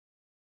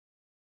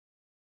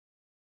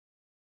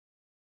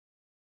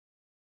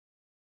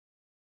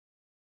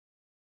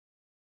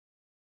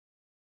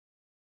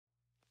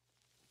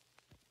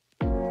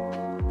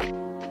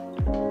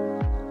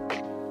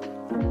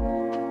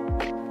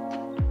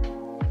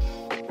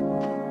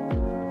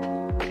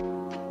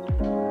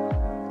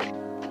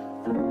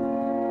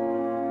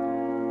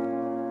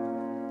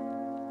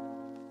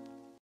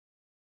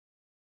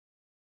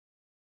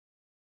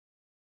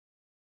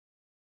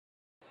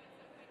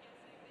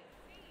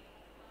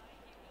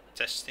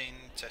Testing,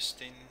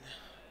 testing.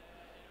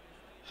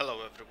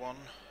 Hello everyone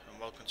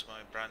and welcome to my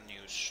brand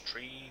new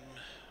stream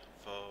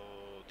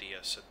for the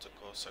Assetto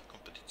Corsa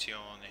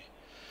Competizione.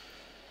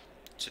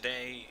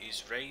 Today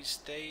is race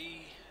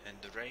day and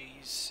the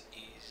race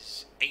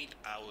is 8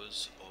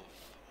 hours of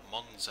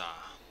Monza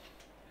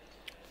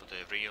for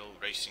the Real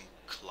Racing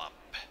Club.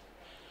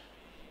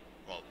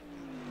 Well,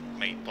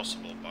 made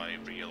possible by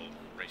Real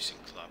Racing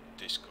Club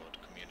Discord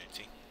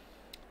community.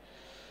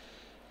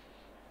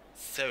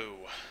 So,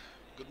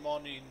 good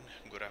morning,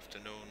 good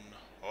afternoon,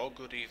 or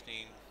good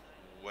evening,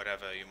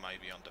 wherever you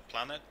might be on the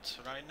planet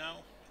right now.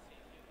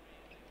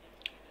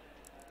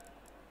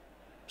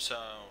 So,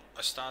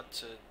 I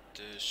started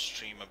the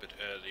stream a bit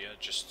earlier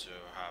just to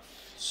have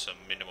some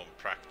minimum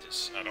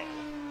practice at all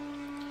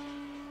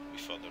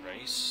before the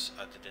race.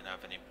 I didn't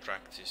have any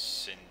practice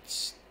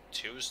since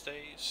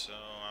Tuesday, so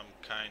I'm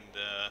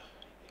kinda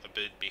a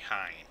bit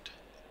behind.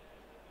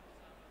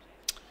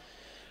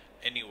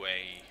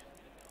 Anyway,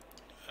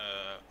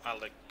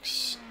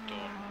 Alex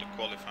done the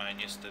qualifying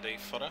yesterday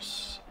for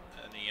us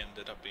and he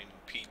ended up in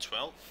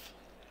P12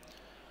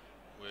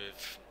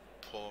 with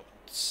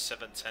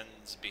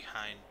 0.7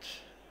 behind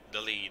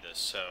the leader,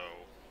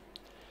 so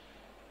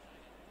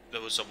there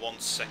was a 1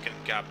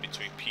 second gap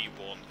between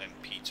P1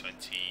 and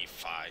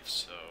P25,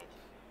 so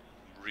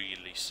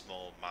really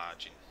small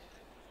margin.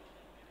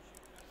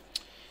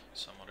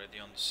 So I'm already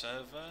on the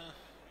server.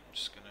 I'm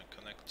just gonna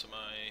connect to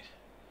my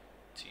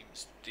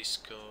team's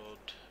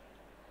Discord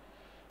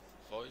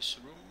voice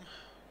room.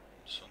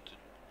 Just want to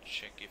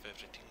check if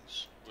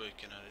everything's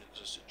working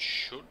as it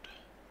should.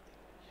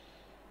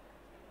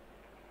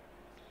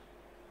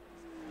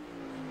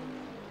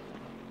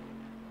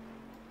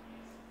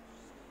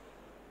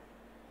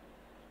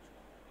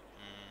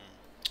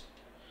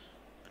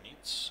 I need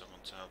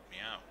someone to help me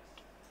out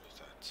with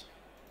that.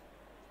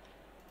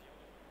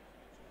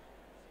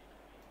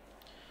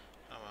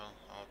 Oh well,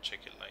 I'll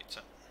check it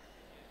later.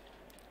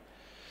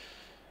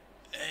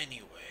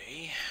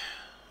 Anyway,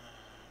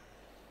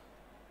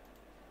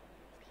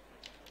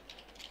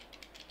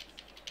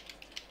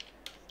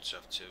 just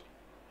have to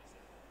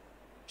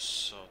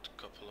sort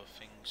a couple of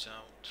things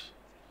out.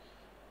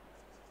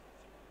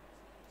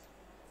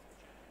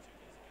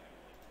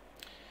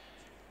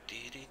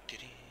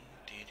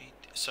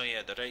 So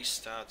yeah, the race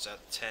starts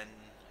at 10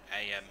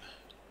 AM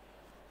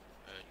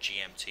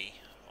GMT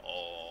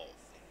or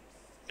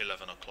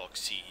 11 o'clock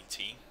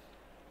CET.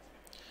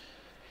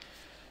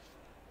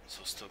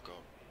 So still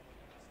got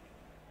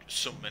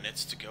some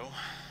minutes to go.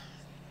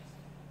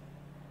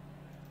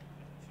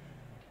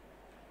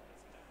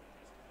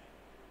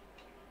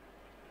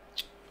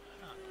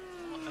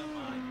 What am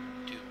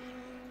I doing?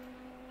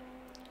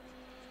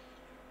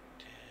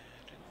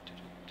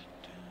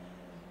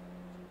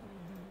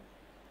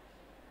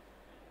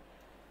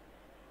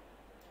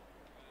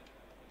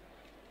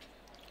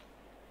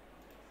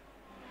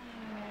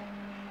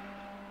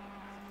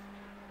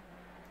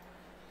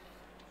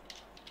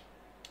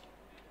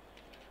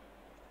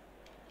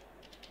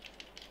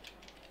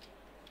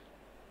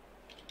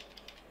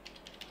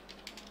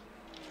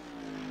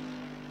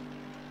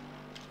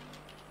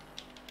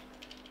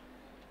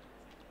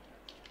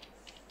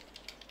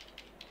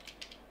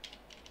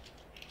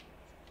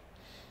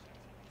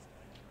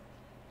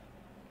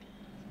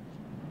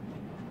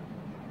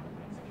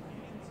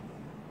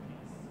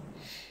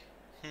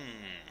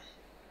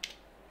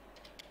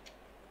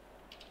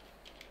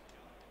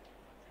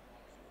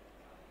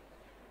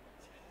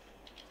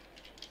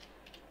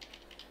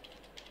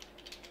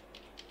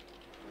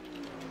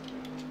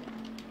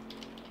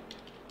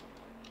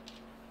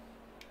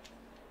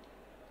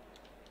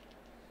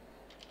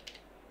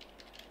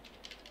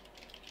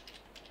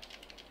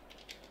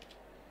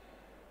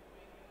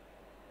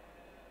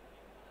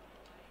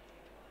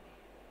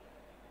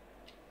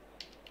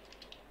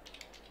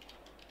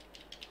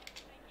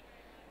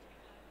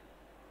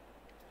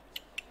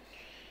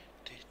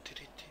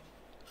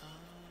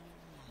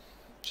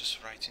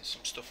 Just writing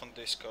some stuff on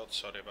Discord,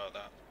 sorry about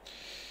that.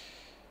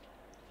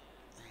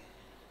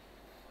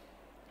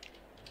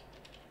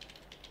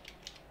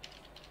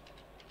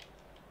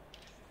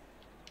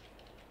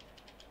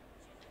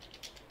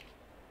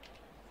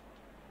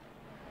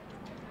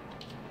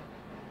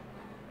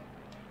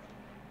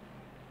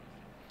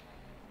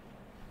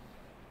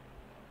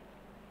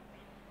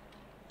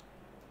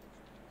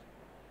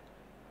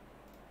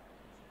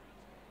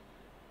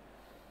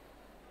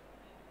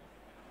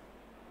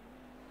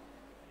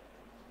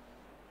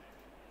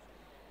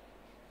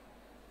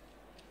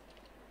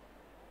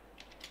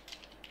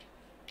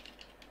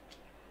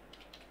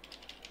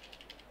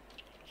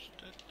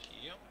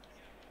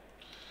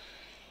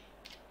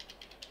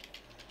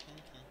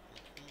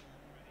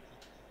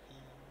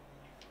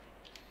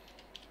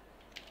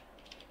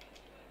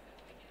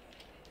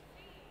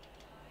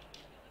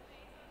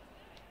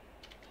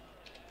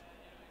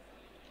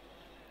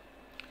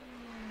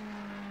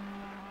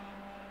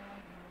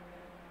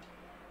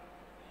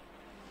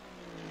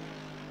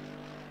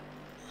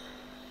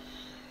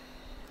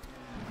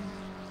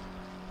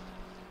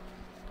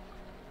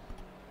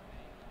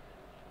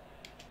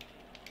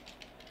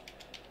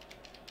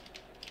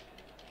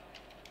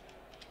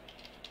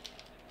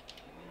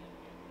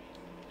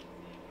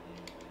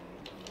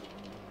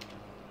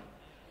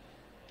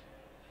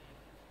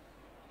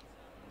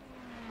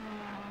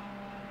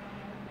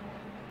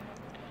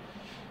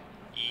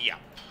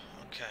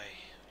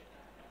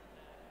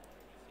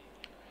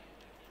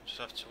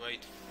 have to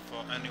wait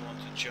for anyone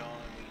to join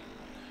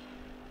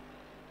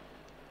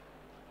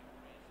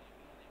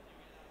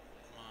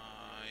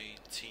my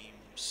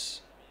team's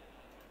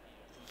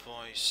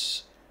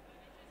voice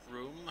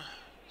room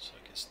so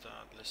I can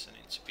start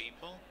listening to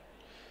people.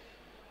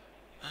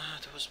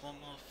 There was one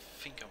more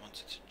thing I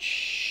wanted to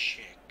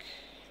check.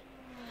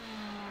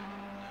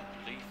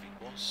 I believe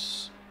it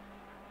was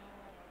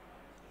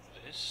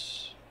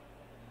this.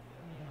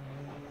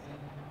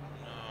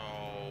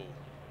 No.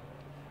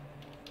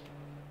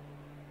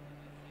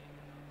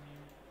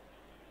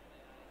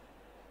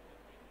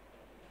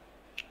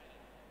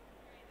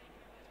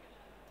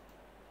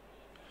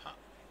 Huh.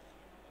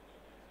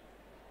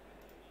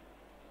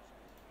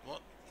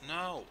 What?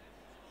 No.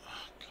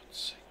 Oh, God's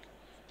sake.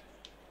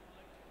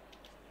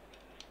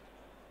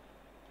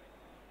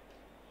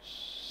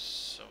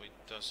 So it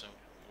doesn't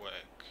work.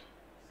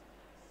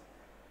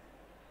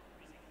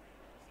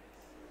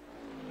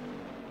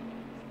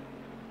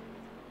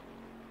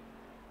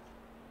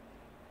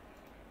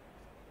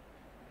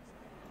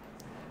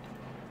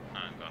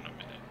 Hang on a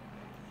minute.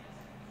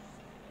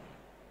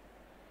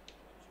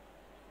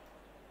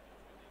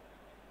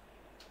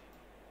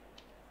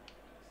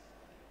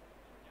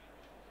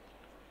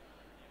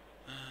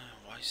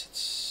 Why is it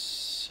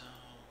so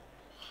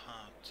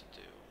hard to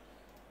do?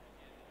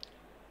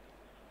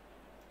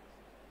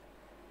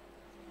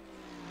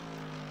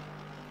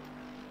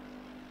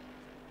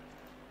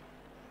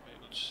 Be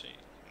able to see?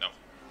 No.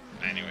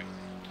 Anyway,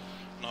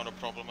 not a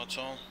problem at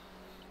all.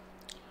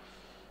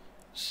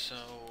 So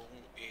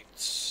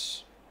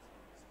it's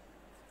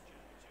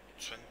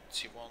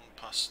 9:21.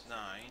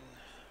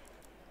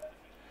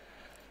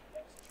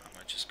 I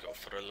might just go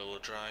for a little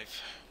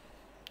drive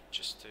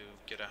just to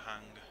get a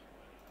hang.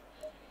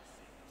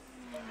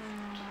 I'm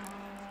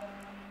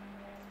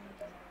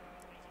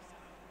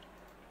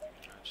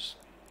just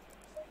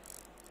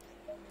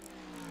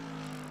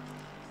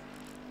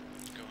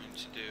going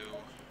to do,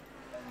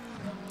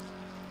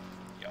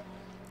 yeah,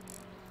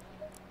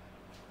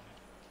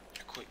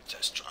 a quick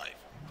test drive.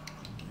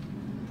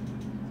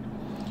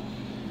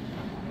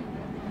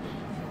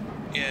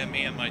 Yeah,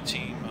 me and my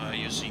team are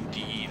using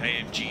the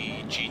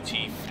AMG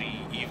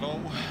GT3 Evo,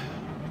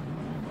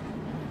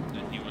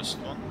 the newest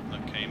one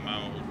that came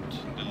out,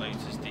 the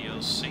latest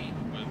DLC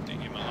with the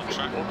Imola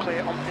track. All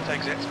clear on pit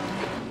exit.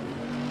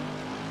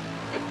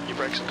 Your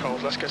brakes are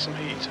cold, let's get some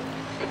heat.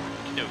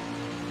 No.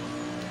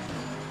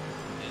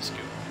 Let's go.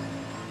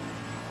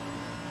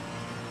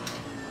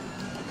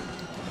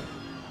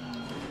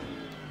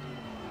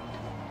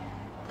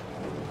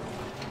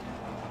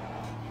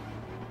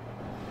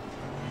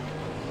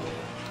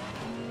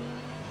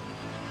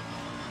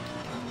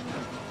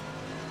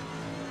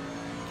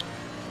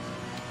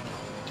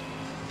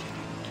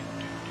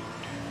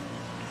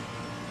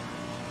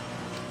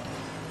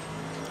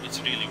 It's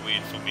really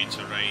weird for me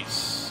to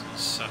race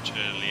such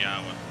early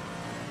hour.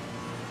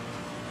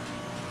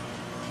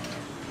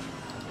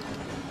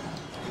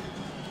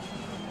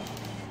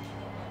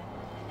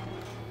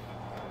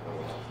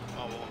 I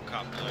woke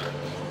up like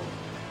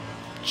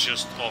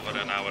just over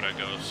an hour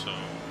ago, so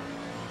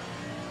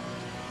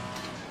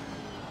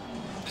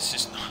this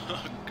is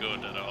not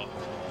good at all.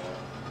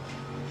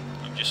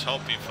 I'm just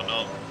hoping for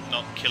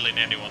not killing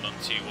anyone on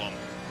T1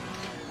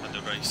 when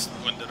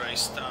the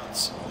race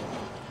starts.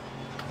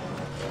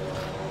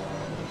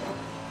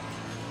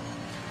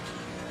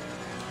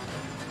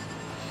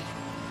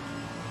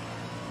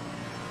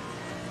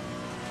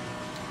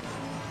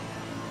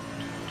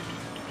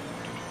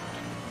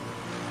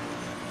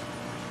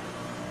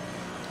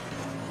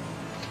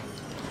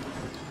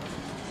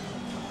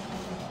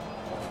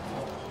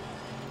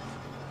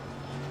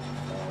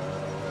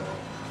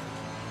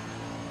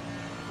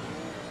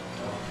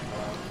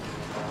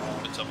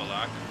 Of a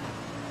lag.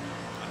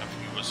 I don't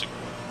think it was a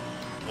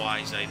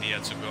wise idea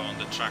to go on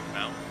the track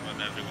now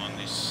when everyone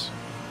is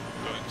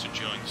going to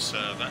join the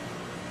server.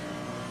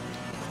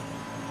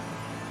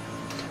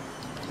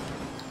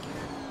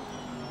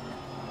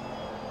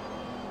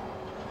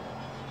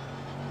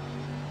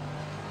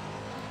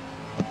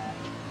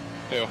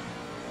 Hey.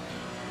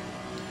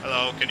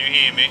 Hello, can you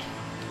hear me?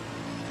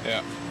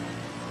 Yeah.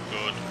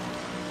 Good.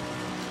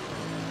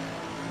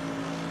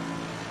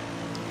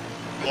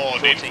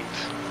 Morning.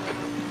 14th.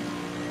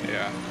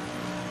 Yeah.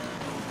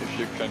 If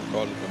you can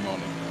call it a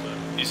morning.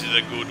 Is it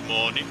a good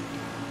morning?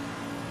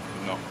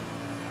 No.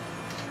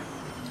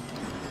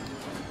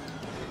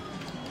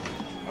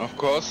 Of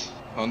course,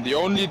 on the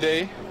only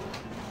day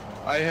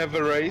I have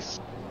a race,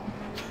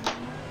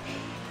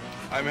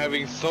 I'm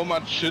having so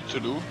much shit to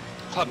do,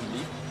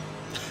 suddenly.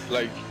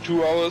 Like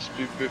 2 hours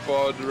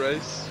before the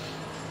race.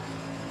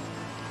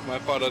 My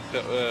father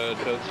tells me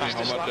how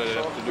much I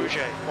have to do.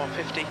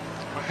 150,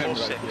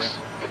 Right, yeah.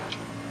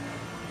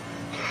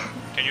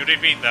 Can you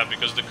repeat that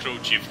because the crew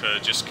chief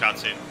just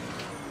cut in?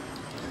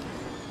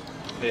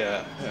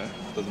 Yeah,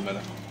 doesn't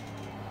matter.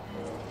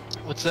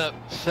 What's up,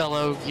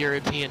 fellow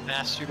European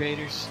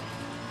masturbators?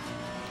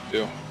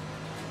 Yeah.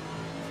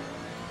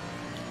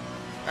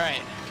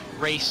 Alright,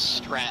 race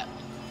strat.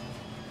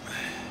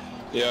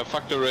 Yeah,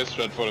 fuck the race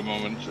strat for the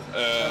moment.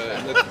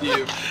 Let's see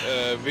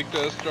if Victor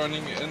is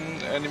joining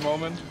in any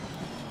moment.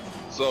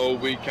 So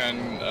we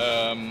can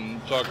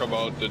talk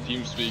about the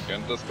TeamSpeak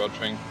and Discord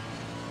thing.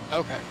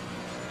 Okay.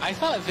 I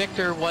thought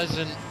Victor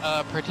wasn't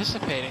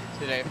participating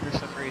today for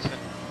some reason.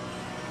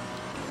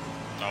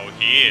 Oh,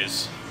 he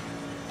is.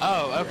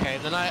 Oh, okay.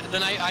 Then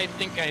I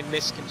think I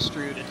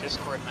misconstrued a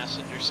Discord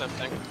message or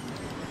something.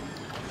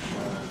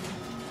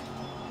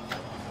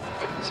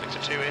 Sector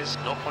 2 is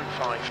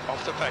 0.5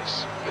 off the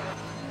pace.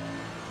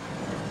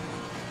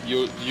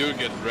 You'll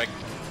get wrecked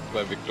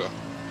by Victor.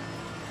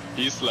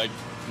 He's like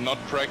not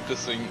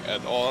practicing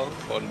at all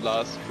for the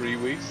last 3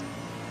 weeks,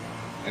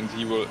 and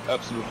he will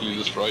absolutely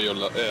destroy your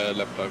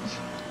lap times.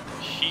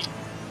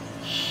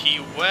 He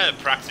were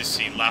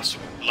practicing last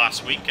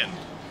weekend.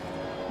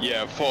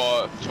 Yeah,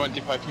 for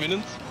 25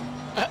 minutes.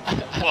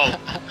 Well,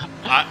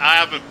 I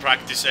haven't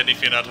practiced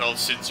anything at all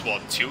since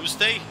what,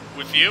 Tuesday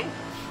with you?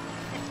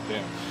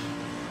 Yeah.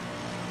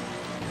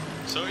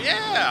 So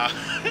yeah.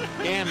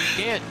 Damn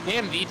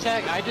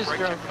VTech, I just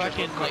drove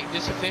fucking like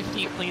just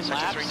 50 clean Sector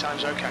laps 3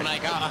 times okay. when I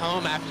got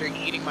home after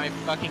eating my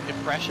fucking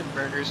depression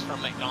burgers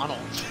from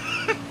McDonald's.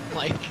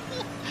 Like,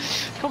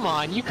 come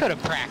on, you could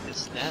have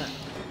practiced that.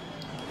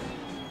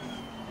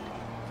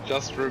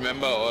 Just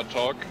remember our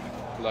talk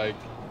like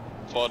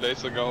 4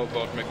 days ago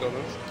about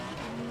McDonald's.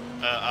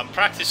 I'm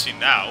practicing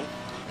now.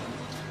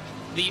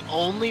 The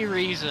only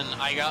reason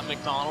I got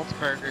McDonald's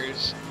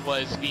burgers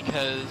was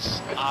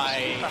because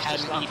I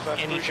hadn't eaten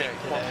anything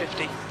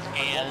today,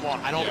 and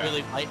I don't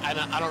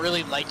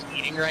really like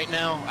eating right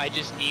now. I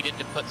just needed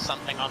to put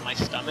something on my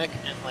stomach,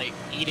 and like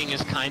eating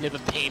is kind of a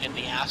pain in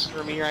the ass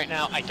for me right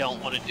now. I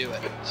don't want to do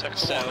it, so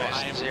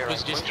I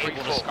was just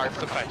able to scarf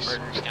the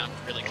burgers down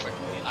really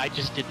quickly. I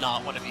just did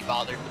not want to be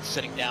bothered with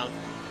sitting down,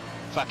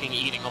 fucking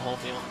eating a whole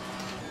meal.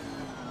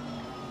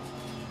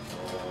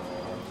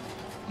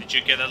 Did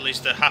you get at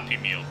least a Happy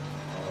Meal?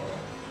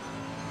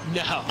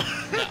 No.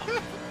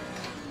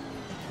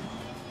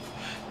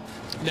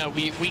 No,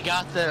 we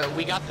got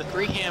the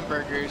 3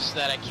 hamburgers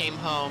that I came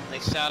home, they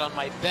sat on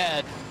my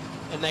bed,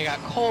 and they got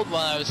cold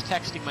while I was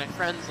texting my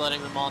friends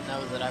letting them all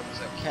know that I was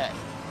okay.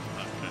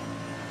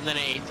 And then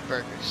I ate the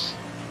burgers.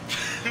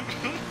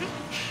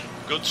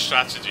 Good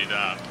strategy,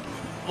 that.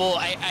 Well,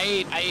 I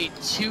ate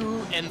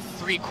 2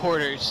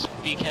 3/4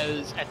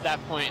 because at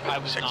that point I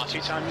was not. 2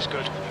 times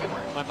good.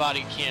 My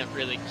body can't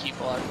really keep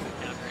a lot of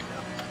food down right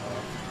now.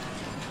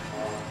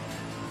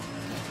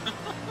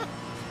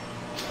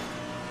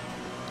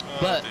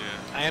 But dear.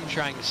 I am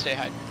trying to stay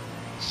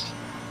hydrated.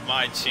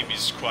 My team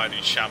is quite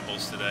in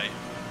shambles today.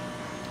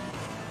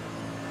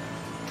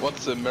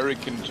 What's the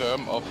American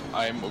term of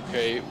I'm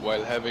okay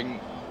while having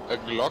a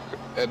Glock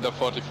and a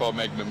 44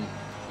 Magnum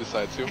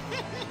besides you?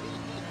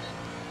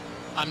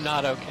 I'm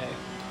not okay.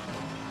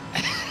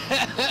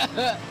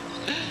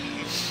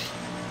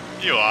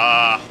 You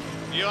are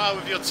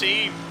with your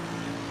team.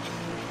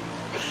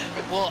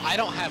 Well, I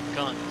don't have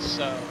guns,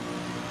 so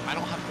I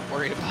don't have to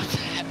worry about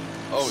that.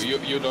 Oh,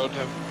 you don't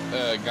have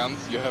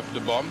guns, you have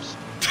the bombs?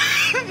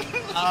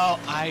 Oh,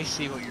 I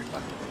see what you're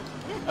talking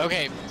about.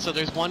 Okay, so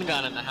there's one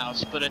gun in the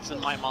house, but it's in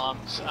my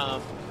mom's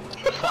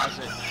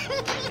closet.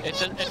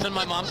 It's in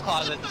my mom's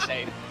closet and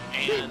safe,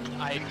 and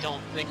I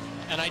don't think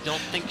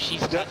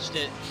she's touched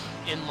it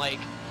in like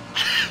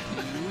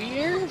 2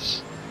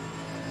 years.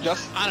 I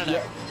don't know.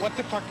 Yeah, what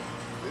the fuck?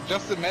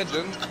 Just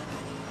imagine.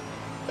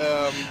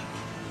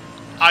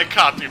 I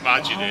can't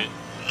imagine it.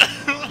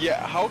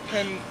 Yeah, how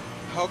can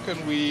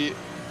we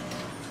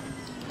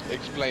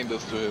explain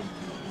this to him?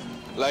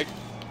 Like,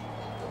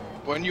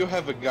 when you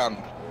have a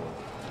gun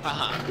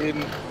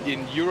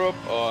in Europe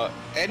or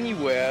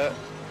anywhere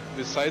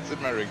besides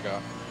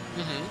America,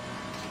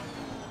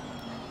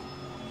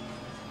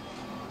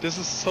 this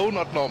is so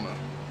not normal.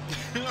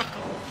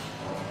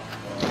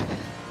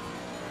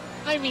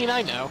 I mean,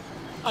 I know.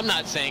 I'm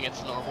not saying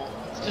it's normal.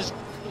 It's just,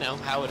 you know,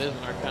 how it is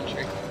in our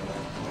country.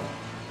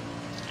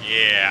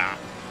 Yeah.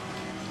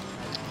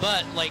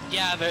 But, like,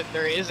 yeah,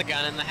 there is a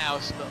gun in the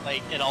house, but,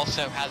 like, it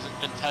also hasn't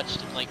been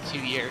touched in, like, 2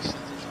 years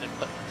since it's been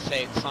put in the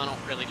safe, so I don't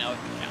really know if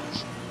it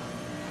counts.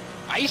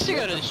 I used to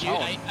go to the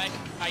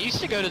I used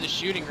to go to the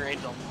shooting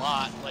range a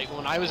lot. Like,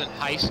 when I was in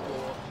high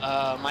school,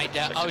 my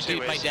dad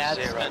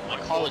spent my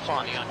college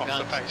money on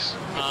guns.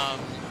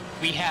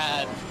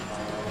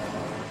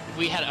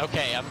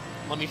 Okay,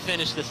 let me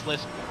finish this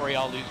list before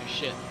y'all lose your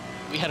shit.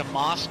 We had a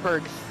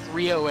Mossberg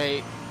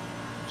 308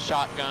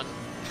 shotgun.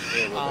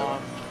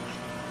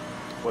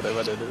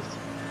 Whatever that is.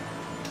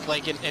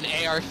 Like an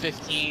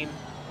AR-15,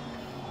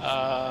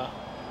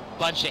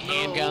 bunch of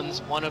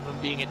handguns, one of them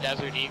being a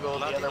Desert Eagle,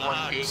 the other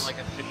one being like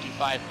a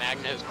 55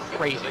 Magna. It was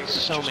crazy,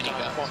 so many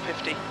guns.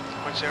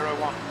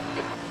 150.01.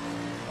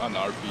 An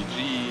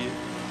RPG.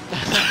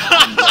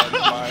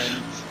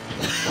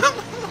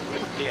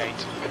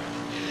 D8.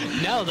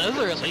 No, those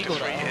are illegal.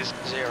 Is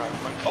 0.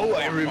 Oh,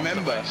 I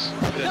remember.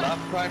 The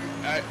last time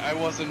I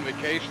was on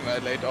vacation, I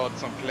laid out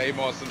some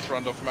claymores in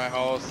front of my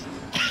house.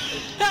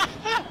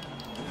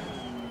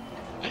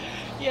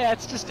 Yeah,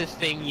 it's just a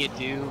thing you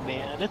do,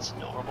 man. It's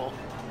normal.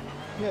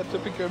 Yeah,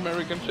 typical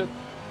American shit.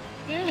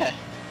 Yeah.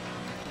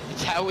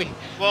 It's how we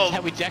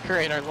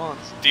decorate our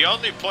lawns. The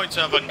only point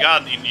to have a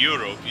gun in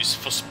Europe is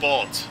for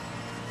sport.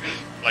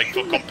 Like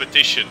for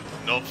competition,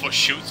 not for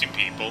shooting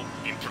people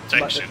in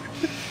protection.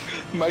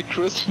 My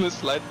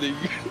Christmas lighting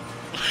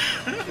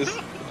is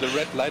the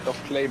red light of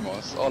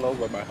claymores all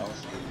over my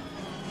house.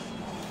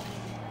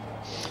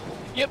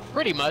 Yep,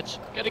 pretty much.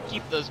 Gotta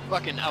keep those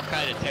fucking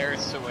Al-Qaeda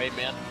terrorists away,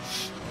 man.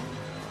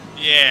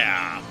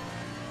 Yeah.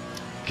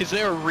 Because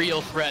they're a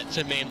real threat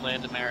to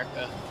mainland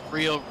America.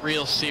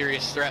 Real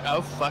serious threat.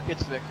 Oh fuck,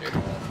 it's Victor.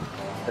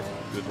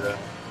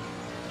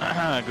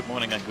 Good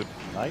morning and good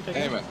night, I guess.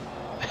 Hey man.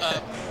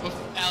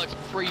 Alex,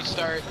 before you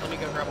start, let me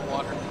go grab a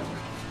water.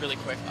 Really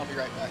quick, I'll be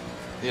right back.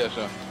 Yeah,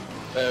 sure.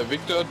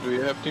 Victor, do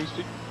you have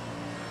TeamSpeak?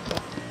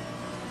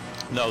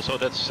 No, so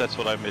that's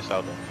what I missed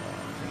out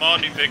on.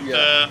 Morning, Victor.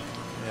 Yeah.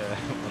 Yeah.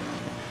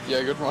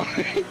 Yeah, good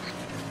morning.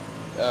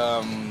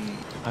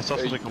 I saw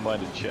something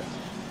combined in chat,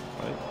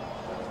 right?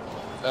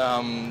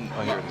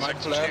 My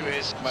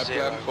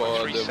plan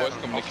for the voice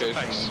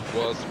communication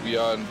was we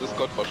are in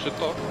Discord for shit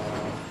talk,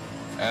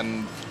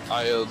 and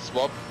I'll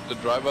swap the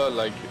driver,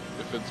 like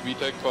if it's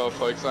VTech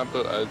for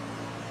example,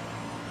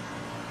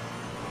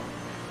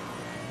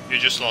 You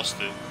just lost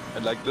it. I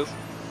like this.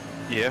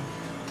 Yeah.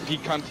 He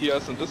can't hear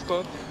us in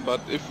Discord, but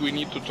if we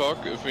need to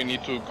talk, if we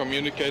need to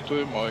communicate to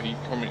him, or he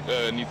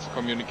needs to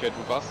communicate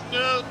with us,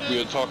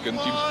 we'll talk in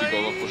TeamSpeak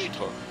over push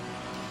talk.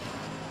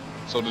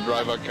 So the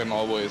driver can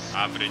always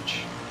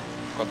Average.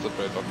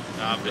 concentrate on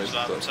Average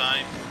lap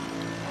time.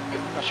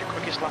 That's your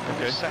quickest lap of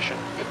this session.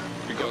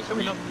 because Can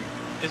we not,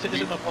 is it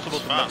not possible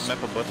to fast.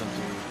 map a button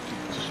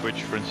to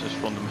switch, for instance,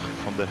 from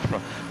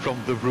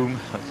the room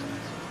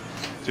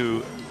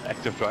to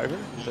active driver?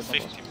 Is that not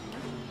 50. possible?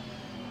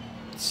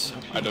 It's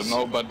I don't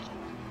know, but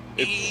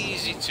it's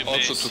easy to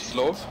also miss. too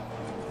slow.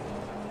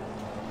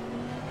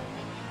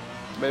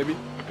 Maybe.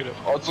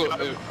 Also,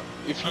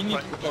 if he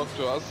needs to talk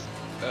to us,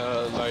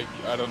 like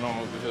I don't know,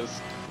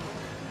 his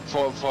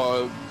for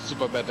a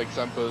super bad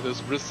example,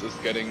 his wrist is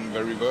getting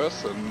very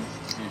worse, and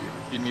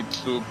he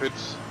needs to pit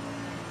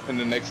in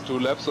the next 2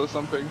 laps or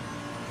something.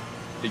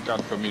 He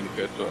can't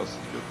communicate to us.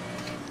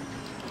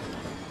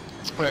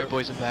 Alright,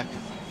 boys, I'm back.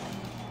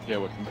 Yeah,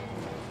 what?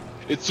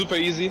 It's super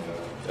easy.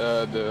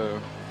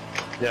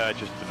 Yeah, I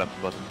just mapped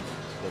the button.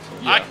 That's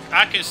all. Yeah.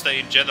 I can stay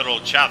in general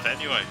chat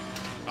anyway.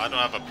 I don't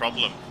have a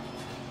problem.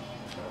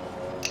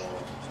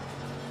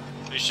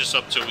 It's just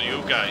up to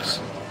you guys.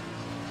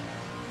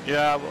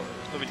 Yeah, well,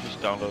 let me just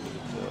download it.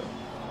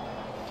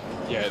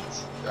 Yeah,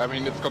 I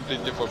mean, it's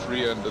completely for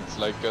free, and it's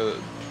like a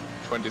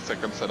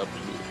 20-second setup to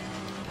do.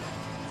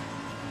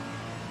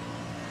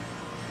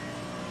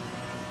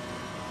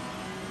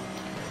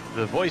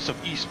 The voice of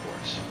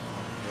esports.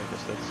 I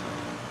guess that's.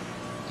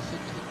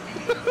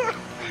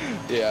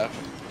 Yeah.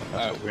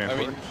 we're in I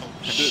mean,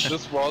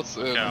 this was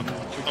in Yeah, I'm going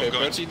to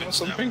 2K13 or bits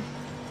something.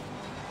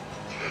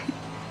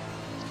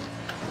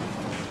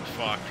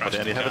 Before I But crash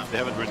then the car. they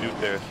haven't renewed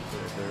their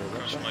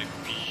Crash website. my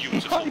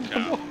beautiful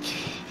car.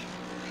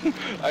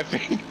 I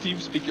think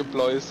TeamSpeak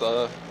employees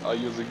are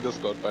using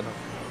Discord by now.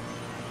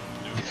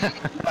 Yeah,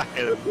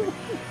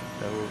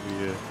 that will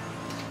be.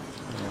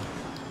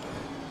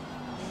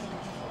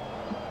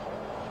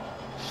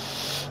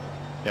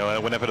 Yeah,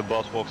 well, whenever the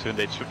boss walks in,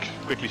 they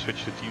quickly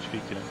switch to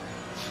TeamSpeak, you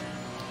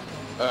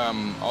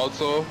know.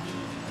 Also,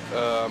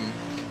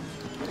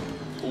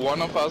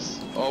 one of us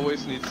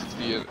always needs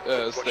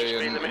to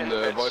stay in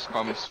the voice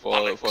comms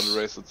for the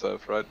race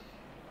itself, right?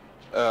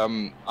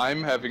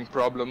 I'm having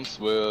problems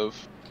with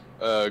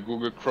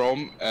Google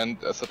Chrome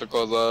and Assetto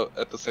Corsa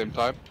at the same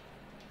time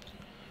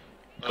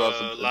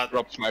because it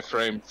drops my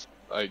frames.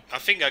 Like, I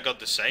think I got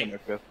the same.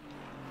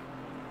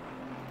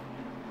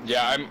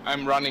 yeah,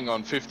 I'm running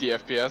on 50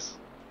 FPS.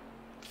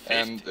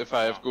 And if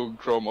I have Google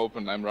Chrome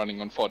open, I'm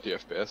running on 40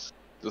 FPS.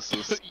 This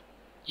is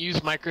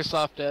Use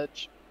Microsoft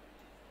Edge.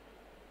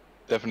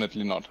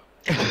 definitely not.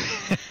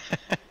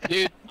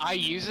 Dude, I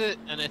use it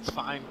and it's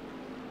fine.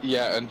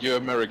 Yeah, and you're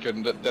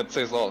American, that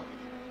says all.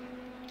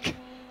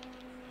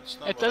 It's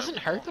not It what I doesn't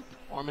hurt want. the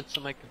performance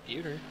of my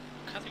computer.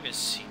 I can't even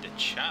see the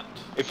chat.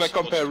 If I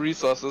compare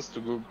resources to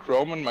Google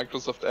Chrome and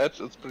Microsoft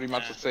Edge, it's pretty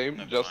much the same,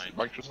 never just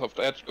mind.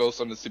 Microsoft Edge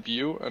goes on the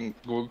CPU and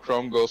Google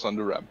Chrome goes on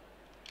the RAM.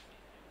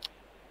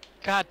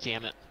 God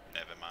damn it.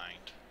 Never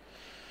mind.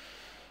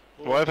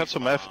 Well, I've had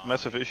some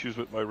massive issues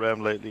with my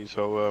RAM lately,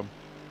 so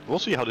we'll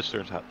see how this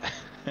turns out.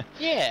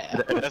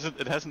 Yeah.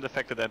 It hasn't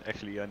affected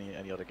actually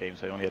any other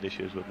games. I only had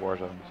issues with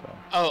Warzone. So.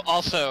 Oh,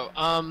 also,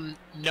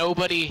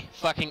 nobody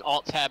fucking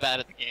alt-tab out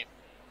of the game.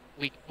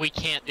 We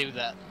can't do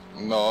that.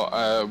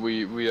 No,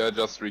 we are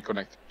just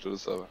reconnected to the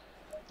server.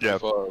 Yeah.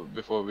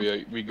 Before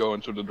we go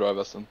into the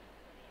driver's sim.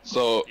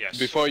 So Yes.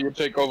 before you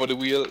take over the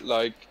wheel,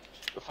 like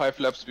 5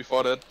 laps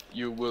before that,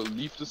 you will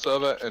leave the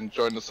server and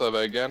join the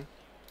server again.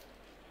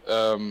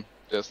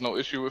 There's no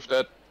issue with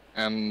that,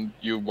 and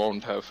you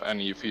won't have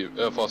any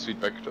force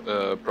feedback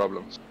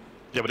problems.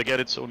 Yeah, but again,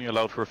 it's only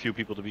allowed for 2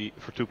 people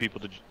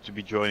to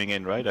be joining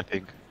in, right? I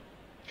think.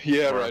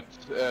 Yeah, Or-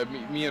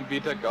 right. Me and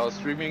VTech are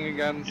streaming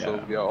again, so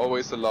Yeah. we are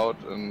always allowed,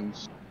 and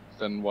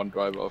then one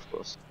driver, of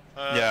course.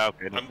 Yeah,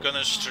 okay, no I'm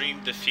gonna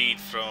stream the feed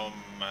from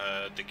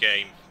the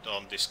game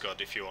on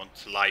Discord if you want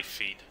live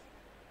feed.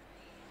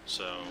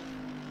 So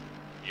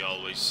you're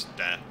always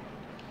there.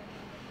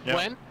 Yeah.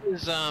 When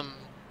is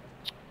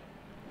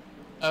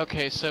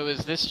Okay, so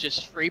is this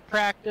just free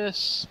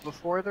practice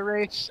before the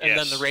race, and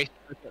then the Yes. race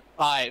starts at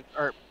 5,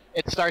 or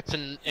it starts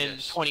in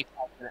Yes.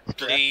 25 minutes?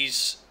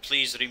 correct?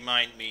 Please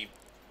remind me,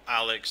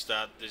 Alex,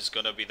 that there's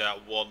gonna be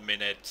that 1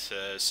 minute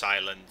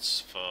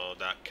silence for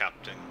that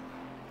captain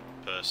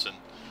person.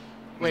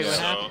 Wait, what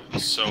Yeah.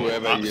 happened? So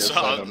Whoever he is,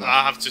 I don't know.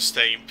 I have to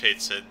stay in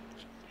pits and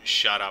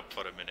shut up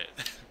for a minute.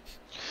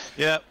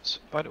 Yeah.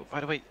 By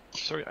the way,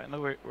 sorry, I know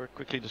we're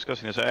quickly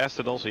discussing this. I asked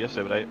it also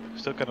yesterday, but I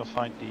still cannot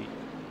find the.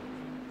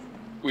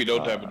 We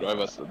don't have a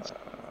driver's license.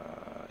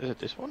 Is it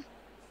this one?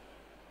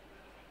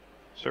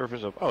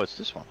 Servers up. Oh, it's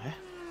this one, huh?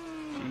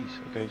 Jeez.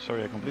 Okay,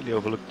 sorry, I completely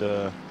overlooked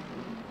the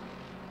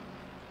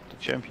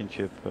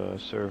championship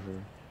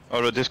server.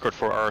 Oh, the Discord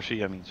for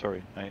RC. I mean,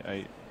 sorry.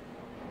 I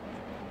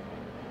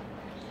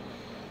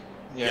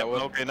Yeah,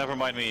 well, okay, never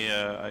mind me.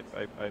 I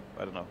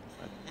don't know.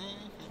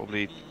 I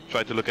probably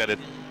tried to look at it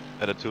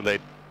too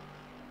late.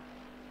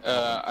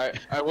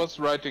 I was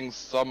writing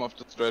some of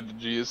the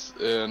strategies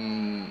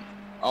in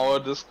our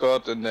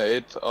Discord in the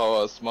 8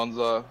 hours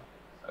Monza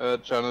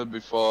channel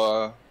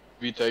before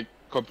VTech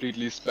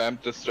completely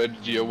spammed the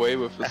strategy away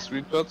with his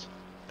screenshots.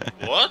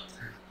 What?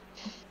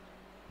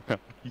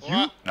 You?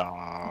 What? No.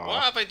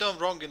 What have I done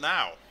wrong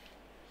now?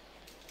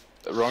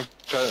 The wrong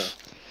channel.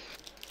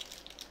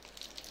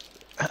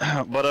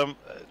 But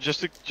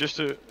just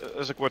to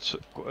as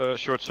a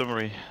short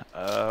summary,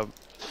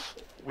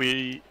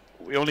 we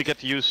only get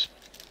to use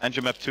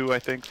engine map 2, I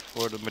think,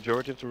 for the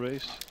majority of the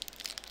race.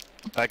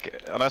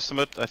 Like an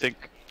estimate, I think.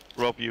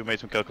 Rob, you made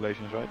some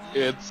calculations, right?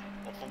 It's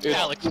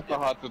Alex super did.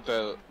 hard to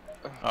tell.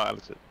 Oh,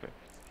 Alex did. Okay.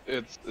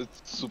 It's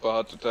super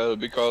hard to tell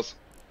because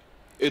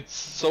it's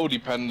so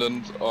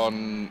dependent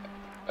on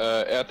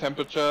air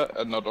temperature,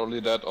 and not only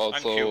that, you,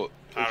 also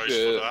Paris,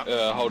 if, for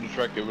that. how the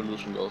track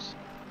evolution goes.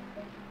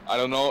 I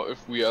don't know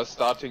if we are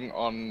starting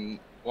on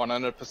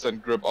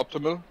 100% grip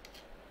optimal,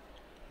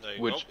 There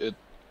you which go. it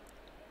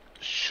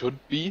should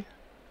be.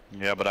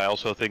 Yeah, but I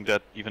also think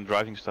that even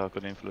driving style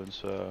could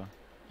influence.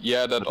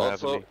 Yeah, that But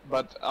also. heavily.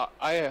 But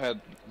I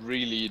had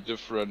really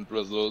different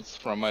results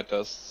from my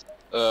tests.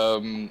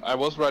 I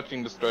was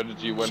writing the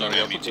strategy when Sorry,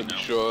 I I'm was eating pretty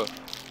now. sure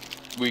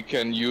we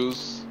can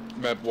use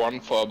map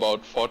 1 for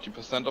about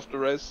 40% of the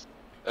race,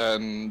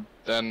 and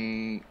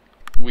then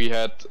we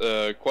had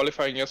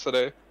qualifying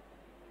yesterday,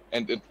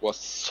 and it was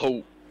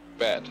so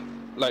bad.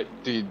 Like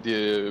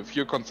the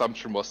fuel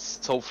consumption was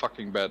so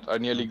fucking bad. I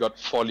nearly got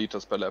 4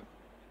 liters per lap.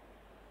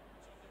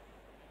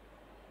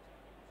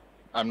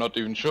 I'm not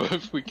even sure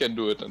if we can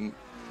do it in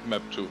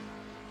map 2,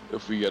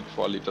 if we get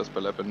 4 liters per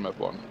lap in map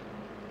 1.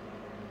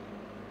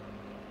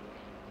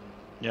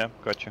 Yeah,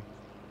 gotcha.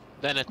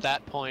 Then at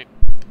that point,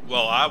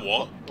 Well, I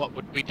won. what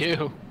would we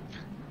do?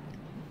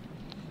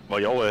 Well,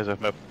 you always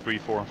have map 3,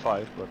 4, and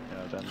 5, but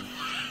yeah, then.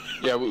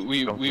 Yeah,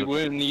 we Sounds good.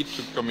 will need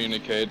to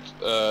communicate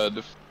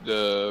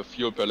the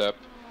fuel per lap,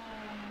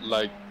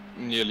 like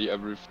nearly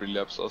every 3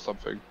 laps or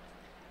something.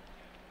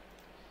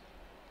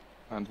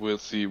 And we'll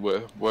see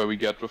where we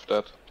get with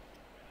that.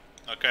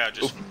 Okay,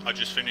 I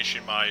just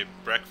finishing my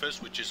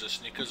breakfast, which is a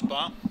Snickers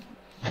bar.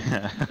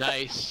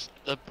 Nice.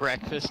 The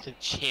breakfast of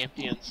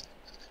champions.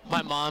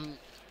 My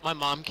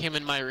mom came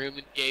in my room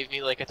and gave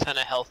me like a ton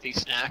of healthy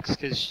snacks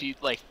because she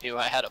like knew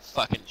I had a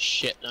fucking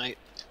shit night.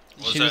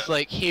 And Was she was that-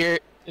 like, here,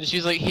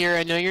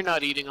 I know you're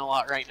not eating a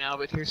lot right now,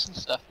 but here's some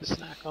stuff to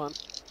snack on.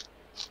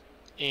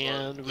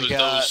 And we Was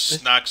got those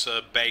snacks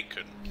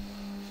bacon?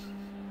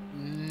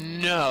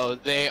 no,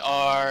 they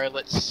are.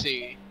 Let's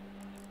see,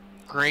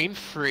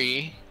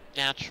 grain-free,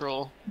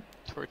 natural,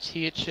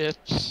 tortilla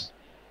chips.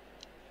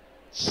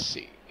 Let's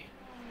see,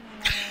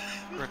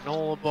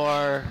 granola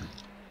bar,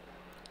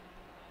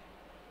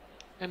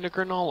 and a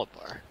granola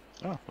bar.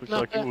 Oh, looks Not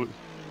like bad.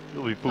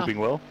 you'll be pooping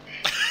well.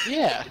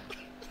 Yeah.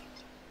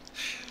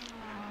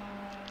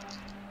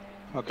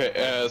 Okay,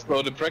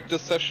 so the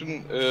practice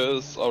session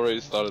is already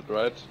started,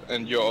 right?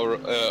 And you're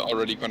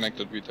already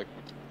connected, VTech.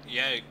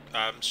 Yeah,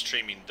 I'm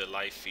streaming the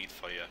live feed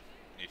for you,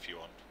 if you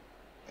want.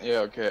 Yeah,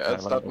 okay, let I'll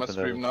me start my open that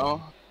stream as well.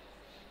 now.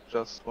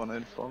 Just wanna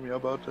inform you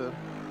about it.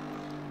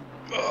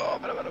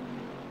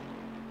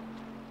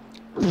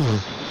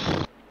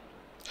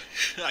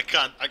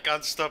 I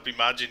can't stop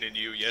imagining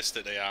you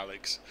yesterday,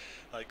 Alex.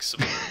 Like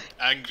some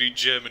angry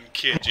German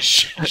kid just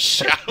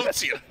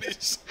shouting at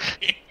his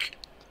mic.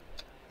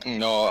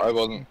 No, I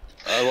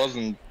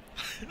wasn't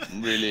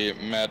really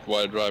mad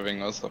while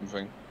driving or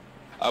something.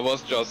 I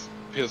was just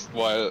pissed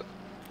while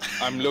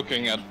I'm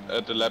looking at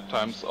the lap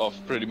times of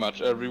pretty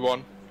much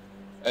everyone,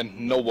 and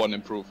no one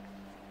improved.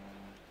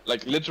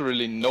 Like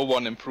literally no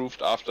one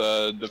improved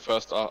after the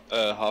first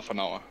half an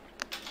hour.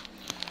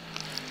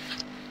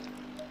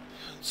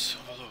 Let's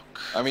have a look.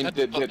 I mean,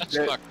 That's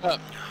fucked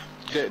up.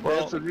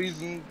 There's a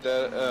reason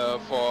that,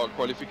 for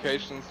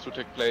qualifications to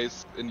take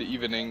place in the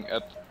evening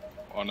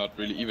or not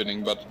really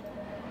evening, but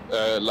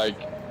like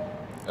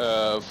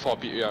 4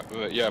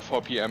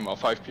 p.m. or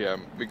 5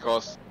 p.m.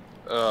 because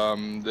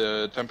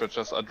the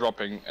temperatures are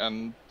dropping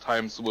and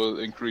times will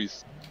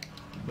increase.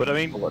 But I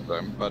mean, over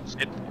time. But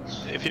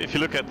if you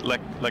look at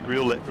like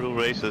real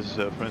races,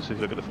 for instance,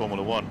 look at the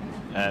Formula 1,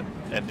 and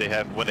when they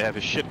have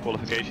a shit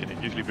qualification,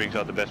 it usually brings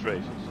out the best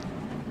races.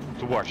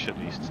 To watch at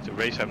least. To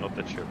race, I'm not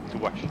that sure. To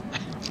watch.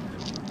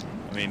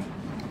 I mean.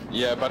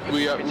 Yeah, but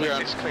we are. To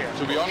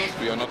be honest,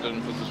 we are not in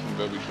a position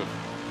where we should.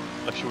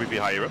 Like, should we be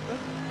higher up then?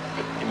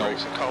 No.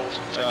 It's cold.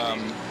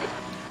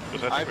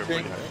 I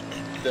think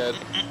that.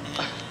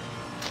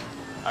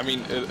 I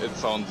mean, it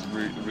sounds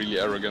really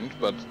arrogant,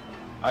 but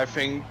I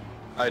think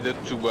I did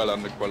too well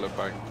on the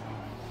qualifying.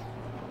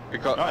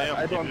 Because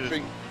I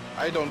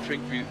don't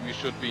think we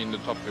should be in the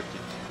top 50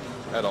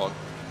 at all.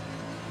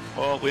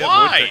 Well, we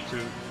have Wojtek to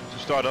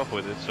start off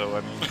with it, so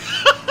I mean.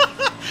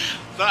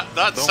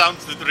 that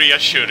sounded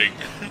reassuring.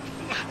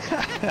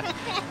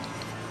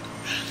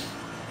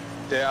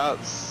 There are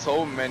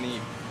so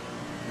many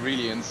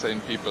really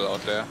insane people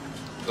out there.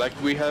 Like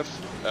we have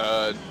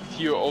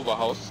Theo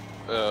Overhaus,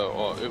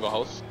 or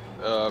Overhaus.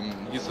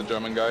 He's a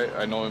German guy.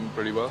 I know him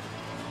pretty well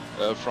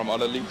from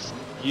other leagues.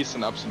 He's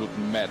an absolute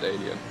mad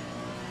alien,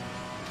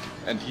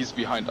 and he's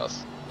behind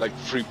us, like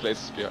 3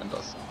 places behind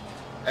us,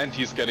 and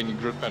he's getting a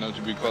grid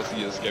penalty because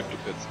he escaped the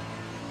pits.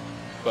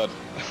 But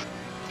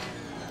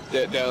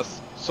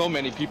there's so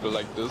many people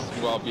like this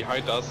who are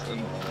behind us,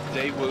 and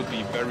they will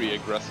be very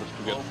aggressive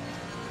to get.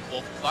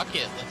 Well, fuck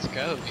it, let's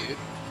go, dude.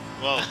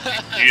 Well,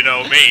 you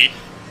know me.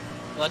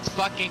 Let's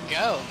fucking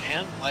go,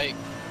 man. Like,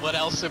 what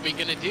else are we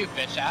gonna do?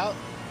 Bitch out?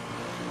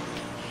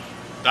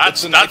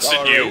 That's a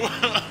new.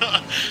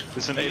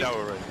 It's an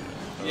 8-hour race.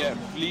 Yeah,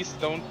 please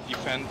don't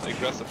defend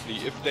aggressively.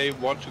 If they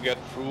want to get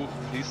through,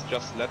 please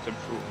just let them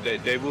through.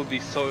 They will be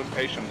so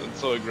impatient and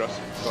so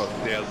aggressive because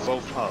they are so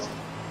fast.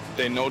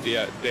 They know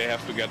they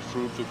have to get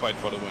through to fight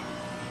for the win.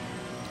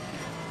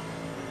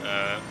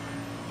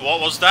 What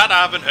was that?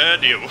 I haven't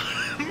heard you.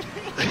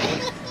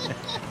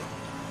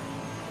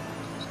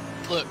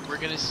 Look, we're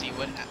gonna see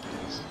what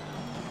happens.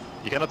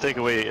 You cannot take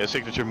away a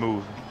signature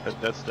move.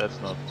 That's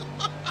not.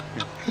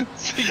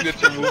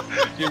 Signature move?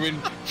 You mean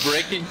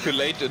braking too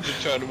late into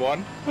turn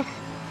 1?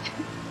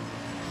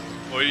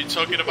 Or are you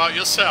talking about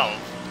yourself?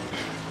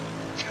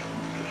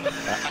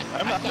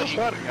 I'm not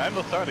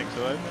starting,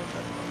 so I'm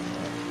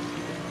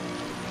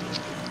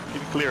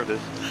keep clear of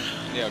this.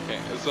 Yeah, okay.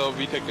 So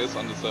VTech is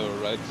on the server,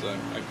 right? So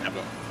I can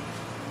go.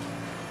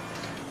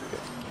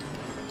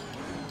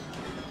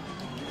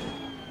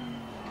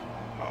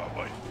 Oh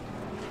boy.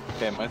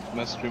 Okay,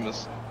 my stream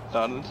is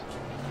started.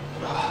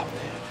 Oh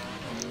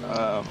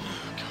man.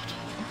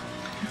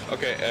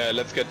 Okay,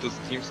 let's get this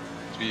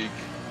TeamSpeak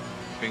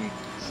thing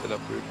set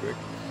up real quick.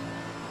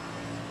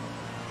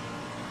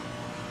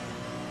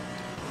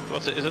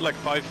 What's it? Is it like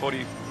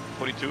 5:42?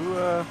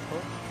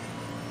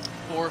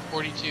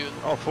 4:42.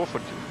 Oh,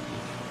 4:42.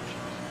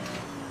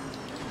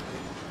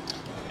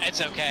 It's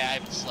okay, I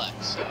haven't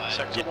slept, so It's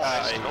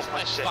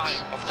it's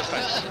fine. off the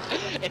fence.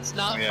 It's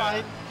not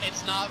fine.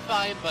 It's not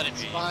fine, but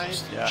it's fine.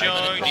 Yeah,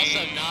 But it's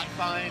also not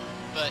fine,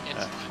 but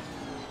it's fine.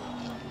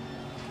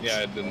 Yeah,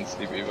 I didn't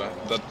sleep either.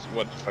 That's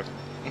what the fuck.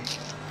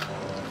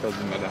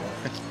 Doesn't matter.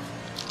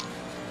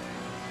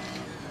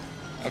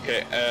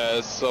 Okay,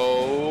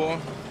 so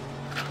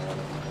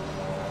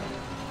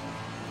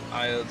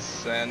I'll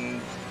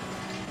send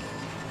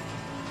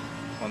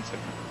 1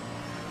 second.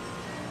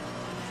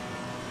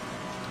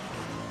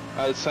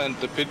 I'll send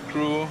the pit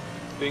crew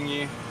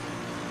thingy,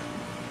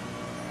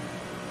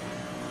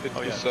 pit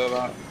crew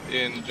server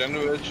in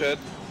general chat.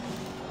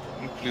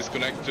 Please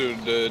connect to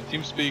the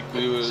TeamSpeak.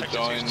 We will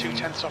join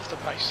 2/10 off the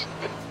pace.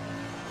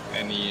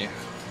 any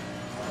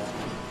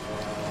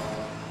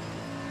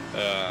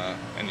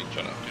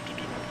channel.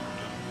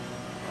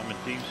 I'm in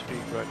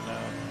TeamSpeak right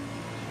now.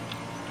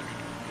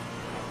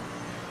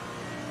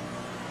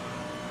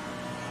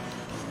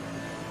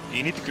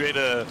 You need to create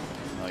a.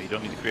 No, you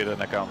don't need to create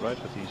an account, right,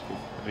 for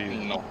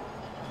TeamSpeak? No.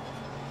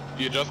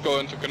 You just go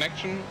into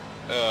connection.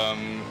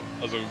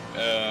 Also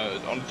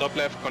on the top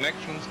left,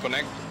 connections,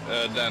 connect.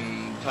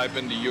 Then type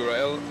in the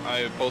URL.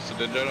 I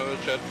posted in general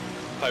chat.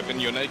 Type in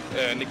your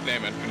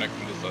nickname and connect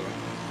to the server.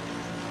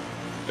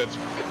 That's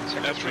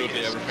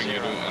absolutely everything you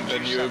do. And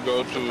then you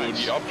go to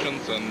the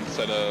options and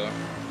set a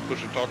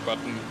push to talk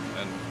button,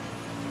 and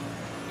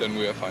then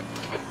we are fine.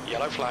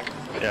 Yellow flag.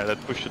 Yeah,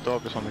 that push to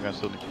talk is something I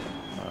still need to do.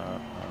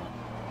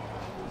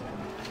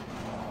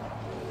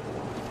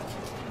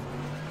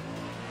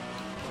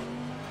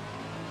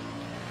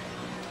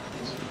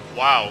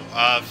 Wow,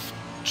 I've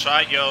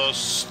tried your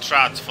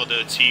strat for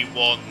the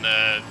T1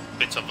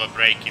 bit of a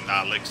break in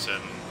Alex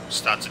and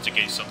started to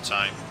gain some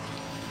time.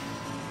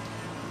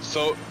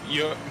 So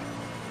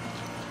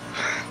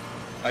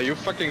are you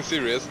fucking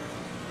serious?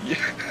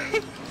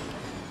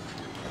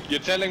 You're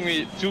telling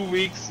me 2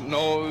 weeks?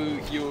 No,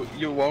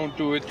 you won't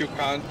do it. You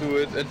can't do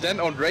it, and then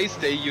on race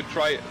day you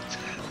try it.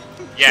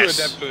 Yes,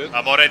 adapt to it?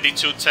 I'm already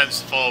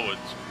 2/10 forward.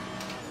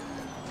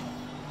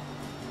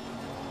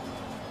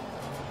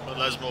 But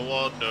let's move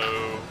on,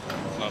 no.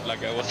 Not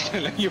like I was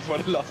telling you for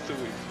the last 2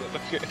 weeks,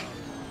 but okay.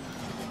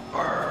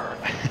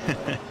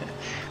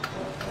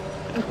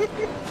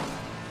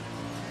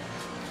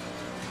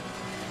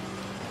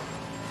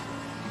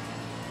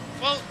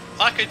 Well,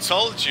 like I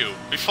told you,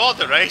 before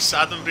the race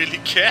I don't really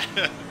care.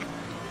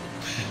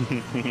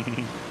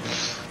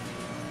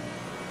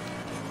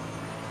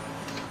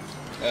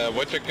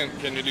 Wojciech,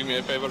 can you do me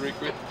a favor real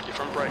quick? Your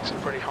front brakes are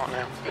pretty hot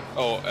now.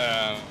 Oh,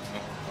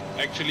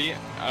 actually,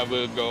 I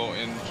will go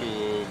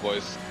into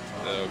voice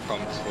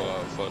comms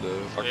for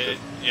the fuck shit.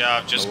 Yeah,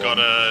 I've just got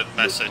a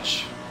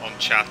message on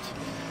chat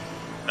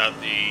that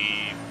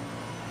the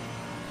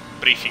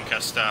briefing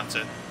has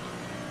started.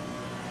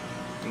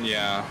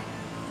 Yeah.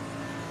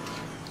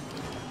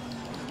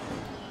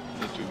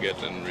 Need to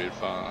get in real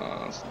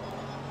fast.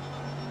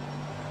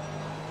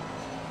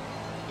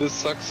 This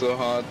sucks so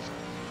hard.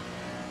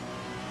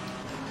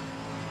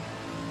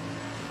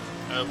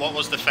 What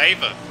was the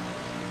favor?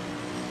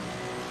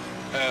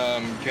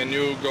 Can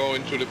you go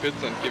into the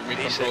pits and give me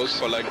V6. controls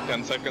for like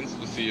 10 seconds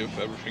to see if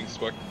everything's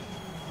working?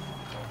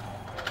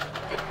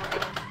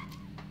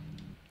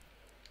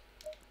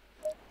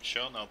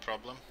 Sure, no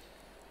problem.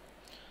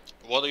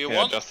 What do you Yeah,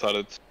 want? just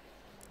started.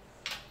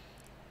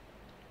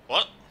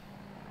 What?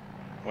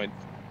 Wait.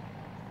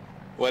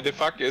 Where the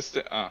fuck is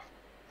the... Ah.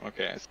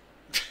 Okay.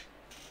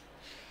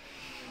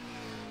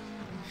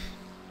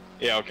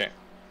 Yeah, okay.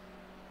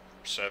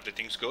 So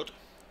everything's good?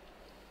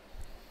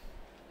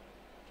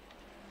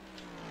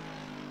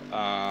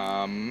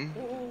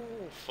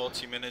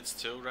 40 minutes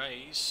till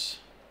race.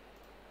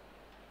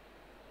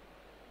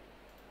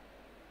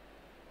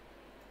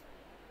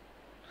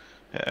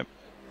 Yeah.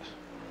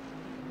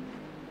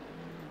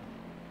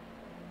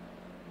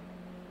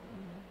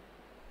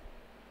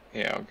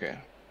 Yeah, okay.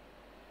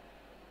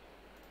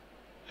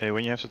 Hey,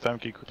 when you have some time,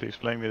 can you quickly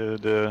explain me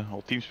the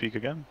whole TeamSpeak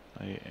again?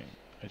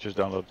 I just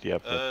downloaded the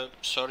app.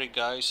 Sorry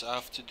guys, I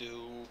have to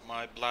do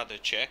my bladder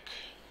check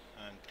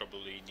and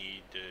probably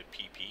need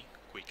PP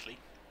quickly,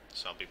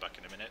 so I'll be back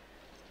in a minute.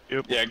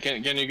 Yep. Yeah,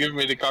 can you give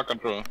me the car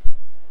control?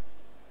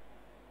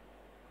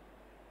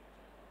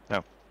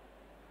 No.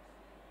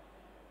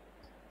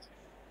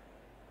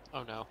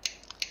 Oh no.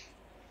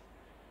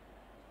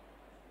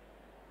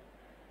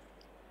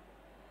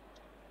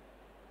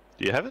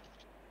 Do you have it?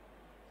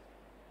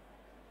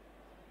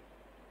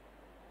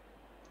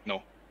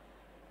 No.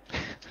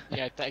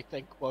 Yeah, I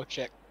think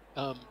Wojciech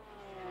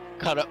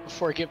cut up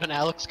before giving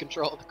Alex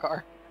control of the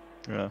car.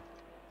 Yeah.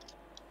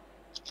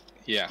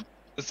 Yeah.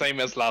 The same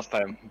as last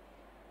time.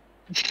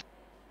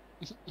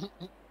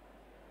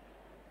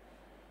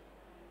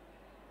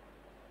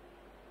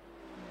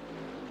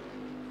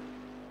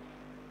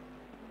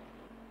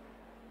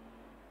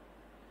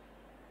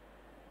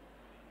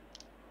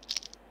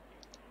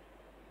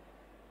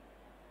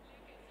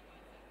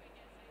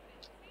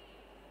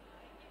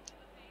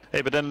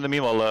 Hey, but then in the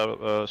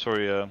meanwhile,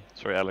 sorry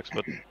Alex,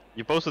 but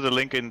you posted a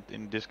link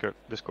in Discord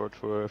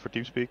for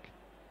TeamSpeak.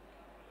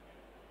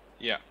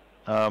 Yeah.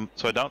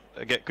 So I don't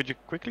again. Could you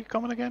quickly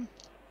comment again?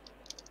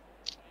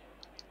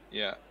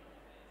 Yeah.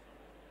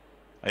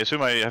 I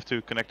assume I have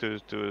to connect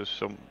to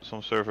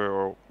some server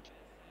or.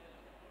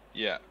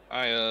 Yeah.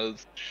 I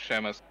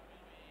share my...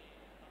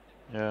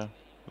 Yeah.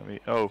 Let me.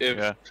 Oh, If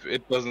yeah.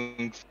 it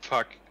doesn't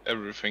fuck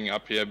everything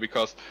up here,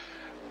 because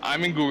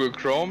I'm in Google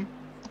Chrome,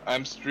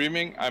 I'm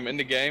streaming, I'm in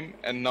the game,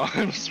 and now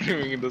I'm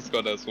streaming in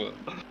Discord as well.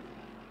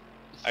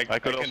 I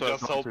could can also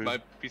just have hope gone my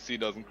PC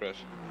doesn't crash.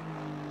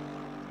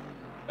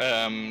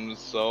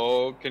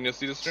 So can you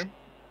see the stream?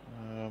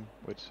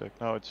 Wait a sec.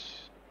 No,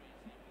 it's.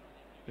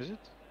 Is it?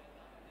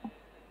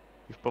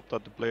 You've popped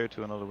out the player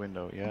to another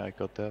window. Yeah, I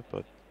got that,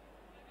 but.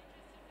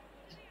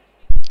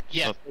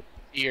 Yeah, Not-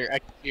 I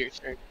can see your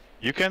screen.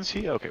 You can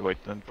see? Okay, wait.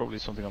 Then probably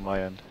something on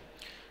my end.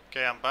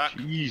 Okay, I'm back.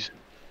 Jeez.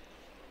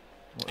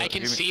 I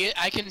can see it.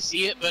 I can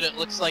see it, but it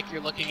looks like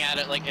you're looking at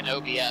it like an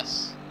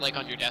OBS, like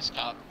on your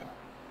desktop.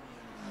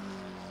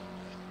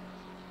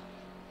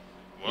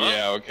 What?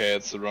 Yeah, okay,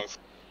 it's the wrong...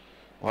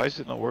 Why is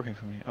it not working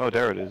for me? Oh,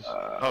 there it is.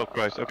 Oh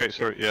Christ. Okay,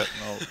 sorry. Yeah,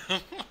 no.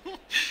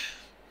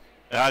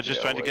 Yeah, I'm just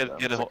Yeah, trying to wait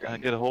get a a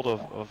second. get a hold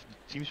of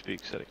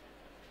TeamSpeak setting.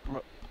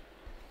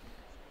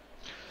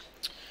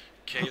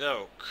 Okay,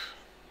 doke.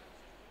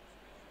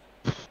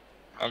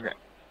 Okay.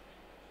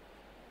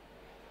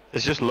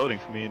 It's just loading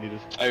for me, Anita.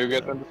 Are you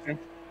getting the stream?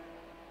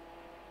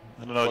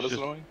 I don't know. What It's is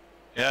just loading?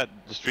 yeah,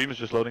 the stream is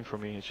just loading for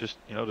me. It's just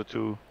the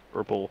two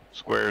purple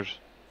squares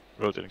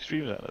rotating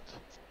streams at it.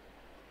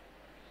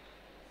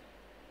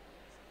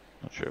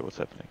 Not sure what's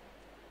happening.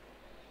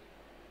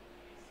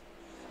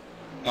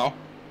 No?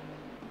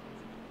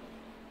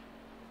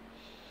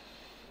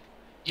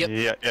 Yep.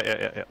 Yeah.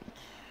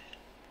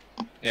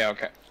 Yeah,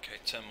 okay. Okay,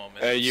 10 more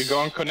minutes. You go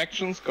on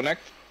connections,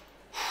 connect,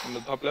 on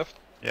the top left.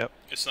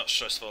 It's not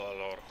stressful at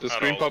all. The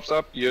screen pops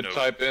up, you No.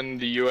 type in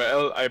the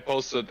URL I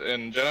posted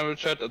in general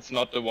chat, it's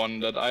not the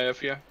one that I have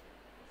here.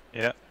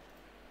 Yeah.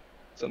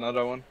 It's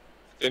another one.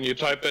 Then you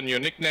type in your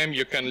nickname.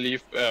 You can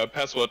leave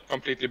password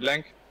completely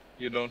blank.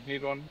 You don't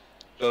need one.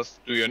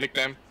 Just do your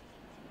nickname,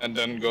 and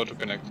then go to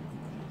connect.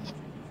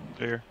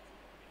 Clear.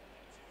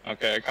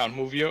 Okay, I can't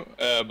move you,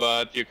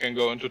 but you can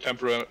go into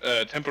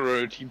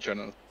temporary team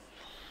channel.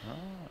 Ah.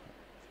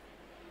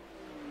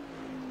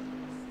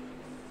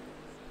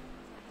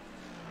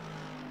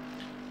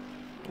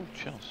 Oh,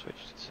 channel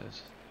switched, it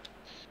says.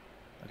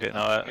 Okay,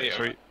 now, Yeah.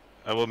 sorry,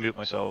 I will mute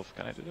myself.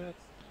 Can I do that?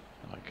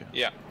 I can.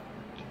 Yeah.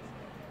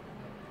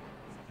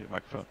 Mute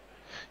microphone.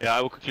 Yeah,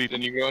 I will quickly.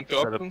 Then you go into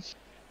options.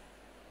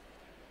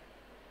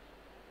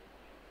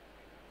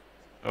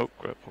 Oh,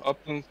 crap.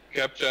 Options,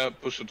 capture,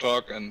 push to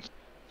talk, and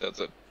that's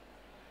it.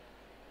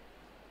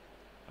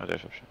 Oh,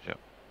 there's options, yeah.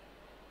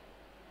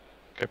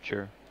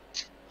 Capture.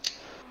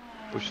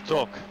 Push to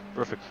talk.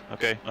 Perfect.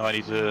 Okay, now I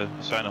need to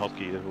assign a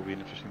hotkey. That will be an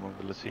interesting one,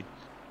 but let's see.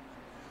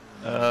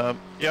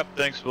 Yep,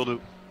 thanks, will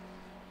do.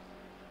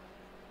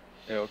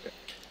 Yeah, okay.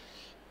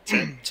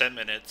 10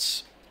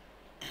 minutes.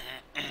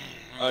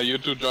 Are you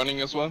two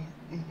joining as well?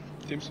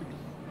 TeamSpeak?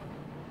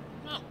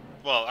 Oh,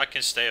 well, I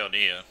can stay on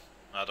here.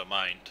 I don't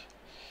mind.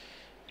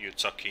 You're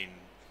talking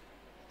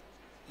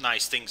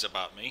nice things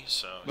about me,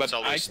 so But it's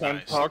always I can't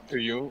nice. talk to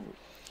you.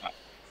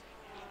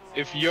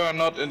 If you are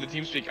not in the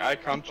TeamSpeak, I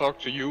can't talk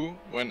to you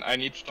when I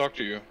need to talk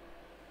to you.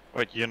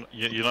 Wait,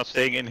 you're not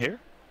staying in here?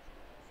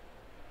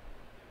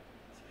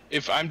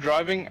 If I'm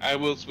driving, I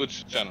will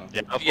switch channel.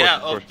 Yeah, of Yeah,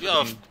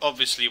 course.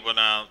 obviously when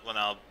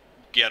I'll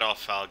get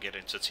off, I'll get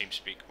into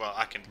TeamSpeak. Well,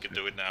 I can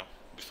do it now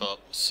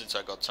since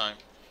I got time.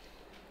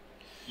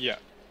 Yeah.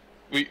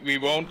 We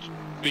won't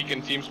speak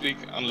in TeamSpeak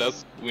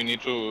unless we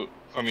need to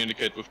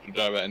communicate with the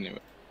driver anyway.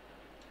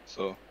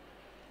 So.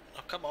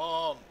 Oh, come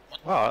on.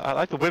 What? Wow, I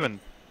like the women,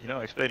 you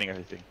know, explaining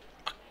everything.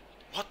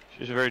 What?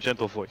 She's a very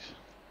gentle voice.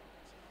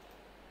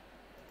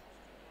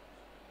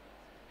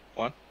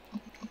 What?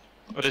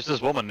 Oh, there's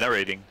this woman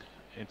narrating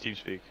in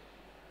TeamSpeak.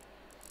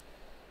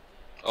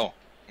 Oh,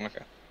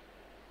 okay.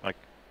 Like,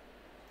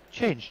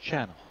 change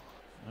channel.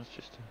 That's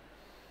just a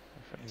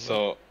funny word.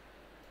 So,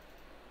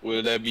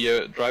 will there be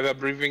a driver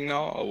briefing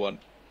now or what?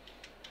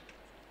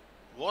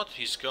 What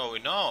is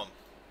going on?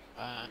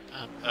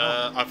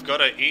 I've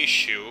got an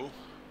issue.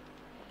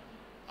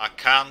 I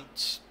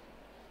can't.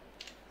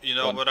 You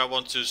know, when I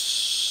want to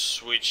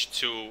switch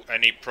to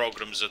any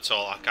programs at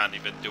all, I can't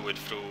even do it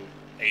through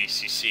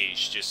ACC.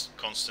 It's just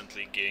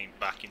constantly getting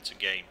back into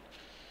game.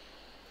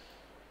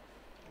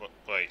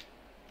 Wait.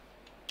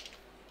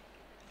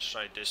 Let's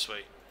try it this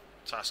way.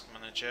 Task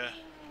manager.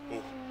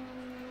 Ooh.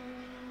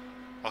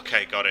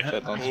 Okay, got it.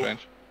 That sounds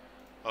strange.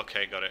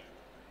 Okay, got it.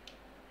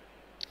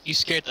 You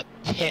scared the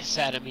piss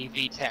out of me,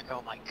 VTech.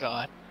 Oh my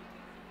god.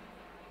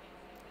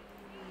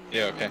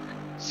 Yeah, okay.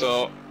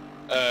 So,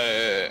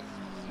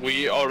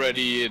 we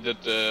already did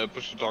the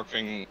push to talk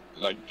thing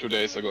like 2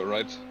 days ago,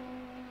 right?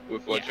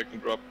 With what check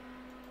and drop.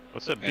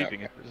 What's that Yeah,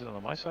 beeping? Is it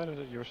on my side or is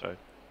it your side?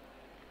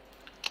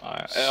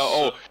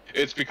 Oh,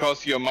 it's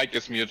because your mic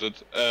is muted.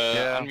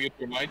 Yeah. Unmute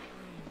your mic,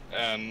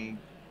 and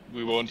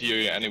we won't hear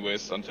you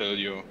anyways until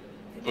you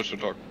push to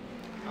talk.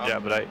 Yeah,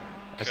 but I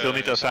still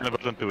need to assign a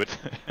button to it.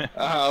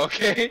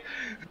 Okay.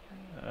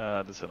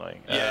 That's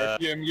annoying. Yeah,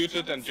 if you're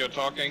muted and you're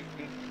talking,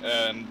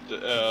 and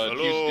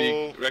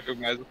Hello?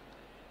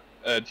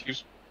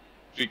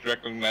 TeamSpeak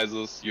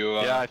recognizes you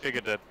are yeah, I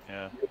figured that.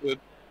 Yeah. muted,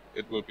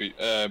 it will be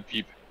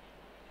peep.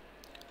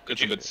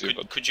 It's a bit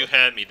stupid. Could you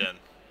hear me then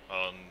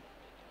on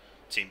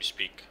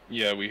TeamSpeak?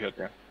 Yeah, we heard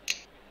that.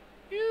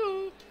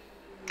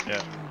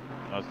 Yeah.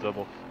 Now it's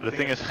double. The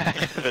thing is, I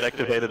have it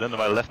activated under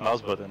my left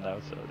mouse button now,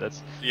 so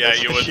that's Yeah,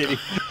 you would. shitty.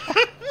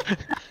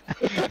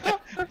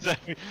 So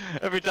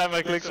every time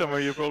I click somewhere,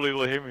 you probably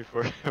will hear me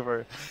for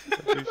 2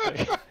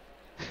 seconds.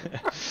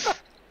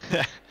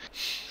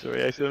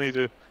 Sorry, I still need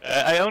to.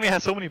 I only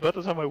have so many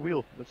buttons on my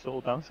wheel. That's the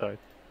whole downside.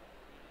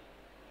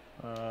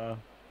 I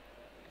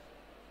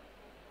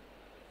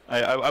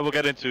will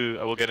get into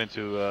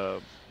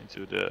the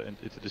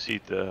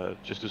seat,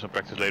 just do some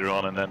practice later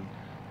on, and then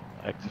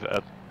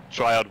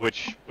try out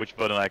which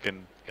button I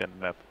can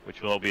map,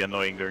 which will all be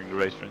annoying during the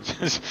race, for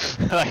instance.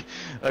 like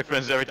for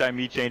instance, every time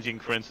me changing,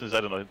 for instance,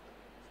 I don't know,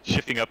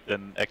 shifting up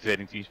then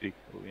activating TeamSpeak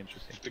will be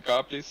interesting. The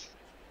car, please.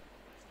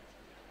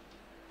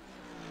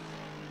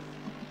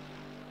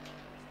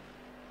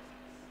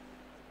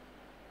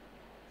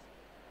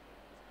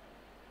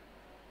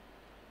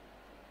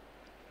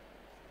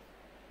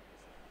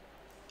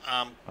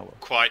 I'm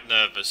quite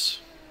nervous.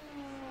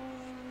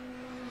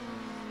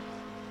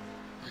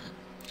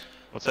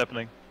 What's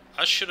happening?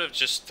 I should have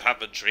just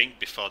have a drink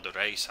before the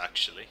race,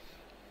 actually.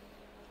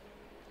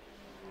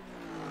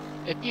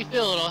 If you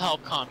feel it'll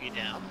help calm you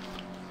down.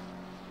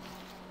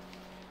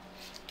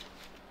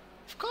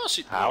 Of course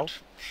it How? would.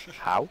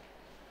 How?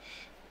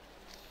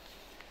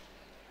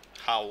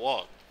 How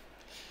what?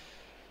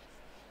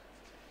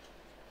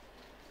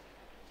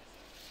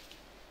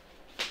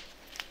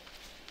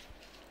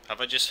 Have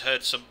I just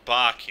heard some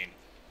barking?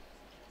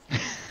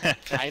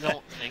 I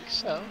don't think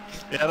so.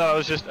 Yeah, no, I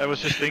was just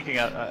thinking.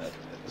 I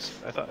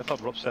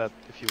thought Rob said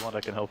if you want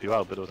I can help you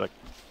out, but it was like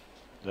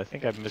I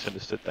think I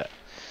misunderstood that.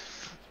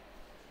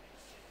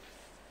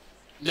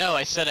 No,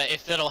 I said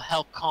if it'll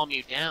help calm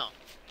you down.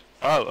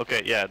 Oh,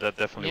 okay, yeah, that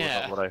definitely was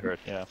Yeah. not what I heard,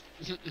 yeah.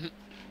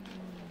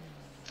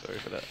 Sorry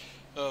for that.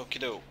 Okie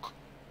doke.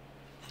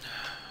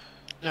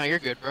 No, you're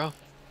good, bro.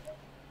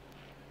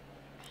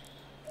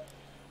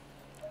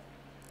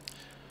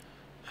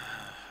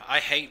 I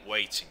hate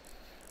waiting.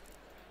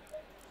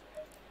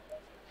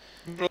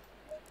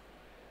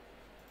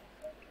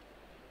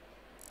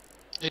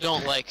 I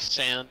don't like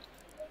sand.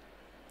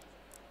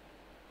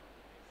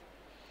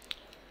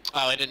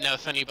 Oh, I didn't know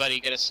if anybody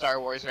get a Star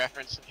Wars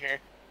reference in here.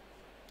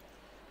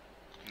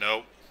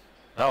 No.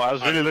 No, I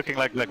was really looking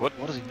like what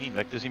does he mean?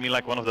 Like, does he mean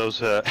like one of those,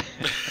 what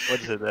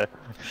is it,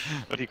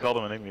 what do you call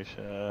them in English?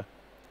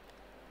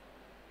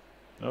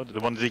 No, the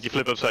ones that you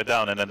flip upside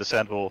down and then the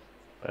sand will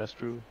pass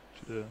through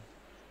to the...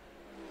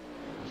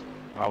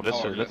 Wow, that's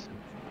Hourglass.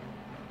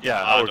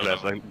 Yeah, I don't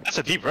hourglass. know. Like, that's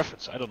a deep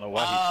reference. I don't know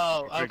why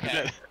Oh, he drinking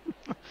okay.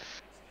 that.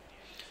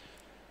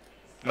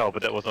 No,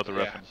 but that was not the Yeah.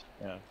 reference.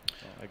 Yeah, no,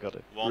 I got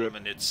it. 1 Rip.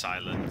 minute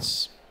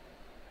silence.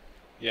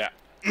 Yeah.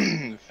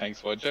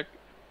 Thanks, Wojciech.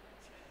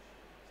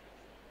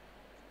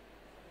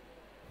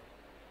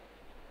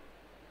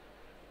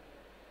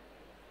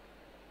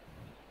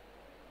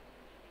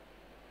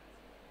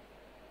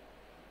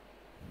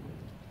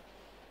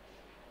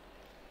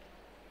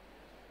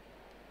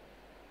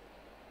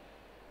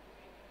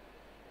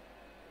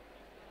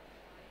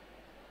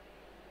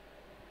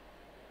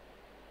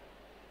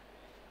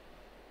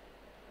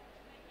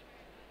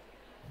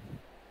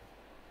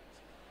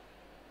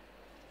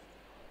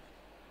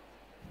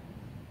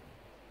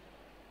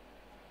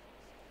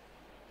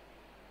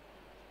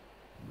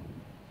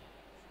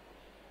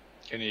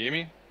 Can you hear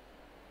me?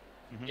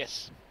 Mhm.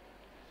 Yes.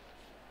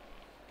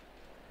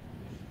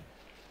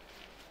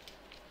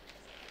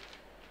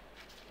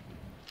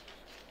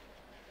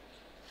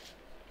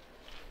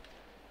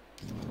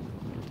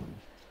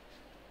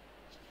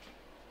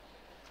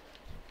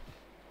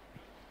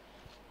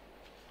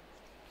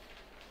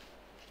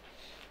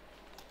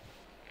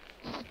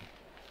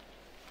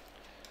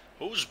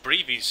 Who's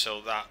breathing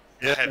so that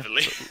Yeah.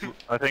 heavily?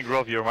 I think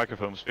Rob, your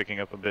microphone was picking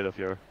up a bit of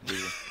your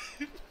breathing.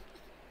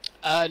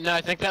 No,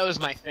 I think that was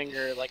my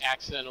finger, like,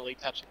 accidentally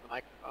touching the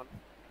microphone.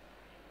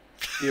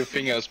 Your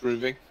finger is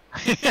breathing.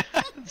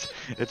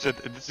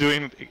 it's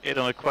doing it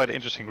on a quite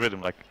interesting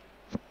rhythm, like.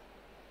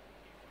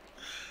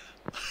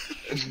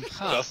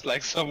 Just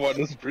like someone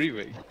is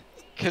breathing.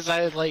 Cause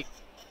I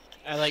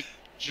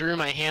drew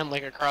my hand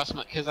like across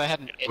my, cause I had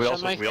an itch We on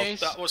also- my we also- face.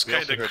 That was We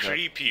also kind of heard that.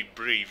 creepy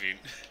breathing.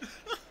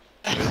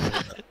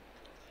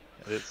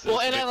 Well,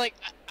 and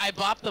I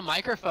bopped the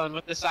microphone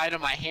with the side of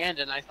my hand,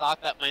 and I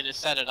thought that might have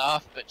set it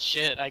off, but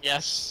shit, I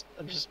guess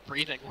I'm just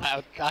breathing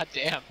loud. God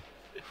damn.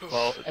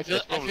 Well, I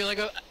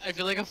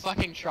feel like a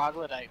fucking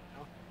troglodyte.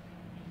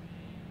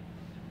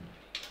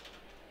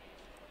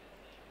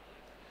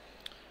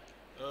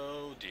 You know?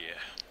 Oh dear.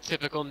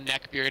 Typical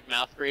neckbeard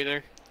mouth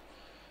breather.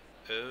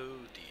 Oh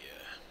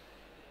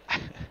dear.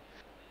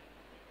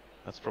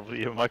 That's probably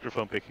your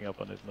microphone picking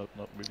up on it, not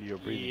really your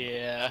breathing.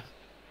 Yeah.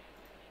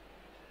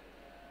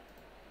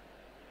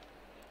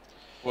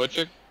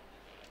 Wojciech?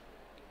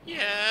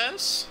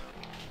 Yes.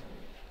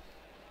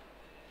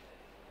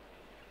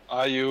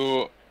 Are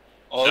you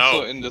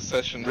also No. in the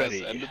session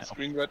Ready. as ended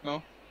screen right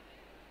now?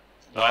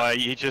 No,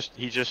 he just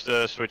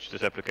switched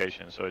his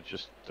application, so it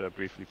just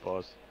briefly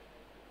paused.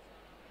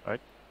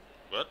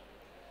 What?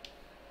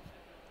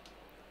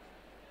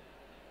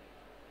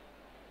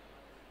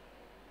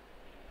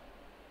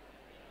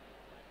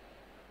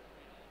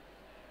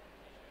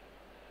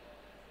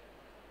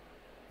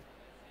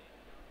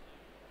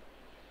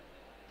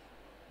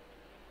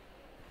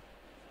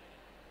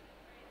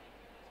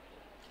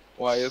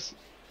 Why is...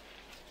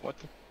 What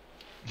the...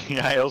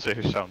 Yeah, I also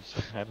hear sounds.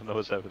 I don't know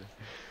what's happening.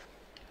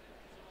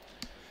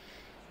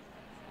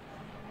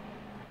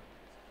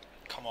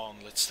 Come on,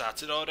 let's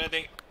start it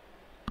already.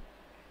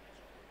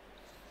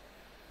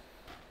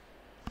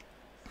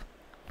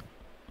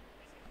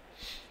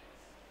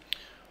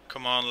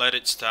 Come on, let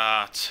it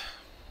start.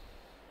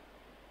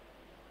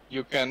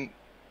 You can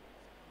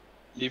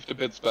leave the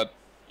pits, but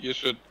you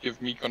should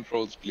give me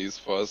controls, please,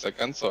 for a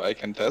second, so I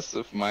can test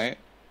if my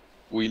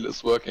wheel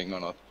is working or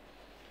not.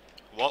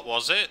 What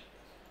was it?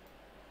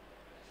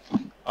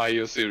 Are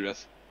you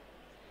serious?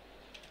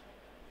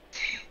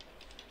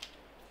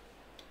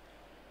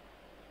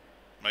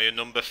 Are you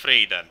number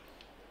 3 then?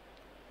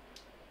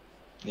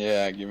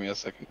 Yeah, give me a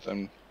second.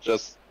 I'm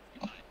just...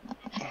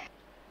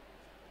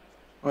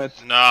 Wait,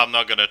 No, I'm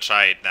not gonna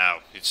try it now.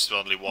 It's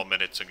only 1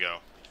 minute to go.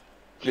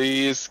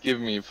 please give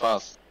me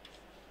fast.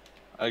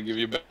 I'll give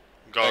you back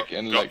Go,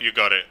 in go, like you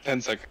got it.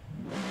 10 seconds.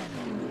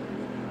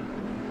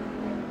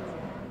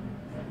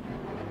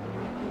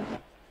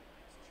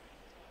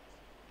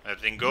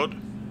 Everything good?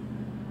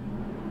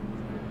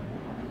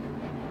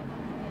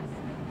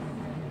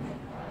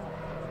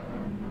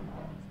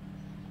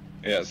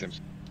 Yeah, seems.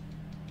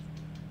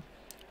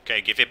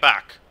 Okay, give it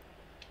back.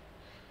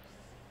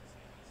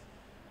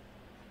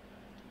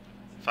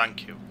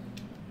 Thank you.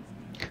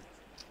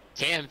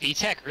 Damn,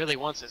 VTech really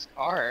wants his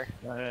car.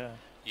 Yeah.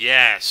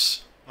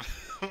 Yes.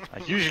 I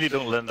usually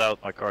don't lend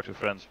out my car to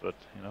friends, but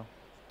you know.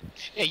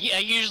 Yeah, I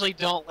usually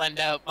don't lend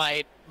out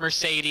my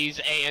Mercedes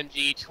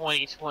AMG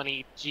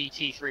 2020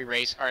 GT3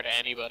 race car to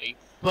anybody,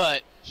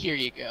 but here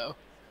you go.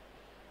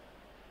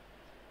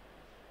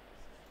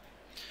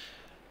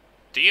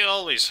 Do you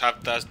always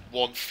have that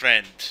one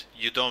friend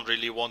you don't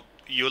really want?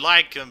 You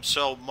like them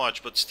so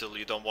much, but still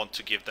you don't want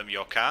to give them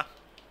your car?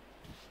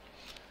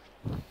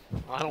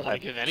 I don't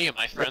want to give any of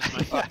my friends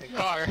my fucking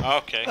car.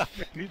 Okay.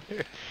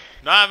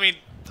 No, I mean,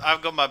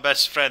 I've got my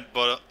best friend,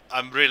 but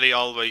I'm really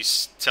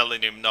always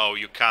telling him, no,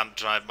 you can't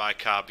drive my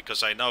car,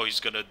 because I know he's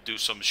gonna do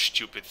some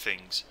stupid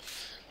things.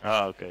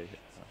 Ah, okay.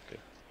 Okay.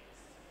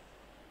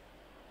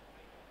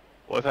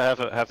 Well, if I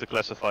have to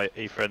classify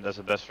a friend as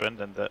a best friend,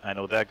 and I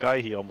know that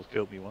guy, he almost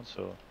killed me once,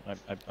 so I'm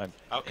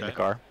in the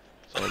car.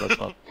 So that's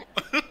not.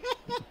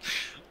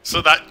 So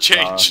that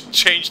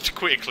changed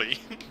quickly.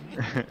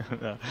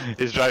 No,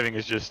 his driving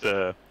is just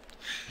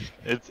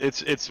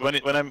it's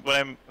when I'm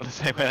let's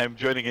say when I'm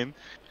joining in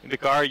the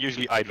car,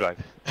 usually I drive.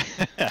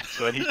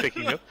 So when he's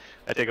picking me up,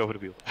 I take over the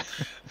wheel.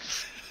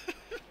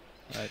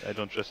 I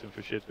don't trust him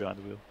for shit behind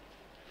the wheel.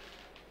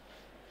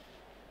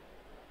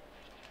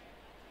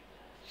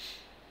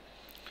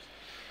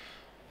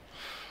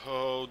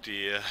 Oh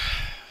dear.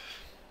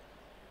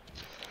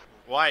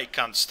 Why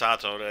can't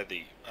start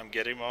already? I'm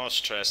getting more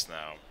stressed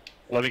now.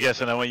 Let me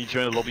guess, and then when you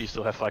join the lobby, you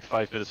still have like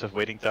 5 minutes of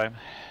waiting time.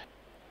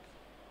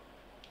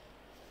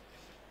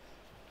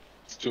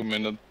 It's 2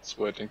 minutes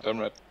waiting time,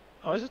 right?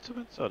 Oh, is it 2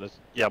 minutes? Oh, that's...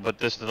 Yeah, but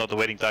this is not the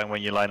waiting time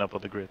when you line up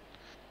on the grid.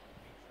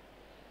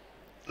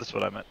 That's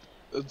what I meant.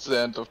 It's the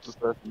end of the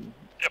session.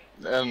 Yep.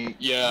 And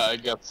yeah, I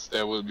guess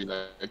there will be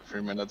like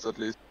 3 minutes at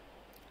least.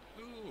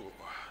 Ooh,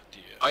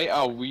 dear. Why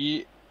are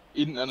we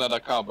in another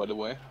car, by the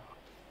way?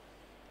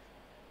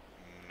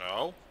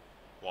 No.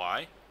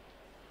 Why?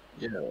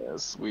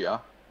 Yes, we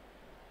are.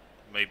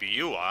 Maybe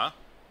you are.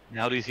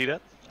 How do you see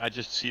that? I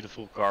just see the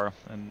full car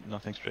and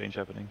nothing strange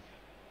happening.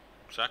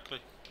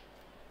 Exactly.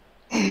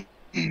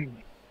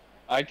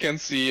 I can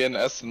see an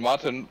Aston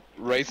Martin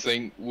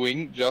racing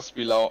wing just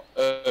below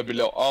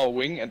our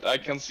wing, and I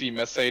can see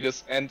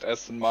Mercedes and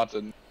Aston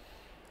Martin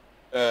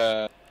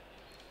in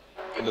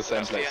the same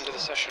That's the place. end of the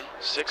session.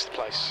 6th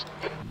place.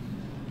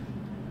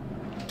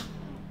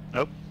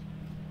 Nope.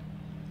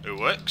 It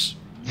works.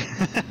 You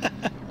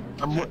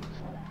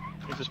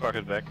just park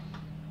it back.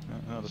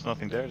 No, there's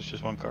nothing there, there's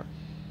just one car.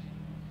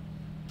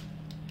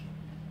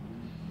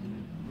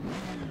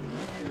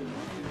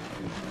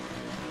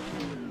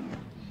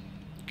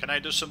 Can I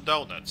do some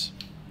donuts?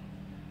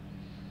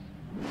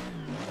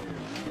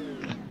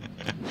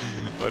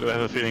 Why do I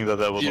have a feeling that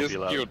will He not is be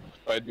allowed? cute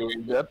by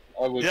doing that.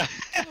 I would. Yeah.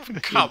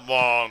 Come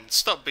on,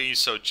 stop being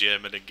so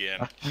German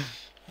again.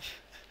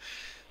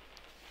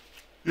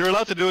 You're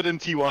allowed to do it in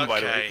T1, by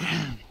the way. Okay.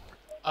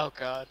 Oh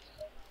god.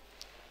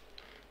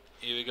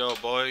 Here we go,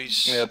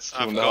 boys. Yeah, it's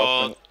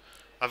 2.5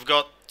 I've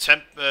got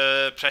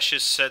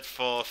pressures set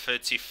for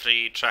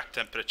 33 track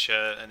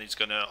temperature, and it's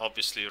gonna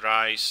obviously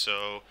rise.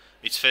 So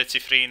it's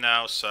 33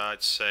 now. So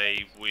I'd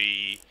say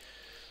we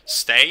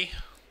stay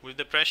with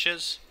the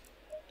pressures,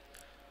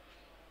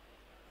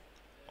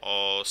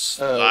 or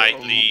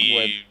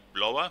slightly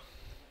lower.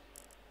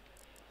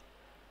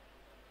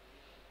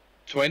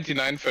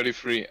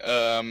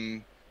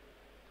 29:33.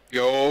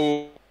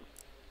 Go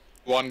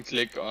one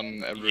click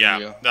on every Yeah,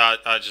 wheel.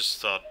 I just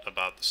thought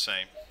about the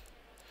same.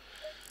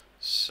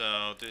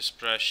 So this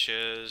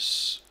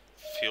pressures,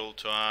 fuel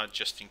to add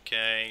just in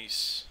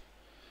case.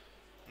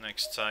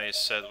 Next tire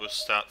set will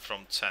start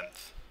from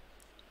 10th.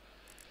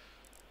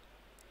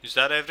 Is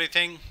that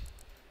everything?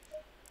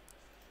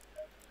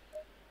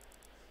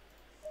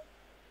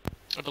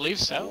 I believe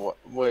so.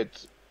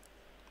 Wait,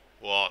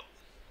 What?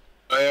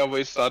 why are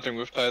we starting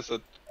with tire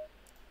set?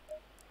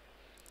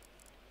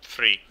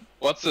 3.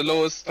 What's the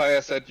lowest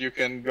tire set you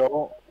can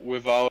go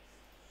without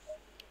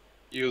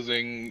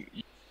using?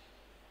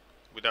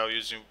 Without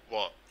using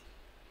what?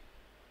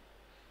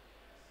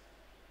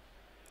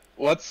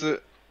 What's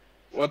the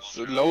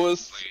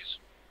lowest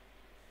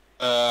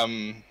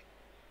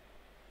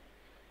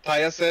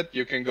tire set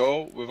you can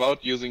go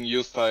without using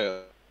used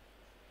tire?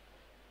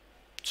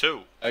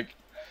 2. Like,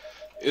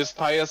 is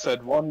tire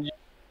set 1?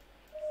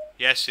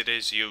 Yes, it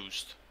is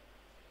used.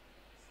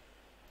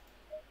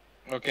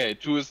 Okay,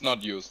 2 is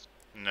not used.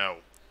 No.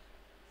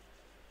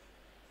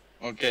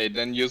 Okay,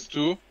 then use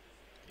 2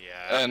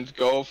 Yeah. and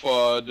go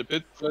for the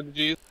pit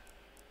strategies.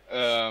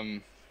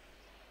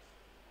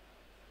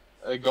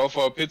 Go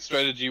for pit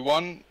strategy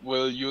 1.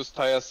 We'll use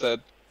tire set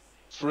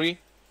 3.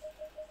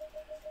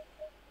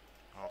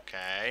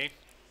 Okay.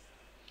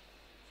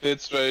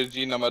 Pit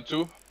strategy number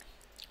 2.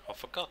 Oh,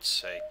 for God's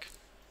sake.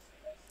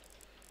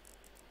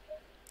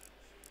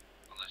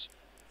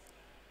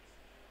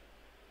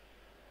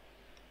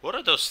 What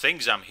are those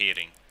things I'm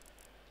hearing?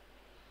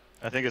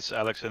 I think it's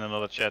Alex in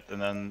another chat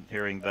and then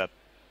hearing that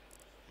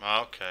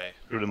Okay.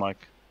 through the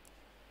mic.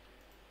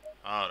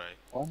 Alright.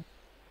 What?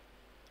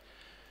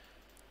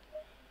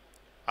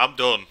 I'm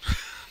done.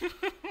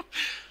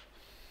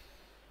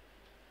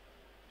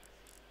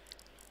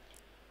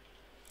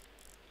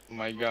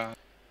 my god.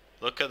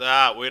 Look at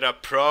that, we're a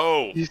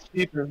pro. These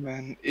people,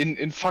 man,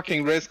 in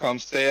fucking race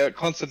comms, they are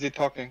constantly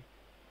talking.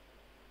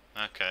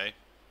 Okay.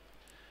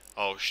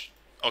 Oh,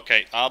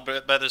 okay, I'll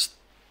better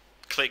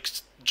click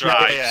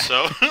drive, Yeah.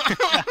 so...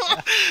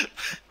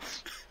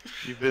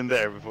 You've been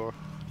there before.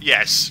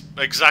 Yes,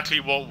 exactly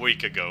 1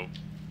 week ago.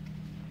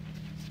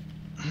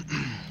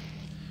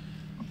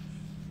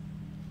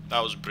 That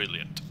was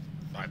brilliant,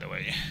 by the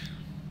way.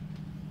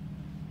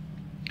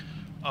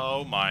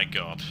 Oh my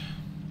god.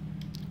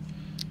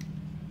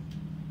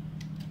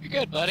 You're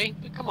good, buddy.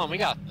 Come on, we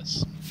got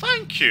this.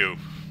 Thank you.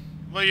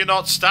 Well, you're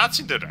not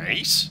starting the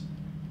race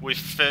with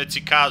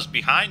 30 cars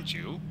behind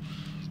you.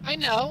 I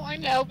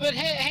know, but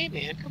hey,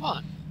 man, come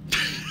on.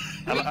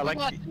 I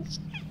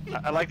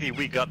like the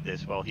we got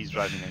this while he's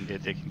driving and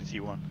taking the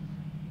T1.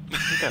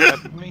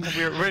 I mean,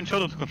 we're in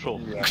total control.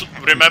 Yeah.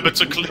 Remember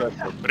to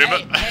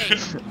Hey,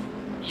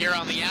 you're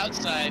on the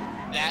outside.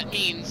 That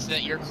means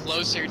that you're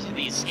closer to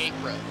the escape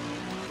road.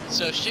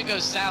 So if shit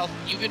goes south,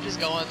 you can just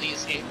go on the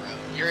escape road.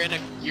 You're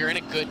in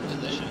a good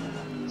position.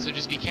 So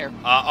just be careful.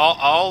 I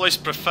always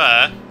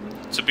prefer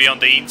to be on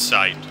the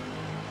inside.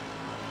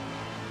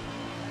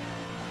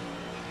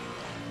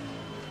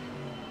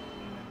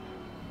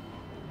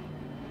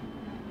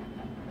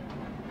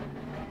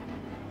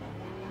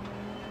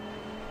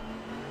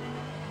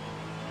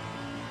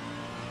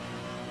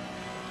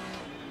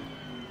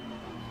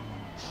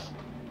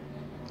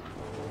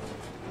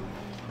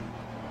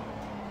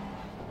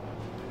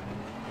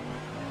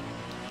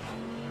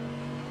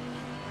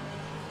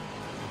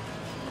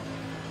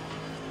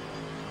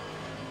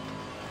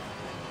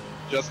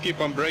 Just keep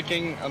on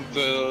braking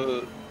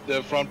until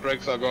the front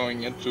brakes are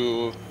going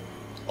into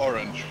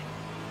orange.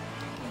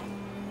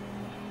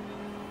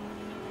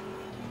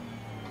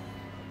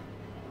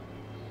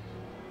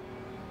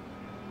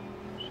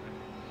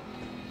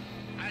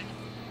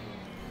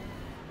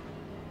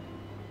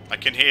 I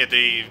can hear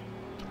the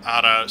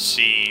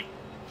RRC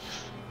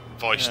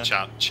voice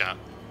chat.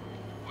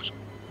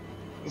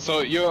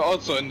 So you're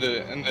also in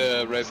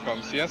the race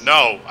comms, yes?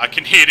 No, I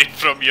can hear it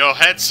from your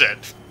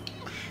headset.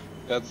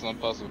 That's not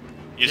possible.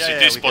 Yes, Yeah,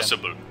 it yeah, is we can.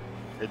 possible.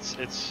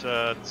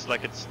 It's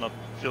like it's not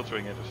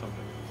filtering it or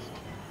something.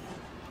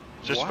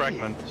 Just Why?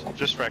 fragments.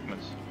 Just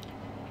fragments.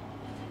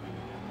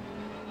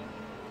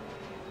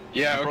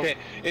 Yeah, okay.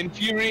 In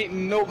theory,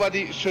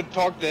 nobody should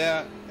talk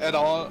there at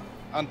all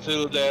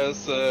until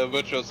there's a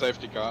virtual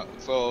safety car,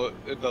 so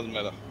it doesn't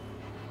matter.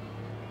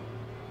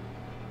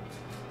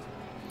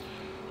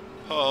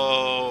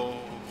 Oh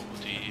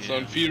dear. So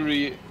in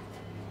theory,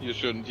 you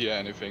shouldn't hear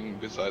anything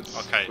besides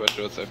Okay.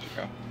 virtual safety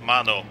car.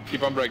 Mano,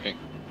 Keep on braking.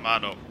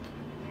 mano.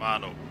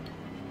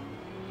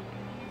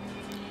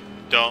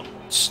 Don't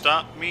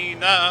stop me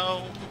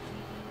now.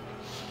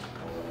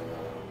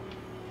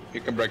 You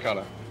can brake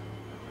harder.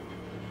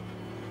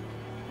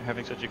 You're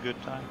having such a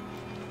good time.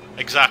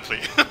 Exactly.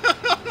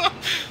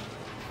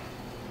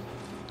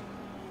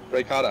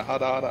 Brake harder,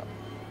 harder.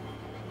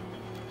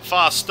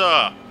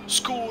 Faster!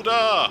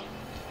 Scooter!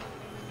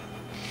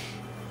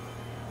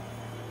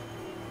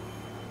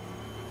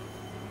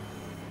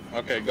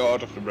 Okay, go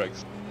out of the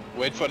brakes.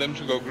 Wait for them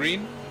to go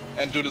green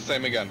and do the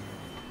same again.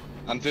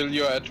 Until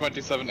you're at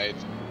 27.8.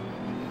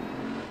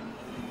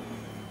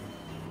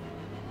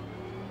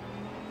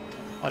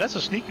 Oh, that's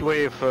a sneaky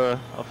way of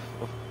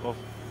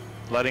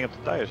lighting up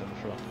the tires on the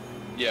front.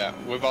 Yeah,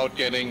 without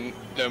getting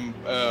them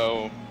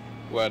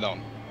wear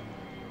down.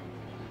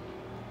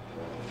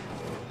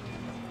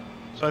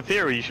 So in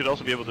theory, you should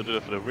also be able to do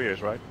it for the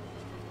rears, right?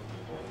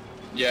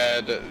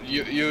 Yeah,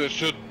 you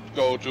should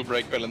go to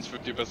brake balance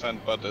 50%,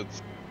 but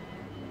it's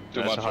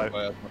too That's much a high- of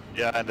a...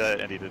 Yeah, and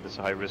indeed, it's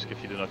a high risk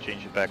if you do not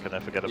change it back and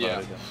then forget about Yeah.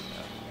 it.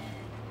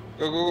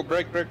 Go,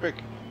 brake.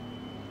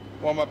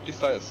 Warm up these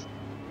tires.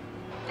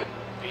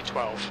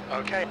 B12.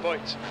 Okay,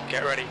 boys,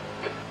 get ready.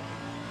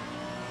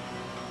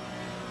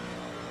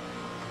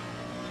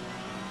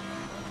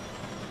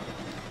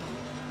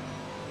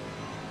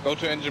 Go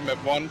to engine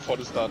map 1 for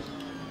the start.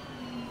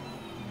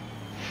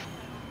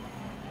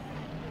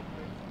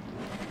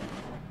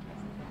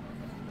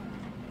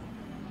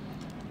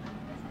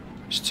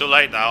 It's too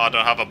late now, I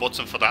don't have a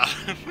button for that.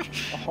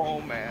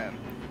 Oh man.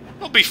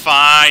 It'll be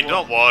fine,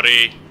 don't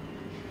worry.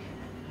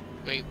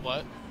 Wait,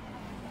 what?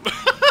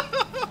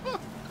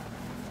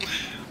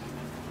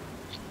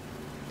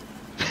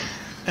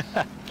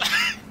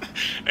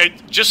 Hey,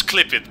 just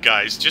clip it,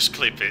 guys, just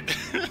clip it.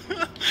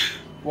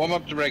 Warm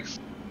up the brakes.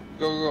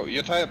 Go.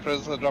 Your tire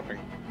pressures are dropping.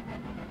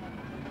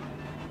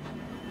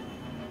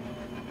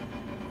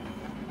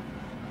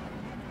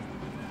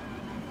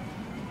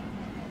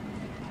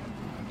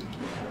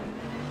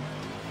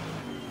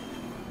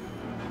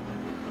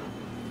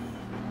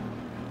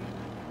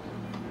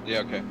 Yeah,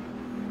 okay.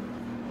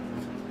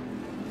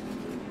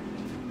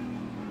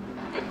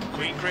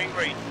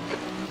 Green.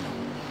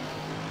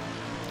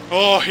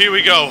 Oh, here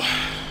we go.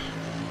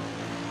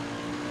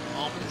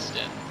 Almost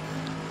dead.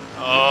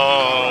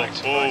 Oh,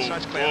 Right,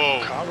 side's clear.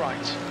 whoa. Car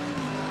right.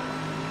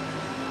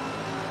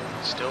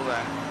 Still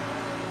there.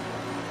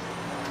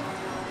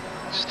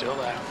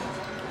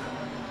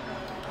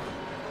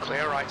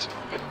 Clear right.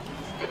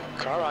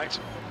 Car right.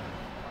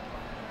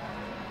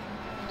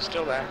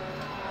 Still there.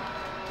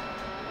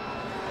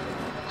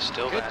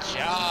 Still Good there.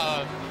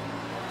 job.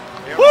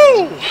 Clear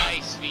Woo! right.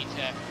 Nice,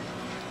 VTech.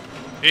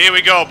 Here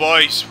we go,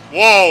 boys.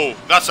 Whoa,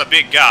 that's a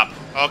big gap.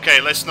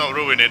 Okay, let's not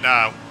ruin it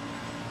now.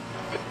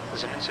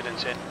 There's an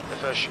incident in the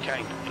first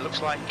chicane. It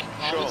looks like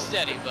Hold Shaw. it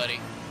steady, buddy.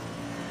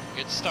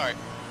 Good start.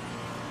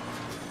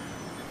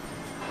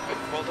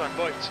 Well done,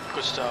 boys.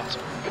 Good start.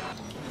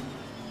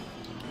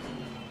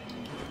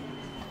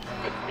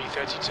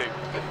 B32.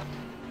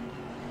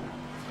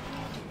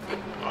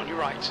 On your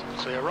right.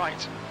 Clear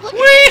right.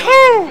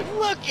 Wee-hoo!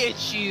 Look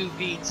at you,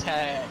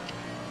 VTech.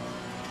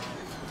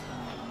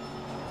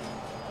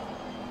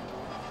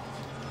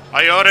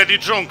 Are you already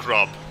drunk,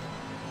 Rob?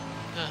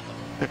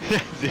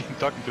 Is he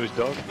talking to his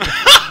dog?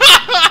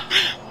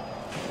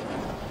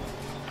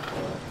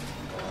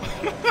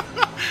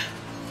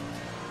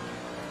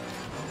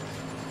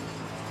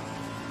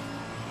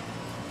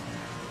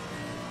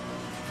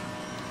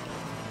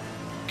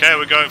 Okay,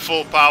 we're going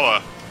full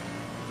power.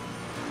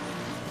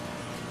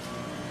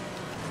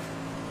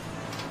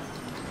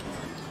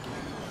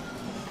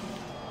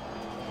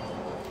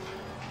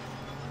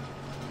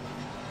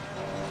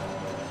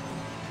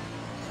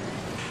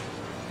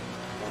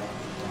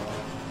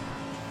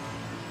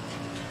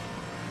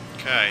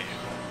 Okay.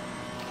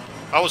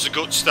 That was a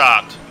good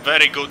start.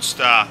 Very good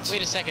start.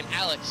 Wait a second,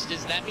 Alex.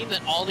 Does that mean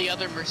that all the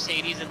other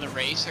Mercedes in the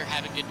race are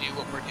having to do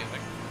what we're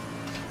doing?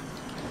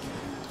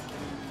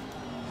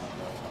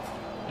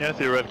 Yeah,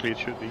 theoretically it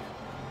should be.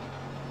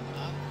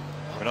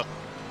 We're not.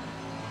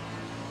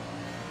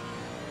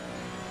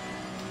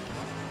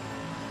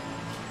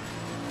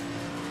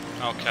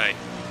 Okay.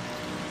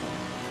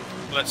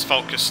 Let's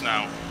focus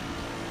now.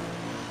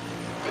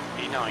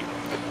 B9.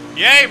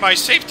 Yay, my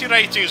safety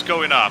rating is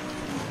going up.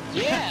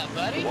 Yeah,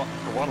 buddy. For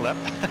one lap.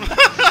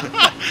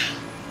 I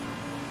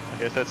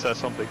guess that says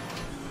something.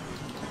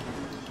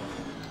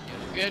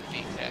 You're good,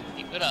 VTech.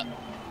 Keep it up.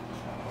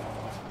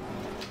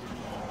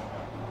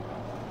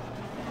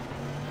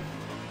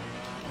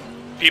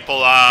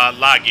 People are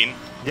lagging.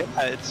 Yeah,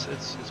 it's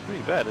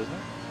pretty bad, isn't it?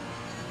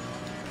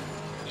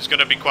 It's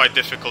gonna be quite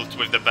difficult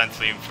with the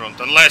Bentley in front,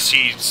 unless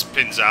he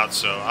spins out,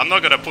 so I'm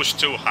not gonna push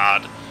too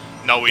hard,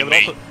 knowing Yeah,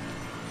 me. but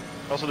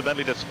also the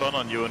Bentley that spun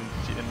on you in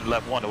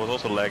lap 1, it was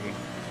also lagging.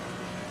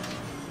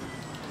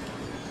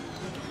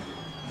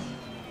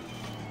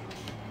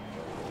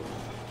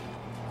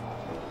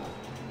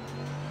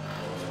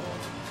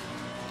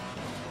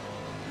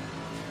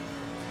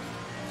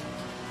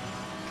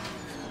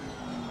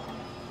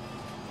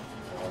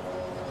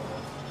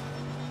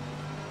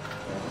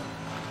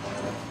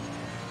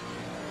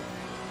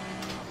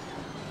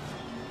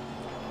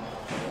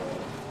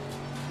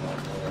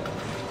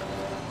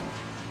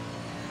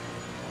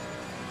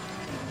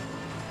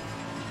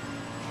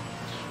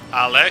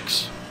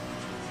 Alex?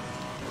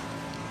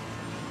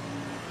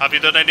 Have you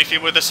done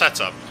anything with the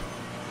setup?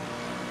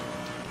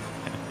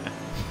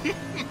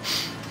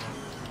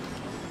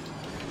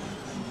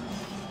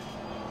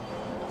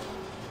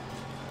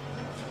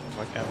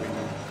 Why can't we?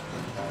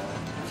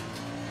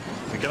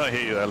 We cannot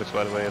hear you, Alex,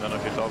 by the way. I don't know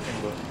if you're talking,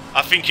 but...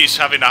 I think he's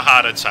having a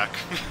heart attack.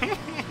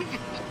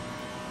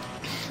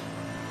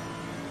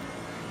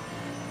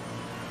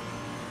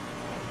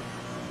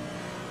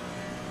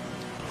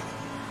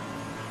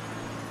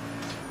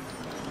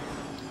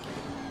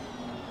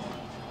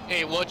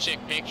 Hey, Wojcik,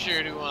 make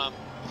sure to,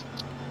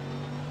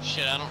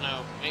 shit, I don't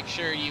know. Make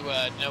sure you,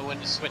 know when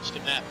to switch to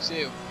map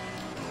 2.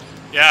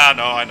 Yeah,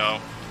 I know.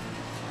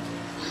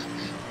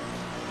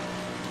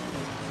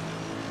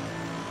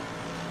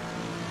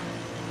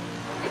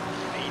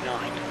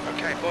 B9.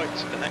 Okay,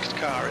 boys. The next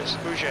car is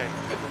Bouger.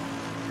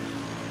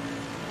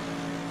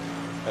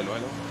 Hello.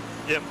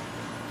 Yep.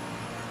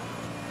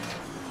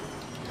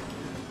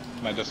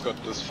 I just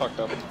got this fucked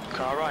up.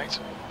 Car right.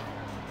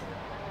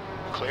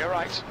 Clear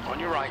right. On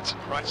your right.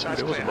 Right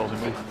side's There was a clear.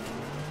 ballsy move.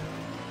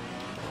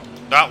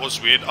 That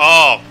was weird.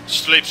 Oh,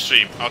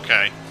 slipstream.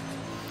 Okay.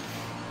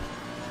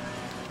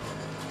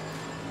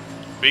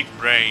 Big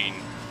brain.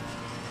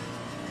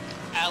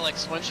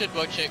 Alex, when should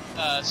Wojcik,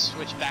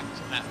 switch back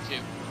to map 2?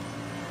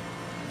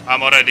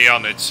 I'm already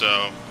on it,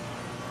 so...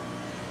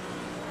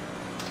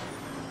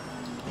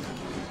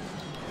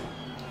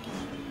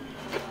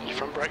 Your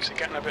front brakes are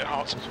getting a bit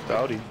hot. It's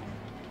Audi.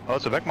 Oh,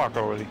 it's a back marker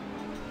already.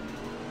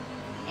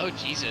 Oh,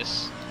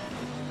 Jesus.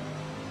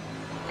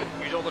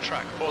 Use all the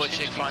track. Force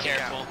you Wojcik, to be find the gap.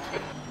 careful.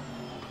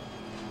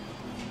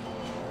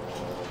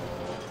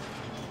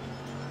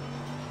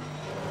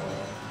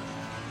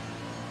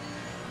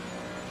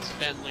 This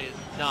Bentley is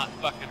not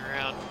fucking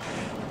around.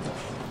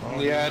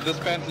 Yeah, this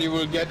Bentley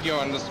will get you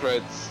on the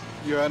straights.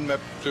 You're on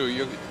map 2,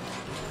 you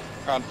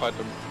can't fight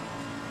him.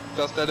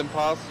 Just let him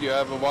pass, you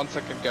have a 1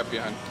 second gap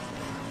behind.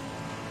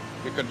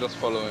 You can just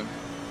follow him.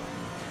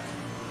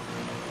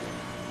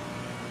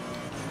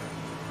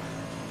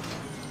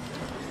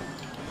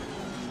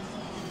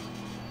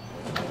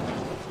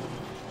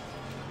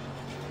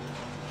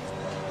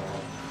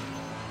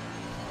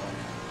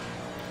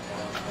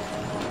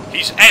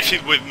 He's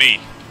effing with me.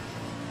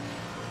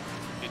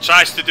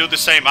 tries to do the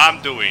same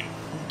I'm doing.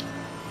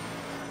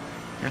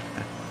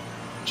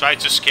 Try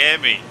to scare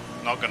me.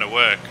 Not gonna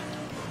work.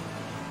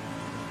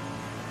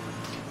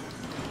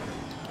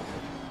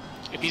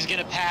 If he's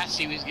gonna pass,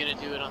 he was gonna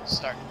do it on the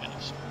start and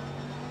finish.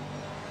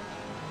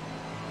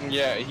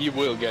 Yeah, he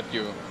will get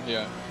you.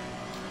 Yeah.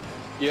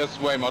 He has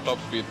way more top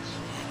speed.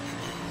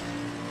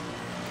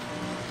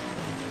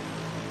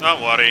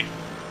 Don't worry.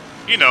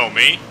 You know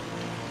me.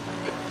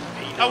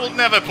 I will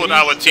never put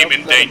our team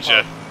in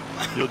danger.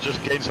 You'll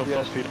just gain some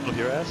top speed on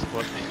your ass.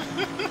 What?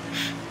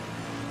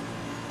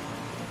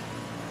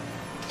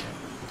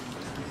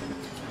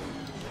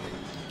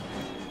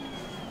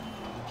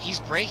 He's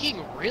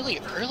braking really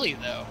early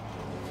though.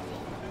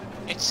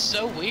 It's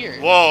so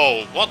weird.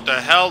 Whoa, what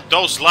the hell?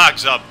 Those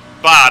lags are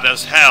bad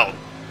as hell.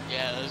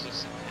 Yeah, those are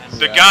some nasty.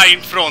 The guy in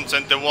front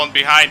and the one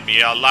behind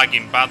me are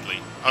lagging badly.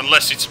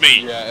 Unless it's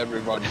me. Yeah,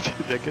 everyone.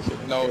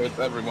 No, it's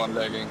everyone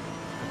lagging.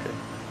 Okay.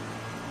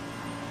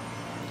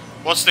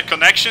 What's the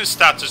connection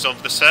status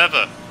of the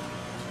server?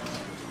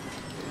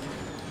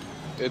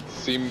 It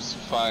seems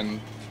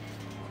fine.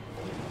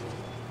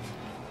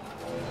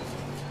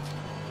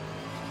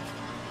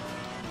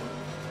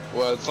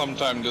 Well,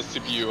 sometimes the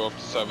CPU of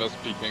the server is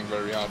peaking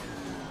very hard.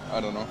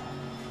 I don't know.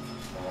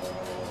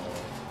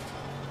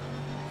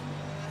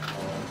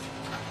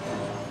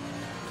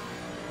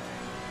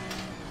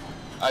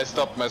 I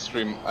stopped my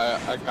stream.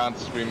 I can't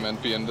stream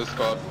and be in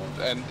Discord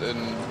and in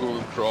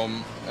Google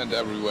Chrome and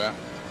everywhere.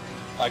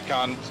 I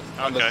can't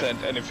understand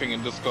anything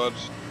in Discord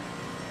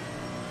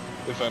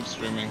if I'm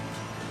streaming.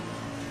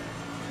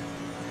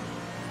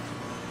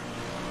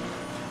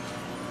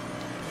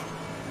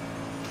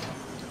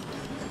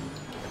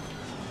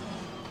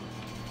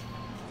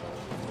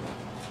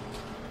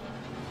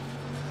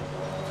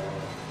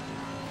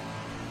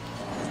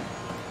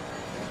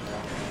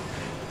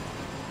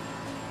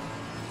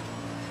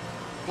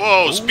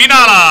 Whoa,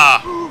 Spinala!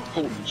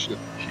 Holy shit.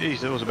 Jeez,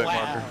 that was a back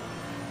marker.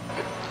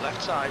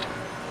 Left side.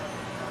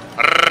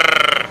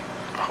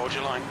 Hold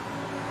your line.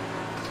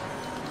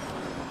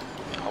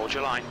 Hold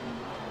your line.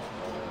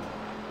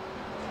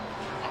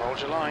 Hold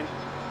your line.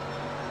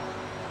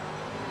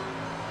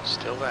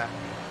 Still there.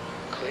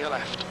 Clear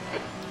left.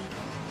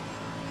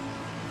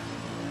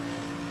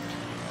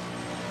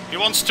 He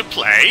wants to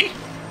play?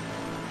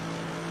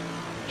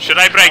 Should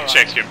I brake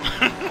check him?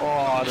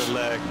 Oh, the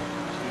leg.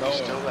 No,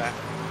 Still there.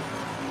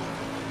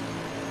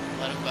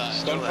 Let him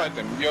by. don't fight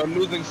him. You're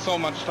losing so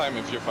much time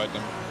if you fight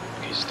him.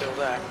 He's still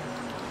there.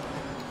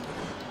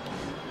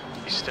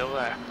 He's still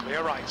there.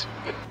 Clear right.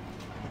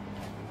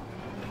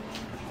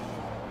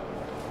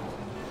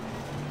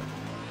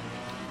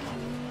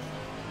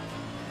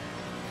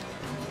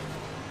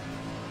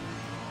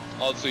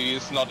 Also,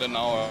 he's not in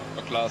our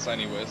class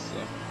anyways, so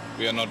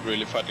we are not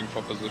really fighting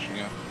for position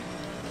here.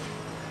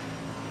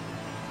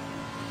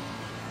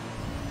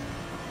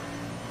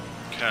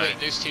 Okay. Wait,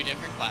 there's two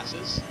different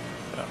classes?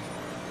 Yeah.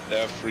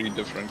 There are 3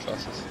 different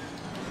classes.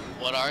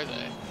 What are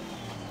they?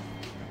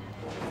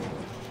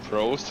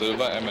 Pro, silver,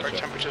 Brake amateur.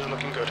 temperatures are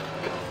looking good.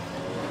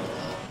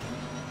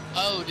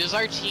 Oh, does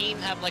our team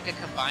have like a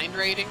combined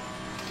rating?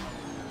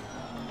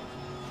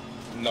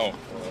 No.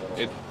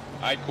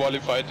 I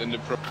qualified in the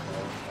pro,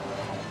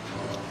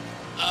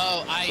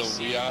 Oh, I so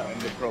see. we are in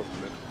the pro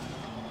split.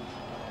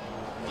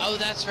 Oh,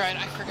 that's right.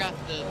 I forgot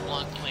the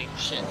blunt lane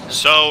shit.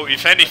 So,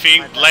 if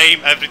anything,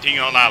 blame everything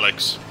on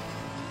Alex.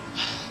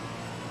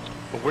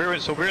 But we're in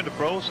the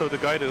pro, so the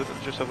guy that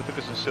just overtook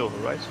us in silver,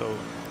 right? So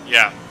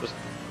Yeah.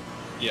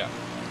 Yeah.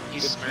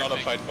 He's It's smirking. not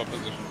a fight for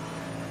position.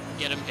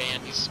 Get him, Dan.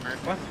 He's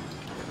smirking. What?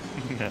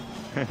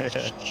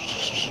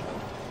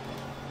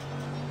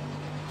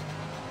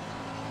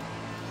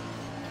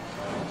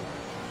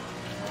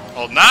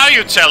 Oh, now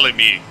you're telling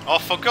me. Oh,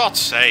 for God's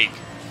sake.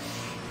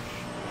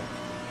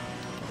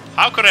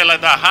 How could I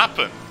let that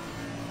happen?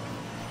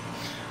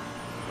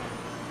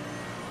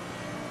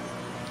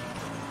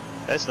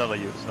 That's not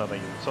on you. It's not on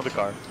you. It's on the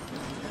car.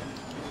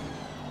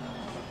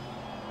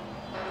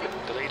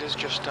 The leader's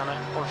just done a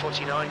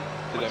 149.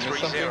 Did I miss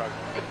 130.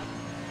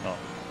 No.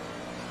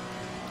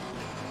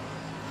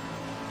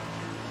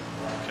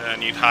 Okay, I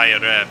need higher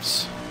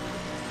revs.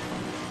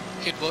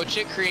 Could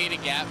Wojcik create a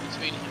gap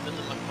between him and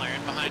the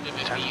McLaren behind him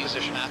if Tenth he uses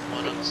position. map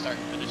 1 on the start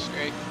and finish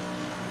straight?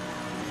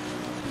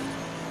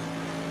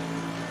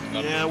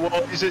 Not Yeah, really.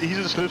 well, he's in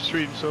a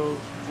slipstream, so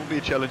it will be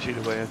a challenge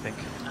either way, I think.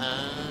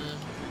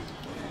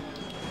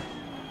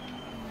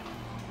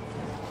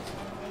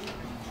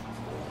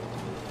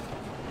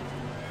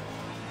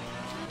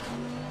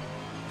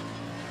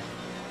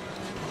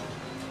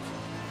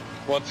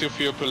 What's your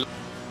fuel per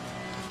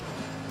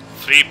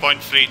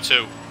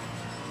 3.32.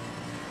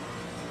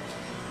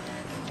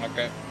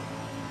 Okay.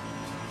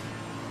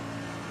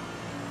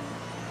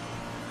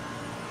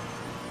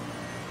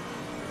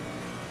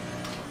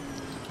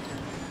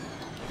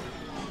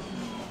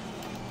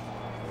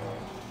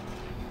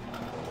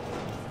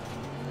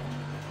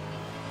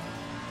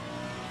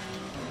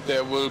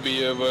 There will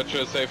be a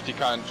virtual safety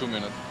car in 2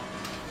 minutes.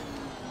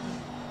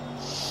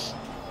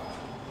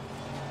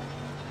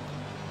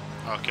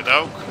 Okie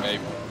doke.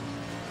 Maybe.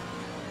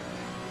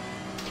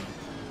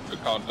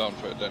 countdown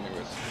for it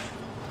anyways.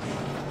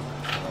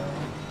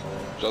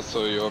 Just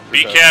so you're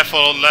Be prepared. careful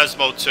on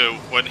Lesbo too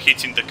when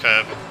hitting the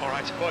curb.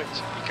 Alright, you're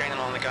gaining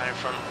on the guy in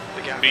front.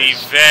 The gap Be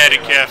is very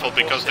 0.46. careful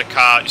because the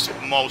car is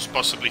most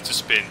possibly to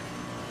spin.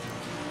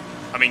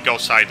 I mean, go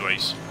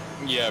sideways.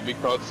 Yeah,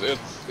 because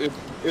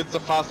it's a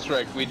fast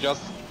track. We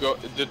just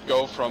did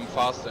go from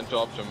fast into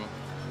optimum.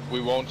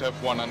 We won't have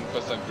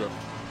 100% grip.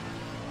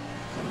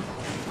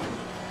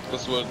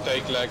 This will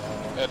take like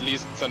at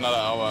least another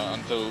hour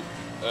until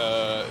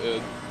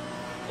 100%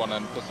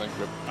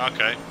 grip.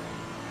 Okay.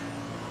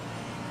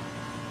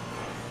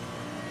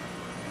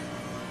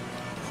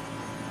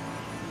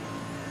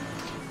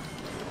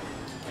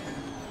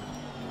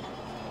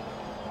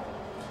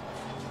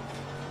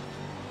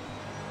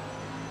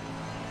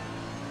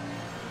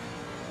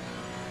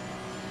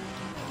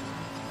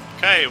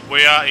 Okay,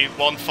 we are in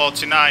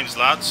 149s,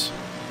 lads.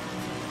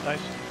 Nice.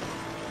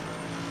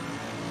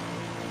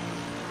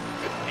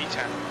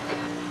 P10.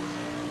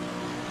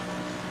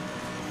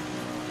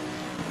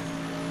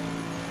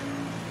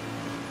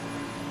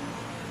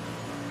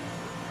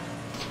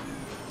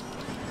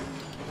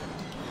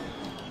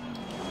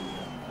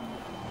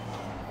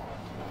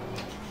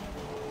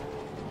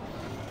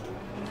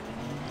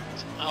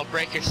 I'll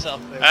break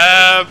yourself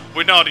there.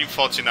 We're not in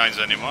 49s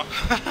anymore.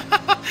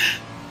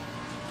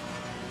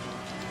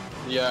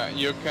 Yeah,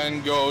 you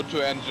can go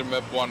to engine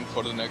map 1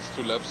 for the next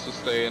 2 laps to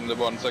stay in the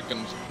 1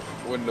 second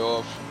window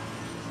of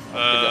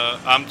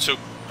I'm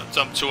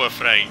too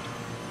afraid.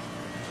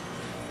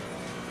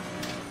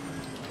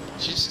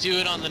 Just do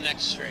it on the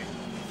next straight.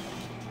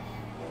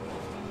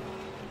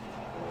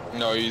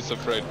 No, he's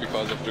afraid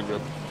because of the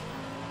grip.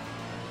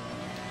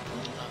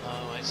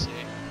 Oh, I see.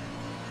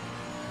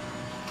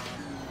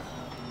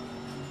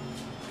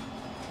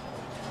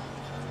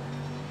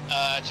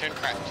 Turn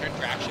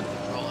traction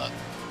control up.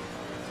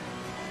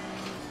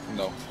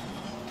 No.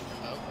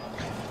 Oh.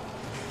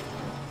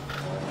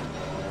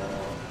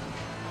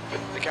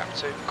 The gap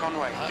to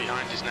Conway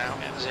behind is now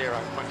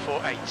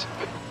 0.48.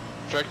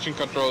 Traction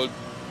control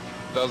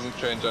doesn't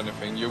change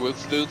anything. You will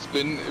still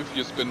spin if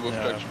you spin with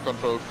traction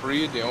control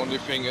free. The only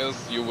thing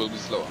is you will be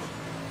slower.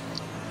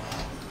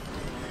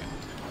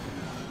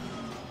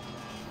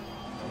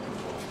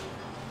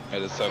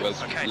 And the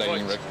server's Okay,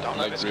 lagging boys, don't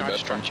let this guy rebad.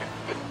 distract you.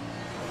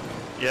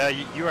 Yeah,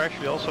 you're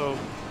actually also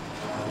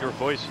your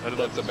voice. I don't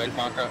know. That's a back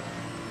marker.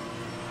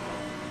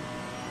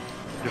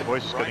 Your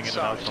voice is Right cutting in and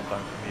out side.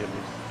 sometimes for me at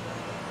least.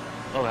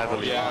 Not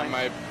heavily. Yeah,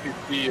 my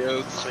PC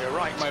is Clear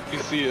right. my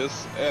PC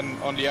is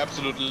and on the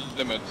absolute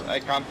limit.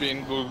 I can't be in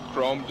Google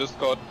Chrome,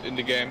 Discord in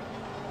the game,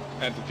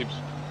 and it keeps.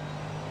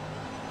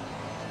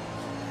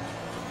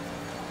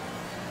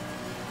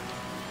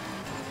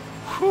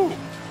 Whew. Do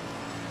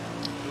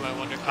I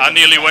wonder if I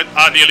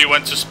nearly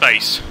went to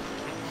space.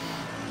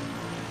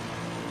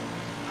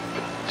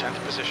 10th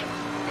position.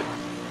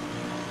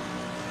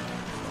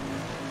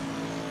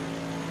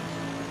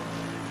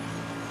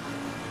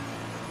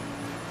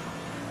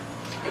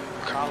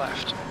 Car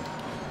left.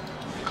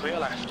 Clear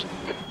left.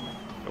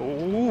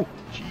 Oh,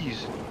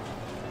 jeez.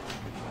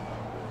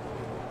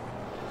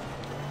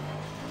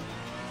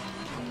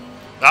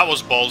 That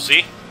was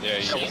ballsy. Yeah,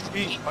 He's,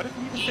 Why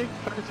didn't he even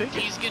take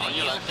it? he's gonna On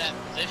your use left. that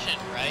position,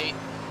 right?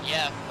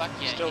 Yeah, fuck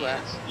yeah. Still he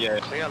there. is. yeah.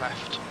 Clear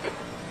left.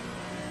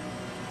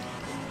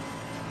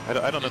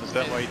 I don't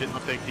understand why he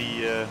didn't take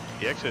the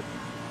exit.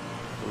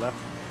 The left.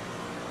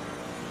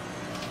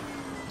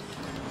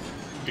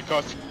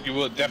 Because you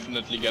will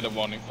definitely get a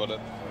warning for that.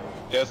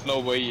 There's no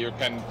way you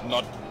can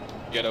not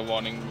get a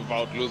warning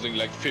without losing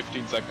like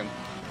 15 seconds.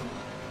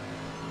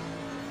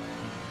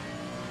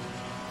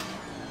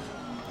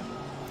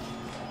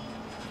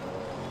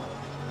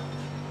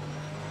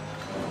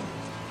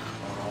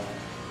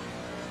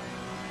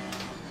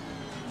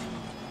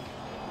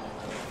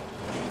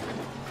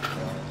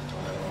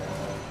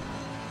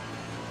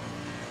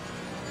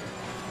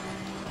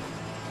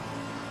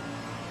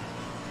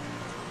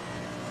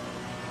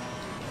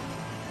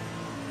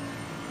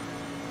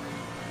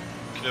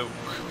 Look.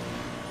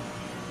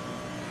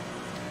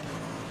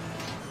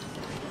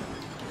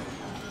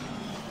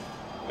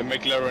 The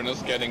McLaren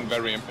is getting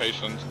very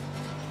impatient.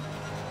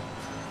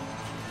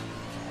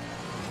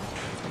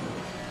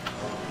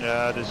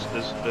 Yeah,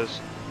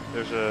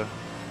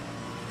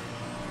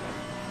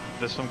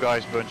 there's some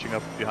guys bunching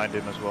up behind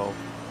him as well.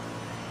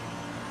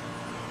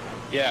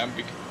 Yeah, and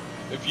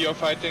if you're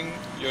fighting,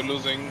 you're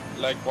losing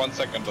like 1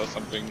 second or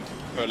something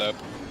per lap.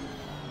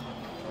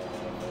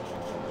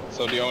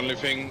 So the only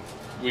thing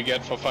we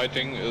get for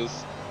fighting is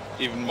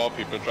even more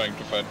people trying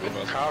to fight with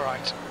us. Car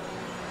right.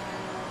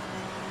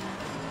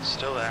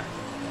 Still there.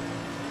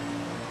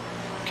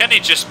 Can he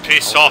just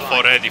piss Hold the off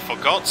line. already, for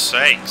God's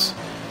sakes?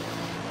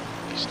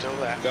 He's still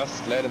there.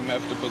 Just let him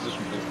have the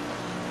position, please.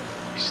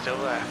 He's still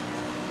there.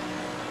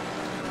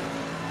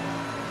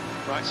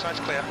 Right side's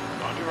clear.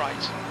 On your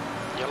right.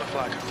 Yellow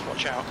flag.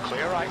 Watch out.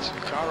 Clear right.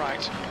 Car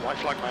right. White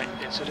flag, mate.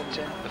 Incident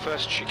in the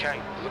first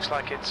chicane. Looks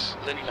like it's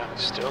linear.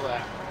 Still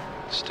there.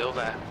 Still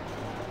there.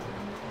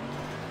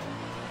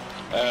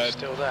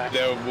 Still there.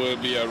 There will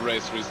be a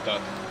race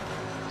restart.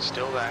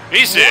 still there.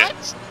 Easy!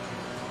 What?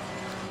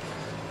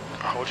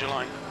 Hold your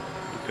line.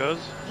 Because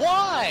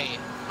Why?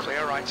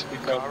 Clear right,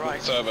 Because car the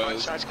right. server Right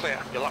is- side's clear.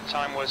 Your lap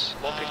time was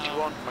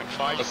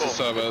 151.54. Because the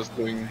server is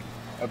doing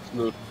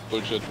absolute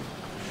bullshit.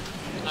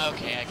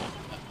 Okay, I can.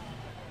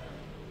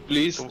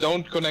 Please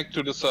don't connect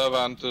to the server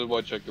until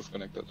Wojciech is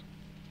connected.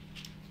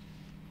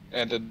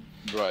 And then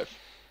drive.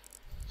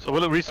 so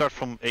will it restart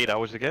from 8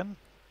 hours again,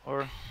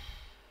 or?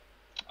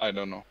 I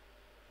don't know.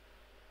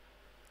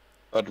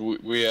 But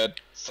we had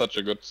such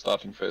a good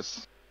starting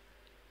phase.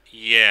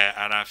 Yeah,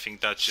 and I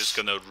think that's just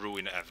gonna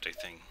ruin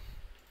everything.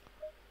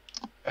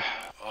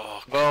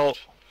 Oh, Well,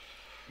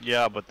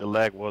 yeah, but the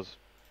lag was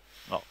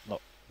not.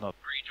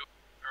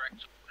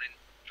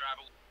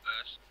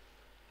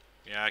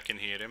 yeah, I can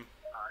hear him.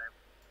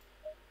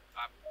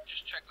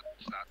 Just check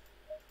the stat.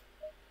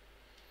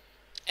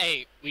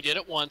 Hey, we did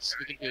it once,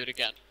 we can do it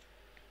again.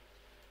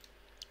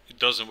 It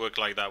doesn't work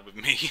like that with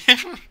me.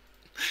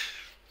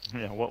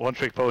 Yeah, one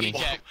trick pony.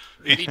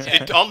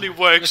 VTech, it only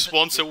works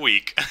once a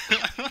week.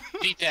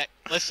 VTech,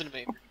 listen to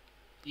me.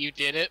 You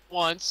did it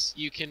once,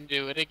 you can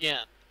do it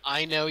again.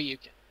 I know you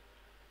can.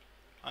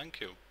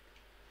 Thank you.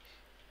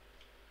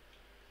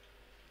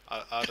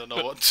 I don't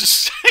know what to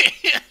say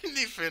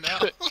anything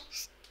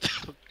else.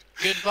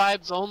 Good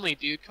vibes only,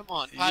 dude. Come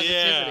on,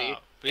 positivity.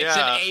 Yeah, It's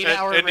an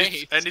 8-hour and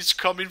race. and it's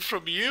coming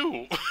from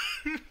you. Check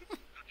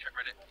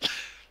Reddit.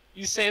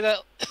 You say that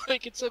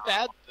like it's a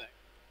bad thing.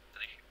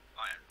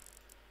 Iron.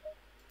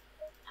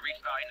 We're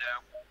restarting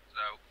now,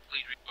 so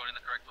please rejoin in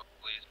the correct book,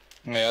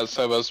 please. Yeah,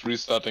 server's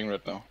restarting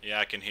right now. Yeah,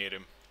 I can hear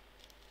him.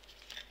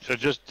 So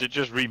just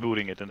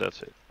rebooting it and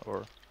that's it,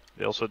 or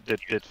they also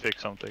did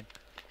fix something.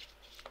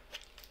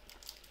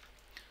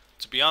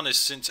 To be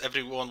honest, since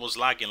everyone was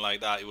lagging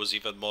like that, it was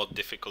even more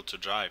difficult to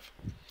drive.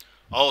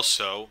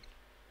 Also,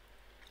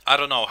 I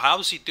don't know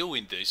how's he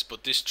doing this,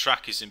 but this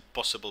track is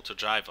impossible to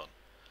drive on.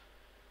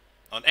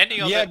 On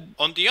any other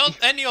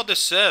any other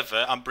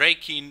server, I'm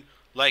braking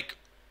like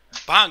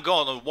bang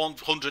on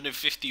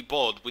 150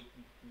 board with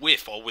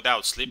or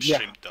without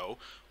slipstream though.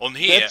 On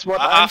here, That's what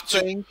I I'm have to.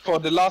 saying for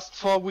the last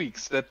 4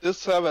 weeks, that this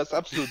server is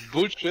absolute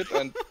bullshit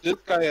and this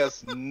guy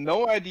has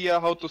no idea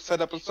how to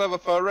set up a server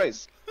for a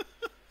race.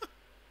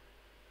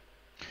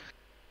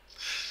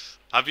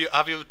 Have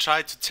you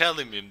tried to tell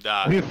him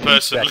that We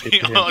personally, feedback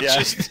it to him, or yeah.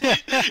 just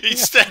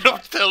instead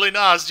of telling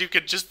us, you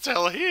can just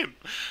tell him?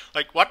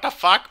 Like, what the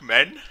fuck,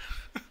 man?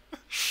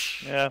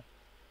 Yeah.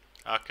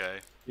 Okay.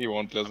 He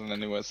won't listen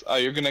anyways. Are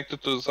you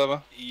connected to the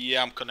server?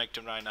 Yeah, I'm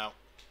connecting right now.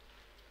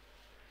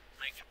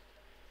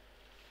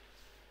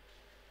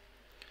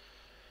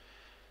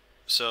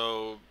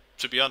 So,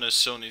 to be honest,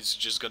 soon it's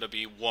just gonna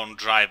be one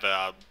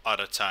driver at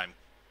a time.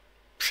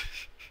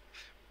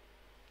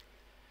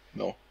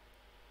 No.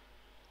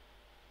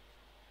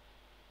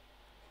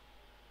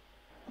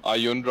 Are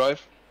you in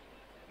drive?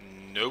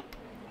 Nope.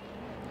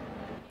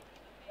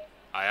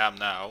 I am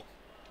now.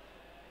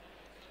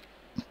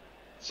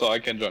 So I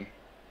can join.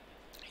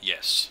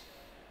 Yes.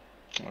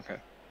 Okay.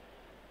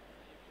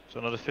 So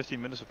another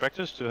 15 minutes of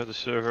practice to have the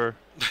server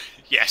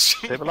Yes.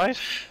 stabilized?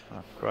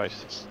 Oh,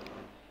 Christ.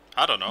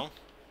 I don't know.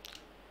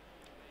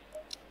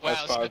 Wow, As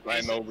far as so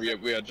I know,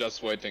 we are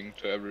just waiting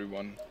to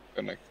everyone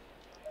connect.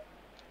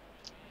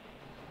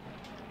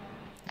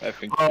 I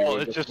think we Oh, will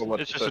it's just forward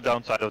a the-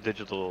 downside of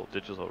digital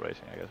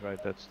racing, I guess,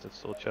 right? That's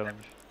still a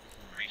challenge.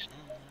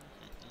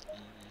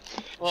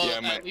 Well, Yeah,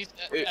 man. at least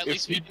If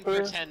we didn't people-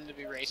 pretend to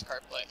be race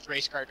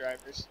car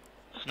drivers.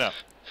 No.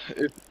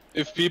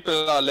 If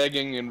people are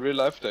lagging in real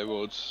life, they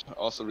would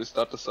also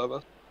restart the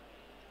server.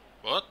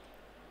 What?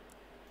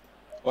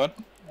 What?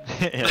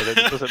 Yeah, that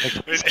doesn't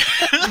make sense.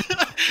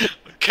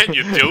 Can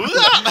you do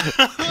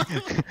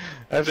that?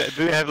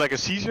 Do you have like a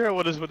seizure, or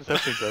what is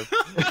happening then?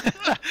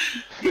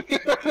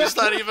 Is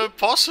that even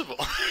possible?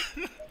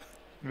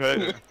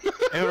 Right.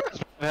 Anyone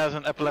has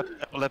an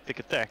epileptic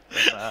attack.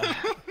 Then,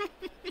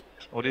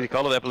 what did he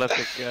call it?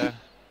 Epileptic.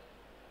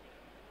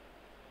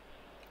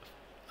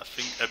 I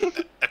think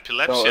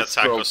epilepsy No, a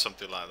attack or stroke.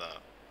 something like that.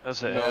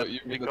 That's No, a, you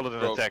we mean call a it an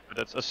stroke. attack, but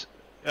that's a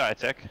yeah,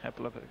 attack.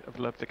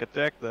 Epileptic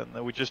attack. Then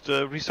we just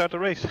restart the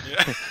race.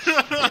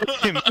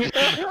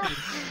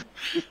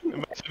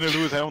 Imagine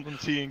Lewis Hamilton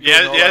seeing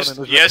going all out in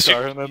his yes,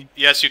 car and then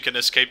yes, you can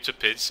escape to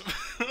pits.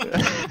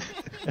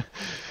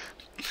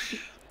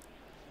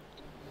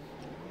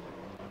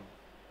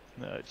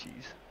 no,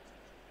 jeez.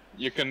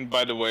 You can,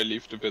 by the way,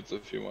 leave the pits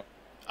if you want.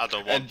 I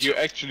don't want And you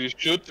to. actually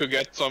should to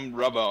get some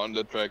rubber on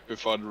the track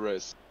before the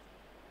race.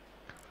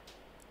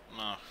 No,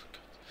 God.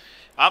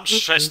 I'm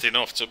stressed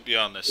enough, to be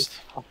honest.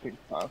 Fucking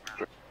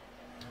bastard.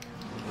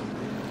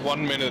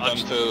 1 minute I'm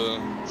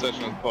until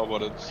session is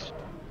forwarded.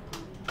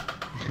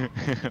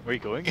 Where are you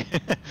going?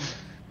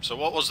 So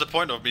what was the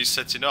point of me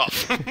setting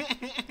off?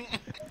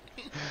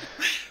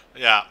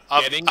 Yeah,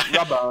 Getting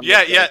rubber on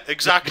yeah, the yeah, track.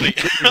 exactly.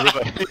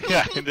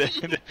 Yeah, in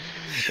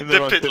The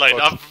wrong pit lane.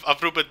 box.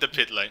 I've rubbed the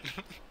pit lane.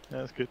 Yeah,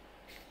 that's good.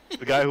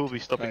 The guy who will be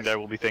stopping Nice. there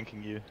will be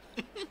thanking you.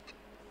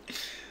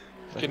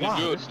 Can you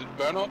do a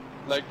burnout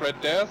like right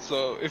there?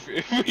 So if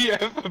we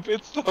have a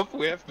pit stop,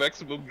 we have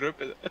maximum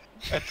grip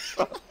at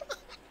start.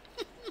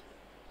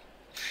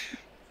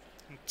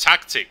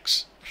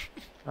 Tactics.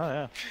 Oh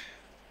yeah.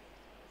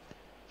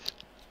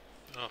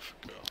 Oh, for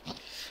God.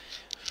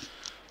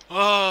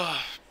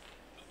 Oh,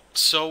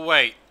 so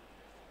wait,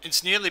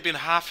 it's nearly been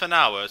half an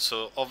hour.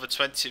 So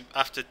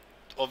after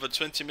over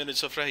 20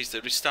 minutes of race, they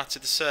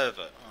restarted the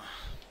server. Oh.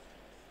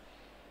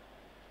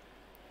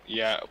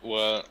 Yeah,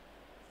 well,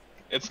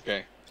 it's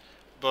okay.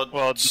 But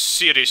Well,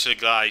 seriously,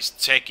 guys,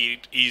 take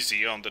it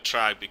easy on the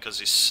track because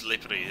it's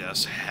slippery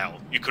as hell.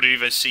 You could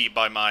even see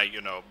by my,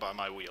 by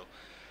my wheel,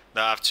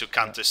 that I have to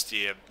counter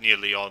steer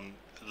nearly on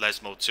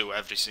Lesmo 2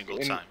 every single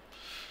time.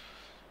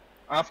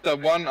 After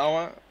 1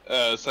 hour,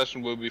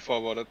 session will be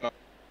forwarded now.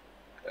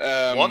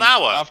 1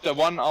 hour? After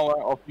 1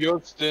 hour of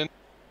your stint,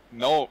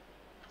 no.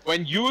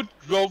 When you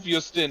drove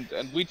your stint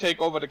and we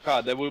take over the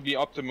car, there will be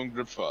optimum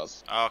grip for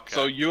us. Okay.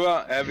 So you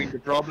are having the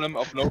problem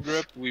of no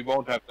grip, we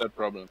won't have that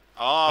problem.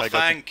 Oh,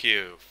 thank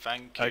you.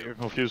 I got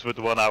confused with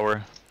the 1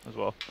 hour as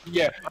well.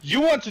 Yeah,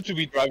 you wanted to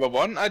be driver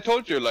 1, I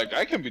told you, like,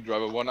 I can be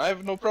driver 1, I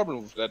have no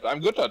problem with that,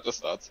 I'm good at the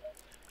starts.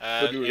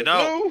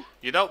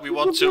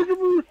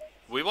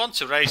 We want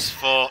to race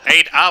for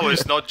 8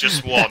 hours, not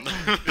just 1.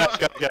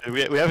 Yeah,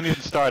 we haven't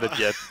even started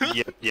yet,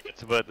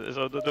 but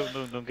so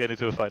don't get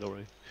into a fight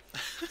already.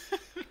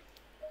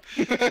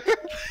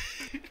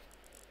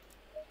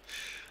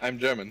 I'm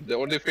German. The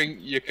only thing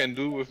you can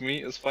do with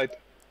me is fight.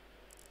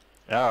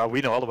 Yeah,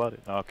 we know all about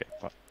it. Oh, okay,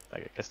 well,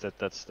 I guess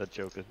that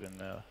joke has been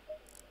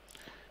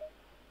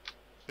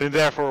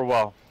there for a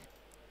while.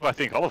 Well, I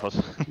think all of us.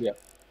 Yeah.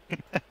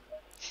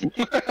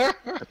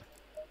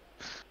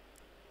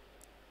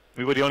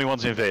 We were the only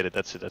ones invaded.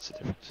 That's the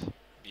difference.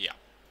 Yeah.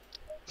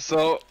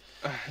 So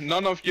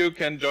none of you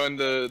can join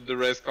the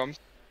race comms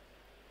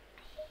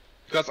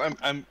because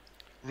I'm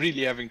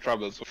really having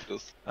troubles with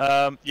this.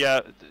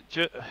 Yeah.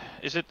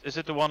 Is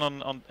it the one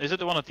on is it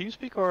the one on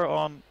TeamSpeak or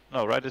on?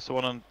 No, right. It's the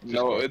one on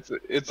Discord. No,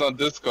 it's on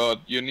Discord.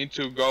 You need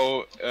to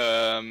go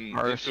into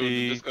RC...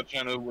 the Discord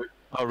channel with.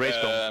 Oh,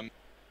 RaceCom.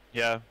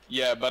 Yeah.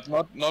 Yeah, but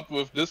not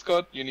with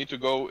Discord. You need to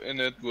go in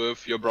it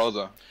with your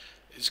browser.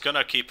 It's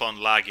gonna keep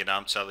on lagging,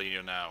 I'm telling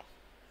you now.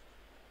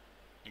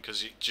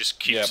 Because it just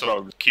keeps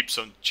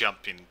on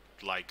jumping,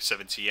 like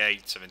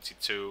 78,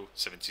 72,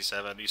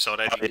 77. It's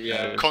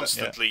already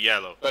constantly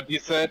yellow. But he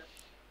said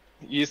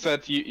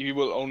he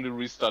will only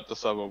restart the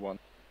server one.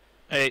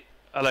 Hey,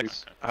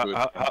 Alex,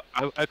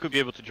 I could be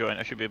able to join.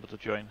 I should be able to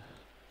join.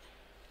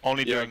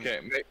 Only during.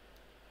 Okay.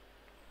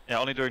 Yeah,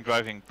 only during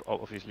driving,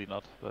 obviously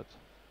not, but.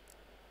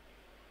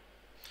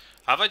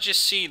 Have I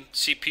just seen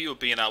CPU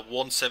being at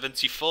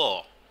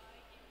 174?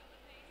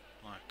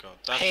 My God.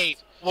 That's... Hey,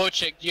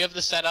 Wojciech, do you have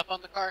the setup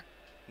on the car?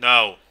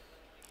 No.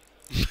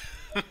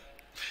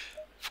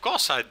 Of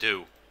course I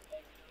do.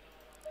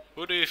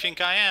 Who do you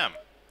think I am?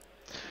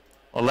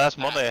 Well, last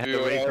Monday I had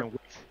a race in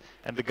wet,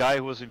 and the guy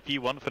who was in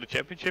P1 for the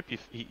championship,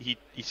 he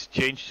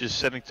changed his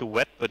setting to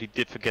wet, but he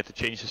did forget to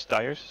change his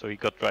tires, so he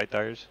got dry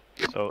tires.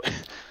 So.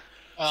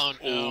 Oh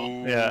no.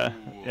 Ooh.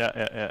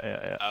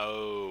 Yeah.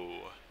 Oh.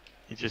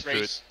 He just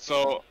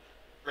So,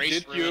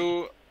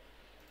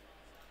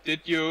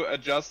 did you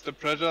adjust the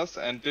pressures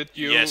and did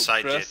you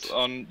press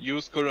on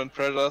use current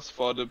pressures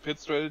for the pit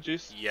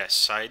strategies?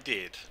 Yes, I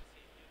did.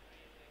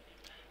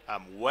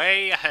 I'm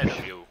way ahead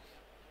of you,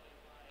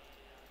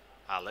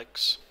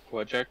 Alex.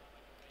 Wojciech?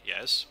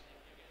 Yes.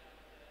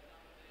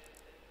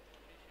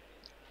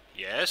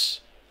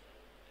 Yes.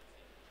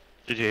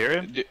 Did you hear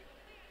him?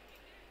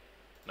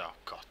 No,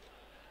 God.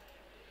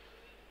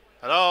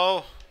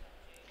 Hello.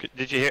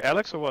 Did you hear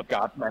Alex or what?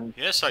 God, man.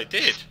 Yes, I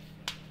did.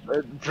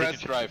 Press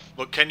drive.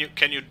 Well, can you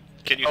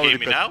hear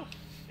me now?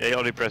 Yeah, you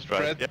only press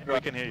drive. Press we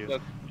can hear you.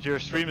 Your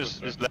stream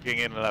is lagging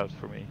in and out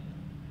for me.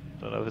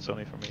 Don't know if it's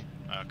only for me.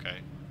 Okay.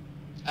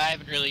 I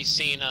haven't really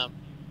seen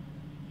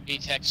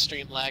VTech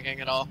stream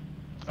lagging at all.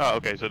 Oh,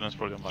 okay, so that's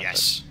probably on my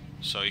side.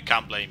 So you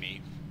can't blame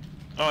me.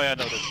 Oh yeah,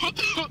 no.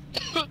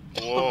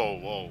 That's...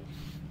 Whoa.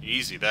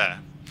 Easy there.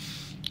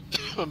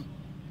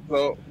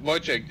 So,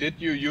 Wojciech, did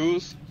you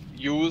use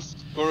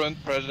current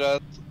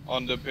pressures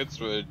on the pit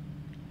strategy?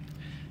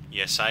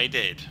 Yes, I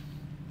did.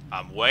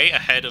 I'm way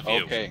ahead of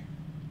you. Okay.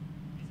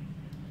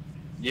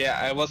 Yeah,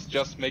 I was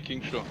just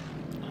making sure.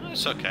 Oh,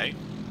 it's okay.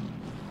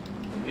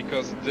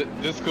 Because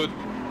this could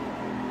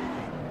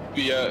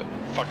be a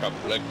fuck up,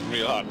 like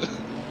real hard.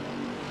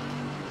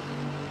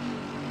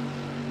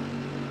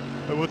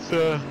 What's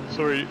the...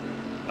 Sorry,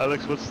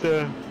 Alex, what's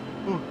the...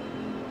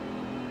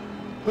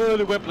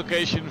 the web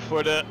location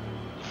for the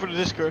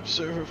Discord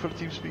server, for the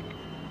TeamSpeak?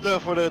 No,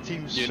 for the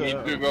Teams... You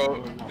need to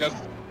go...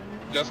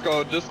 Just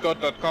go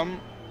discord.com,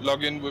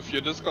 log in with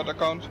your Discord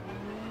account,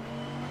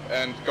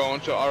 and go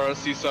into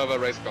RRC server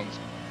race comms.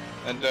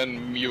 And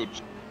then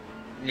mute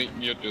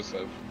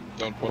yourself.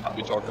 Don't want to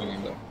be talking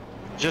in there.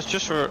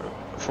 Just for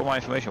my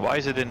information, why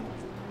is it in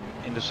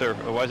the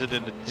server? Or why is it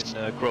in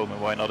Chrome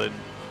and why not in?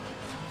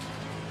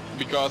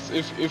 Because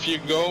if you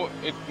go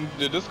in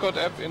the Discord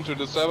app into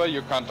the server,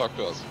 you can't talk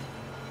to us.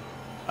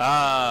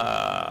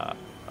 Ah,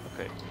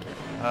 okay.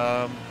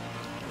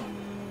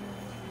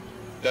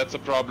 That's a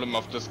problem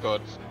of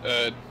Discord.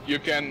 You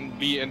can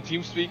be in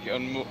TeamSpeak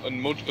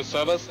on multiple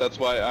servers. That's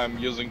why I'm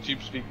using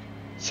TeamSpeak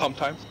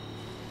sometimes.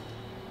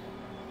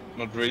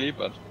 Not really,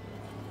 but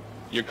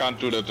you can't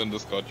do that in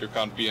Discord. You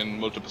can't be in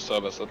multiple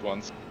servers at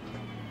once.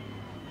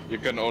 You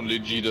can only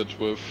G it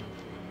with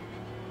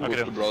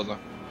the browser.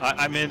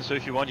 I'm in, so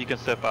if you want, you can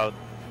step out.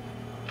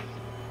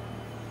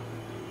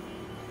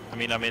 I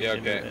mean, I'm in. Yeah,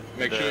 okay.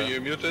 Make sure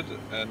you're muted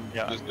and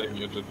just stay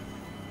muted.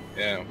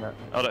 Yeah.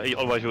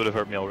 Otherwise, you would have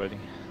heard me already.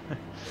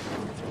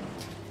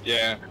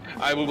 Yeah,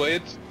 I will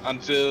wait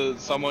until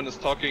someone is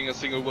talking a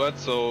single word,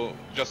 so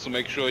just to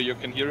make sure you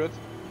can hear it,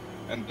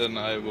 and then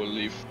I will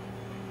leave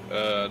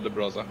the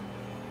browser.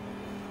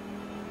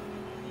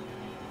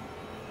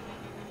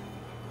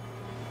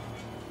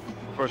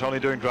 Of course, only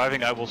during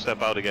driving I will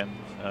step out again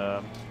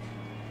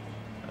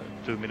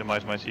to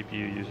minimize my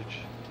CPU usage.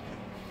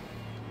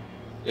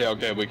 Yeah,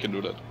 okay, we can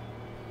do that.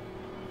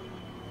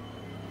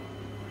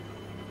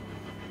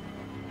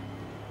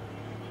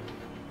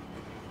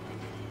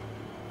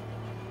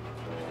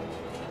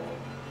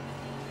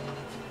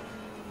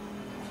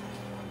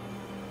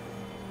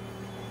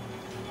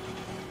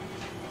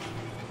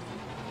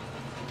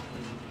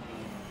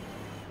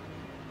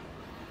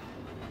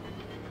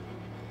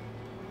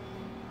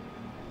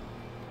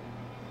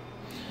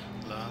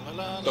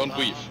 Don't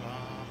weave,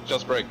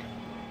 just brake.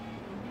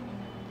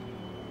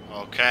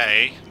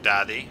 Okay,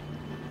 daddy.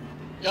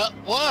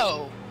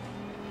 Whoa!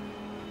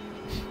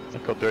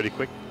 That got dirty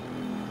quick.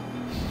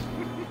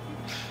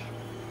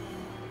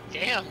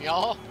 Damn,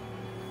 y'all.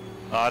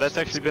 That's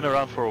actually been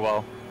around for a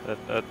while.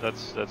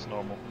 That's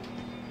normal.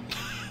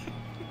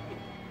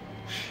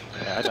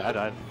 Yeah,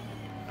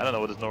 I don't know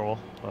what is normal,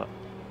 but...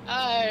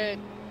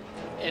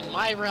 In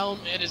my realm,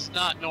 it is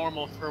not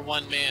normal for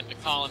one man to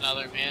call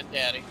another man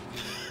daddy.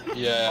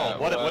 Yeah.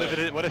 Oh, what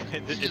if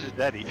it is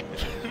daddy?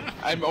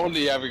 I'm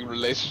only having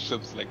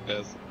relationships like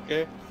this,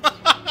 okay?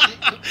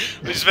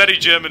 This is a very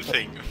German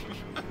thing.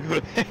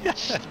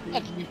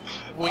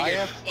 I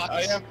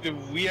have the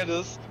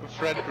weirdest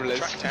friend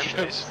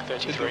relationships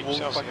in the whole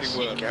fucking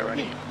world. Get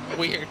ready.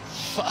 Weird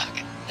fuck.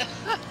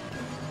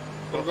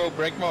 Go,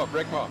 break more,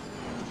 break more.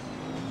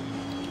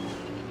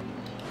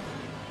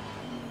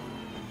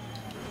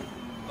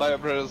 Tire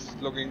pressure is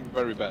looking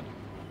very bad.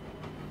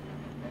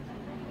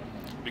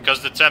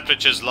 Because the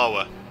temperature is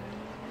lower.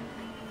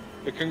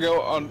 You can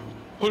go on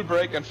full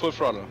brake and full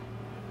throttle.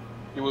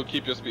 You will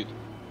keep your speed.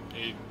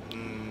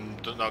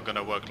 It's not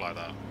gonna work like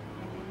that.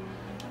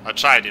 I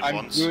tried it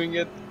once. I'm doing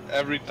it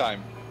every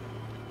time.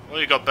 Well,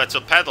 you got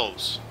better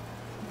pedals.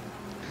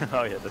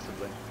 Oh yeah, that's the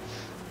thing.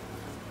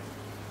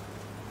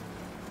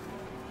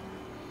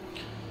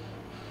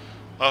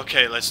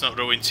 Okay, let's not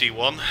ruin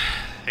T1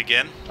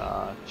 again.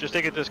 Just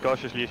take it as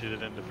cautiously as you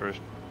did in the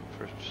first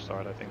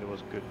start. I think that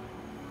was good.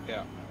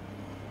 Yeah.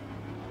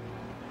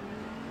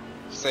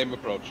 Same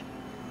approach.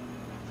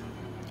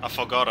 I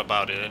forgot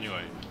about it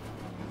anyway.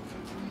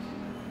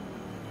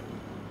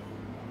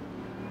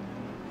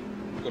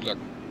 Good luck.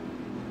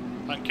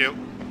 Thank you.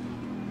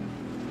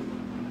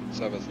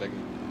 Service leg.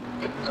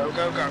 Go,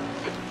 go, go.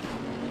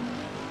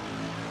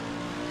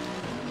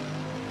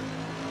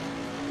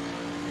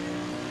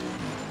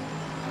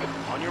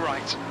 On your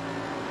right.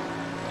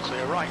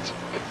 Clear right.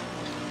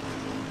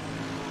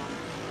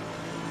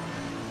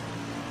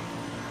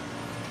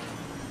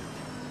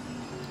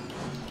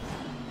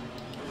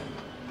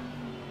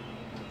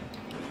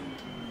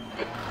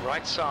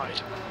 Right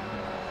side.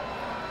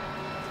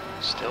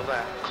 Still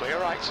there. Clear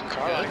right.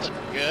 Car right.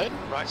 Good.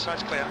 Right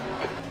side's clear.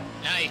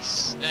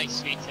 Nice.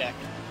 Nice, VTech.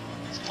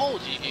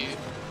 Told you, dude.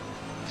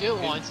 Do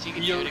it once, you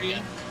can do it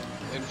again.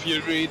 In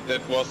theory,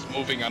 that was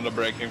moving under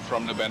braking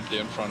from the Bentley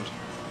in front.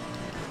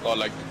 Or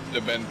like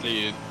the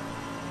Bentley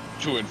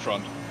 2 in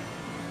front.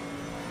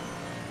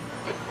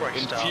 Great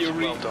In start.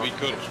 theory, Well done. we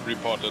could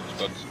report it,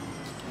 but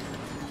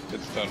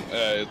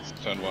it's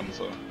turn 1,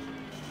 so...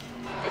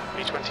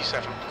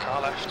 B27,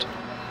 car left.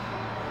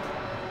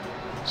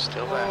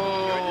 Still there.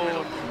 Oh. You're in the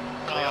middle.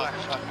 Clear Oh,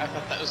 left. fuck. I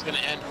thought that was gonna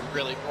end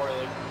really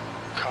poorly.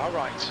 Car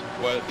right.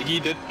 Well, he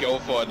did go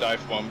for a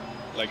dive bomb,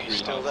 like He's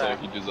Green still so there.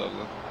 he deserves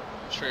it.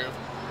 True.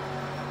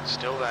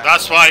 Still there.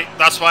 That's why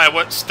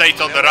I stayed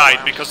on the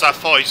right, because I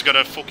thought he's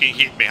gonna fucking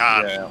hit me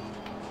hard. Yeah.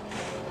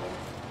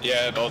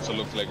 Yeah, it also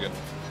looks like it.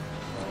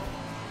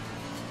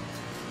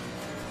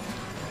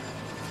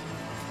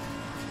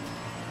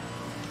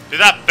 Did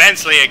that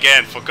Bentley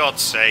again, for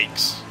God's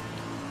sakes.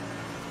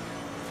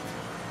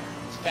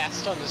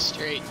 Fast on the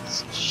straight,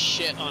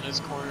 shit on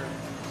his corner.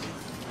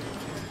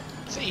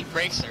 I'd say he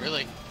brakes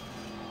early.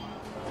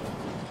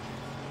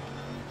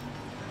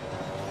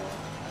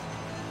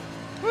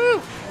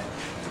 Woo!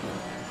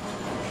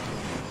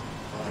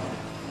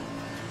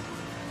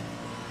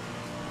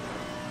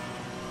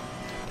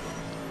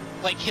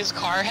 Like, his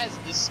car has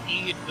the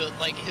speed, but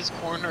like his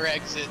corner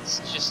exits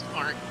just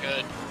aren't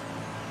good.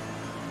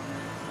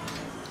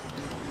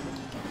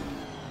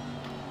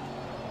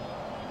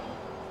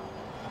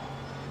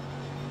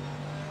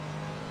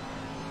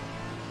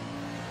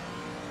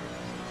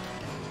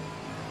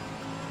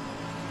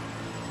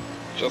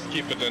 Just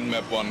keep it in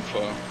map 1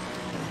 for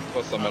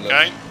some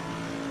Okay.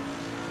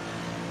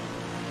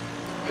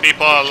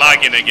 People are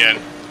lagging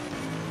again.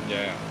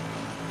 Yeah.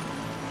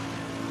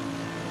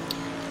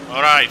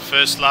 Alright,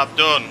 first lap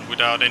done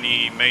without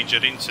any major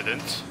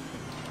incidents.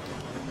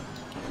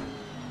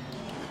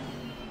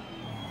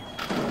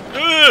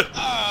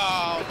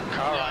 Oh,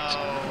 Car no. right.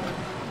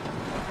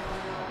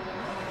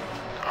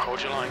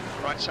 Hold your line.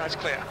 Right side's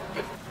clear.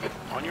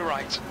 On your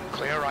right.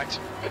 Clear right.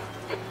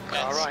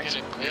 Car That's right.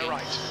 gonna Clear be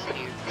right.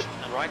 huge.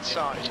 Right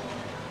side.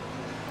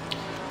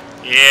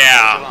 Hold your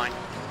Yeah. line.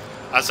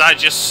 As I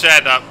just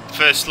said,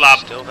 first lap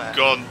Still there.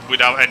 gone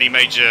without any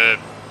major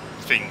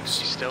things.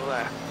 He's still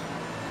there.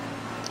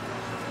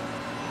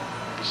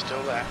 He's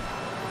still there.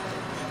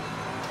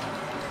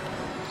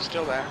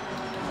 Still there.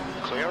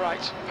 Clear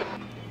right.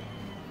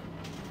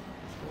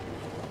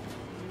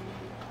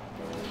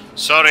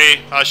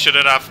 Sorry, I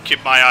shouldn't have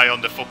kept my eye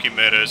on the fucking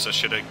mirrors. I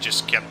should have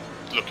just kept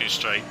looking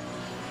straight.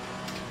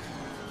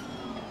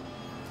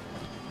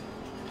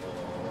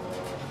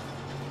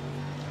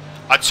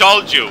 I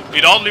told you,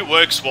 it only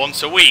works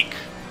once a week.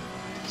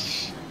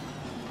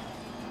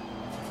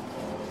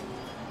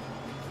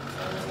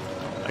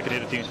 I can hear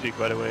the team speak,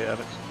 by the way,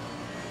 Alex.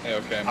 Yeah,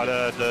 okay.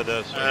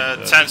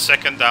 Sorry,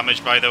 10-second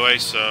damage, by the way,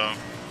 so...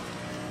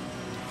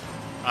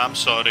 I'm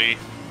sorry.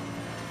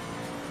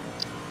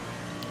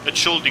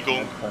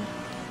 Entschuldigung.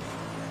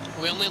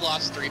 We only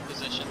lost 3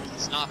 positions.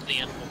 It's not the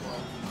end of the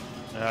world.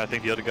 I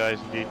think the other guy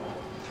is indeed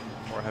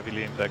more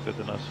heavily impacted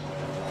than us.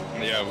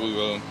 Yeah, we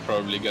will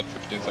probably get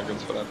 15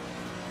 seconds for that.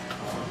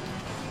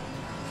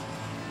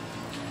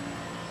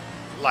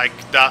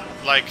 Like that,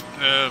 like...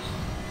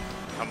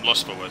 I'm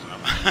lost for words now.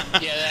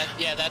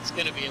 yeah, that's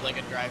gonna be like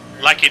a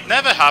drive-through. Like it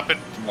never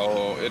happened.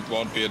 No, it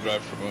won't be a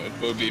drive-through. It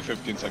will be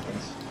 15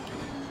 seconds.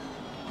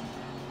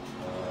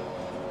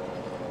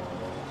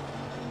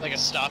 Like a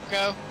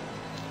stop-go?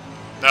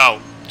 No,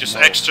 just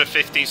No. extra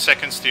 15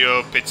 seconds to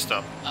your pit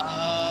stop.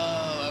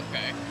 Oh,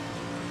 okay.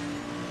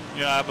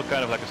 Yeah, but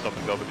kind of like a stop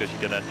and go because you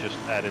can then just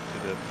add it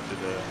to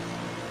the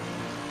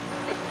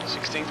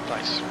 16th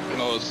place.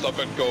 No, stop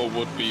and go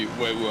would be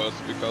way worse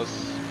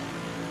because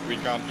we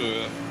can't do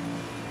it.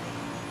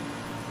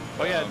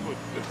 Oh yeah, it would.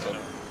 It's up.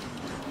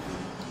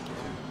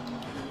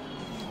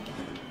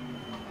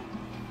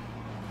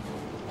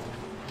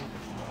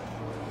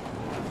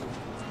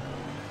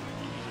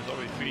 There's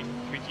already three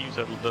teams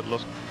that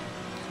lost.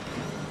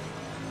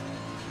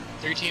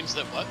 3 teams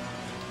that what?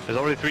 There's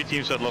already 3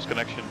 teams that lost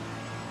connection.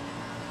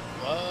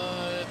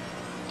 What?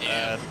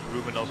 Yeah. And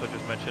Ruben also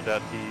just mentioned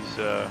that he's,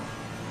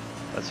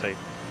 let's say,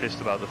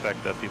 pissed about the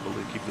fact that people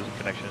keep losing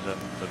connections and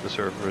that the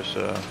server is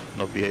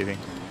not behaving.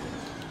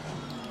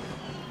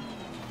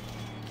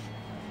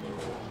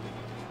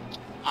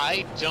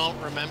 I don't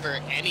remember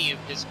any of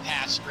his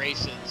past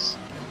races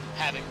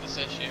having this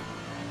issue.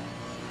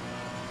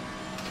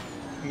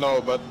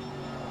 No, but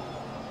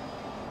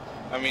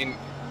I mean,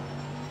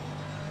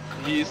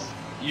 he's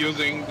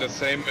using the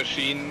same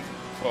machine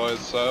for his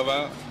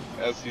server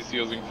as he's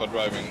using for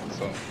driving,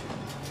 so.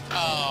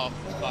 Oh,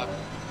 fuck.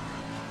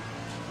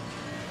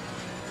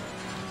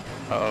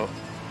 Uh oh.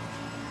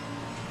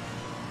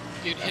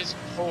 Dude, his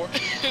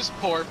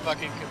poor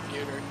fucking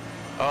computer.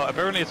 Oh,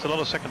 apparently it's a lot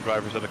of second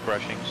drivers that are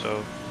crashing,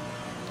 so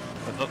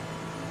it's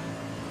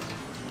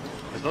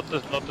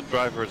not the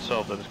driver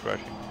itself that is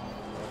crashing.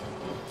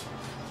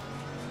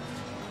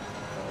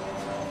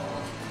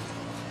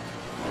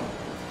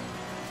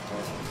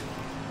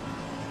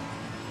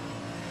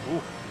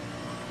 Ooh.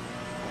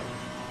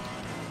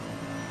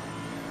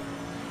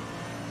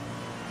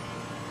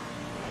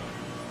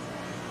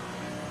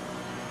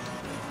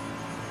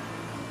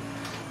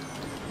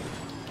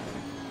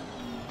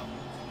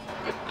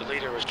 The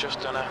leader has just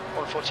done a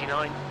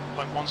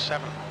 149.17.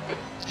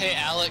 Hey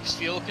Alex,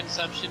 fuel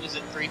consumption is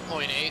at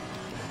 3.8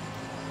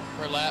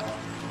 per lap.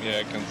 Yeah,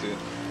 I can see it.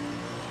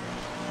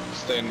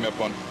 Stay in map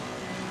 1.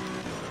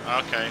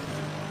 Okay.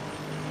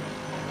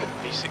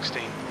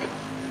 B16.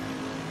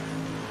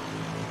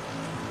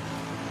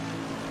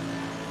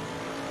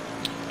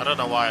 I don't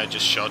know why I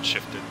just short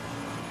shifted.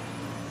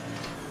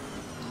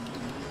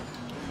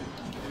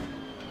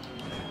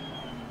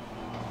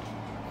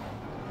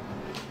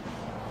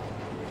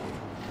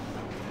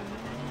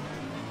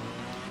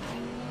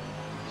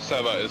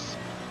 Server is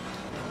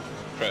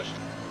crashed.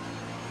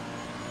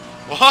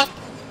 What?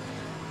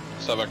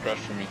 Server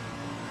crashed for me.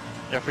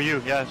 Yeah, for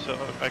you. Yeah, so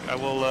I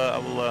will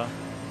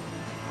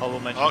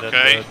mention that.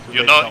 Okay, To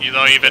you're later not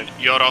on. even,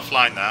 you're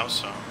offline now,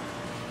 so.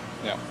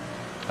 Yeah.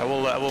 I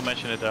will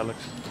mention it, Alex.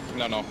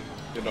 No,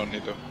 you don't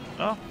need to.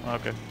 Oh,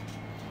 okay.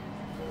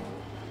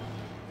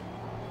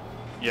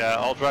 Yeah,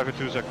 all driver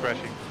 2s are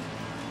crashing.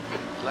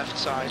 Left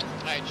side.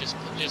 Alright, just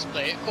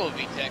play it cool,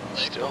 VTech.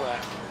 Play it Still cool.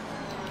 there.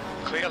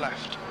 Clear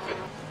left.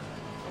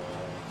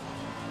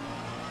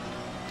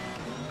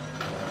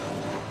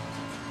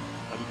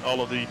 And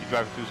all of the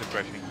driver 2s are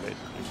crashing,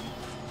 basically.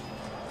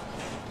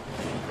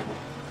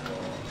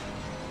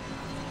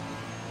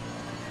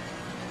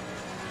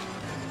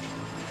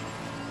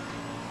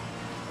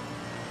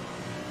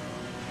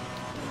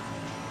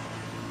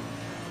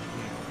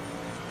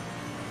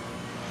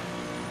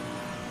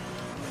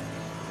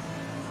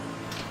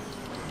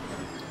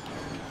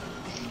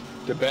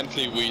 The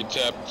Bentley we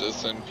tapped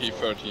is in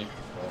P30.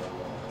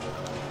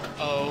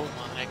 Oh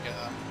my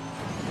god.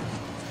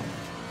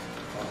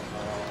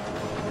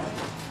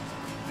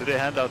 Do they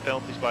hand out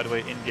penalties, by the way,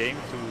 in game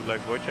to like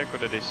Wojciech, or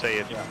do they say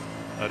it? Yeah.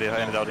 Oh, they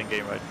hand it out in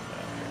game, right?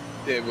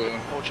 They will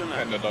Hold your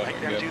hand left. it out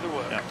Make them again. do the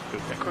work. Yeah,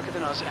 good. They're quicker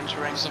than us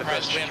entering I'm the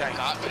surprised first we haven't chicane.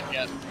 caught it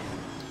yet.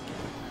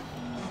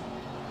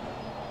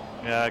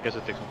 Yeah, I guess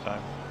it takes some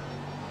time.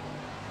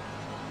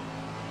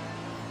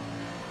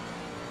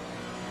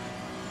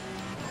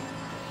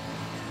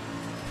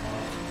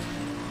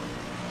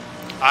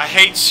 I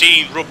hate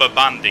seeing rubber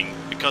banding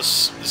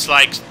because it's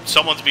like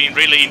someone's being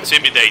really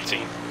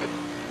intimidating.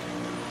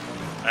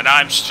 And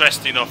I'm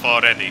stressed enough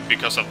already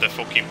because of the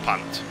fucking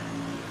punt.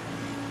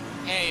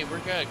 Hey, we're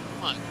good.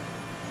 Come on.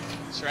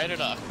 Let's write it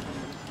up.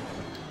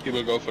 He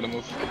will go for the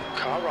move.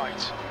 Car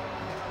right.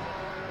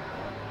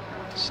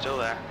 Still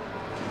there.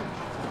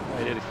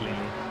 I did it cleanly.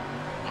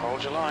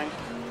 Hold your line.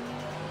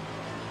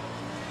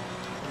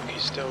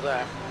 He's still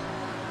there.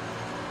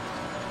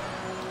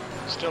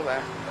 Still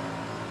there.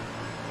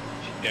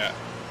 Yeah.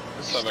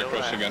 Server Still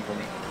crash there. again for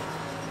me.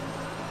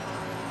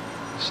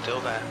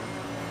 Still there.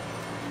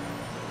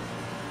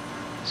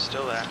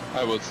 Still there.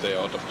 I will stay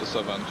out of the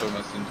server until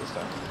my scene this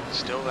time.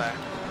 Still there.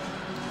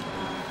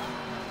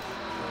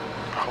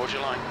 Hold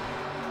your line.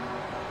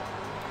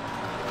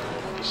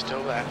 He's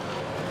still there.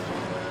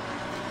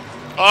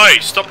 Oi,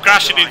 stop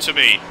crashing into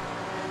me!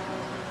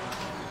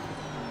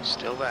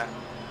 Still there.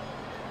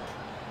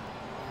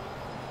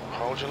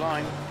 Hold your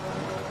line.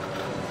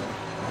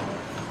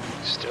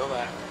 Still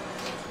there.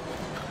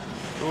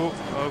 Oh,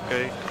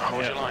 okay.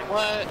 Hold your line.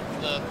 What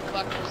the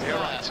fuck was Clear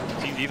that?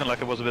 right. Seemed even like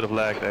there was a bit of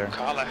lag there.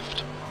 Car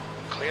left.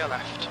 Clear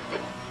left.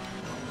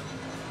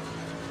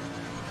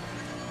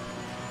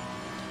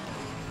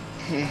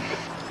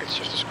 It's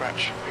just a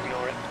scratch.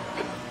 Ignore it.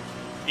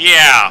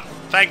 Yeah,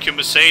 thank you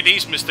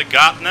Mercedes, Mr.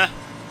 Gartner.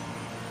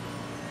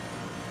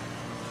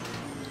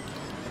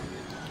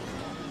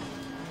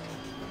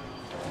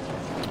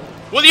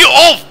 Will you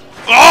all...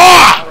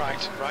 Ah!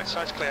 Alright, right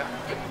side's clear.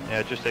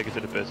 Yeah, just take it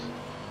to the pits.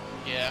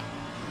 Yeah.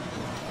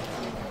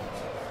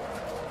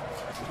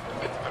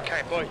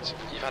 Okay, boys,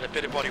 you've had a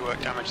bit of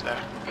bodywork damage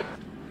there.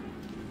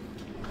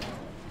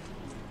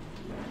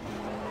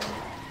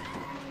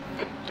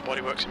 The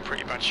bodywork's in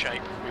pretty bad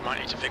shape. We might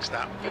need to fix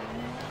that.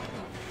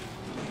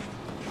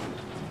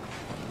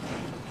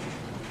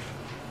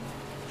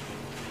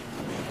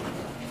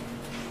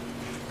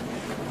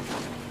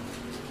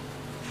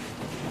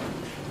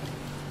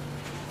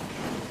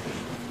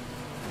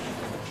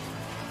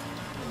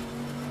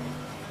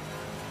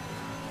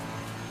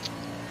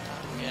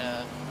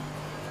 Yeah.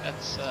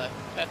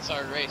 That's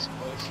our race,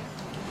 boys.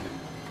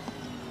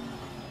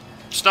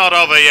 It's not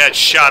over yet,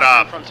 shut In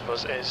up. front of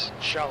us is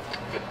Shulk.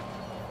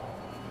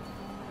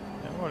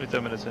 Yeah, we're only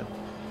 10 minutes in.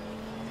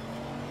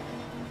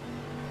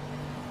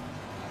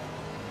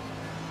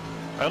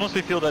 I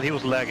honestly feel that he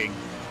was lagging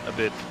a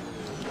bit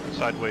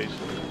sideways.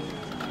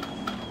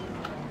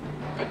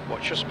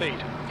 What's your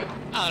speed?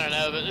 I don't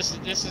know, but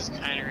this is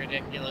kind of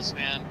ridiculous,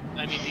 man.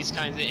 I mean, these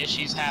kinds of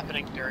issues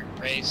happening during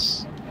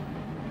race.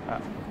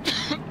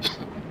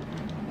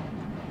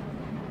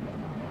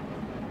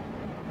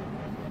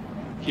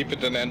 Keep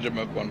it in engine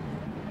mode 1.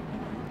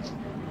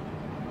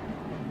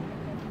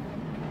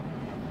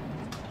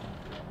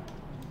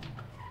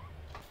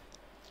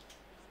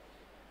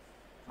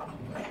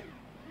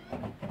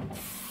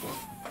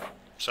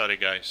 Sorry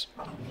guys.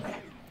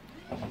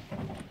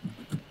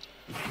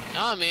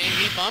 Nah, man,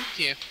 he bumped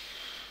you.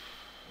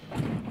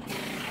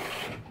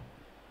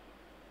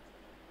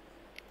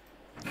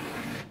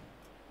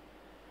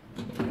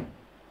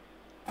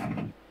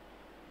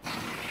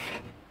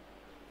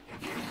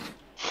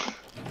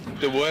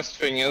 The worst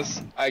thing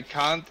is, I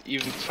can't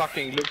even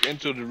fucking look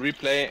into the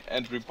replay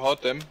and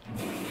report them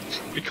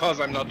because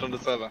I'm not on the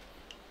server.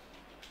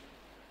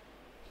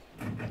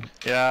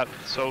 Yeah,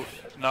 so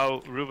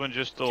now Ruben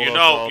just told You us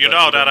know- all you that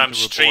know we that don't I'm need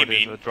to report if,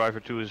 streaming. driver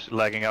 2 is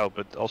lagging out,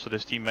 but also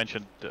this team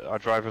mentioned our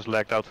drivers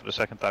lagged out for the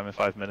second time in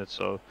 5 minutes,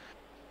 so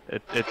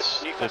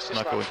it's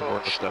not going to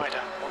work.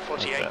 Schneider,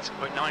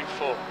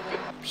 148.94.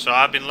 So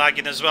I've been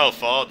lagging as well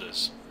for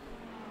others.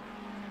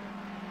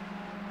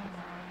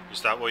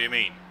 Is that what you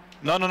mean?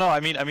 No, I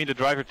mean the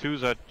driver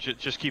 2s are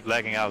just keep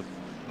lagging out,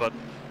 but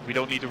we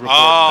don't need to report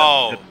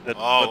Oh, that.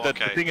 oh, But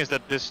the okay. thing is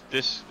that this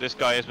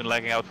guy has been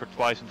lagging out for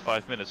twice in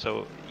 5 minutes.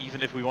 So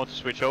even if we want to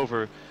switch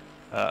over,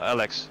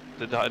 Alex,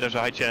 there's a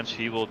high chance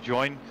he will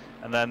join,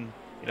 and then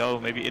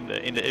maybe in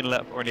the in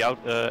lap or in the out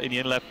in the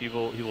in lap he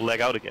will lag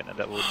out again, and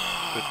that will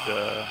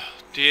could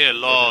Dear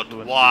Lord,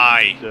 influence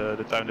why?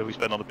 the time that we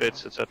spend on the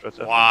pits, etc.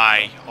 etc.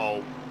 Why?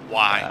 Oh,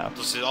 why?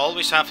 Does it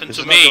always happen This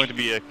to is me? not going to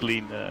be a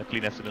clean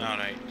afternoon.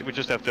 Alright. We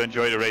just have to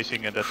enjoy the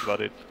racing, and that's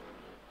about it.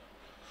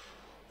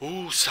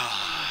 Oosa.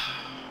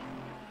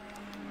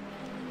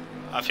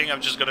 I think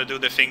I'm just gonna do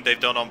the thing they've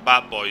done on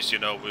Bad Boys,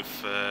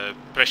 with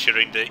pressure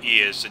in the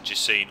ears and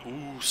just saying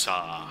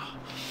Oosa.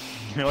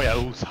 Oh yeah,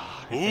 ooh.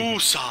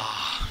 Oosa.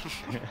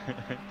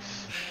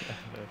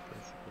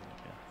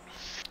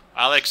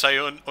 Alex, are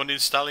you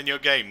uninstalling your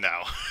game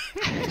now?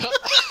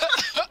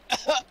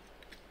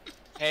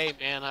 Hey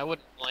man, I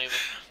wouldn't blame him.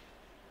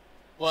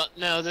 Well,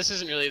 no, this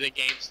isn't really the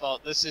game's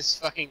fault. This is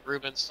fucking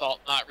Ruben's fault,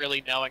 not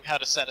really knowing how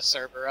to set a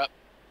server up.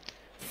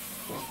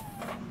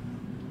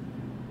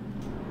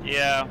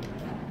 Yeah.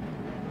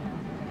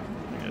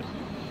 Yes.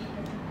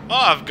 Oh,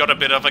 I've got a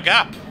bit of a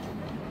gap.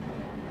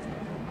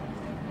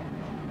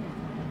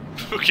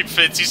 Fucking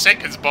 30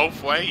 seconds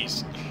both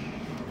ways.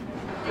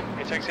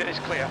 Its exit is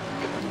clear.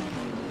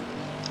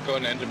 Go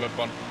and enter map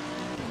 1.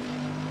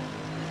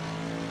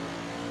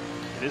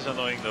 It is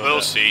annoying though.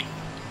 We'll see.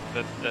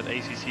 That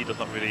ACC does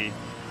not really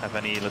have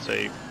any, let's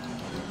say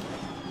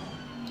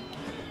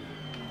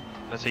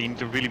you need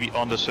to really be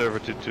on the server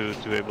to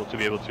be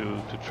able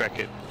to track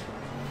it.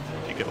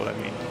 If you get what I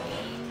mean.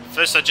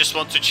 First, I just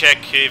want to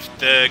check if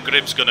the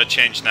grip's gonna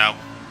change now.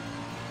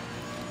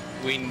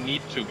 We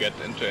need to get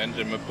into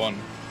engine map 1.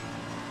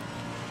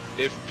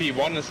 If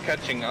P1 is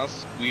catching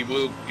us, we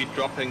will be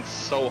dropping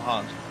so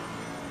hard.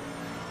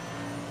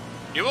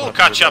 You will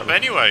catch up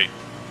anyway.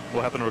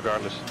 Will happen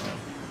regardless.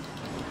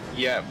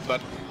 Yeah,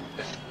 but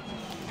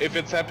if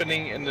it's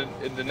happening in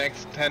the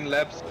next 10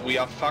 laps, we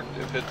are fucked.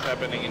 If it's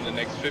happening in the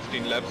next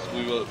 15 laps,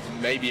 we will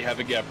maybe have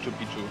a gap to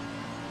P2.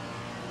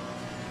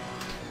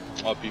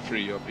 Or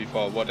P3 or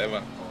P4,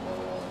 whatever.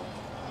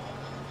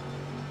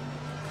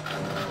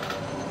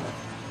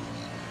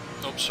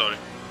 Oh, sorry.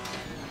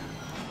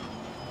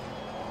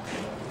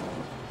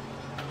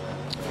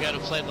 We gotta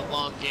play the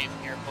long game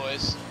here,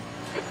 boys.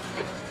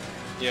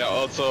 Yeah,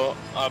 also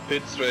our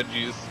pit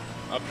strategies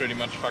are pretty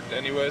much fucked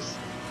anyways.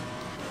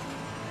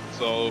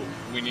 So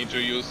we need to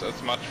use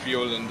as much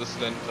fuel in this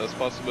stint as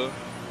possible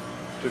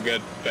to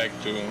get back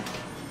to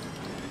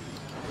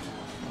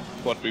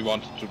what we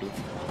wanted to do.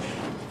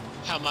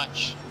 How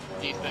much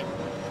do you think?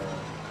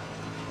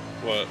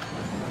 Well,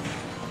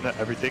 Not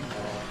everything.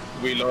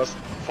 we lost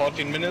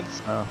 14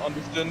 minutes on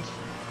the stint,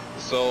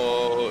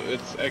 so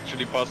it's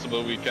actually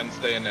possible we can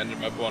stay in engine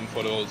map 1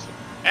 for the whole stint.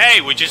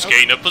 Hey, we just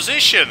gained a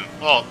position!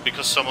 Well,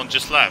 because someone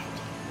just left.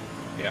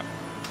 Yeah.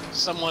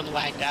 Someone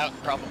lagged out,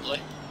 probably.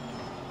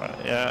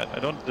 Yeah,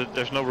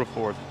 there's no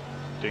report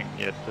thing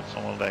yet that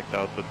someone lagged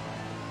out, but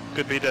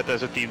could be that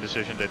as a team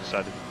decision they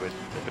decided to quit.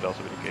 That could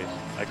also be the case.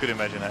 I could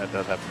imagine that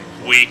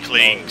happening.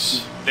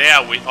 Weaklings. They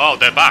are oh,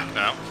 they're back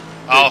now.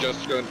 They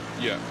just go,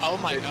 yeah. Oh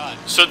my god.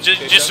 So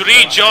just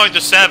rejoin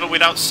the server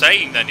without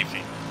saying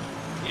anything.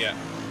 Yeah.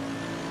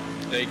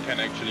 They can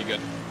actually get...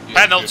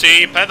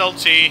 Penalty,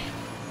 penalty.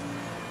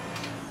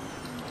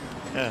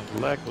 Yeah,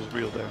 the lag was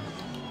real there.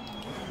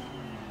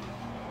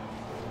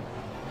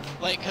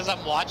 Like, cause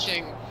I'm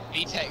watching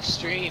VTech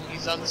stream,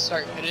 he's on the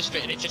start finish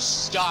straight, and it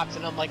just stopped,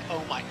 and I'm like,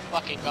 oh my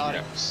fucking god,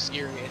 Yeah. I'm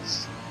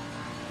serious.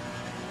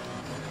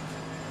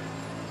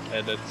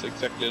 And that's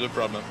exactly the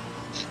problem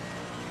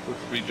with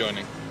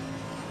rejoining.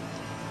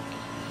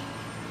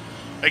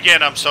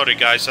 Again, I'm sorry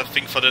guys, I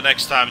think for the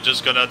next time I'm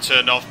just gonna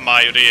turn off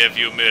my rear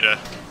view mirror.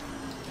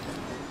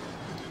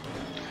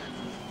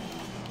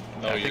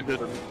 No, you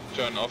can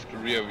turn off the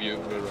rear view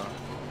mirror.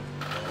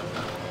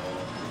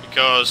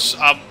 Because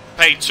I'm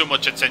paid too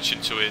much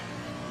attention to it.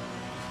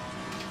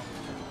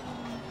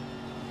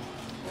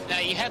 Now,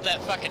 you had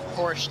that fucking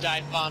Porsche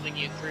dive bombing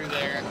you through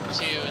there,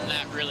 too, and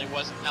that really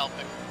wasn't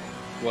helping.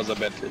 Was a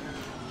Bentley.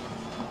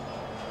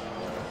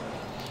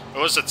 It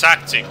was a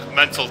tactic,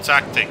 mental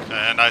tactic,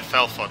 and I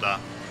fell for that.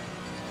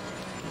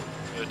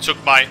 It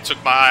took my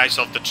eyes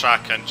off the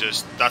track and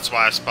just, that's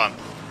why I spun.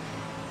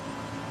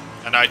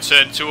 And I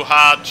turned too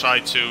hard,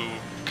 tried to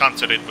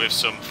counter it with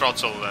some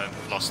throttle and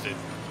lost it.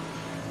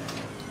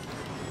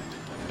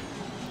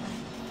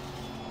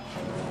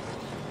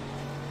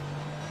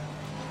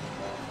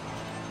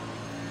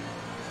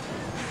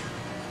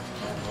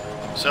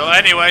 So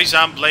anyways,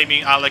 I'm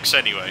blaming Alex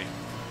anyway.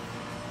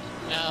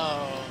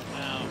 No.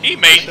 He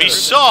made me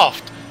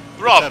soft!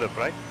 Rob, Setup,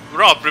 right?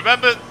 Rob,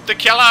 remember the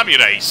Kalami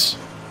race?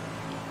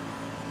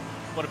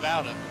 What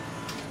about it?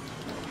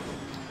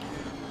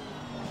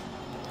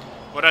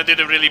 When I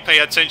didn't really pay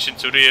attention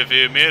to rear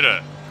view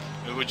mirror.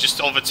 We were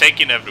just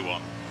overtaking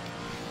everyone.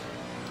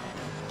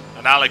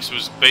 And Alex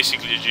was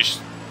basically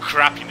just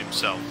crapping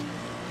himself.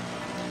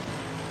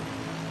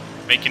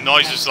 Making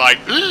noises like...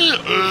 That's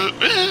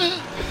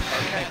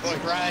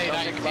right,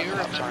 I do remember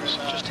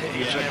that. Just hit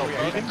each and every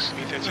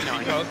V39.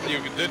 Because you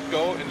did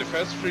go, in the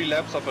first 3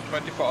 laps of a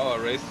 24-hour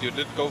race, you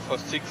did go for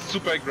 6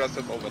 super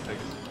aggressive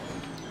overtakes.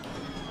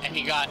 And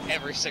he got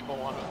every single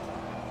one of them.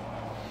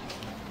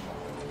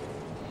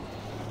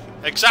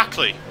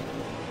 Exactly.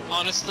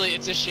 Honestly,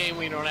 it's a shame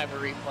we don't have a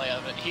replay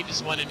of it. He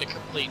just went into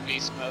complete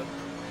beast mode.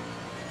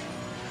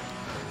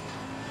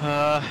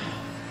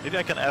 Maybe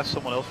I can ask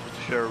someone else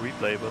to share a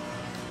replay, but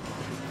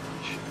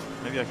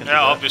maybe I can.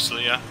 Yeah,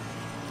 obviously, yeah.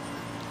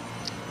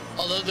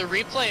 Although the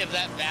replay of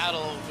that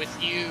battle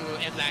with you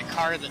and that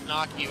car that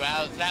knocked you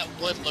out, that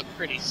would look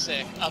pretty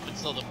sick up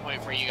until the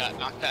point where you got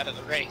knocked out of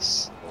the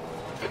race.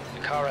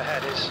 The car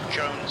ahead is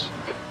Jones.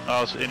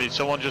 Oh, so indeed,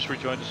 someone just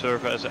rejoined the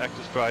server as an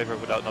active driver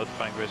without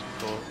notifying race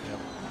control. Yeah.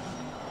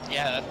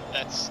 Yeah,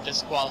 that's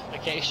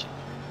disqualification.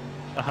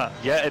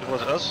 Yeah, it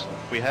was us.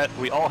 We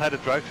all had a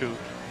drive-through.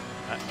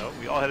 No,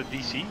 we all had a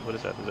DC. What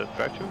is that? Is that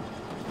drive-through?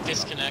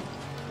 Disconnect.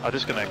 Oh,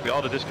 disconnect. We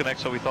all had a disconnect,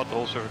 so we thought the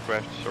whole server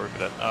crashed. Sorry for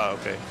that. Ah,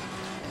 okay.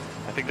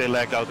 I think they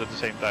lagged out at the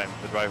same time,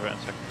 the driver and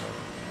second driver.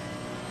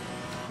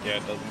 Yeah,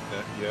 it doesn't.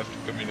 You have to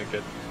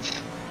communicate.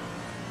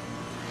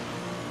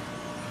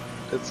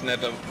 It's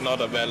not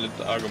a valid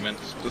argument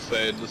to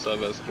say the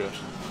server is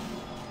crashed.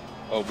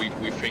 Or we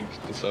think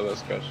the server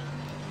is crashed.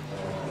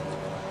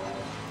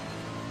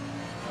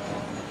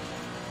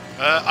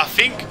 I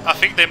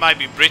think they might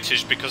be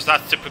British, because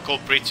that's typical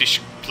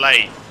British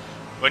play.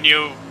 When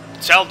you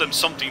tell them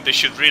something they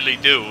should really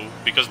do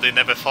because they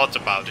never thought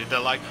about it, they're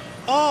like,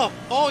 oh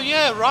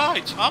yeah,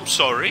 right, I'm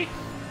sorry.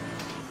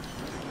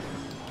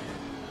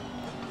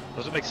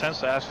 Does it make sense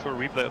to ask for a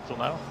replay up till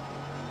now?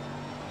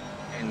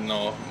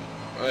 No,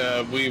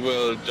 we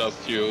will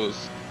just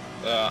use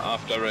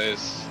after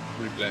race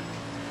replay.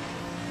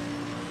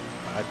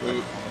 I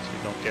honestly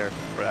don't care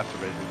for after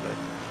race replay.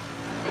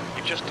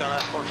 You've just done a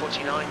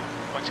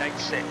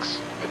 149.86.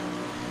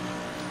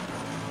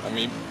 I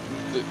mean,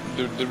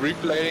 the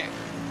replay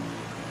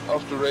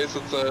of the race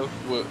itself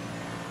will,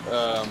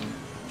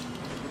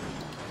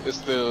 is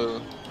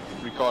still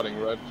recording,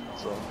 right?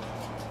 So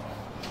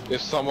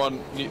if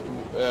someone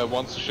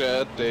wants to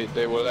share it,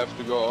 they will have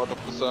to go out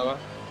of the server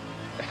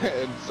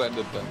and send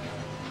it then.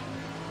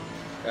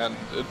 And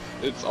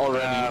it's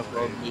already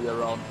probably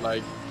around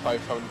like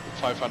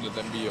 500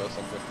 MB or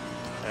something.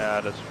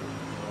 Yeah, that's true.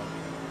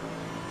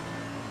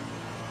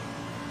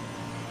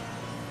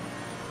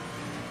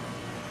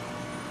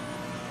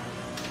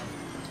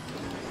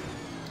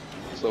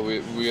 So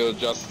we'll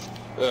just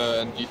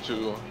need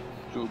to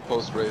do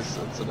post-race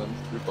incident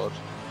report.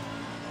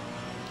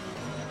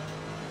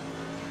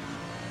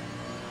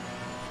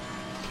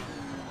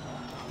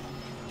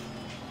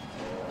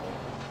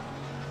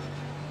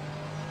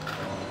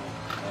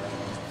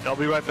 I'll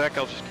be right back.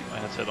 I'll just keep my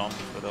headset on,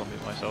 but I'll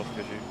mute myself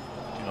because you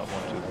do not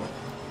want to.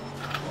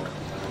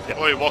 Yeah.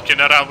 Oh, you're walking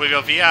around with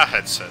your VR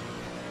headset?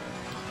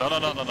 No.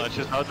 It's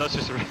just that's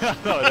just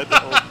no.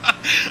 That's old.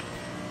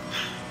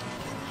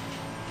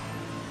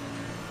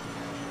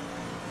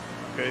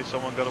 Okay,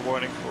 someone got a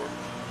warning for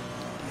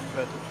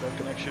bad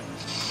connection.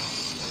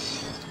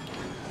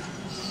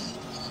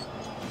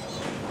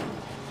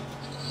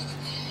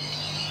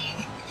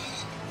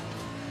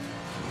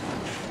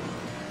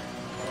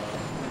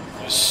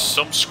 There's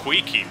some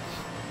squeaking.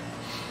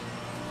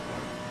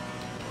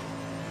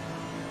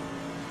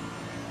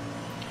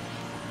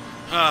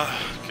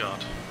 Ah,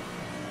 God.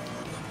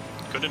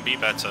 Couldn't be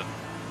better.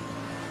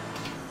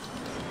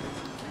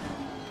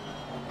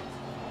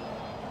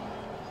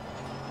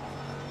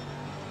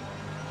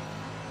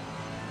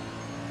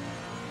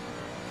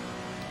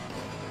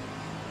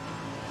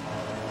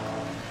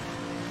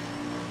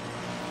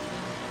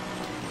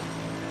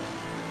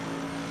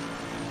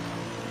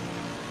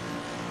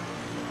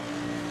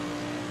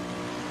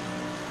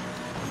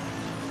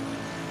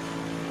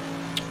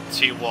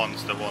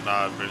 T1's the one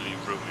I'm really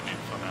ruining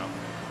for now.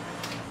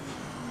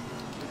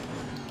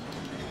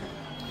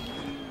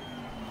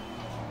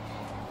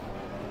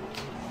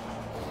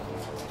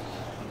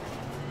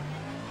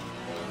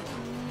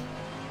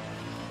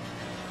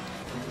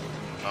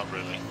 Not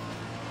really.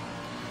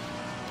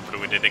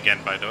 Ruined it again,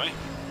 by the way.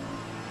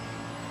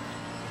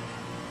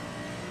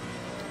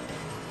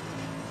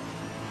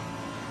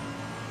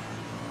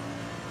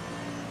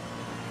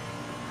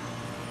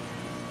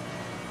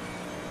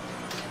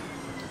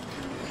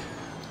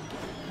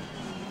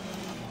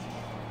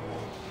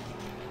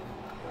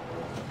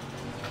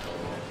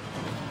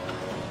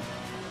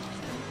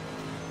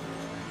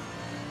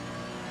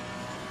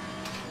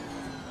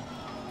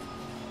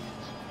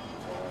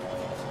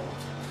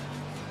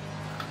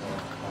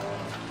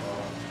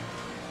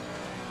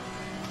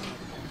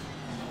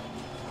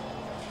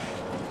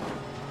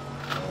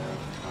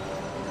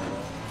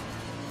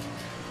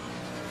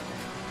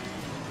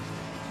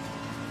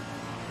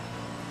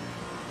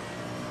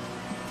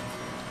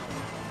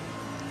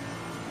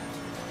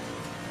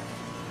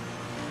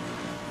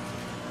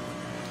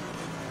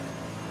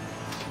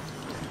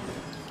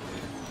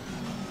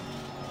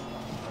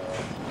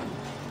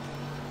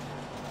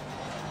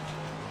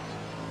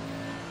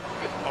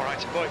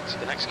 Boys,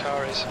 the next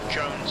car is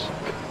Jones.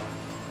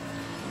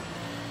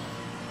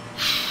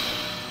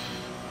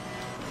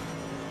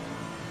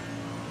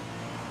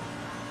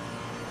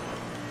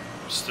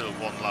 Still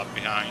one lap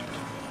behind.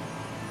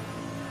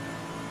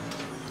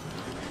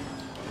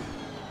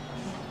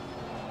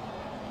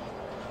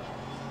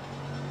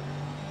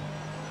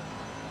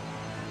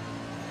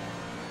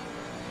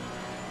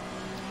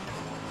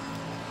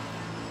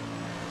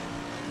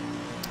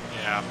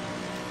 Yeah.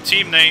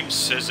 Team name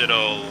says it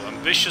all.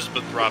 Ambitious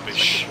but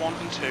rubbish. Sectors 1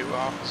 and 2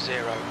 are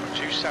 0.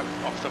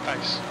 2/7 off the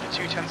pace.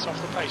 You're 2/10 off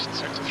the pace in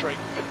sector 3.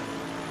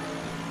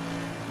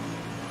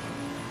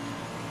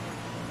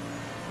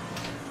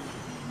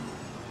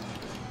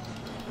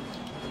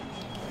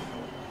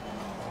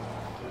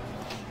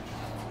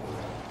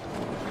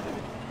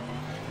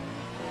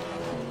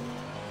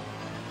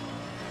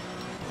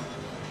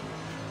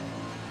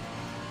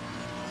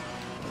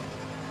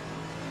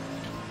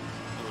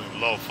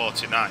 all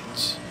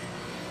 49s.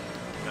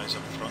 Guys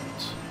up front.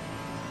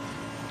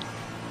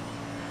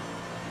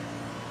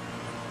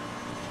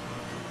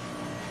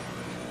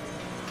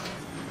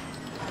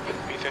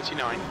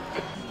 B39.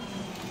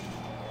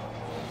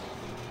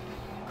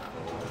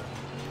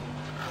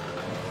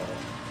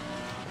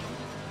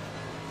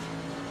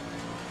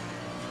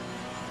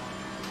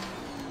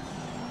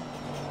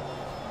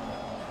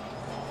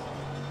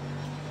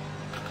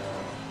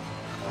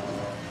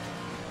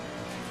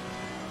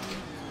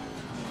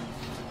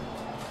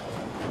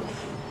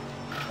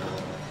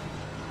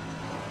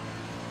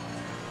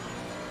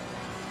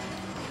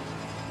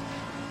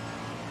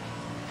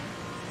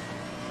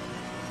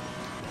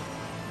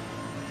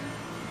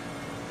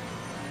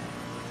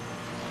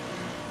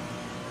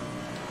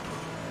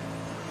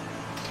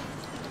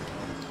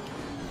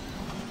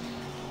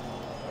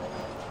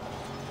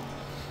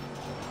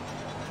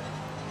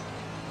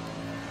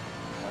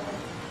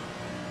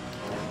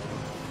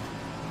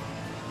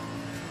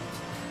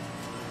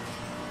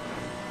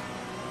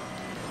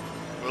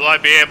 Will I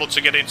be able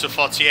to get into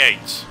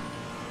 48?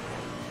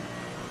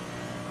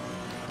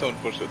 Don't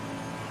push it.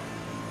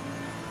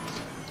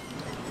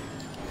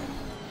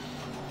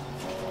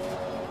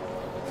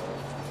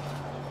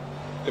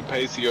 The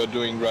pace you're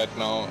doing right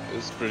now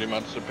is pretty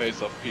much the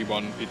pace of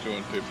P1, P2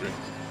 and P3.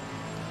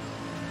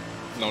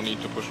 No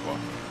need to push more.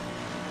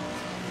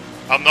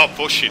 I'm not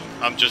pushing,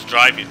 I'm just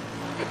driving.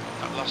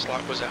 That last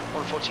lap was at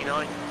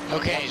 149.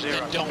 Okay, 1-0.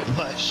 then don't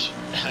push.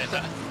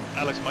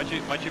 Alex, might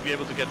you be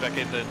able to get back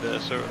in the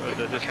Discord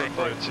Okay,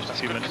 for right, just a that's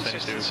few good minutes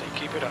and consistency.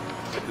 Keep it up.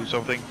 do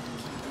something?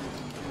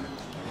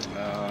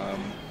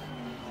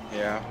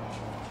 Yeah.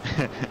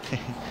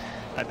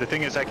 The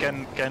thing is, I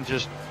can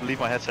just leave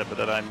my headset, but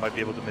then I might be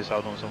able to miss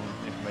out on some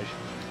information.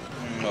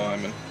 No,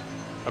 I'm in.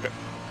 Okay,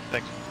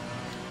 thanks.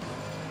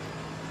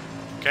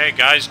 Okay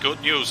guys,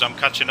 good news, I'm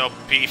catching up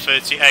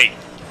P38.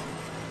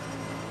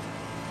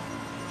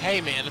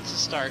 Hey man, it's a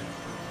start.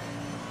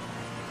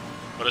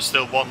 But I'm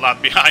still one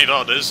lap behind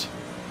others.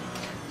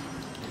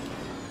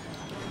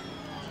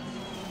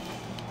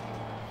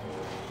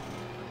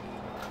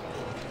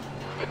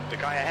 The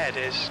guy ahead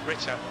is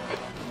Ritter.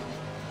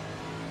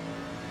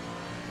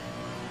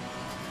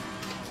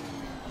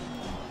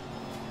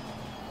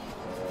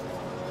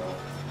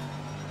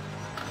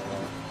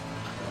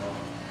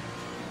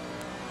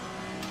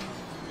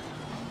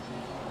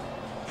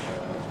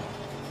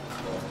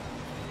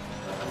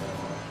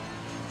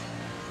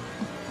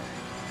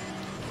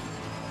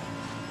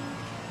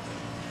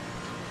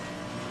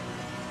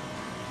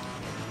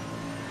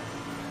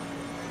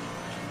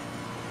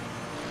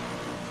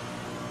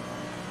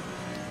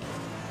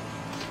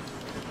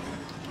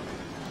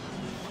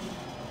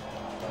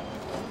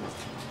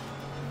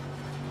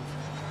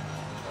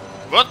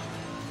 What?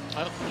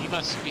 Oh, he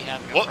must be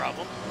having a What?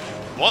 problem.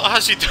 What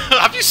has he done?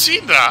 Have you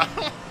seen that?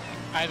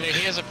 Either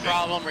he has a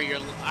problem or you're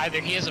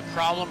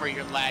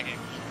lagging.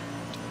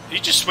 He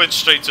just went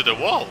straight to the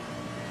wall.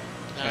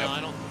 No, Yep.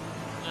 I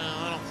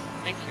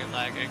don't think you're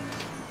lagging.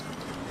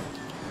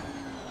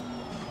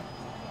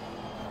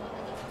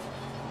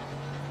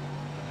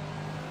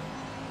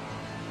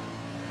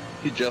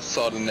 He just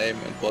saw the name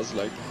and was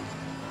like,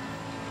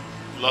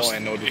 Lost. oh, I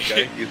know this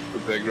guy, he's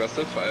super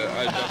aggressive.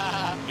 I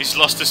just... He's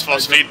lost his I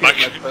force just feedback.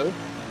 killed myself.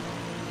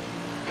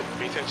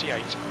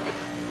 B38.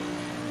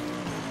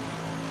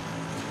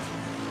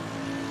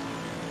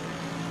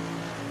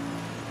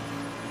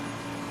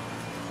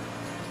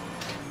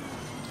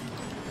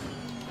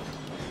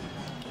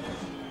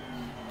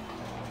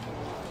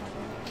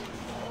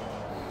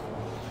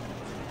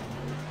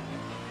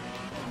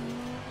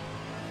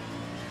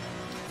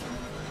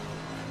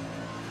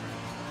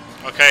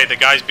 Okay, the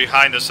guys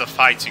behind us are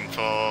fighting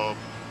for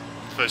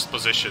first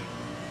position.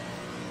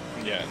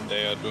 Yeah, and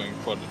they are doing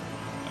for the...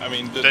 I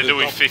mean, They're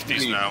doing top 50s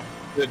three, now.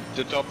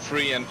 The top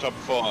 3 and top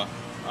 4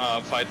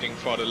 are fighting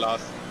for the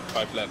last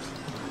 5 laps.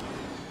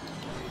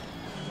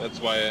 That's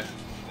why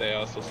they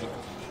are so slow.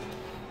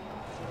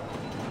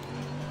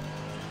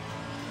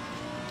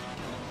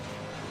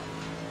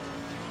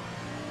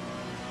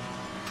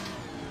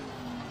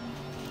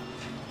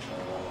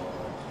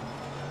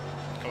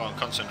 Come on,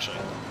 concentrate.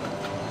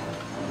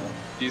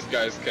 These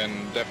guys can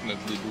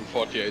definitely do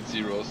 48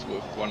 zeros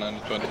with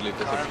 120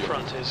 liters Car of in fuel.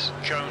 front is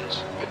Jones.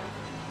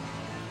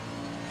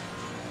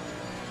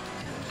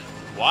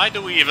 Why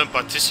do we even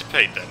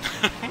participate then?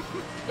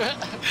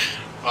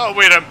 Oh,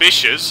 we're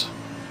ambitious.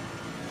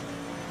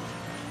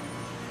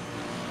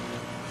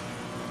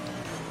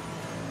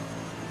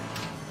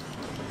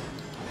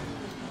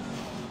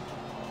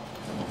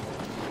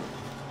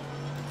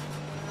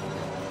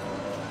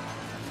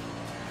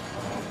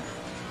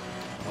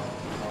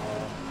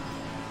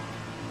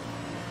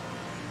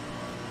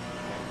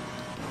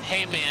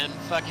 Hey man,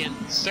 fucking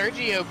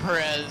Sergio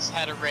Perez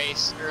had a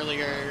race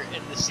earlier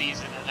in the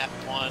season in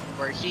F1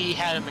 where he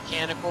had a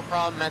mechanical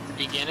problem at the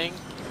beginning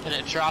and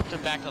it dropped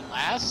him back to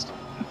last,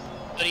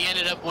 but he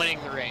ended up winning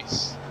the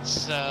race.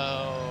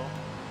 So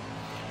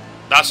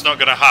That's not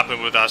gonna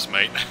happen with us,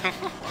 mate.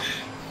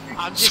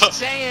 I'm just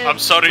saying. I'm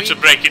sorry to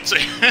break it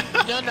to you.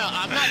 No,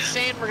 I'm not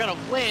saying we're gonna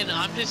win.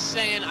 I'm just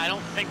saying I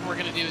don't think we're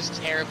gonna do as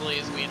terribly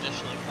as we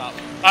initially thought.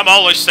 I'm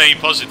always staying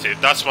positive.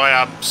 That's why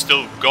I'm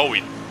still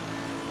going.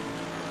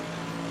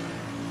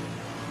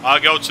 I'll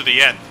go to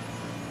the end.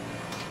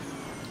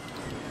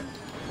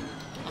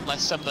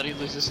 Unless somebody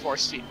loses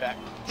force feedback.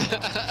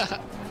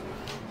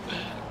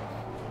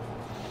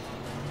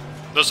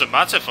 Doesn't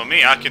matter for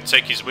me. I can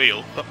take his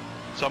wheel.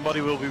 Somebody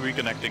will be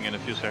reconnecting in a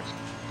few seconds.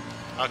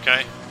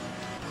 Okay.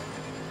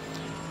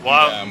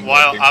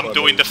 While I'm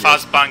doing the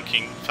fast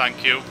banking,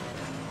 thank you.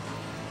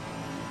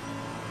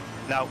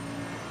 Now.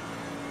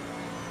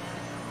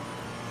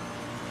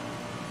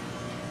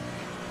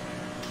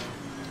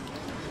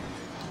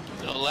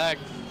 No lag.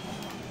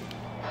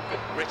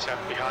 Ritter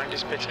behind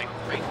is pitting.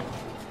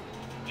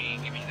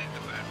 Give me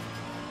the word.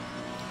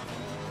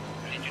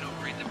 Engine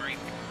operate the brake.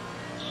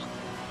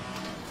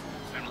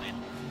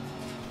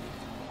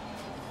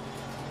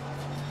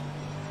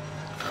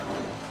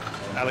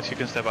 Alex, you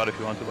can step out if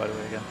you want to, by the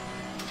way, again.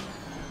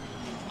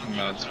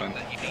 No, it's fine.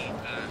 That you need,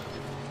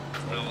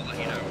 we'll let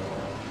you know.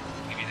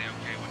 Give you the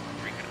okay when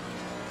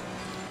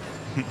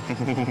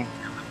we're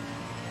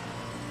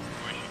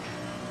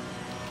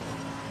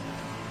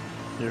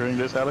You hearing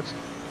this, Alex?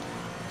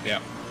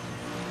 Yeah.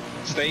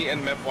 Stay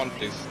in map 1,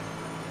 please.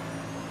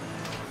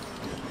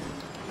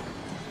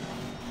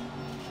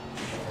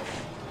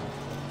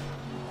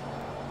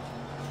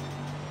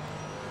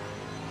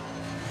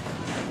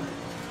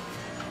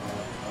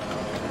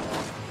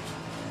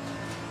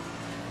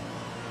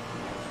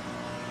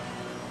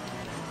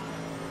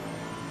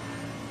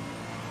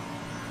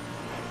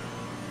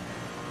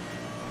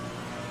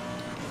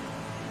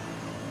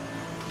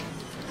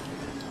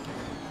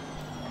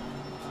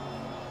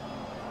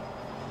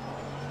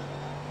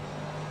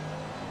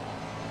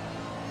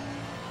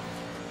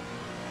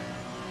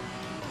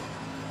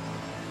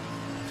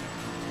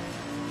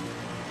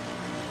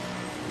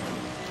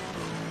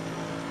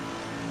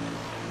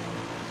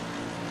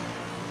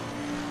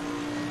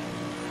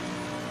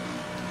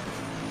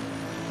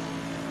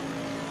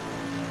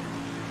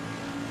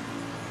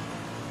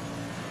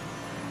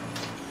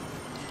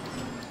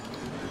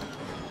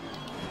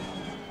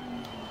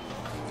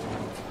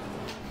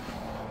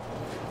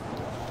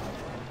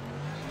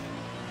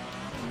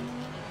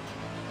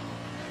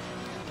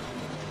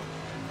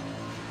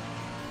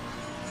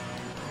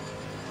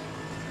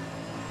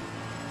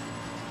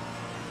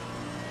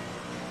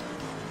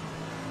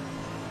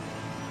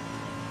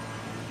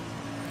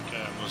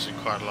 Losing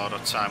quite a lot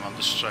of time on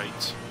the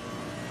straight.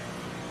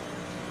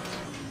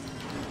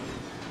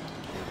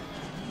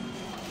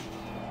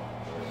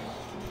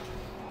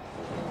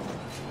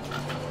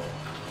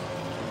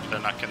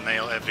 Then I can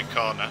nail every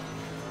corner.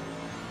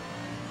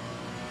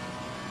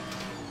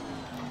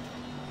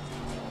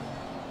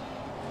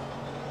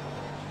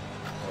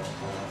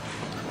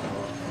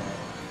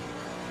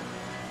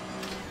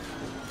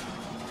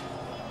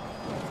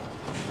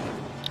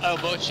 Oh,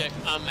 Bochek,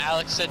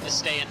 Alex said to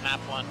stay in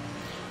map 1.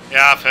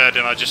 Yeah, I've heard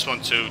him. I just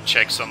want to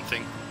check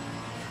something.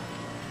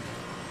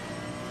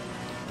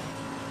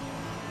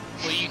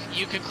 Well,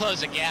 you could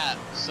close a gap,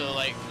 so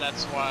like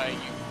that's why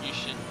you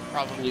should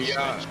probably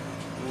switch.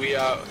 We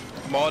are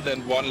more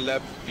than 1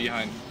 lap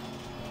behind,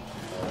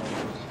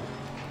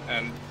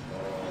 and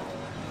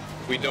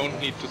we don't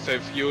need to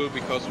save fuel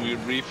because we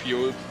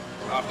refueled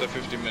after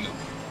 50 minutes.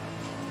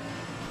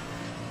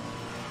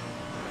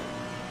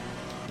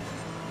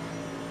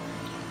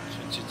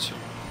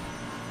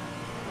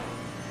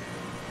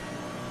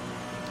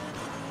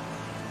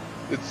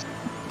 It's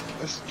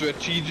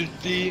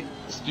strategically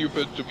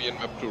stupid to be in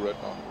map 2 right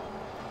now.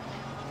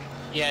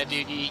 Yeah,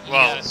 dude, you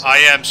well, gotta I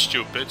am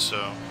stupid,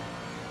 so...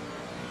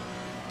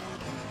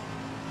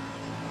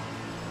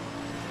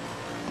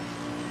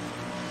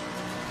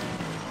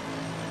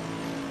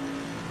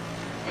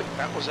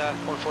 That was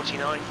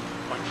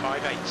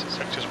 149.58.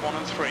 Sectors 1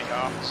 and 3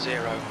 are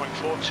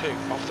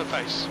 0.42 off the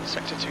pace.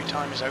 Sector 2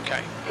 time is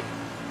okay.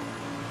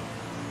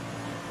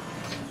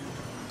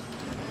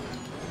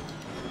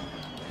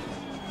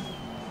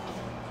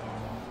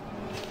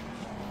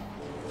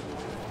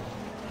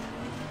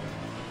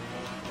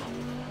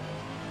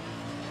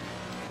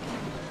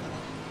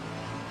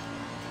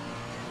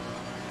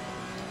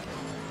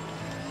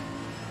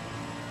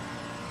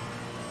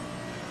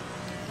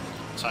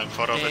 Time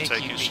for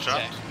overtaking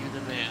Strat. You're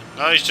the man.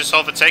 No, he's just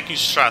overtaking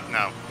Strat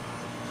now.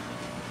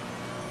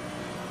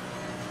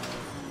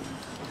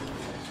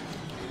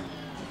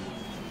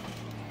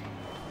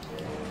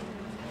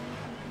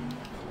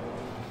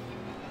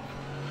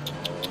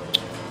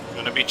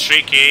 Gonna be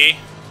tricky.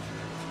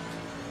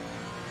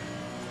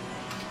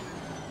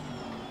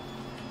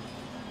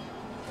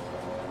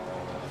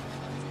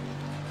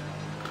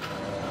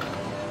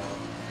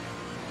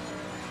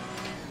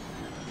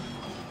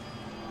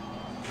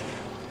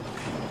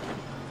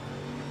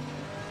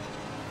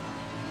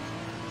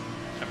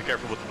 Be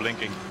careful with the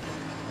blinking.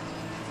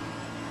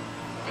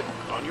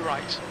 On your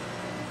right.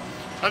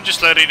 I'm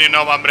just letting you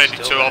know I'm ready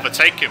Still to there.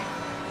 overtake him.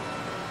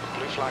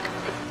 Blue flag.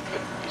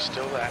 He's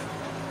still there.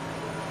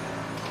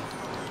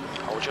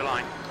 Hold your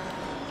line.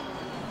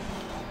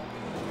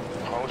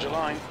 Hold your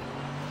line.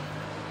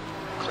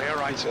 Clear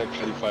right. He's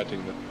actually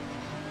fighting them.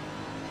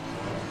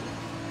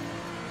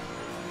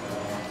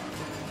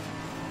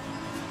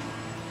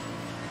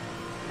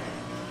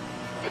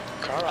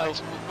 Car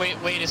right. Oh,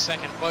 wait a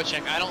second,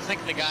 Wojciech. I don't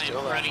think the guy Still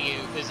in front of you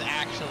is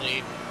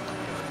actually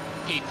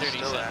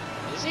P37.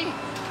 Is he?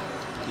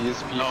 He is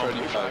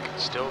P35.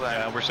 Still there.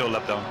 Yeah, we're still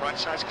left down. Right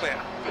side's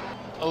clear.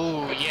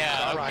 Oh yeah.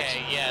 Car Okay.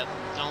 right. Yeah.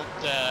 Don't.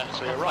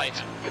 Clear don't right. fight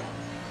him.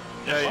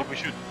 Yeah, we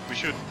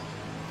should.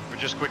 We're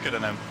just quicker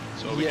than him,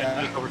 so we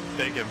can just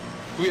overtake him.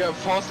 We are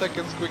 4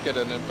 seconds quicker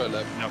than him per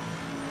lap. No.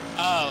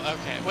 Oh,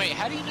 okay. Wait,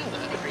 how do you know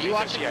that? Are you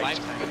watching live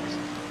times?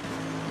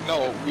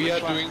 No, we are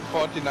doing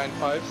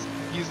 49.5s.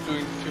 He's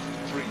doing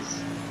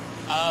 53s.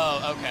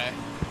 Oh, okay.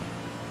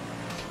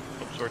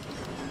 Oops, sorry.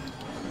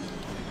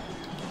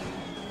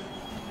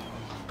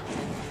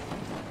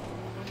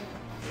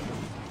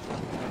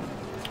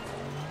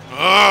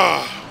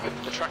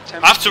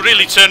 I have to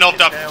really turn off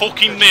that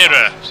fucking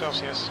mirror.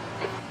 Celsius.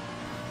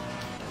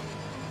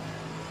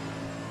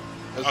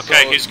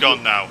 Okay, So he's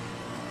gone now.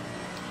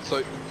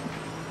 So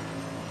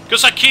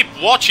Because I keep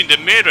watching the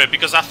mirror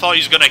because I thought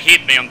he's gonna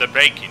hit me on the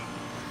braking.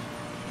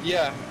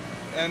 yeah,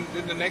 and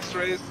in the next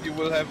race you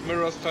will have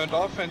mirrors turned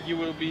off and you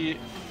will be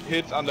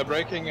hit under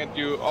braking and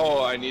you,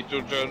 oh, I need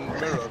to turn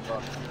mirrors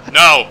on.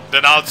 No,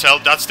 then I'll tell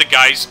that's the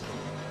guy's,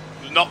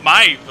 not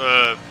my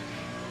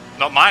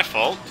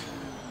fault.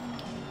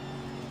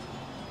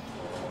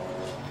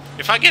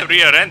 If I get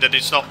rear-ended,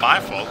 it's not my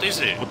fault, is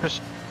it? We'll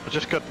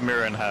just cut the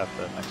mirror in half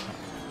next time.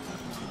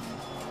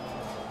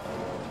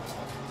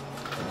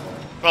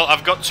 Well,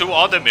 I've got two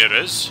other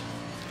mirrors.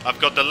 I've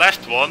got the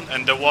left one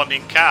and the one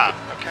in car.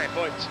 Okay,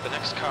 boys, the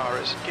next car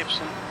is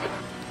Gibson.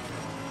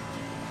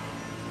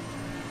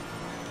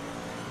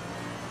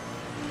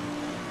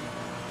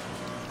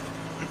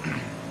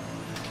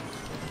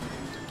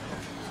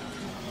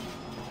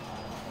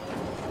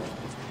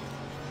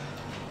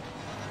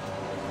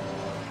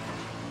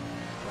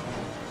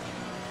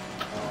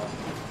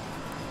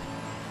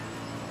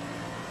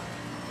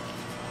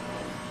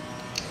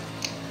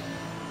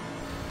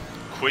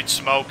 Quit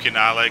smoking,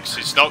 Alex.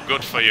 It's not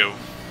good for you.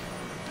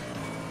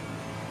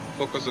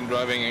 Focus on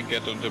driving and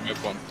get onto map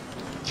 1.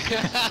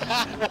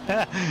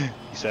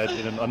 He said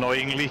in an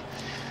annoyingly.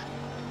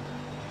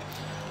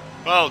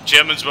 Well,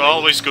 Germans were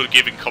always good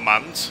giving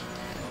commands.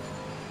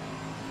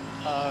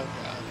 Oh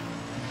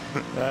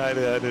god. I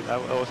did. I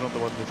was not the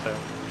one to tell.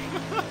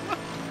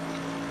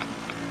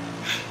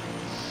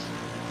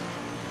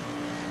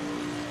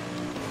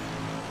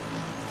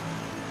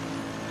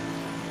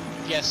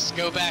 Yes,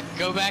 go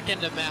back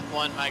into map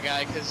 1, my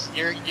guy, because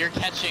you're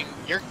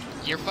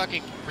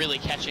fucking really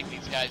catching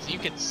these guys. You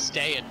can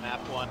stay in map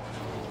 1.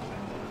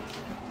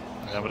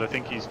 Yeah, but I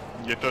think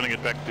you're turning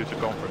it back due to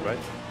comfort, right?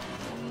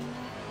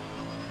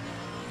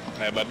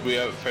 Yeah, but we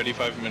are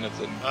 35 minutes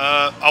in.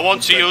 I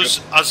want to use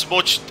as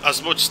much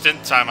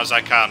stint time as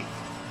I can.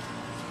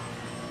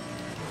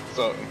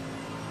 So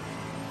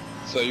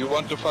you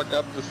want to fuck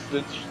up the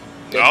stitch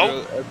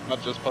No. as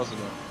much as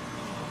possible.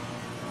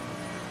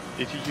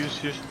 Did you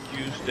just use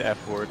the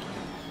F word?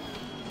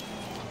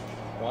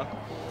 What?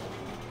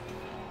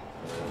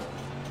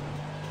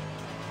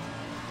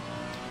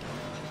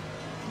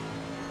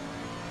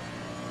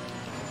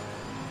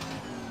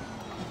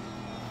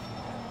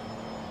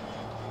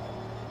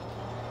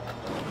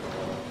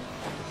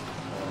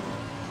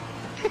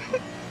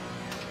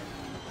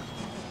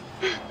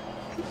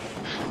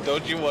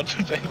 Don't you want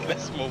to take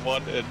Lesmo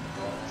 1 in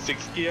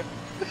 6th gear?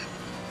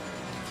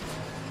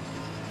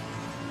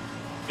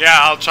 Yeah,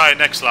 I'll try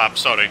next lap,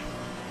 sorry.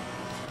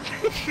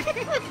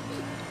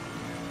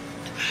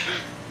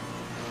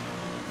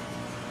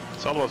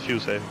 It's all about fuel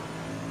saving.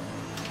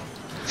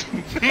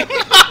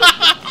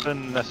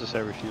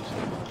 Unnecessary fuel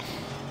saving.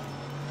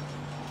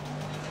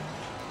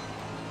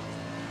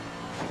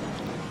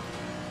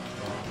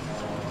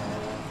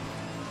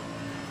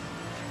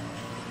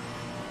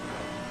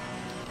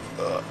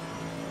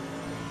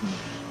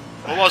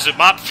 What was it,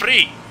 map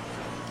 3?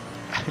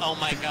 Oh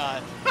my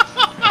god.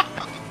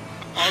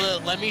 Although,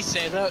 let me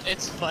say though,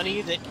 it's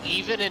funny that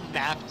even in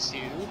map 2,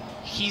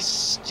 he's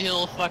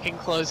still fucking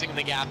closing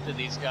the gap to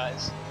these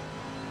guys.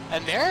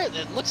 And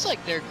it looks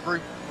like they're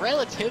grouped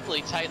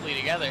relatively tightly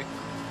together.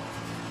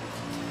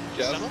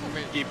 Just Some of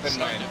them are keep in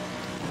starting mind,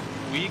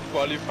 we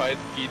qualified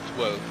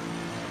P12.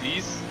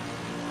 These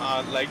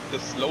are like the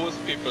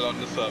slowest people on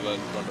the server in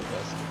front of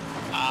us.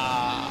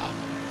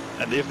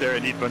 And if they're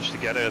indeed bunched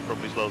together, it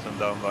probably slows them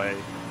down by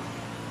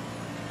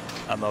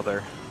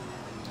another.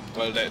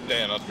 Well,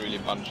 they are not really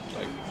bunched.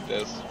 Like,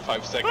 there's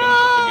 5 seconds of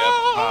the gap.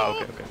 Ah,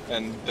 okay.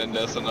 And then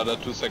there's another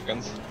 2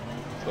 seconds.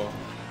 So.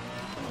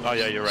 Oh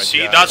yeah, you're right. See,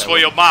 yeah, that's yeah, what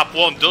your map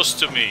 1 does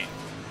to me.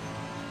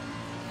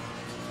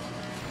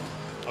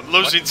 I'm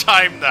losing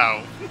time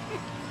now.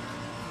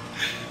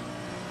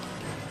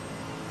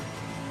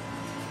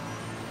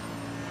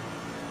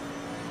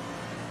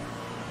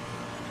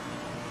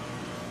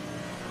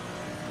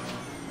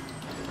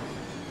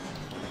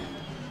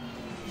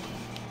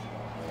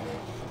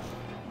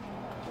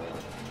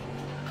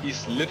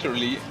 he's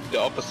literally the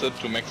opposite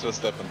to Max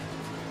Verstappen.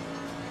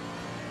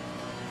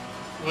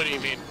 What do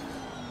you mean?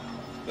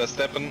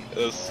 Verstappen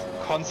is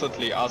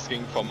constantly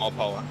asking for more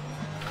power.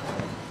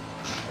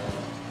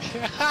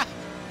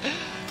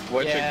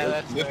 Wojciech Yeah,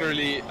 is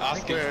literally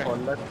asking for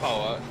less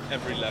power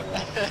every lap.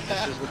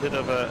 This is a bit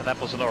of an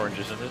apples and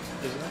oranges, isn't it?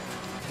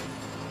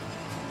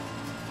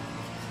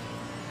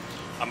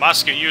 I'm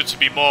asking you to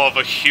be more of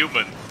a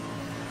human.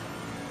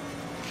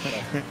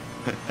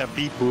 A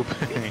beep boop.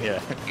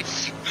 Yeah.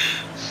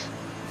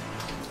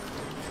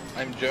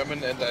 I'm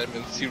German and I'm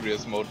in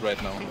serious mode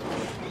right now.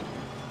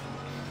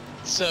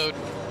 So,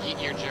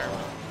 you're German.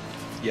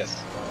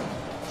 Yes.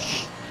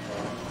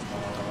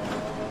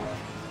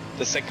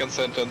 The second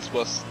sentence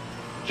was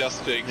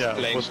just to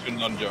explain to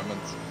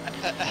non-Germans.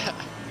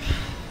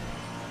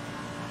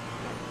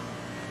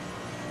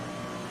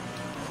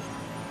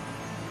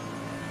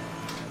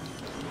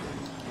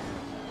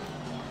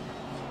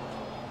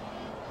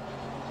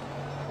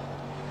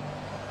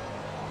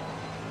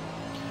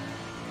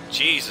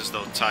 Jesus,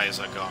 those tires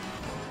are gone.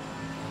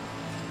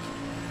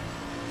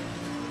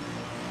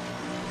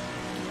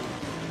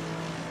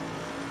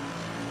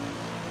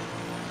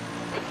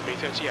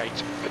 B38.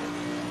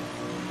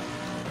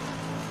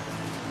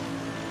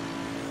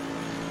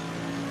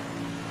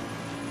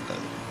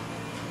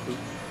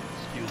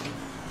 Excuse me.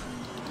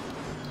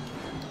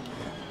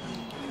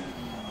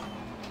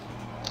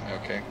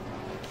 Okay.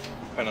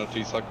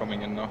 Penalties are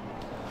coming in now.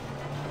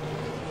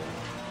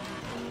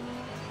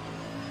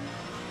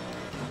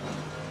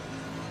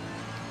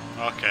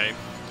 Okay.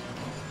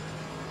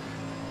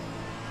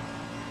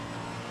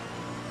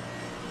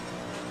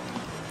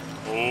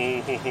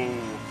 Oh, ho, ho.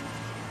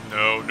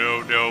 No,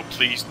 no, no,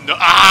 please, no.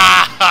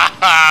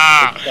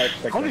 Ah! 5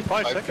 seconds. Only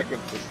 5 5 seconds.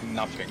 seconds is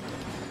nothing.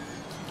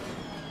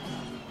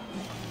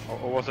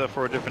 Or was that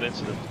for a different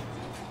incident?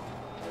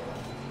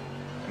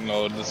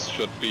 No, this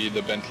should be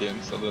the Bentley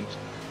incident.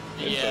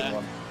 in Yeah. turn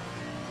 1.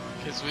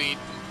 Because we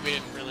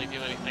didn't really do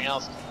anything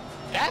else.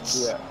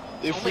 That's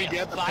If only we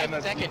get a the 5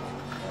 penalty, second.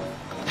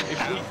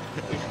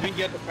 if we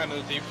get a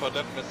penalty for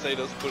that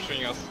Mercedes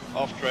pushing us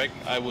off track,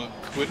 I will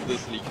quit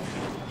this league.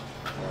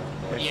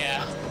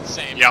 Yeah,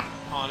 same. Yep.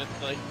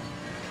 Honestly.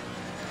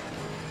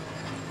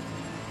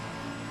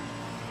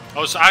 I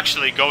was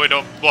actually going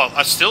up. Well,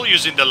 I'm still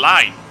using the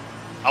line.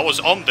 I was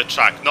on the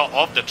track, not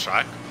off the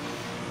track.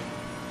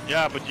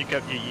 Yeah, but you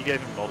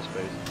gave him all the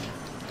space.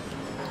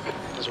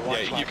 There's a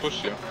white Yeah, flag. he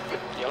pushed you.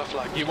 Yellow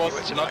flag. He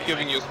was not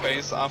giving you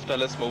space after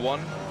Lesmo 1.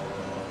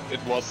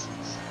 It was...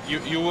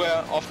 You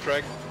were off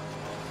track.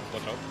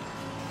 What up?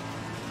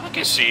 I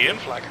can see him.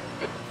 Flag.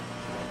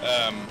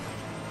 Yeah,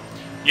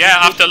 He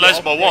after pushed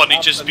you Lesmo off 1, track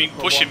he just after been Lesmo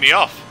pushing 1. me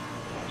off.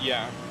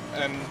 Yeah,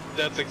 and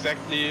that's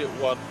exactly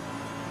what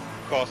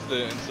caused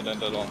the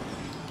incident along.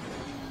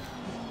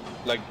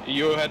 Like,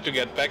 you had to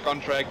get back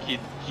on track,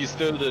 he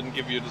still didn't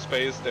give you the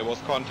space, there was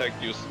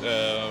contact, you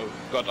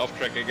got off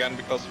track again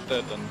because of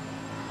that, and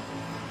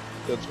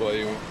that's why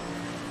you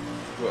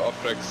were off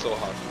track so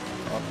hard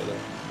after that.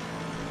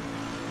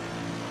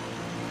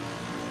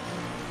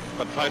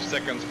 But 5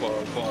 seconds for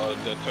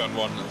the turn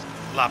 1 is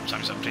Lap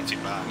times are pretty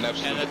bad. an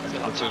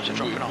absolute lap times are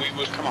dropping off.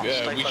 Come on,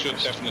 stay we should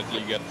focused.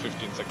 definitely get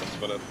 15 seconds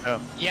for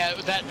that. Yeah,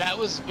 that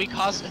was, we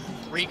caused a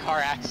 3-car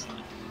accident.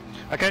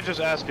 I can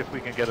just ask if we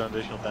can get an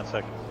additional 10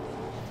 seconds.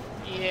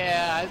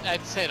 Yeah,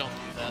 I'd say don't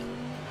do that.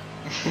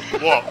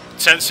 What?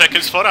 10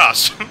 seconds for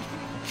us?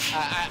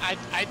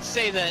 I'd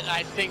say that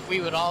I think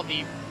we would all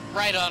be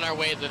right on our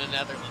way to the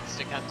Netherlands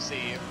to come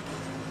see you.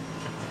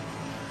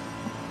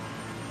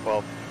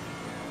 Well,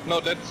 No,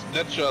 that's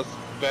just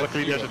bad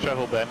luckily there's a stewarding.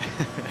 travel ban.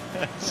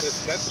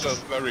 That's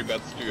just very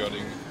bad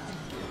stewarding,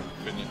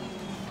 opinion.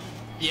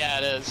 Yeah,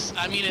 it is.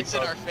 I mean, it's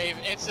in our favor.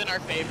 It's in our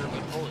favor,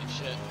 but holy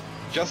shit.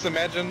 Just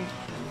imagine,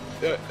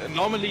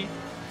 normally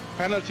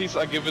penalties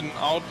are given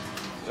out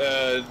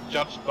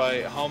judged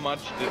by how much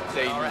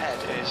they Car ahead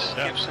is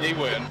if they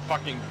were in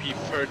fucking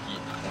P30.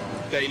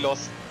 They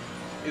lost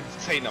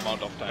insane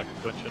amount of time,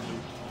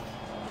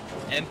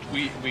 and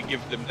we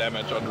give them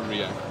damage on the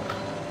rear.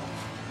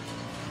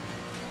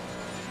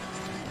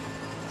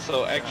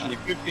 So actually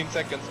 15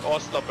 seconds or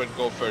stop and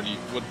go 30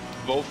 would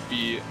both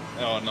be,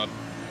 or not,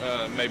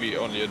 maybe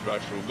only a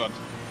drive-through, but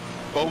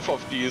both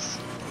of these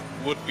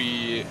would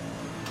be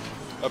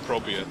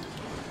appropriate.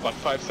 But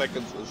 5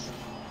 seconds is...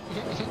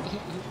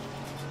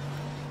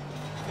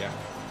 yeah,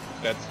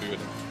 that's good.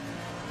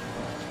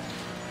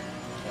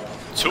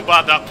 Too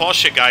bad that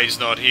Porsche guy is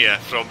not here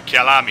from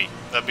Kyalami.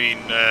 They've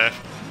been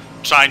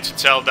trying to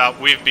tell that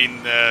we've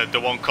been the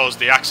one caused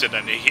the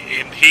accident.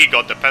 He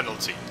got the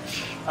penalty.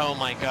 Oh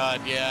my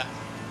god, yeah.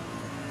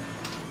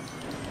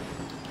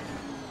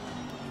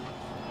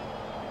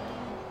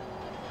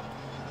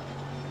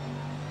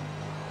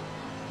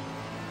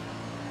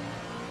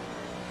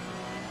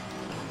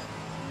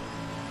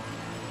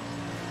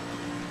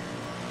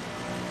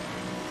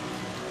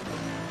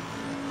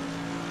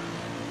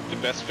 The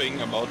best thing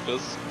about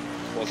this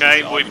was...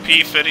 Okay, his we're argument.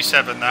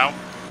 P37 now.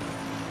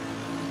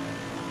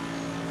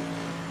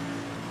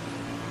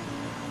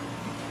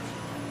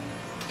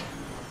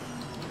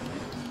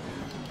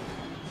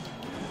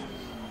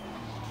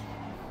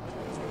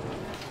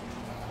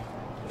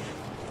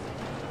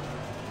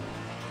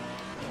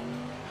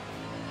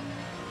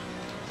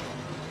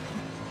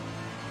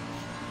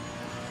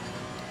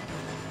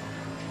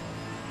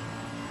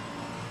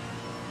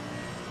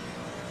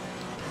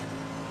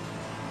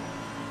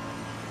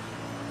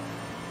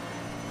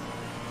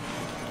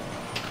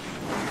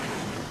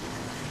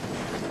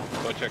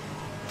 Wojciech.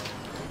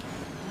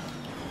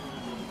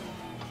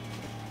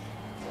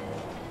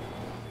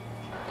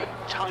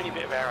 Tiny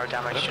bit of aero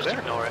damage, just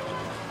ignore it.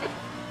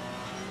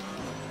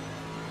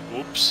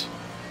 Oops.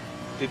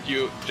 Did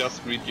you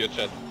just read your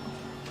chat?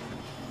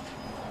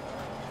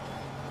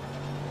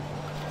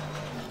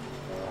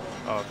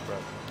 Oh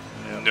crap.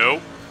 Yeah. No.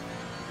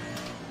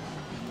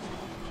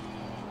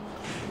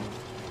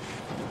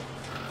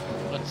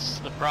 What's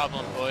the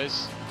problem,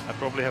 boys? I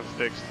probably have it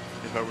fixed.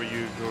 If I were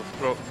you,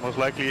 well, most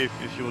likely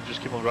if you will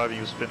just keep on driving,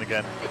 you'll spin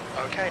again.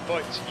 Okay,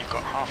 boys, you've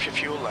got half your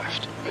fuel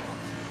left.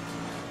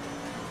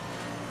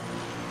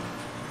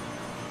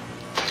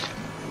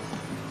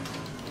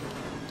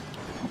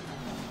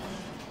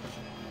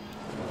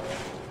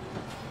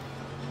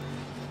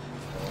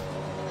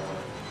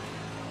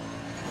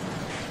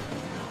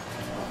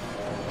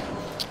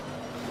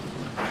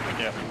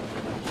 Yeah.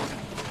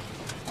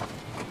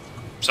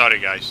 Sorry,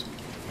 guys.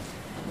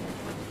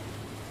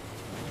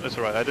 That's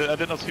alright. I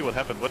did not see what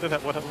happened. What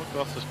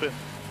caused the spin?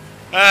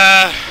 You've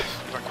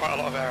had quite a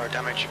lot of aero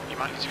damage. You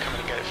might need to come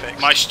in and get it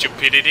fixed. My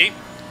stupidity.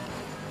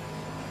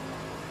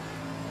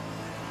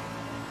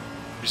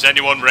 Is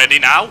anyone ready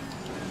now?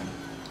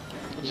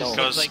 Just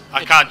Because like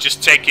I can't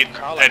just take it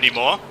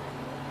anymore.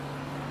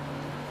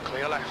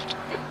 Clear left.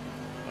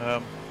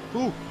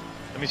 Ooh.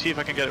 Let me see if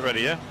I can get it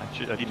ready. Yeah.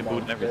 I need to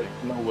boot and everything.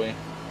 No way.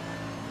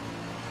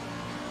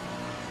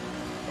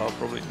 Oh,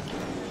 probably.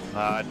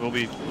 It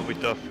will be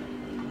tough.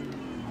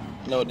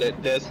 No,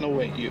 there's no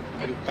way. You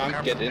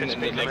can't get in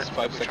the next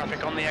 5 seconds.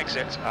 Traffic on the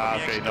exit.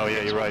 Okay. No,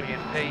 yeah, you're right.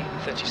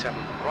 P37,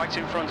 right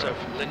in front of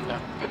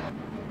Linda.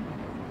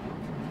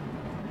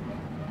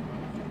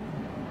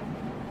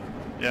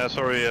 Yeah,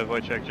 sorry,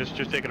 Wojciech. Just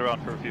take it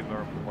around for a few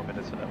more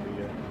minutes and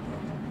then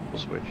we'll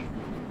switch.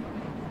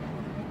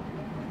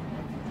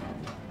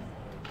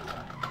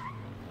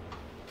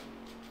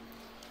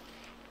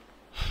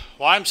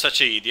 Why I'm such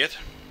an idiot?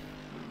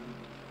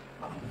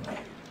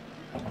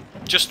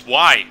 Just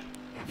why?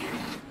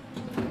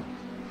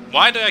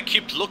 Why do I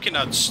keep looking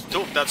at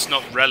stuff that's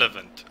not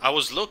relevant? I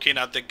was looking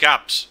at the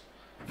gaps.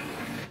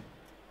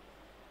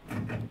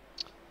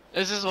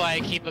 This is why I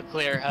keep a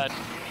clear head.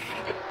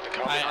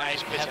 I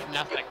have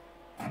nothing.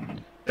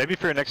 Maybe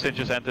for your next time,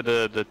 just enter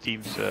the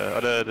teams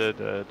or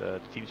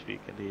the team speak.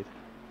 Indeed,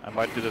 I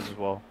might do this as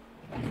well.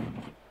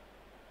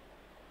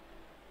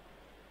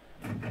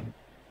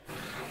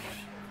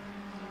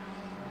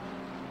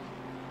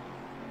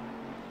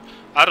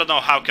 I don't know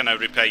how can I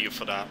repay you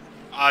for that.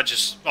 I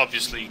just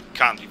obviously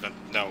can't even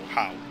know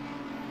how.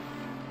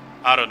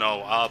 I don't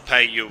know, I'll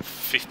pay you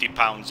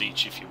 £50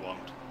 each if you want.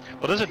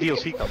 Well, there's a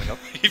DLC coming up.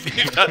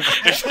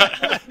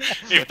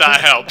 if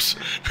that helps.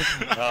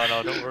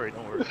 No, don't worry.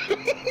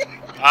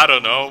 I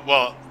don't know,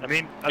 well... I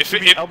mean,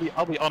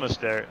 I'll be honest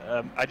there.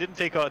 I didn't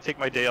take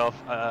my day off,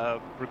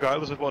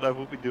 regardless of what I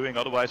would be doing.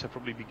 Otherwise, I'd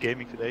probably be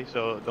gaming today.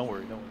 So don't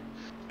worry.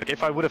 Like,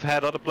 if I would have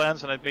had other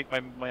plans and I'd make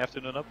my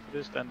afternoon up for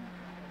this, then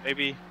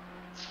maybe.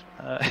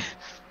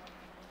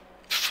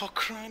 For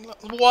crying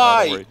out loud.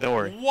 Why? No, don't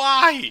worry.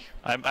 Why?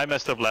 I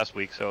messed up last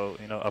week, so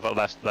about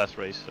last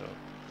race. So.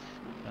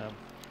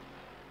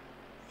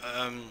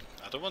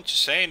 I don't want to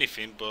say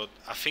anything, but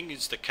I think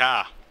it's the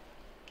car.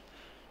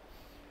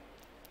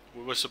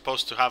 We were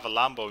supposed to have a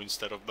Lambo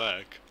instead of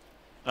Berg.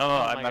 No,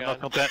 I'm not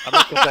content. I'm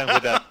not content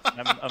with that.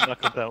 I'm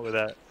not content with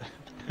that.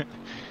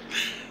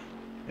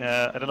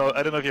 Yeah, I don't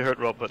know if you heard,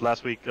 Rob, but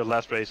last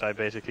race, I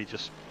basically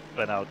just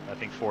went out, I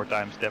think 4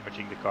 times,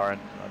 damaging the car,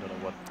 and I don't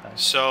know what.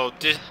 So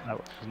this. I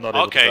was not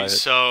able to drive it.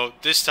 So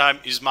this time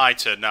is my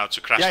turn now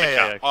to crash the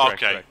car. Yeah,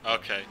 correct.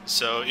 Okay.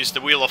 So it's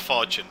the Wheel of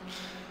Fortune.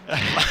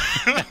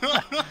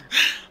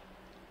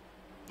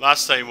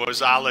 Last time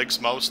was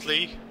Alex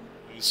mostly,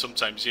 and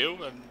sometimes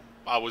you, and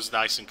I was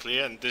nice and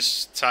clear, and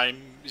this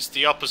time is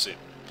the opposite.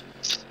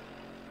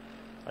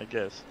 I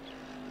guess.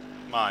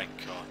 My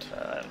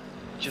God.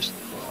 Just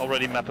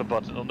already map a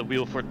button on the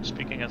wheel for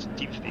speaking against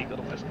TeamSpeak,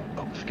 otherwise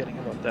I'm forgetting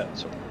about that,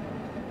 so...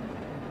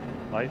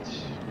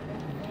 Lights...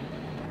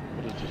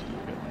 What does this do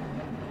again?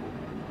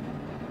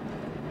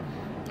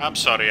 I'm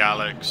sorry,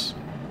 Alex.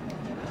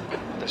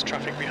 There's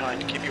traffic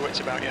behind, keep your wits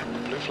about you.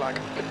 Blue flag.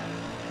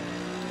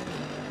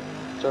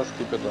 Just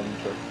keep it on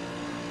track.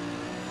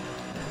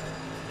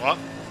 What?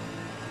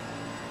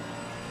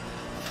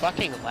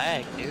 Fucking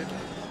lag, dude.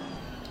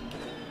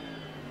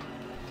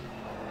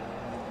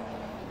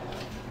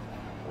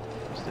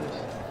 What's this?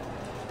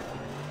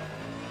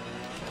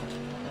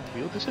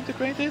 Wheel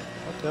disintegrated?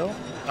 What the hell?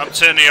 I'm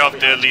turning off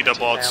the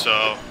leaderboard,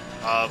 so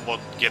I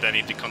won't get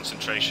any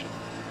deconcentration.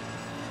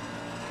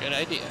 Good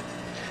idea.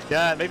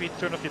 Yeah, maybe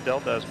turn off your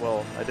delta as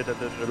well. I did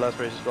that in the last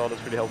race as well,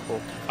 that's really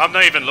helpful. I'm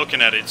not even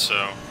looking at it,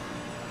 so...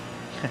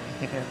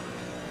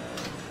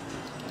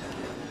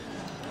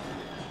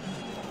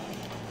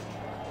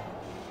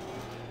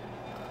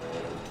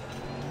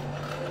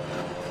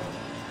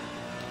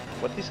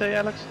 What did he say,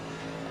 Alex?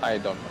 I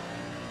don't know.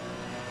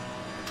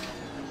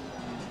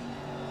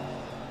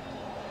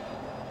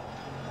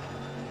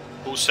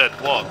 Who said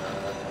what?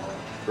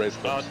 Race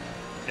cars.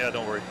 Yeah,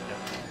 don't worry.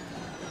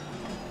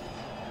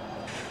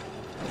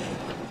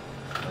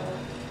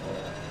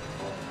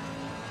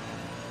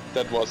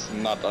 That was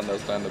not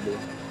understandable,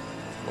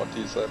 what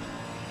he said.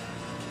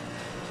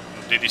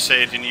 Did he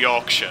say it in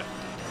Yorkshire?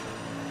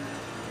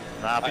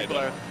 Nah, people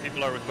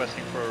are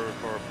requesting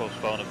for a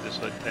postpone of this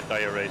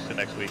entire race to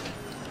next week.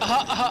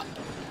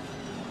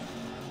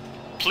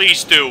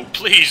 Please do,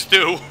 please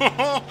do.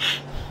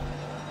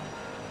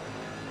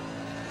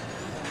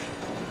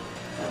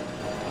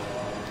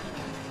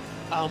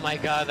 Oh my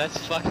god, that's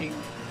fucking...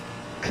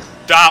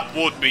 That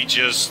would be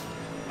just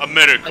a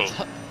miracle.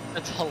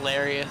 That's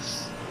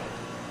hilarious.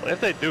 Well, if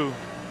they do...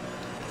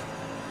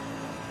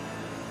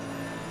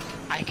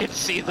 I could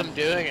see them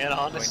doing it,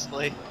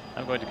 honestly.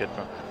 I'm going to get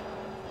drunk.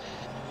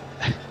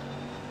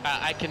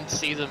 I can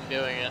see them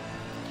doing it.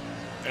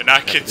 And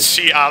I can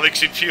see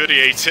Alex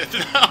infuriated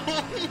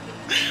now.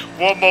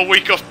 One more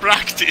week of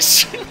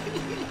practice.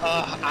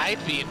 I'd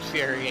be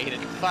infuriated.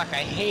 Fuck,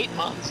 I hate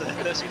Monza.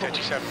 That's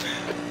 37.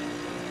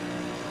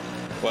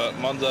 Well,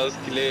 Monza is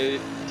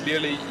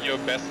clearly your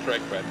best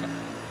track right now.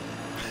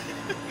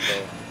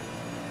 So,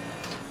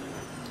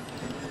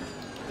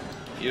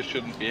 you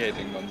shouldn't be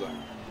hating Monza.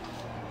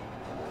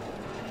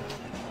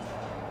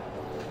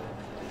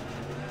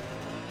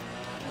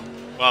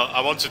 Well,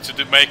 I wanted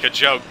to make a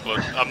joke, but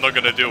I'm not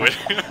gonna do it.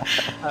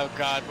 Oh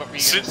god, what were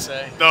you gonna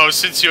say? No,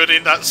 since you're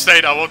in that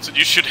state,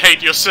 you should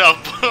hate yourself,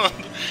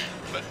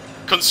 but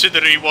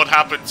considering what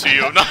happened to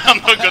you, no, I'm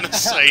not gonna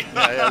say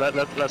that.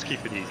 Yeah, let's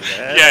keep it easy.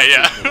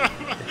 Yeah.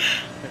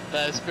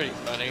 That's pretty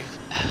funny.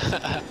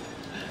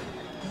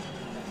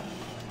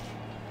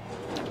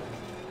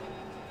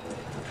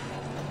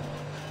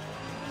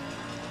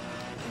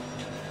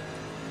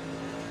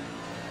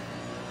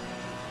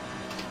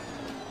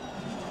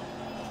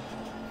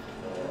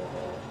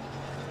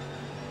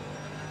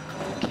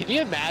 Can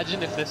you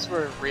imagine if this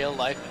were a real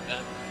life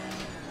event?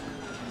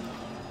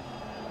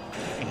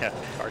 Yeah,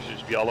 cars should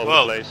just be all over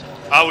Well, the place.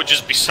 I would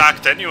just be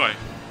sacked anyway.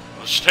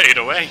 Or stayed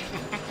away.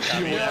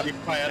 You will be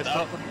fired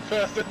up on the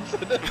first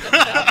incident.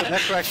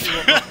 That's right, you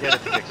will not get it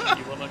fixed.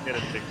 You will not get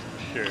it fixed,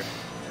 for sure.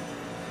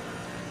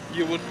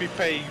 You would be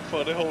paying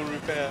for the whole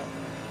repair.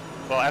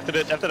 Well, after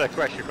that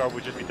crash, your car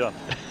would just be done.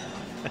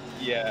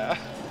 Yeah.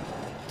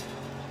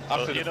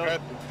 After Well, the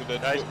first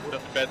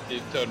incident,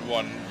 badly turn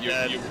 1,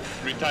 you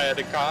retire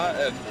the car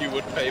and you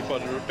would pay for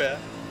the repair.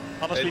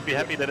 Honestly, be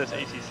happy that it's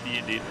ACC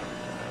indeed.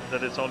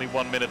 That it's only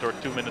 1 minute or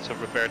 2 minutes of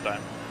repair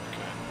time.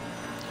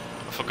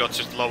 I forgot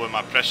to lower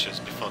my pressures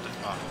before the...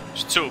 Oh,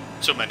 there's too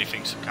many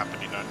things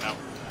happening right now.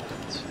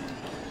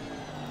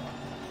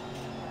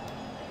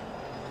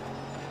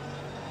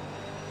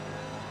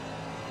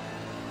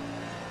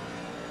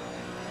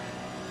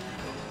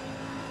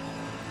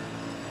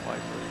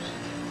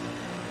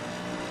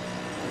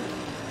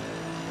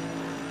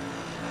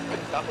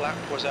 That lap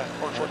was at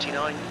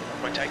 1:49,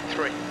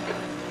 1:83.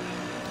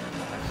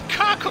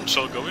 Car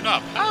control going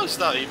up. How is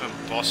that even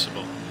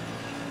possible?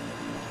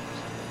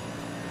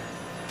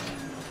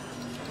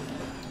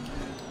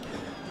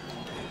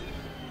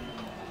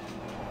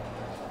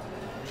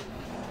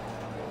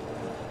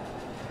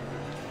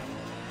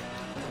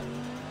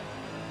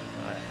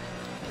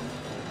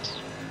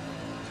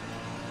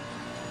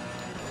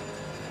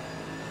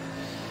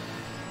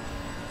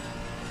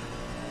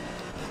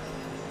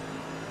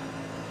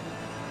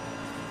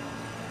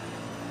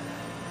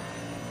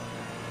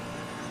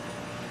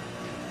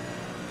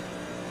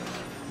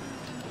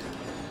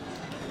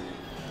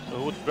 So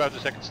who would drive the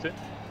second stint?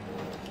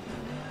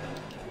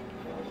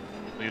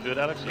 Will you do it,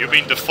 Alex? You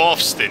mean the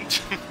fourth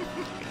stint?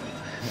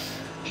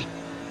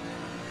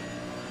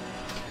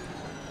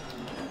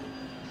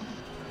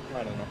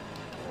 I don't know.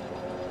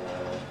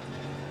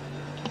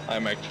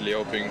 I'm actually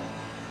hoping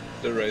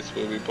the race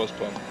will be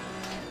postponed.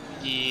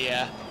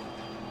 Yeah.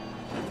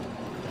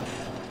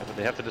 But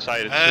they have to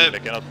decide it soon. They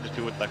cannot just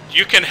do it like...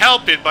 You can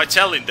help it by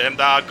telling them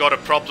that I got a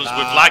problems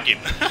with lagging.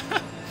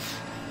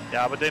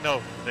 Yeah, but they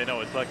know. They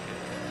know. It's like...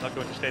 It's not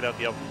going to stay out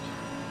the obvious.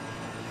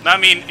 I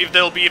mean, if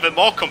there'll be even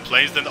more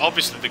complaints, then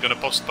obviously they're gonna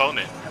postpone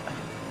it.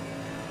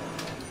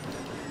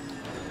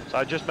 So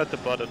I just met the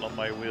button on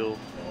my wheel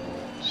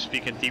to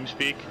speak in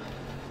TeamSpeak.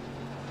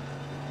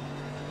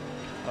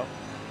 Oh.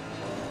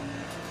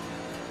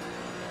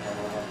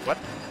 What?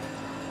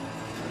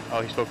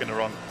 Oh, he spoke in the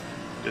wrong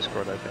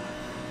Discord, I think.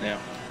 Yeah.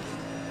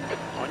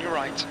 On your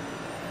right.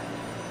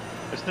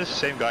 Isn't this the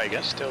same guy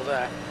again? He's still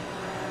there.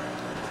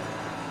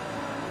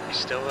 He's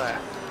still there.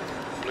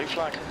 Blue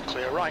flag,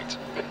 clear right.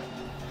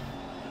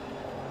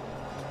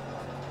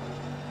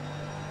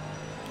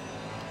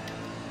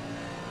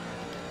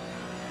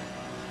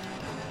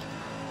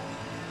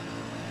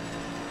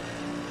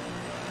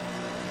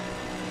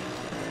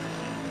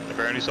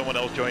 Apparently someone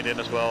else joined in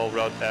as well,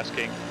 without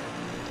asking.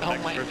 Oh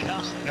my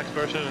god. Next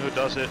person who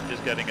does it is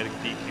getting a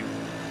DQ.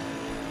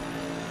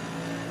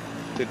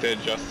 Did they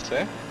just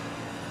say?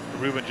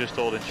 Ruben just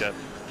told in chat.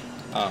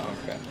 Ah,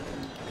 okay.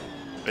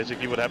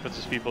 Basically what happens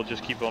is people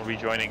just keep on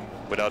rejoining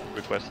without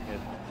requesting it.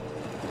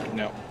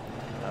 No.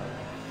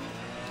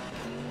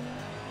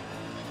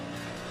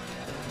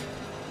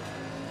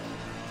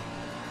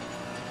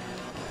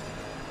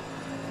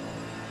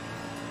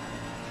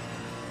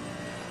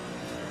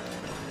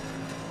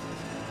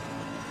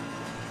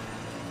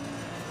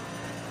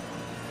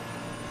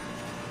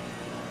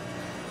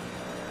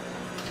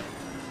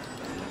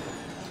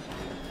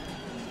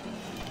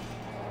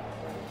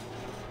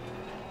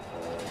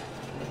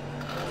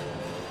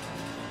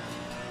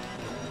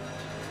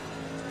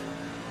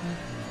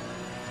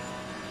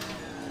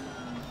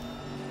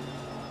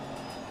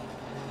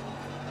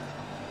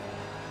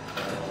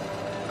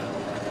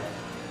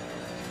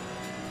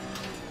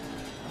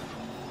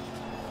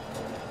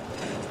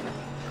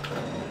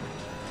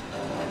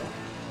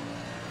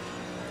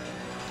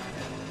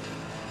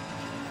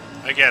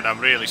 again. I'm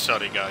really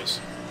sorry, guys.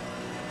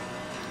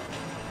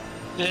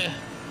 Yeah.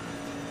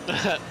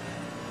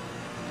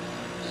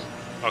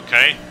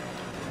 Okay.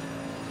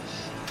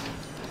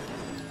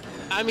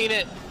 I mean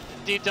it,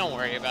 dude. Don't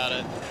worry about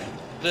it.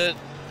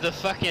 The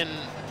fucking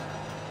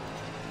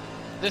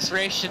this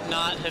race should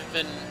not have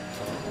been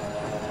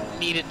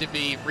needed to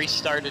be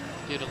restarted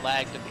due to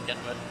lag to begin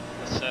with.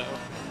 So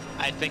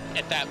I think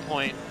at that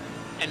point,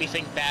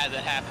 anything bad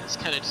that happens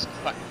kind of just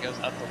fucking goes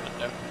out the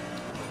window.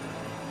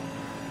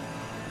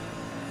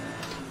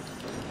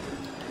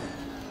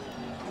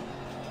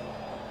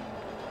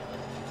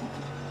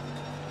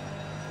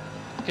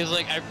 Because,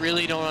 like, I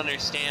really don't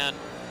understand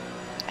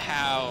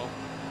how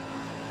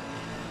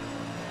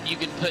you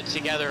can put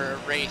together a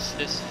race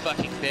this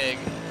fucking big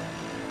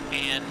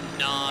and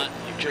not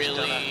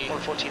really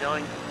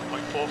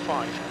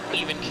 149.45.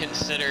 even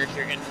consider if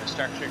your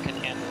infrastructure can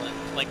handle it.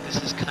 Like,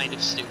 this is kind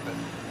of stupid.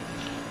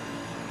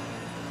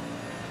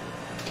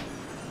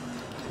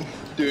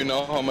 Do you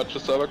know how much the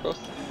server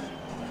costs?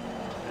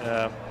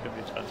 Could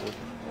be expensive,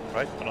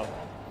 right? Or not?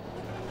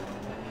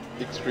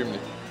 Extremely.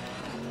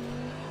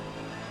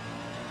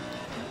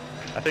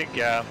 I think,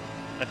 yeah.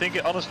 I think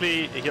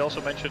honestly, he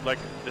also mentioned like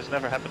this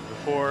never happened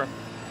before,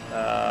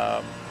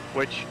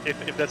 which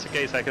if that's the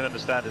case, I can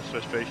understand his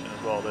frustration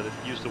as well. That it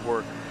used to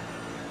work.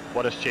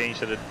 What has changed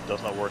that it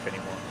does not work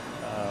anymore?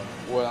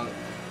 Well,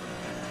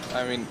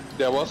 I mean,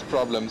 there was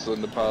problems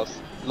in the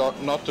past,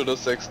 not to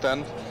this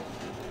extent.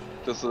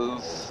 This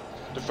is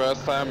the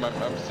first time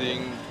I'm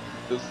seeing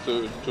this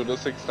to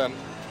this extent.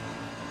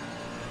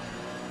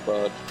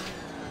 But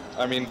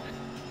I mean,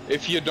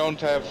 if you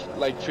don't have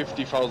like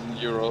 50,000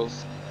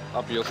 euros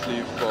up your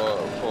sleeve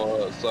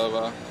for a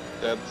server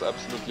that's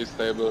absolutely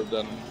stable,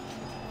 then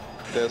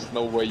there's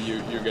no way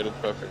you get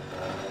it perfect.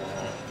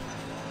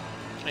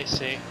 I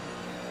see.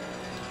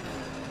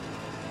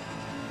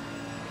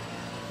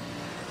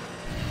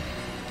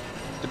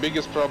 The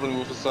biggest problem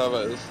with a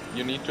server is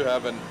you need to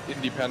have an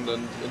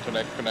independent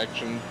internet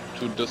connection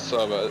to this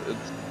server.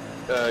 It's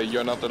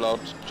you're not allowed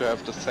to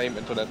have the same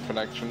internet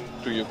connection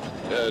to your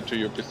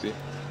PC.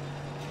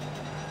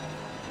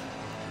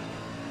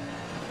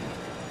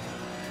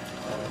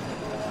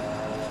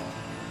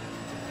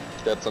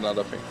 That's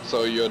another thing.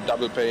 So you're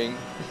double paying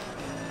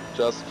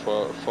just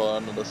for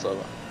another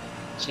server.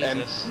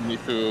 Jesus. And you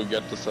need to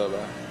get the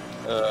server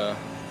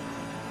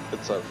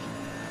itself.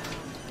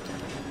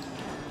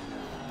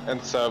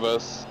 And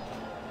servers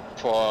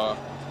for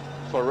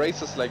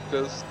races like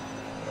this,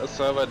 a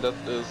server that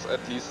is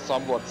at least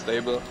somewhat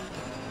stable,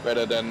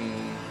 rather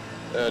than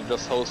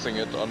just hosting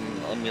it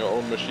on your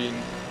own machine,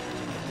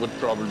 would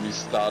probably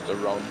start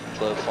around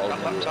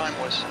 12,000 Lap euros. time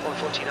was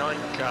 149.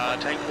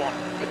 God. Take one.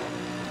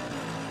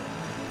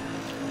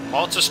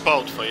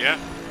 Motorsport for you.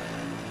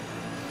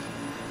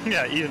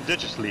 Yeah, even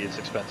digitally it's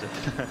expensive.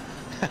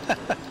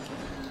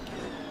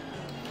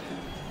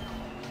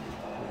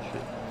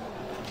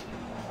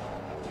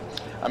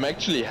 I'm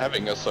actually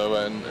having a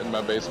server in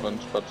my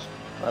basement, but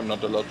I'm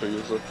not allowed to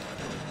use it.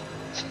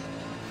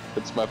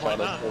 It's my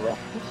father's not? server.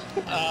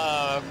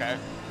 Oh, okay.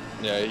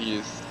 Yeah,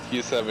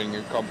 he's having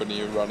a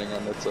company running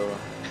on that server.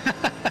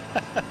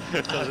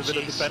 There's a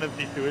bit of jeez.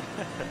 dependency to it.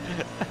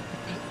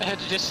 I had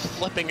to just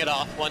flipping it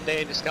off one day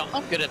and just go,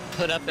 I'm gonna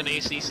put up an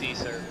ACC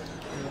server.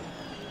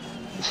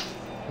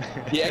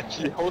 He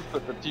actually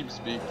hosted the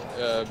TeamSpeak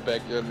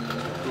back in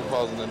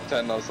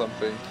 2010 or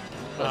something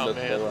on Oh, that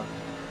man. server.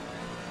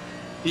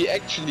 He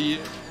actually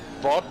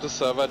bought the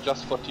server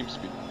just for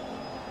TeamSpeak.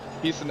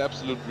 He's an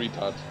absolute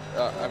retard.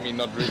 I mean,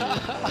 not really.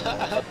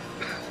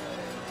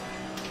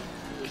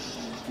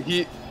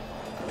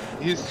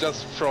 He's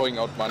just throwing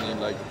out money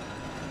like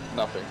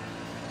nothing.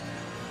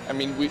 I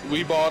mean,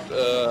 we bought.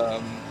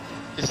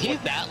 Is he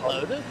that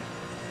loaded?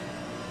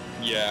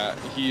 Yeah,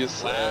 he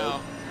is.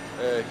 Wow.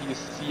 He's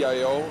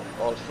CIO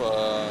of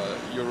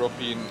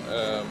European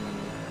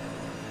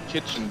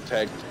kitchen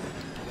tech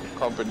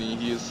company.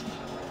 He's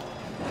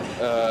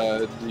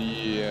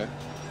the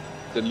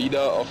leader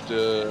of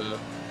the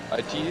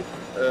IT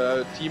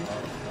team,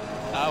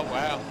 Oh,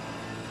 wow.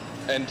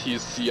 and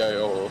he's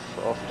CIO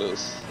of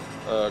this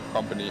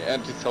company,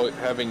 and he's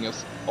having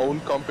his own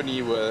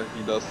company where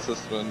he does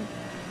system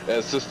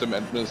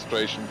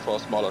administration for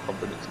smaller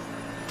companies.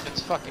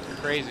 That's fucking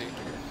crazy.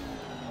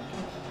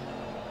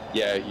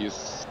 Yeah,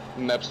 he's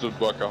an absolute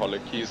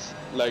workaholic. He's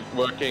like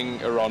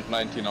working around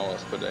 19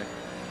 hours per day.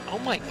 Oh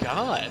my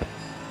god.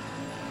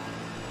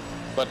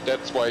 But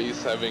that's why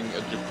he's having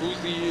a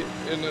jacuzzi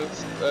in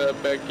his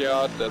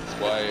backyard. That's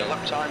why The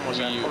lap time was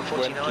at we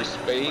went 149. to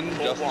Spain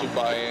just to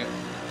buy.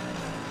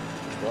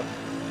 What?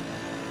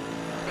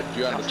 Do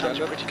you Lap understand times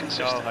are that? pretty No,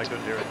 consistent. I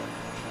couldn't hear it.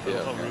 Yeah,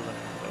 There's no okay. movement,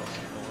 so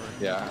don't worry.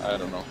 Yeah, I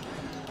don't know.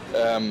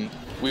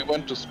 We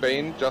went to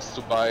Spain just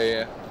to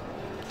buy.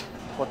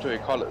 What do we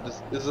call it?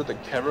 Is it a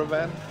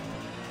caravan? A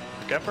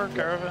camper,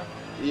 caravan?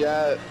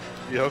 Yeah.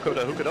 You hook it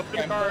up to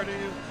the car, do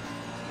you?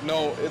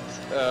 No, it's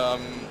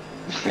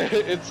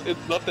it's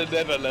not the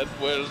Netherlands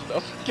version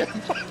of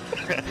camper.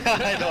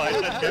 I know, I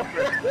said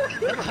camper.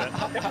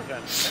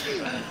 Caravan.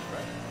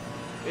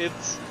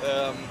 It's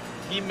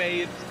he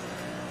made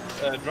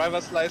a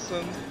driver's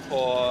license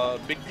for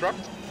big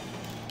trucks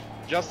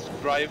just to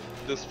drive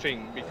this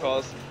thing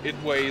because it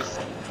weighs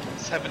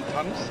 7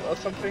 tons or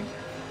something.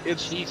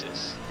 It's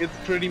Jesus. It's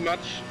pretty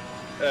much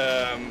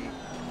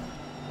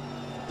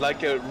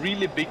like a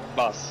really big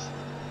bus,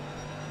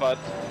 but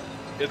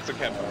it's a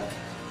camper.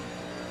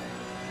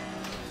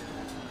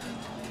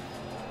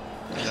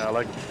 Yeah,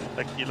 like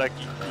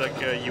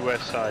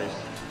US size.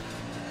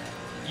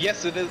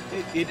 Yes, it is.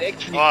 It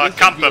actually Oh, is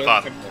camper a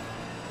US van.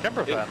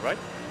 Camper van, right?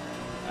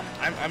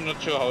 I'm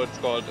not sure how it's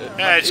called.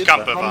 Yeah, it's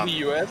camper from van. the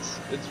US.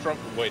 It's from.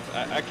 Wait,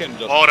 I can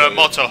just. Or a show you.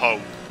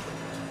 motorhome.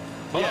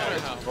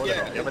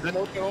 Yeah, but then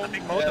I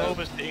think motorhome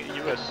is the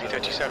US.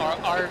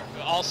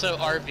 Also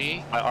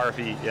RV. RV,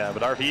 yeah,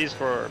 but RV is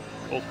for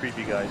old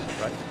creepy guys,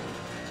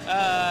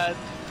 right?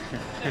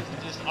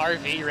 Just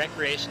RV,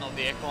 recreational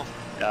vehicle.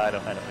 Yeah, I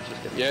know, it's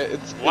just kidding. Yeah,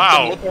 it's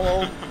Wow. It's a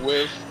motorhome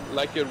with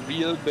like a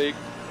real big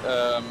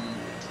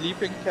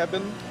sleeping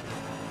cabin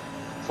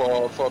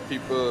for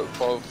people,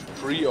 for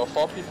 3 or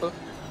 4 people,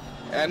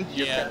 and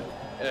you can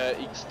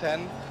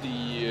extend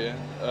the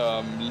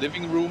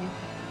living room.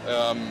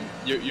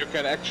 You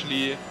can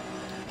actually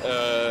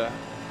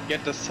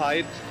get the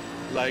side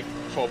like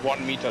for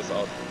 1 meters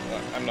out.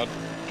 I'm not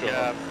sure.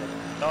 Yeah.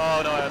 No,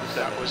 I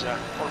understand. That was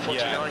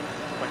 149.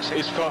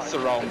 It costs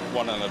around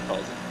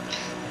 100,000.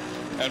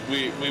 And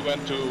we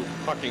went to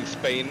fucking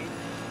Spain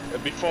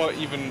before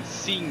even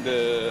seeing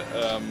the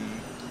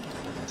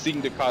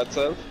car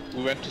itself.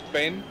 We went to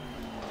Spain,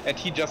 and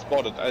he just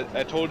bought it.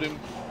 I told him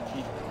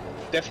he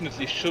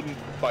definitely shouldn't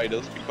buy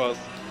this because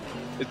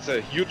it's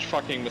a huge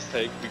fucking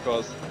mistake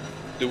because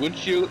the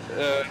windshield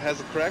has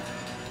a crack.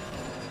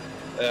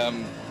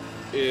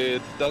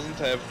 It doesn't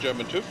have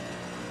German TÜV.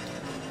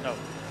 No,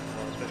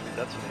 well, especially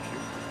that's an issue.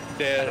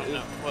 I don't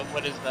know.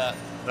 What is that?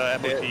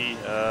 MOT,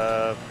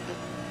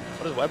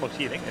 what is MOT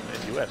in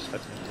the US?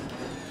 That's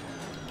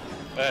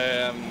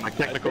like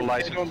technical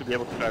license to be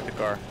able to drive the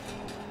car.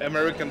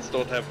 Americans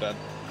don't have that.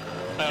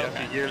 Oh,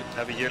 You okay.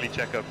 have a yearly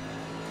checkup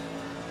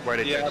where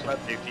they check some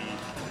safety.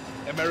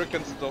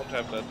 Americans don't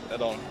have that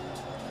at all.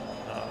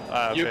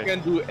 Okay. You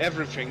can do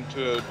everything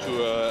to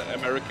an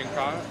American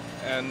car,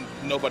 and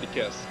nobody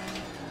cares.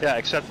 Yeah,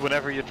 except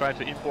whenever you try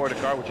to import a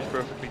car, which is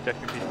perfectly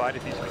technically fine,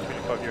 it needs to be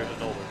 25 years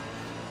and older.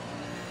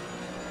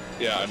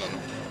 Yeah, I don't know.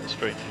 It's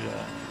strange.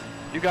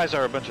 You guys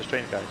are a bunch of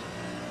strange guys.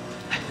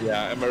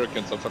 Yeah,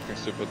 Americans are fucking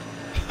stupid.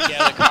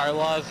 Yeah, the car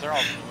laws, they're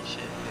all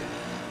bullshit.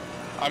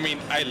 I mean,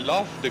 I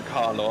love the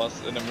car laws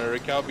in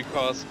America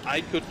because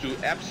I could do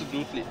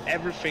absolutely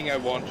everything I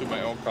want to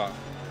my own car.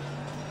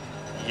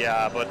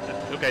 Yeah, but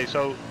okay,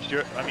 so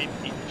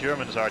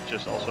Germans are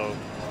just also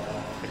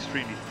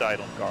extremely tight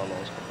on car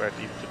laws compared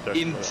to even to Dutch.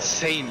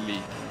 Insanely.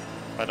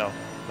 I know.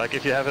 Like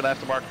if you have an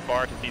aftermarket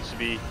part, it needs to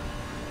be.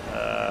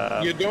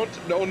 You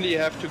don't only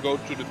have to go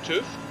to the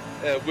TÜV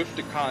with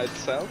the car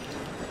itself.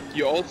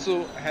 You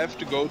also have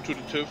to go to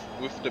the TÜV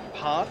with the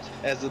part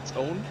as its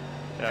own,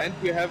 and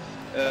you have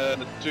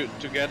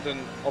to get an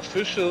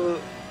official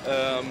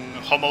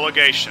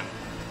homologation.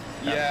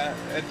 Yeah,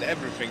 and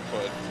everything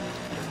for it.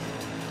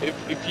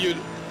 If you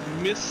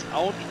miss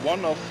out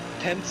one of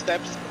 10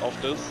 steps of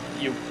this,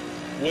 you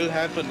will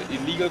have an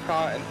illegal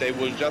car, and they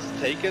will just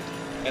take it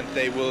and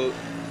they will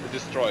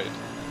destroy it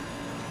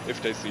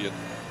if they see it.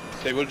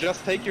 They will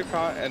just take your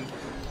car and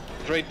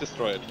straight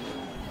destroy it.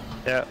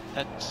 Yeah.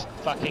 That's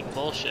fucking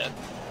bullshit.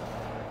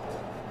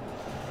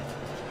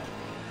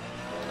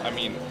 I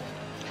mean...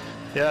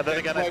 Yeah, then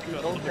again, if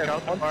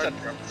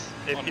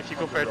you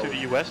compare to the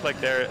US, like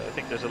there, I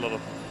think there's a lot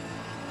of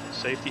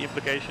safety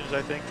implications,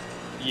 I think.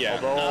 Yeah.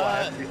 Although,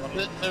 I have to be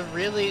honest. The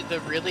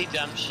really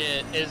dumb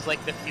shit is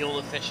like the fuel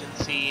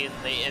efficiency and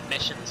the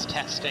emissions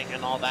testing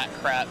and all that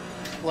crap.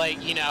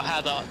 Like, you know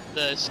how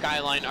the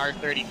Skyline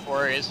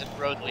R34 isn't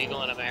road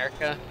legal in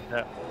America?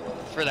 Yeah.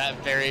 For that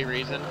very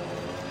reason.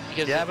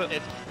 Because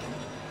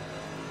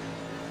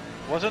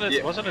wasn't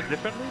it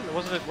differently?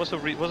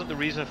 Wasn't the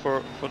reason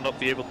for not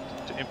be able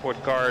to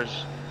import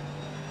cars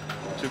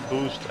to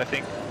boost, I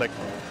think like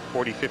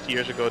 40-50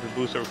 years ago, to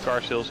boost our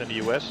car sales in the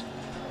US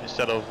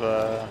instead of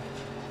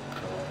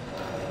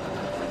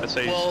let's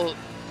say. Well,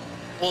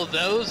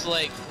 those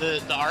like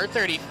the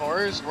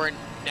R34s were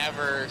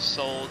never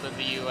sold in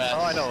the US.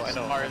 Oh, I know. As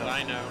far as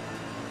I know.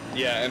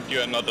 Yeah, and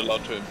you are not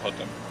allowed to import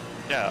them.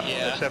 Yeah.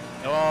 Except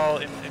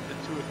in the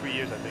 2 or 3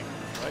 years, I think.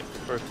 Right, the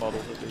first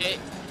models at least.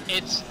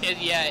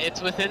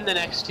 It's within the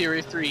next 2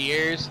 or 3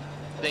 years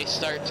they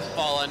start to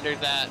fall under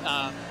that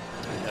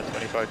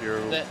 25-year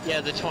rule.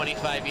 the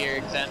 25-year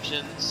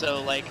exemption.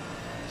 So like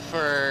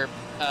for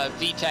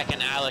VTEC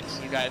and Alex,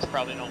 you guys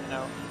probably don't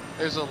know,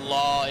 there's a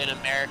law in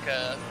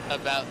America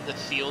about the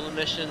fuel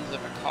emissions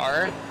of a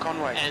car,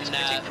 Conway, and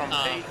that from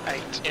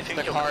A8. if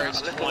the car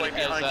is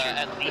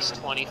at least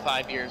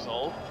 25 years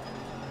old,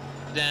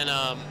 then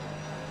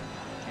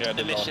yeah,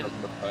 the emission. law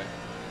doesn't apply.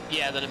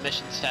 Yeah, then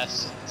emissions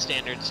test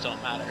standards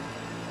don't matter.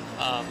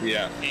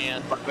 Yeah.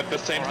 And But at the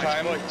same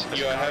time,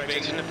 you are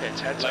having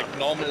like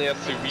normal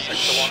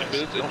SUV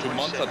built into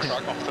Monza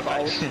truck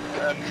without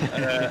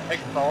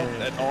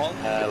exhaust at all.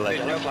 They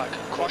just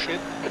fuck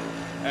it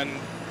and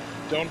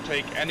don't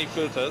take any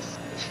filters.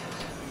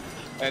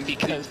 And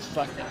because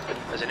fuck it.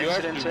 There's an you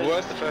have incident the in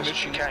worst the first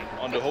emissions chicane.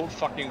 on the whole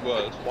fucking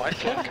world. White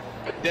flag.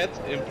 That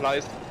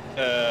implies,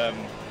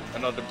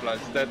 not implies,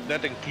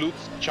 that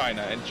includes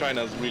China, and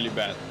China is really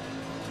bad.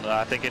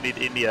 I think indeed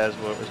India is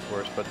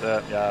worse, but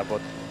yeah,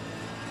 but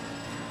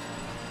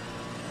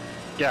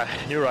yeah,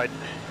 you're right.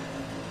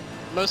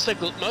 Most of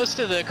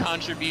the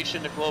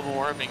contribution to global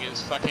warming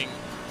is fucking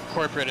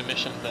corporate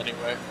emissions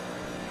anyway.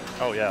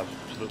 Oh yeah,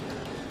 absolutely.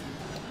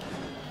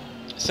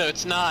 So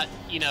it's not,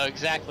 you know,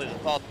 exactly the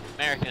fault of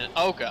American.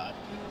 Oh god.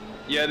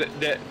 Yeah,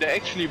 there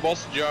actually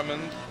was German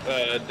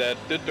that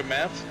did the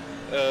math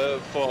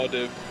for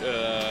the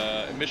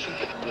emission.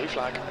 Blue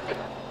flag.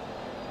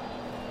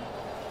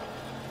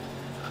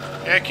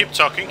 Yeah, keep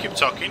talking, keep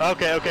talking.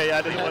 Okay, yeah,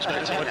 I didn't want to, I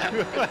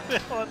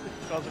didn't want to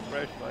cause a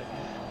crash, right?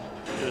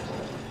 Good.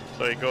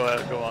 Sorry, go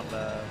on.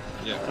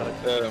 Yeah.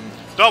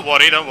 Don't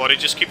worry,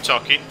 just keep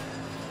talking.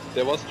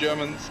 There was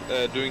Germans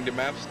doing the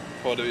maths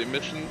for the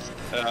emissions,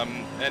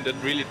 and it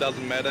really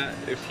doesn't matter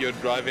if you're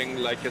driving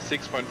like a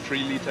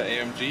 6.3 liter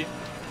AMG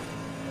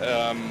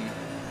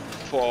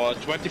for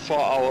 24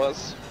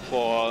 hours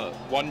for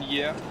 1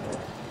 year.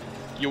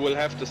 You will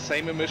have the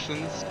same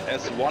emissions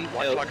as one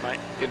elk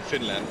in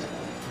Finland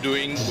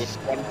doing with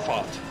one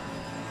fart.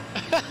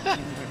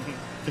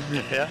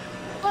 Yeah.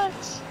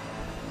 What?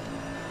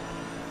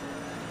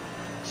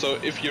 So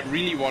if you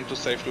really want to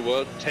save the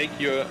world, take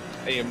your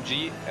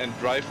AMG and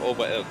drive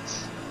over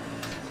elks.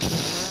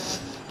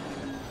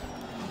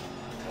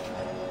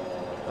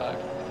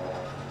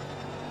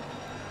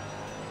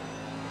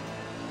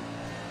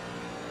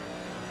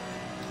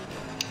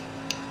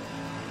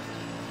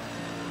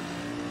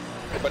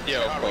 But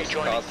yeah, of course,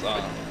 cars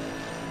are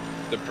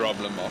the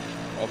problem of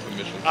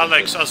emissions.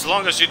 Alex, as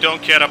long as you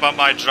don't care about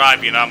my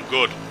driving, I'm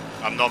good.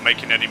 I'm not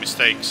making any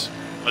mistakes.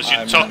 As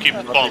you're talking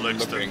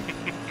bollocks.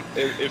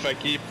 If I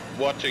keep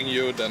watching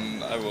you,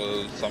 then I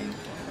will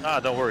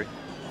don't worry.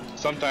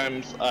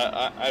 Sometimes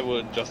I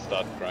will just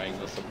start crying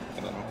or something.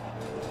 I don't know.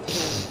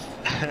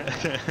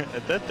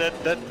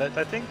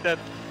 I think that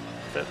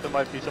there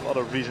might be some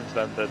other reasons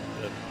than that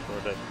for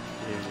that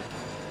behavior.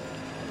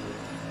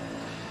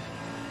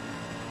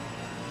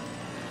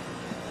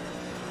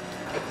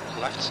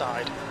 Left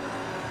side.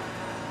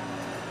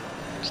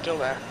 Still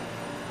there.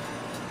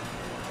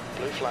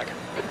 Blue flag.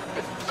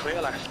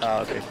 Clear left.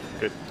 Ah, okay,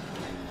 good.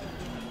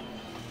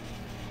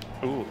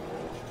 Ooh.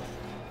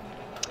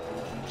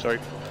 Sorry.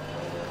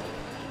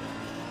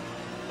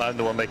 I'm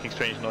the one making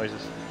strange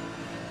noises.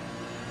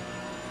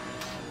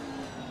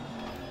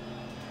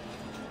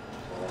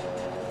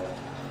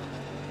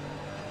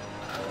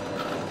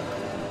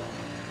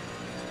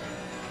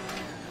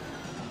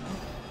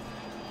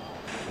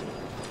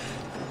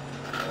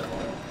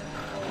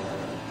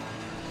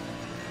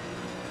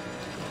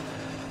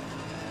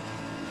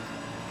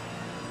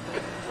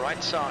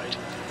 Right side.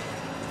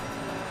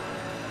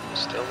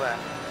 Still there.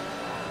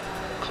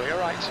 Clear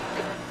right.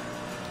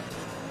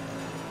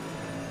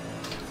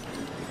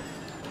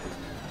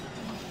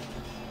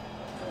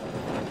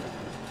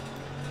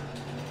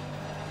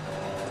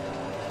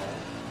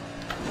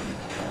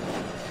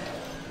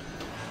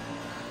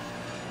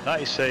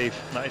 Nice save,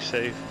 nice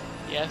save.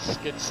 Yes,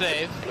 good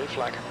save. Blue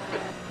flag.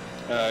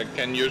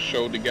 Can you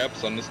show the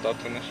gaps on the start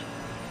finish?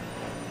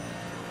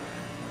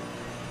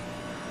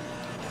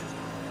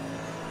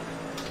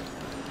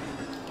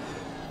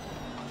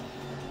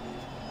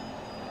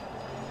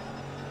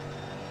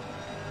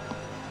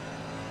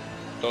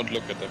 Don't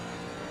look at them.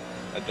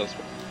 I just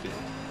want to see.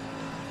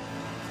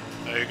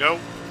 There you go.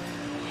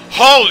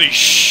 Holy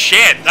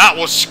shit, that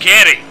was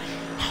scary.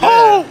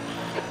 Oh!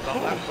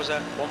 That lap was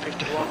at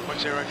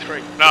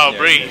 151.03. Now Yeah,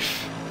 breathe.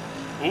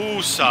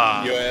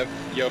 USA.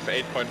 You have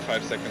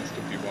 8.5 seconds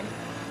to P1.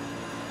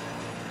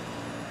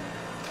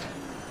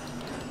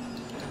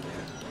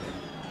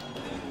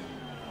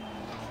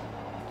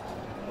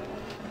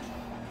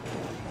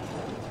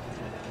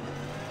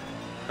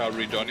 Car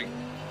rejoining.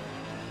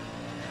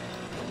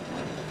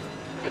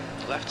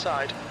 Left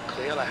side.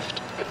 Clear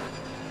left.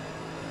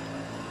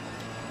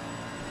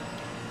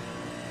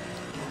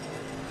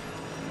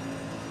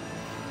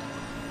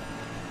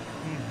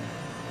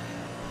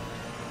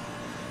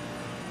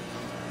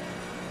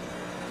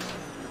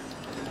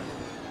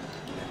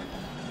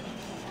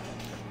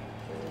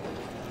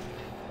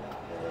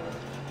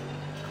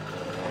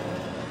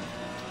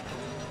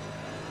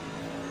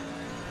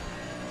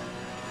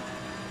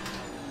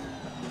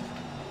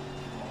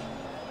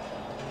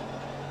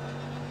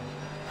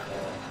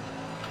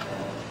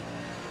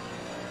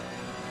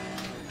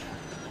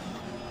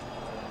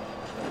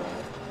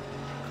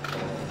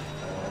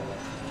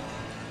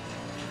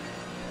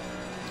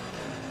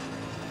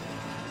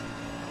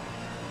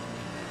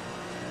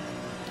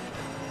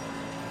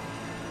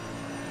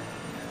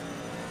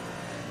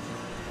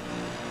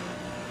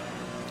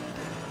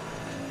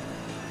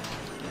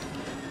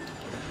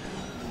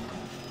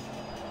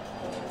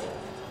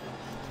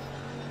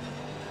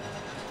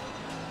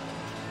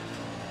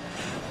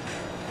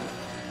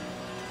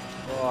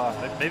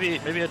 Maybe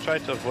I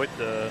tried to avoid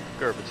the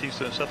curb. It seems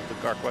to unsettle the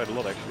car quite a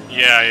lot, actually.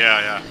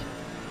 Yeah.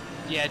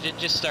 Yeah,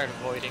 just start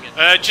avoiding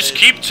it. Just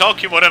keep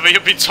talking whatever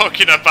you've been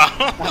talking about.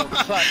 Oh,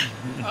 fuck.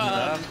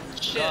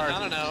 Shit, I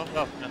don't know.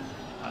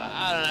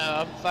 I don't know,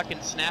 I'm fucking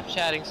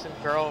Snapchatting some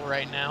girl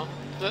right now.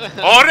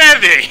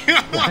 Already?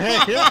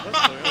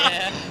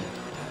 Yeah.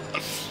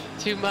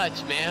 Too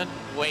much, man.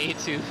 Way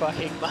too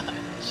fucking much.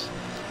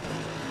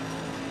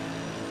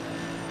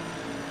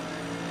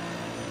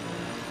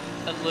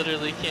 I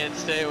literally can't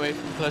stay away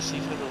from pussy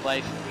for the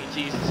life of me,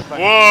 Jesus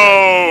fucking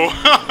Whoa!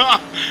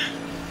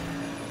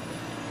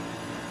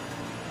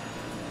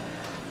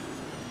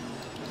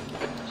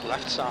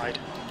 Left side.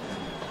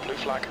 Blue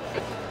flag.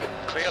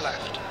 Clear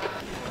left.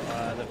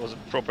 That was a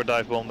proper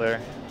dive bomb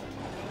there.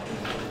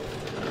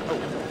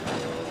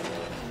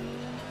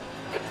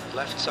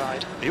 Left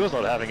side. He was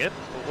not having it.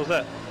 What was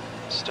that?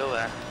 Still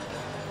there.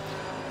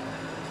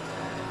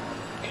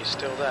 He's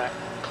still there.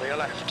 Clear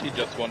left. He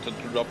just wanted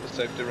to drop the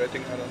safety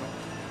rating, I don't know.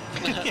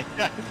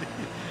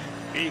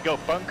 Here you go,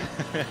 punk.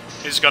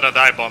 He's got a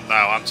dive bomb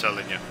now, I'm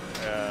telling you.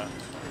 Yeah.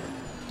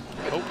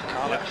 Oh,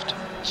 car left.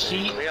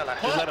 Clear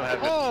left. Just let him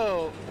have it.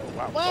 Whoa!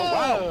 Wow. Whoa! Oh,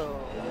 wow.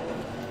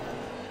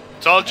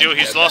 Told you,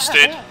 he's lost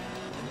it.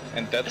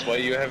 And that's why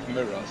you have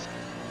mirrors.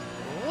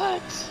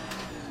 What?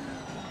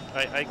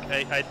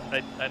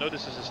 I know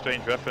this is a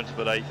strange reference,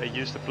 but I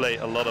used to play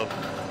a lot of...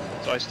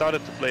 So I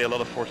started to play a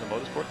lot of Forza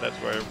Motorsport, that's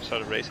where I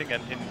started racing,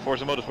 and in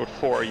Forza Motorsport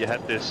 4 you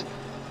had this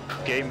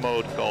game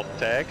mode called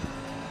Tag,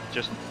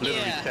 just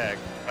literally Tag,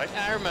 right?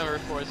 I remember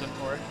Forza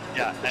 4.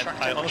 Yeah, and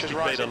I honestly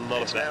played a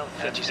lot of that,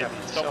 and it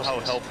somehow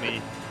helped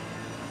me,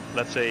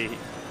 let's say,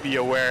 be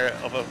aware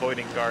of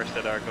avoiding cars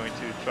that are going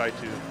to try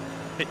to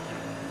hit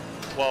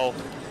you. Well,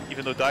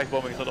 even though dive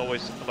bombing is not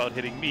always about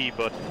hitting me,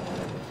 but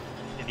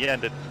in the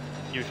end it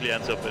usually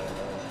ends up in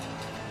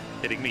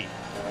hitting me.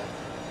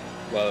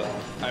 Well,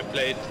 I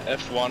played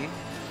F1.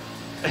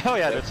 Oh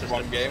yeah, that's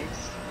F1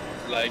 games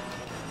like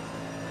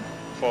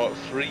for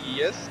 3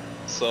 years,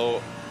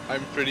 so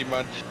I'm pretty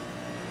much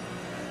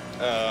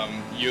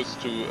used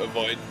to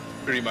avoid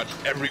pretty much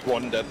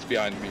everyone that's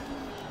behind me.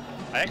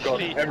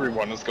 Actually,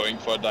 everyone is going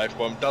for a dive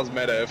bomb. Doesn't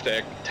matter if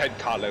they're 10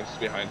 car lengths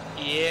behind.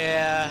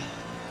 Yeah.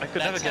 I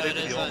could never get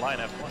into the online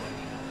F1.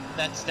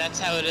 That's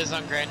how it is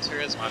on Gran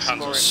Turismo My hands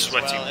are Sport as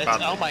sweating well.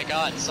 badly. Oh my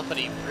god,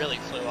 somebody really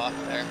flew off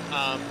there.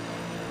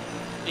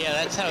 Yeah,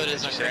 that's how it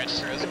is on Gran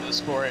Turismo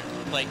Sport.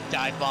 Like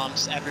dive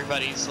bombs,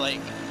 everybody's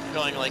like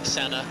going like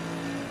Senna.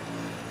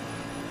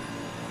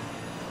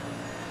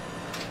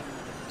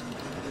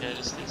 You know,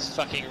 just these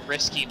fucking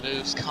risky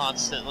moves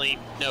constantly.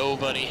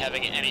 Nobody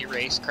having any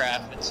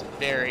racecraft. It's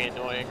very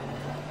annoying.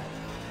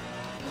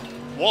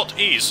 What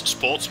is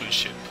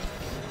sportsmanship?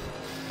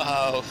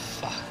 Oh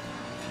fuck.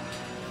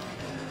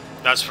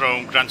 That's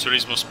from Gran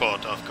Turismo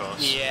Sport, of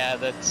course. Yeah,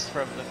 that's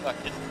from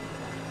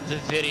the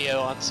video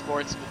on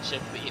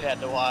sportsmanship that you had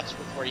to watch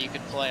before you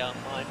could play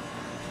online.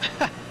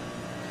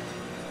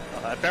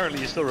 Apparently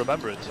you still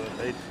remember it, so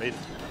it made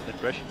an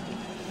impression.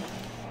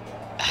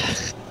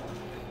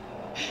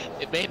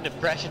 It made an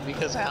impression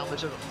because of how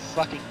much of a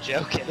fucking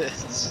joke it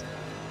is.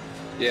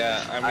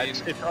 Yeah, I mean...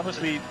 It's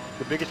honestly,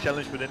 the biggest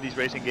challenge within these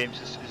racing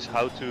games is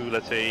how to,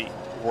 let's say,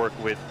 work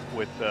with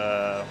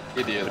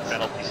idiots. With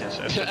penalties and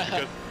such.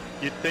 Because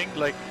you'd think,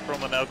 like,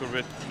 from an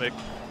algorithmic,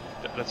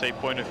 let's say,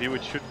 point of view,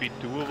 it should be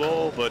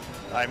doable, but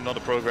I'm not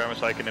a programmer,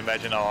 so I can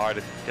imagine how hard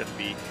it can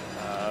be.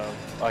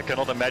 I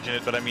cannot imagine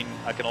it, but I mean,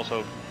 I can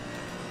also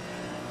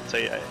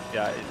say,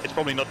 yeah, it's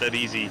probably not that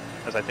easy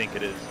as I think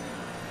it is.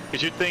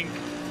 Because you'd think,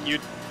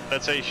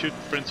 let's say, should,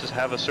 for instance,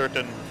 have a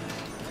certain,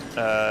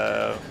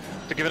 to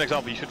give an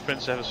example, you should, for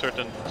instance, have a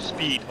certain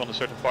speed on a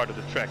certain part of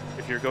the track.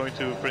 If you're going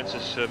to, for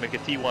instance, make a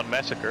T1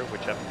 massacre,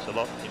 which happens a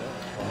lot, you know,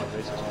 on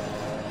races,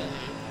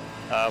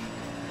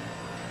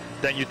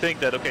 then you think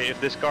that, okay, if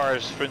this car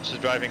is, for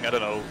instance, driving, I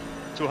don't know,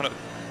 200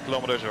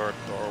 kilometers or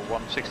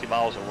 160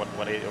 miles or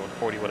 180 or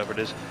 40, whatever it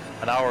is,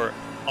 an hour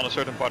on a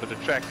certain part of the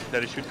track,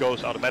 that it should go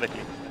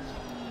automatically.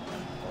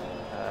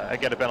 And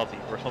get a penalty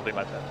or something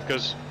like that,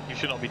 because you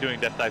should not be doing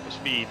that type of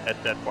speed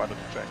at that part of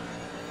the track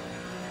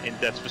in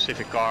that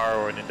specific car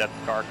or in that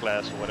car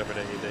class or whatever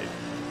they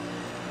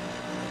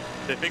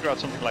figure out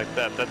something like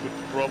that. That would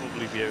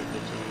probably be able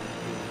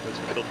to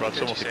filter out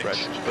some of the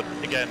crashes. But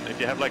again, if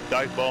you have like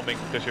dive bombing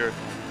because you're,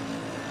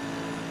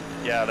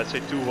 yeah, let's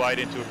say too wide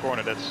into a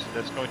corner,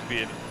 that's going to be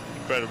an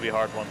incredibly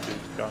hard one to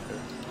counter.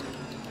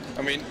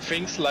 I mean,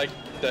 things like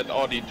that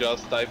Audi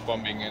just dive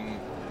bombing in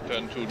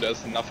turn 2,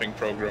 there's nothing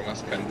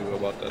programmers can do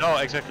about that. No,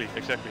 exactly,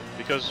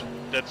 because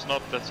that's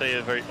not, let's say,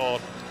 a very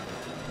odd,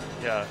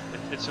 yeah,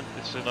 it's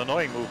an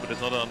annoying move, but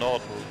it's not an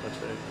odd move, let's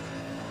say.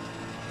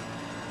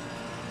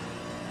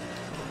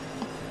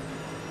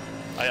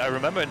 I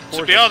remember in Forza,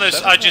 to be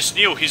honest, I just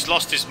knew he's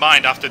lost his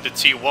mind after the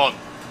T1,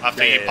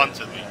 after he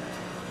punted me.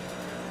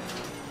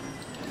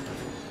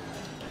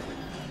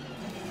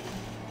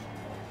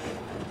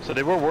 So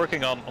they were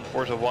working on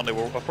Forza 1, they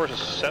were, Forza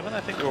 7 I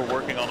think they were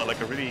working on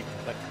like a really,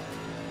 like,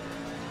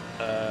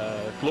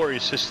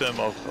 glorious system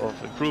of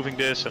improving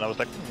this, and I was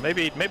like,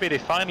 maybe they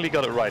finally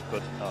got it right,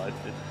 but it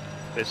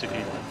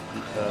basically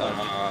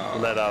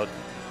let out.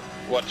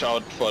 Watch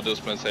out for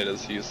this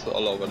Mercedes, he's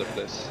all over the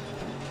place.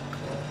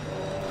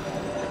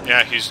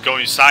 Yeah, he's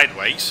going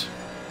sideways.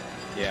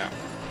 Yeah.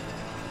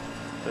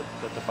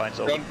 That defines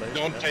all Don't, the place,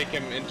 don't yeah. take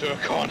him into a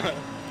corner.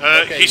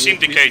 Okay, he's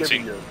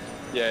indicating.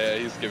 Yeah,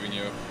 he's giving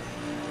you.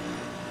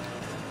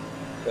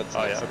 That's Oh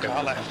nice. yeah, okay.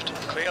 Car left,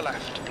 clear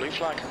left, blue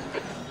flag.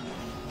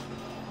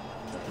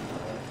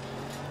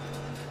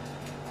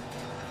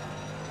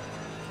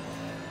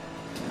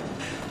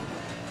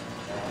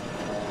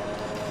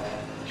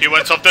 He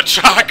went off the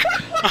track.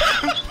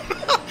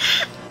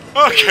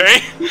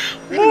 Okay.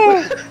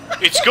 Woo.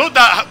 It's good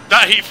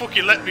that he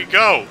fucking let me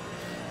go.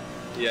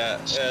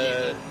 Yeah,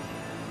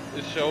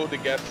 show the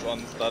gaps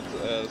on start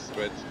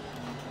straight.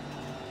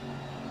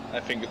 I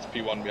think it's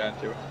P1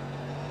 behind you.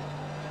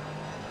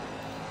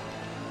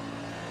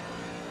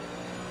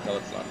 No,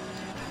 it's not.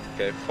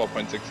 Okay,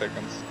 4.6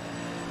 seconds.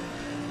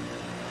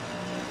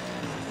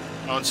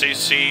 I want to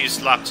see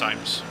his lap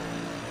times.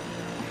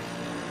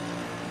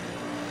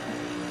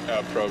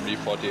 Probably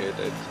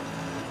 48.8.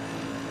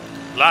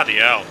 Bloody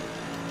hell.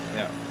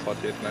 Yeah,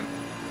 48.9.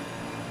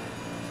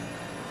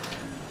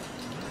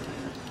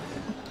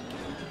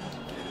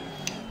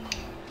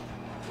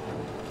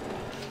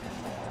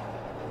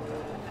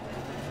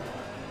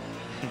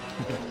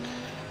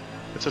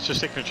 It's such a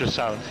signature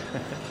sound.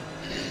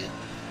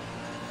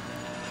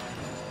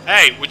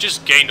 Hey, we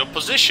just gained a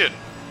position.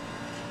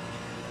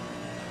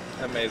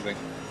 Amazing.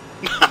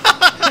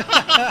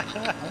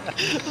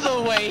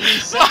 The way he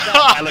said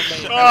that.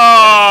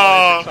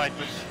 Oh.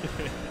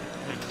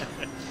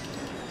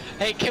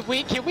 Hey, can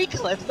we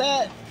clip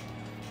that?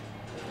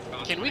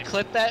 Can we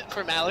clip that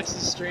from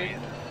Alex's stream?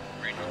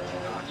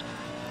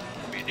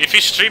 If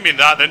he's streaming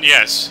that, then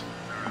yes.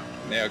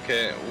 Yeah,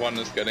 okay, one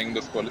is getting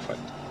disqualified.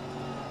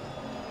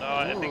 No,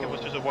 I think it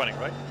was just a warning,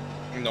 right?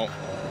 No.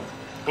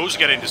 Who's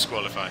getting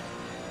disqualified?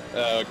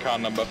 Car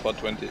number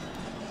 420.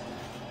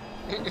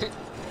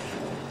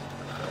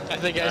 I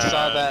think I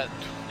saw that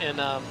in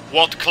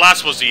What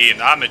class was he in?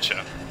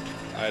 Amateur?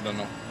 I don't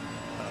know.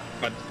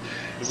 But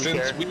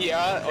since we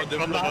are on the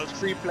last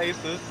 3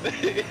 places,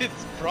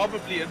 it's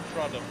probably in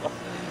front of us.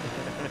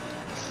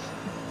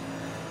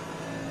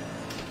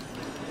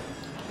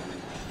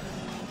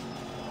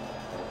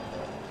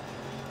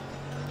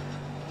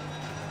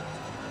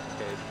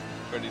 Okay,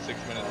 36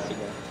 minutes to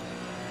go.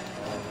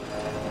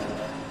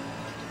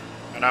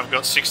 And I've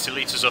got 60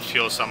 liters of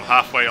fuel, so I'm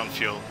halfway on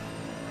fuel.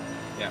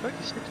 Yeah.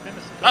 36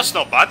 minutes. That's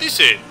not bad, is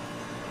it?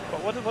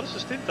 But what is the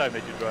stint time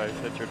that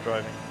you're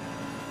driving?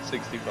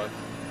 65.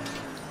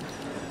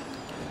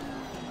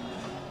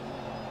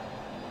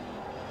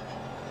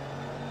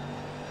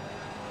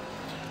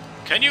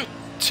 Can you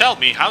tell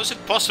me how is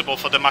it possible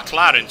for the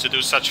McLaren to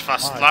do such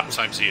fast lap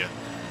times here?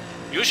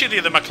 Usually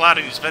the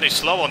McLaren is very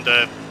slow on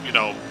the, you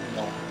know,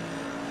 No.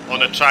 on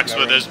the tracks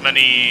where there's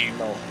many.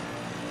 No. It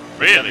can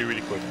be Really?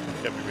 really quick.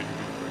 It can be really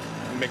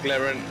quick.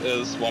 McLaren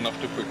is one of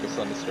the quickest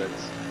on the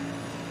straights.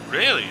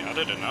 Really? I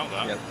didn't know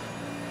that. Yes.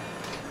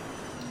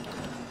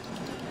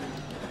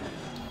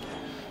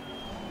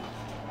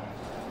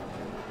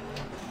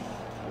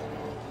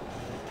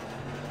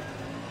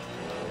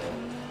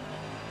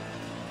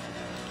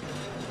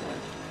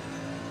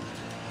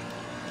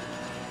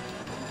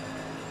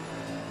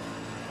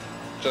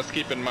 Just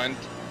keep in mind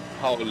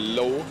how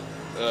low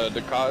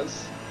the car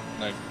is,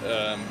 like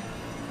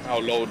how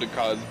low the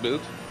car is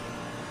built,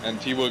 and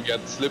he will get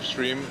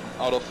slipstream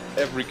out of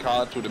every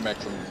car to the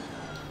maximum,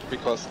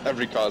 because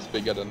every car is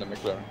bigger than the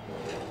McLaren.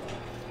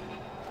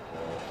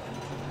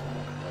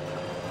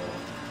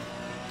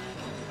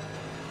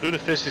 Do the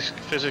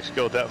physics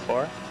go that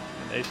far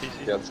in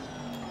ACC? Yes.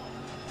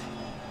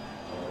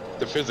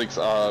 The physics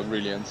are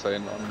really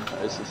insane on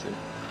ACC.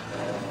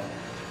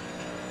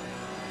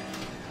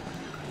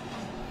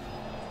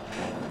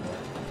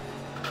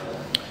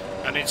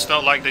 And it's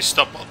not like they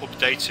stop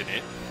updating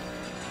it.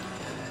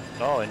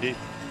 No, indeed.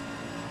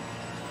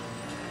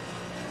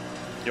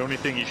 The only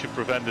thing you should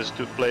prevent is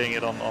to playing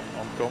it on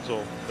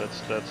console.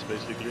 That's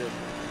basically it.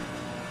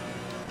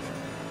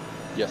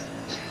 Yes.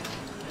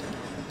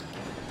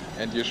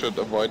 And you should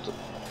avoid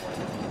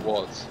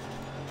walls.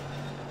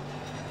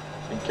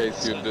 In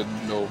case you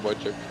didn't know,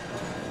 Wojciech.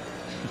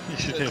 You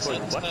should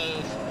avoid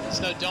what?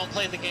 So don't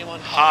play the game on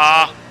console.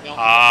 Ha don't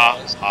ha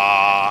play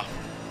ha.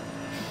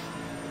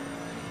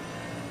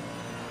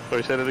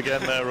 Sorry, say that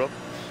again, Rob.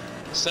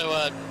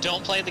 So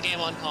don't play the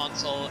game on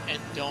console and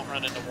don't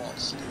run into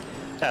walls.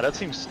 Yeah, that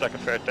seems like a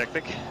fair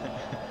tactic.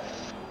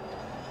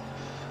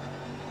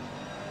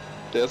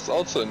 There's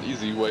also an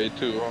easy way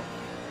to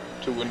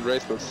win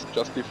races.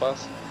 Just be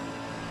fast.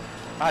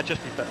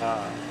 Just be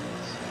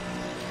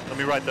let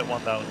me write that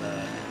one down.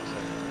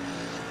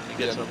 You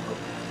get some.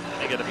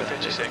 You get a bit.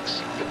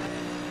 56.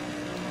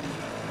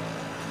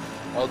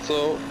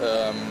 Also,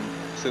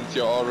 since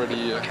you're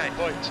already Okay,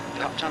 Voigt.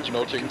 Lap times are pretty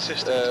noting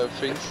consistent.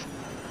 things,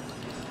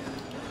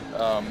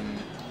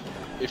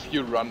 if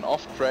you run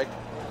off track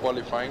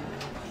qualifying,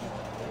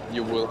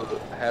 you will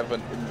have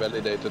an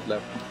invalidated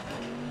lap.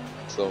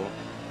 So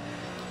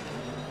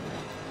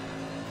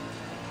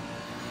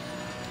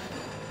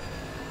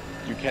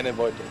you can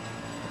avoid it.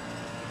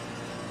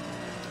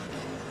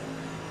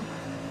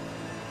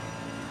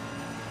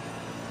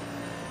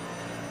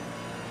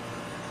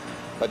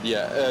 But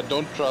yeah,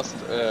 don't trust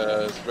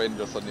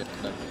strangers on the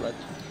internet, right?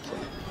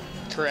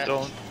 So. Correct.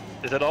 Don't.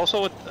 Is that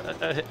also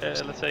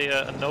let's say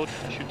a note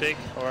you should take,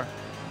 or?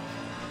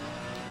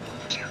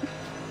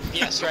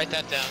 Yes, write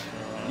that down.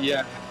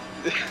 Yeah.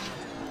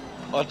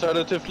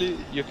 Alternatively,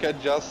 you can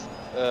just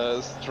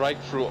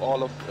strike through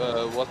all of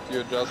what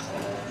you just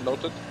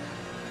noted.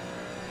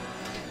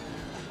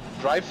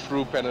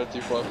 Drive-through penalty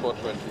for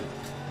 420.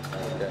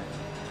 Okay.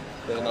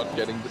 They're not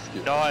getting the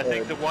skill. No, I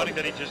think the warning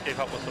that he just gave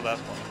up was the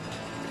last one,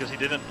 because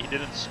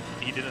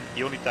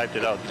he only typed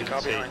it out. He The didn't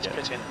car say behind, it yet.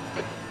 pit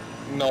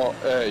in. No,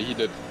 he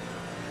did.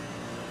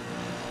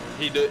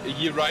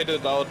 He write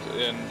it out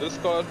in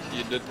Discord.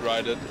 He did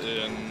write it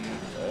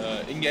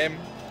in game,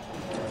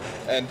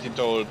 and he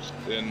told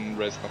in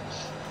race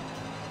notes.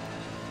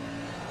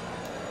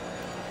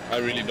 I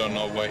really don't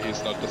know why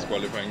he's not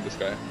disqualifying this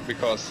guy,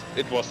 because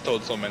it was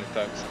told so many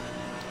times,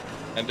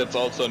 and it's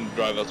also in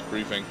driver's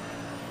briefing,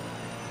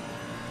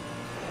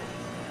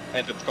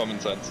 and it's common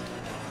sense.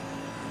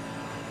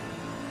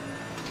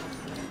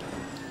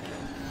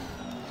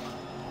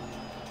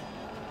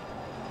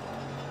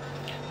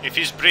 If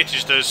he's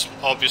British, there's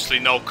obviously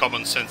no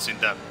common sense in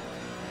them.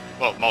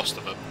 Well, most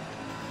of it.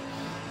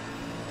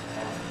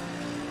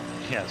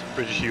 Yeah, it's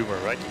British humor,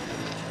 right?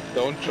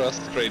 Don't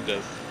trust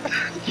strangers.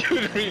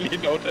 You really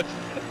know that.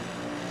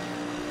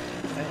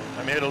 Hey,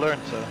 I'm here to learn,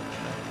 so.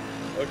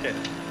 Okay.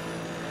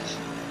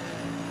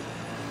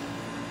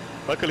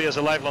 Luckily, as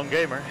a lifelong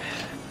gamer.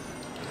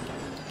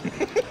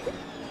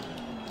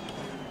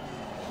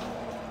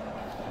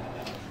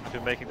 I've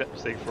been making that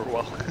mistake for a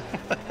while.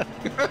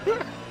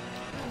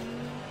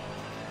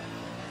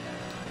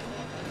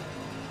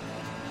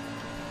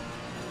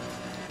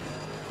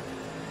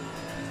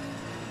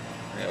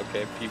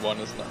 Okay, P1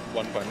 is not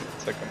 1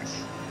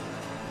 seconds.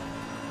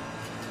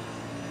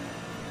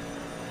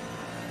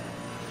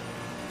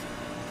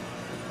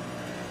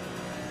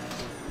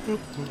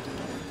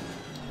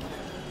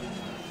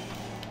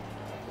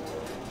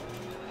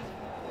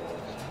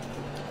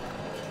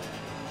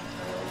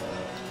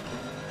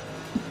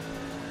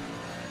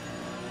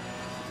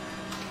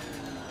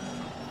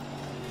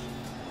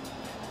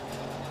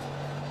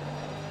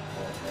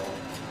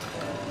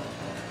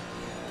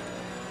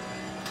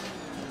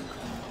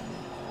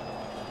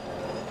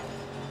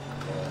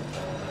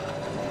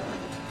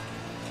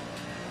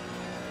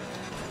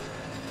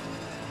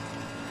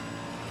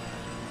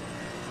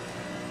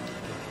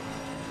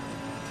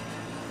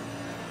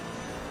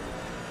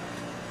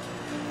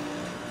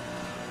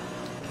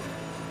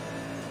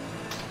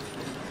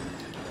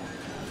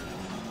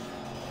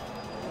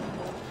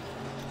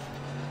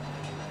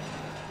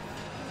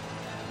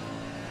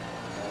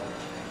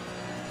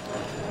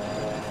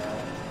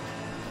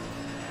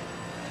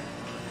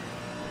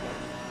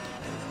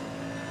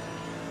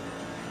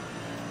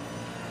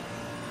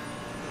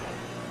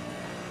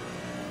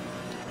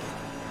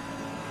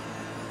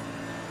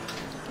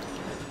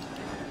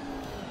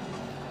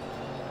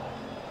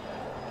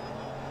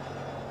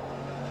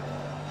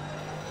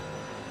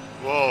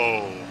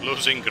 Whoa,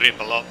 losing grip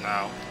a lot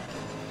now.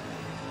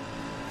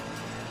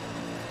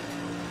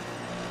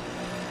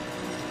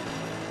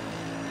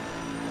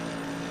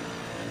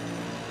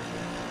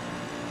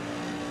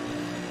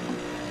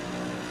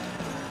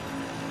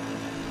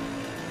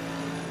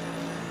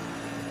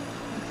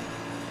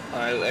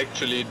 I'll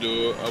actually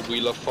do a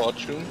Wheel of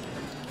Fortune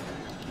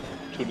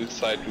to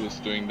decide who's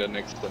doing the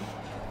next one.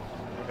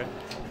 Okay.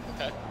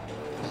 Okay.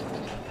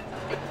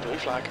 Blue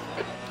flag.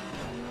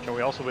 Can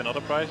we also win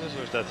other prizes,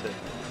 or is that it?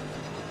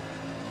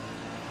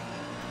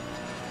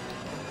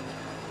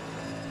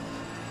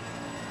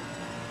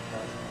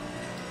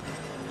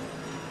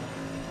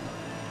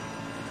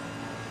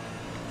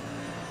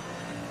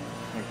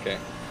 Okay.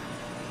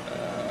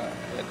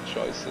 Add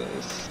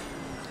choices.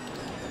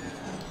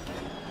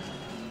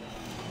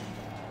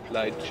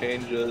 Light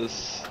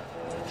changes.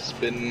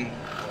 Spin.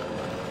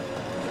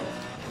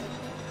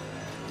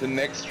 The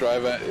next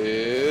driver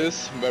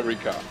is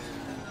America.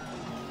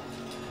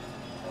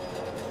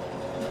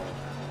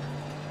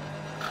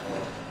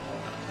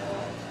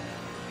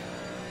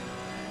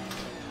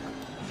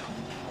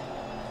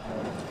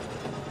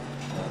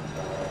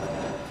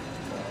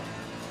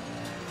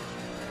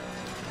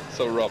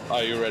 So Rob,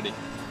 are you ready?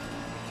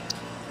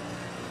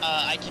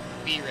 I can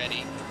be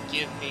ready.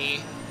 Give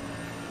me.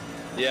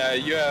 Yeah,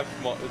 you have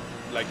more,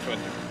 like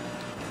 20.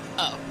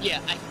 Oh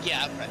yeah,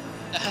 I'm ready.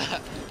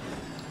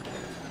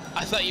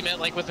 I thought you meant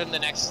like within the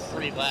next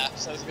 3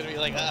 laps. I was gonna be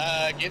like,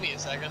 give me a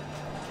second.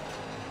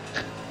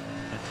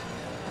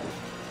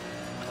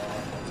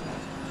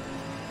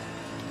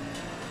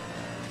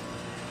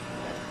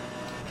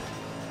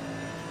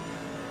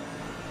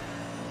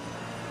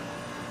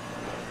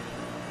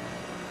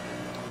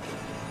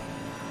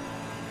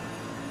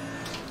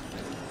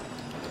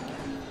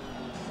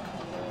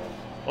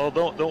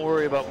 Well, don't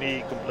worry about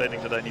me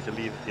complaining that I need to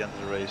leave at the end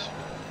of the race.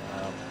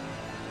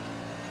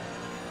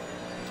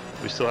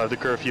 We still have the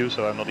curfew,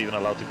 so I'm not even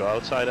allowed to go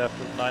outside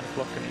after 9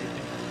 o'clock in the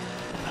evening.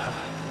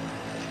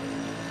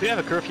 Do you have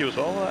a curfew as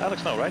well,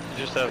 Alex? No, right?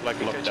 You just have like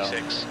a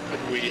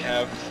lockdown. We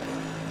have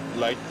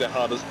like the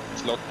hardest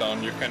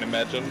lockdown you can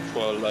imagine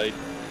for like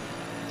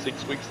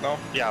 6 weeks now.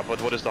 Yeah,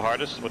 but what is the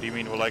hardest? What do you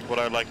mean? Well, like, what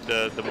are like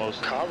the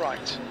most? Car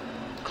right.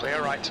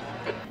 Clear right.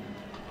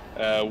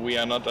 We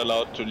are not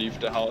allowed to leave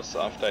the house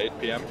after 8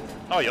 PM.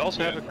 Oh, you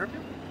also have a curfew?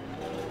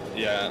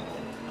 Yeah,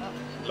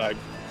 like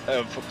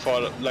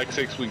for like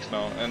 6 weeks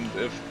now. And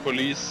if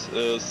police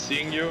is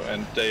seeing you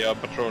and they are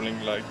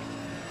patrolling like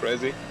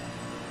crazy,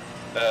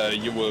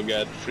 you will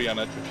get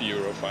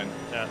 €350 fine.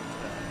 Yeah.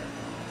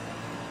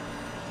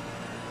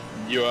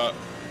 You are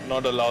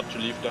not allowed to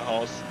leave the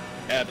house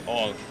at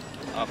all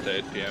after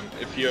 8 PM.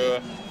 If you're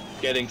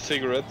getting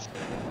cigarettes,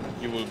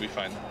 you will be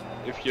fine.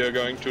 If you're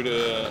going to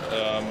the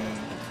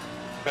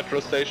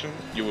petrol station,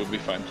 you will be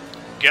fine.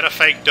 Get a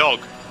fake dog.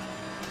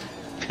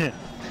 Yeah,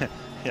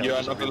 You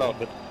are not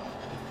allowed.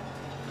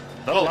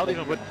 Not allowed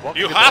even with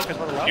walking You the have dog is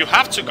not allowed? you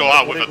have to go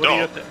out with a What do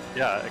you dog. have to-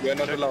 yeah, You are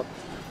not allowed.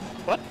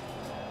 What?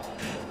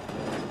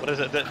 What is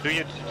it? Do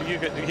you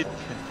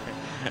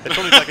it's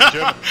probably like a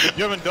German. With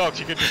German dogs,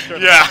 you can just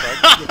turn Yeah. them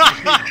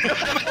off,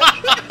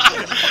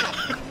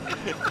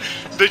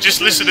 right? They're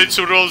just listening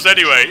to rules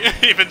anyway,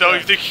 even though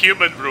it's the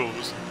human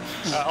rules.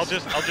 I'll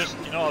just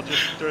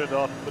turn it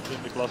off and put it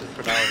in the closet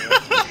for now.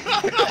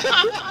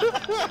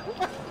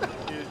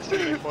 You see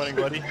me pointing,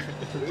 buddy?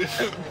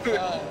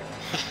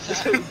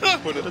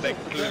 Put it back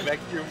to the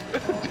vacuum.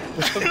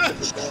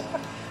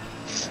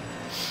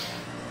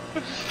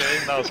 Okay,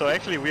 no, so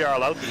actually we are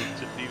allowed to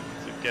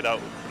get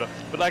out,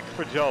 but like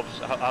for jobs,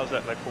 how's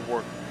that like for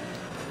work?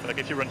 Like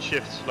if you run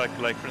shifts, like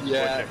for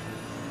instance,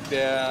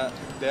 Yeah,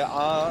 there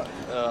are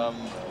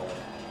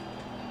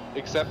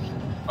exceptions,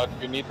 but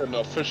you need an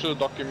official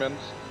document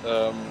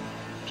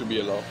to be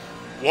allowed.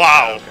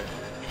 Wow.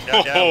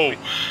 Yeah, Oh.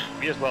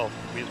 we as well.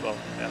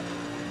 Yeah.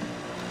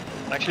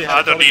 Actually,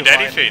 I don't need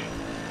anything.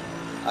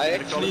 I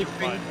actually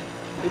think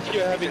if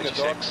you're having a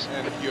dog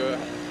and you're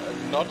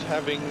not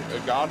having a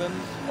garden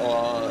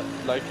or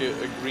like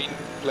a green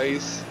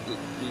place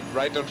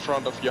right in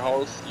front of your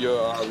house, you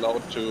are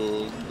allowed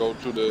to go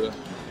to the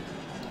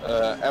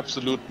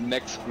absolute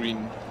next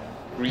green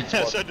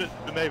spot. So the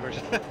neighbors.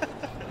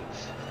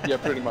 Yeah,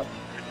 pretty much.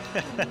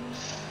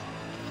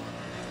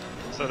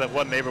 So that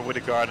one neighbor with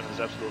a garden is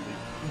absolutely.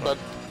 But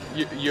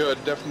you're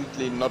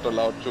definitely not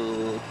allowed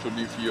to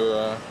leave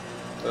your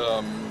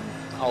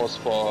house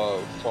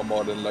for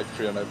more than like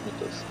 300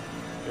 meters.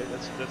 Okay,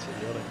 that's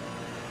idiotic.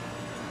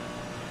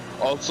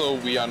 Also,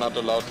 we are not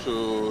allowed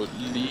to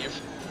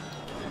leave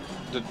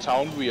the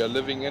town we are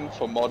living in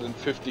for more than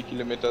 50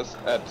 kilometers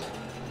at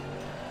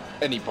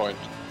any point.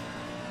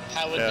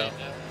 How would they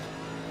know?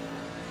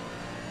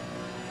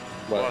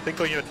 Well, I think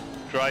on your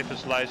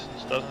driver's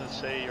license, doesn't it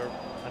say you're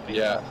at the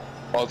Yeah,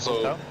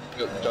 also town?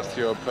 just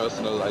your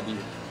personal ID.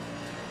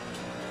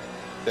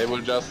 They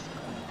will just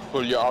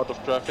pull you out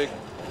of traffic,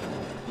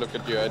 look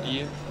at your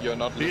ID, you're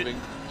not living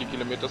 50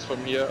 kilometers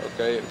from here,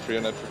 okay,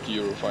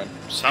 €350 fine.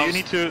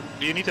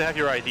 Do you need to have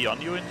your ID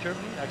on you in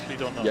Germany? I actually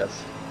don't know.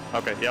 Yes.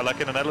 Okay, yeah, like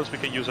in the Netherlands we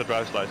can use a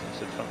driver's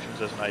license, it functions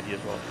as an ID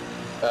as well.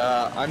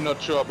 I'm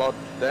not sure about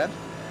that,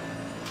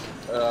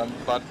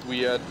 but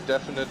we are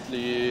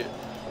definitely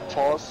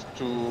forced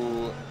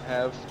to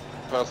have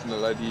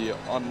personal ID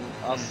on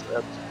us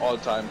at all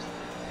times.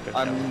 Okay,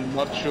 I'm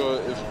not sure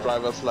if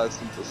driver's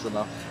license is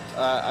enough.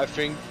 I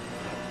think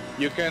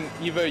you can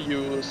either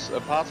use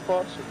a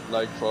passport,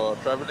 like for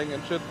traveling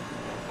and shit,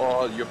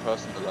 or your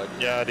personal ID.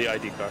 Yeah, the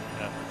ID card,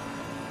 yeah.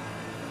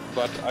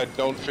 But I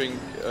don't think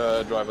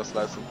driver's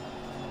license.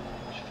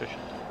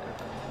 Sufficient.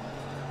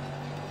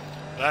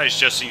 That is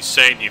just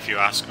insane if you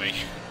ask me.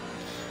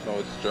 No,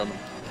 it's German.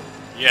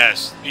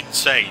 Yes,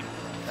 insane.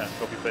 Yeah,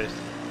 copy paste.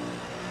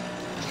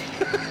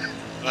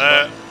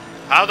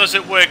 How does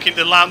it work in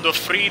the land of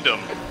freedom?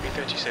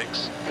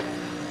 B36.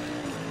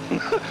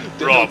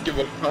 They Rob. don't give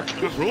a fuck.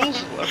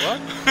 Rules? What?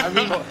 I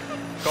mean,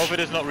 COVID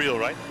is not real,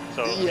 right?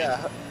 So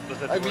yeah. does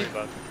that I to worry mean,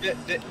 about?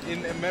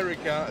 in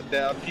America,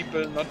 there are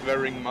people not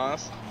wearing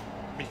masks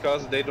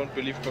because they don't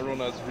believe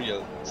Corona is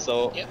real.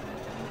 So,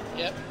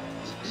 Yep.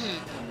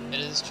 It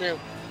is true.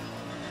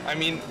 I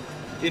mean,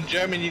 in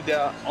Germany, there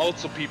are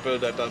also people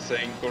that are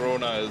saying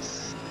Corona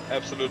is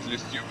absolutely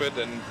stupid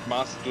and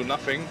masks do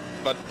nothing,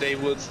 but they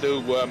will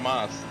still wear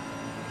masks.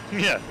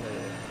 Yeah.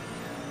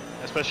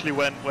 Especially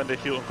when they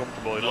feel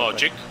uncomfortable. You know,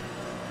 Logic.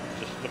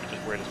 like, let me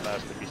just wear this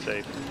mask to be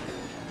safe.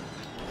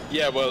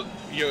 Yeah, well,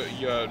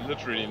 you're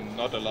literally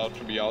not allowed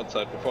to be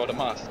outside before the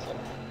mask.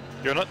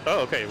 You're not?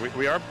 Oh, okay.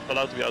 We are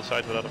allowed to be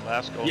outside without a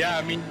mask. Only. Yeah,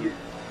 I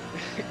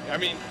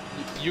mean,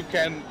 you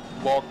can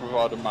walk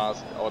without a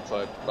mask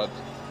outside, but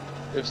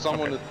if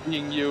someone is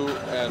seeing you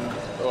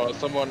or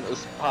someone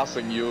is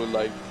passing you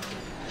like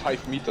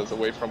 5 meters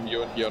away from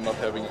you and you're not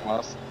having a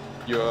mask,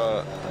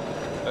 you're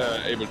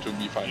able to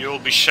be fine. You'll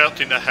be shot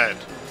in the head.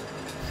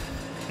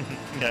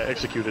 Yeah,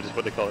 executed is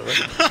what they call it, right?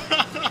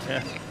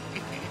 Yeah.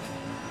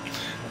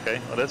 Okay,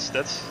 well that's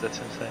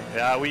insane.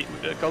 Yeah,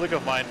 a colleague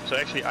of mine. So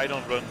actually, I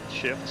don't run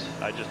shifts.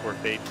 I just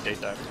work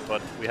daytimes.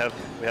 But we have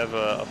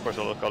of course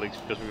a lot of colleagues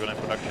because we run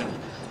in production.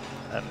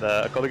 And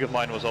a colleague of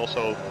mine was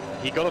also,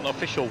 he got an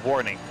official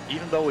warning,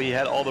 even though he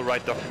had all the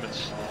right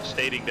documents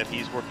stating that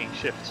he's working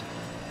shifts.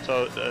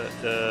 So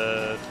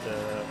the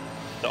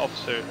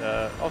officer,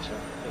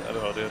 I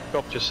don't know, the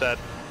cop just said,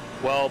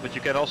 well, but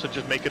you can also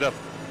just make it up.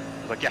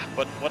 I was like, yeah,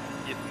 but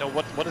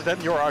what is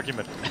then your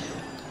argument?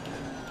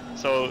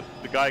 So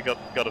the guy got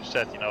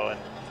upset,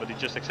 but he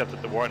just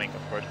accepted the warning,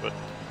 of course. But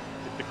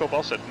the cop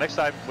also said, next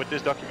time with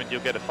this document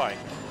you'll get a fine.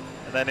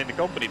 And then in the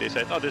company they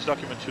said, oh, this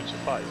document should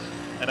suffice.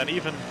 And then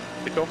even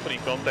the company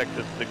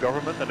contacted the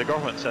government, and the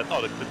government said,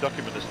 oh, the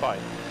document is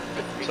fine.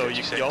 So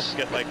you also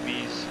get like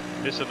these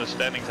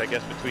misunderstandings, I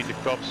guess, between the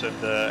cops and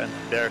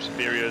their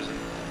superiors, and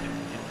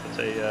let's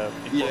say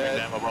informing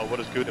them about what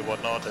is good and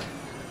what not. And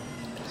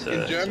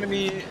in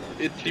Germany,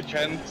 it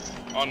depends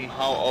on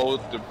how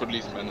old the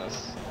policeman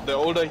is. The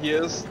older he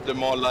is, the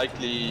more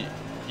likely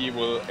he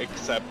will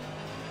accept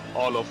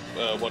all of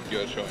what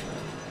you are showing.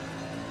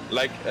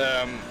 Like,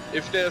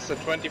 if there's a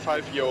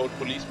 25-year-old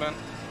policeman,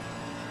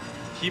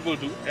 he will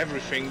do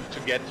everything to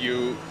get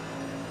you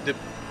the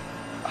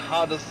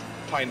hardest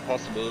fine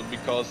possible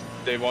because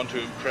they want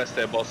to impress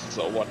their bosses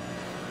or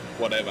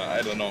whatever,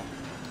 I don't know.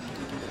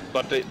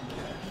 But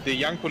the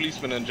young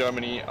policemen in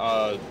Germany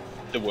are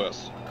the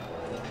worst.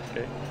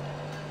 Okay.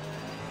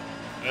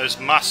 There's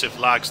massive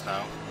lags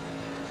now.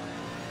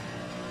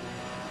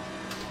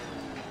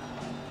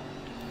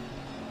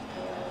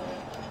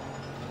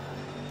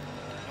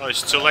 Oh,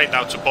 it's too late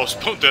now to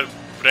postpone the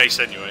race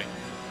anyway.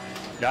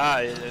 Yeah,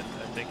 I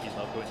think he's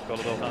not going to call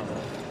it off now.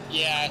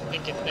 Yeah, I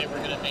think if they were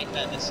going to make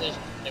that decision,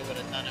 they would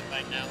have done it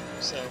by now.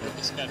 So we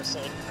just got to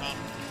slow it down.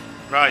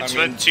 Right,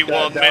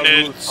 21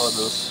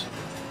 minutes.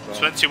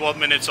 21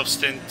 minutes of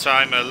stint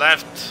timer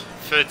left,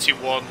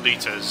 31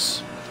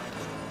 liters.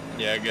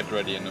 Yeah, get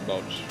ready in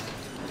about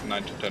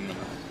 9 to 10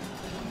 minutes.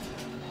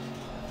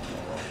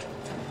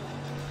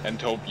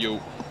 And hope you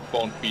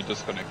won't be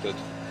disconnected.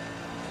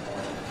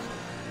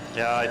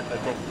 Yeah, I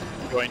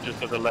probably joined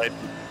just at the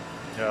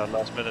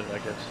last minute, I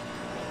guess.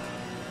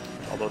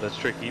 Although that's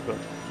tricky, but...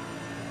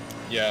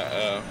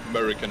 Yeah,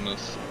 American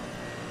is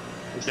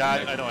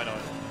yeah, I know.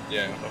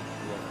 Yeah.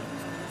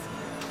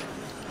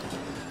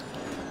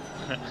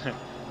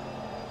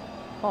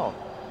 Oh.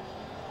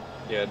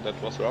 Yeah,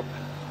 that was Rob.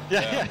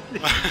 Yeah.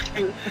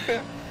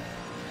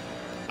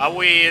 Are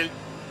we...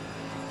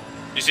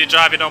 Is he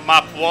driving on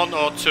map 1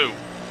 or 2?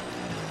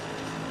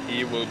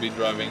 He will be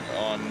driving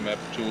on map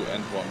 2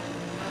 and 1.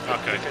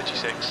 Okay.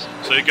 56.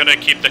 So you're gonna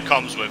keep the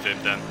comms with him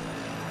then?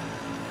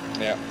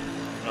 Yeah.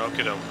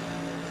 Okay, though.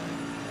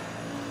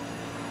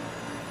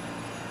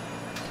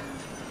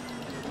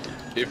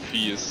 If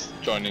he is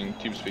joining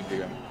TeamSpeak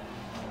again.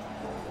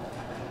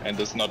 And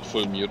is not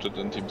full muted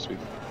in TeamSpeak,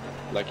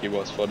 like he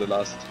was for the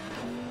last.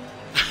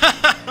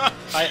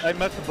 I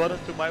mapped the button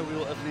to my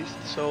wheel at least,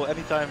 so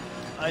anytime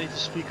I need to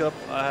speak up,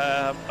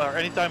 or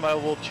anytime I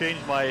will change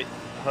my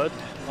HUD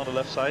on the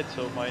left side,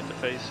 so my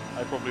interface,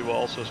 I probably will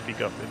also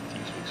speak up in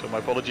TeamSpeak. So my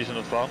apologies in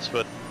advance,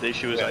 but the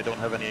issue is I don't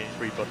have any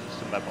free buttons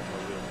to map on my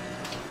wheel.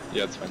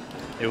 Yeah, it's fine.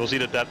 It was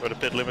either that or the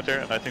pit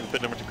limiter, and I think the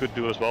pit limiter could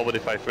do as well, but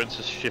if I, for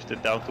instance,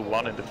 shifted down to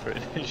 1 in the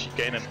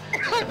chicane and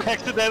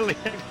accidentally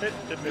hit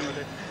the pit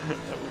limiter,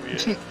 that would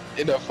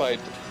be in a fight.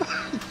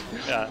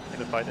 Yeah,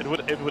 in a fight. It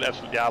would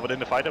absolutely, yeah, but in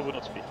the fight I would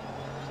not speak.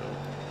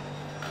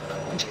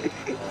 So,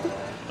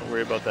 don't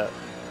worry about that.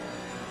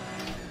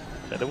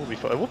 Yeah, that would be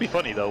fun. It would be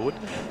funny though,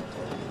 wouldn't it?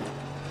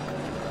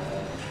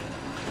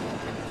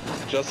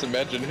 Just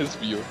imagine his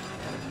view.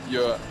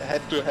 You're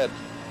head to head.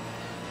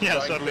 Yeah,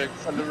 trying suddenly to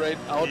accelerate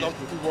out of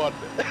the one.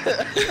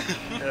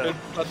 Yeah. And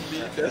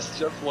suddenly there's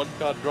just one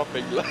car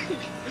dropping like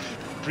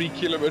 3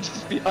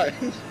 kilometers behind.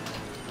 Yeah,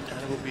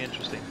 that would be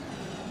interesting.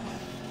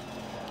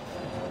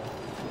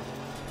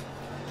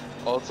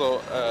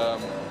 Also,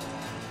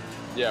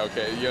 yeah,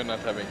 okay, you're not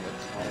having it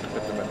on the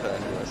pit limiter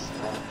anyways,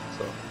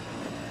 so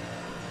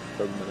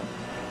doesn't matter.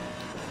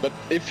 But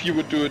if you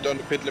would do it on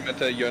the pit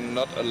limiter, you're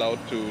not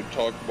allowed to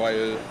talk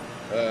while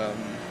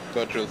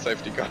virtual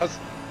safety cars.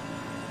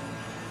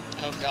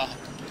 Oh god.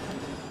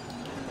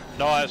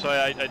 No, I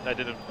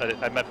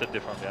mapped it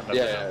differently. I mapped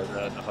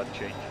it how to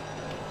change.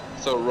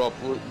 So Rob,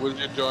 will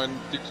you join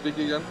TeamSpeak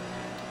again?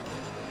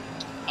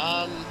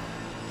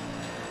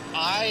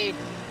 I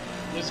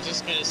was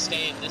just gonna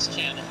stay in this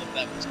channel if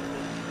that was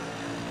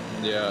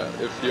cool. Yeah,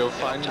 if you're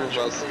fine with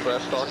us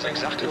crash talking,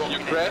 exactly if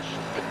you crash,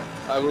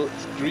 I will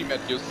scream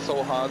at you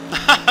so hard.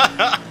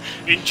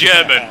 In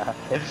German.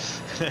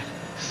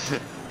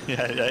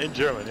 yeah, in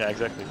German. Yeah,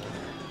 exactly.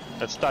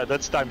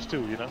 That's times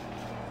 2, you know.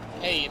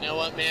 Hey, you know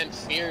what, man?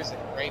 Fear is a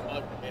great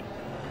motivator.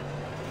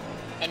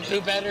 And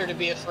who better to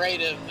be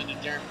afraid of than a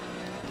German?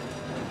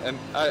 And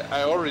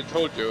I already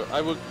told you, I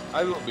will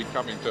be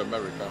coming to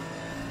America.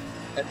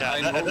 And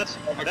Yeah, that's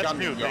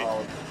new.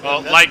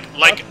 Well,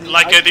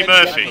 like Eddie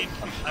Murphy.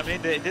 I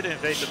mean, they did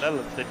invade the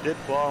Netherlands. They did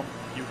bomb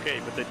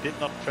UK, but they did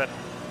not threaten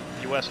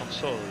US on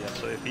soil yet.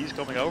 So if he's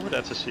coming over,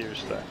 that's a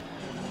serious threat.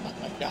 Oh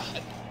my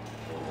god.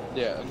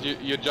 Yeah, and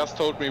you just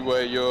told me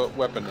where your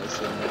weapon is.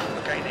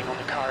 Gaining on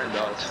the car in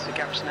front. The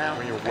gap's now.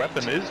 Where your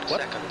weapon is? What?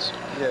 Seconds.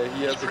 Yeah,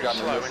 he has a gun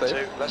in the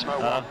safe. Let's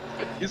move on.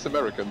 He's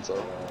American,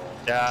 so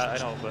Yeah, I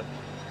know, but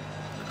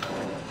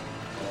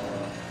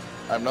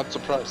I'm not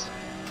surprised.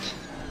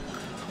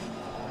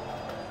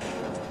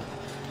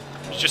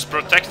 He's just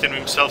protecting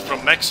himself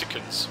from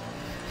Mexicans.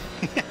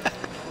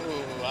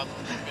 Ooh, I'm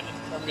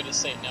gonna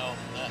say no on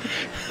that.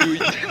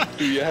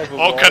 Do you have a Or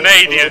wall?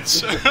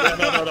 Canadians!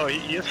 no,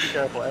 he has to be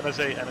careful.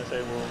 NSA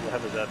will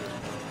have his address.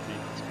 He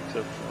speaks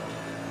up.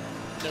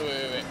 No,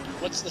 wait.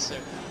 What's the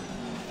server?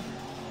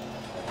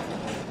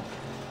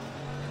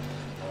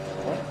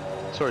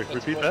 Sorry,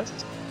 repeat that.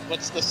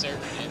 What's the server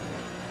name?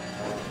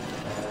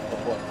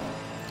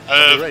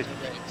 The race.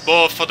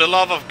 But for the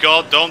love of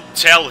God, don't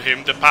tell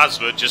him the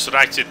password, just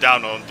write it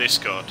down on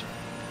Discord.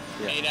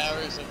 Yeah. 8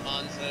 hours of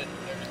Monza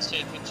Endurance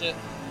Championship.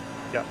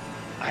 Yeah.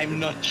 I'm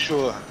not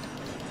sure.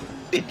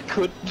 It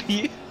could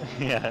be.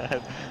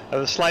 Yeah,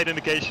 a slight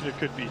indication it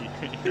could be.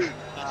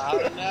 I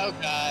don't know,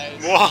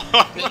 guys.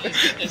 What?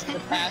 Is the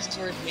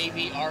password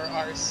maybe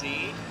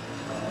RRC?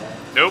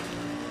 Nope.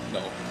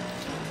 No.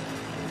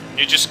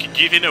 You're just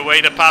giving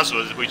away the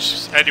password,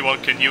 which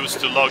anyone can use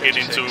to log in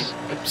into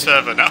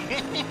server now.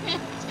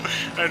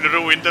 And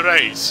ruin the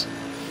race.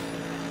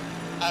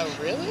 Oh,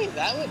 really?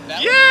 That would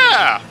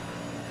Yeah! be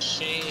a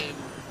shame,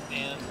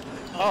 man.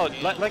 Oh,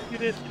 man. like you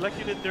did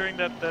during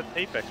that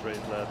Apex race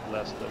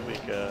last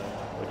week.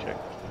 We checked.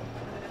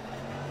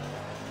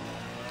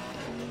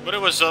 But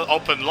it was an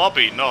open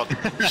lobby, not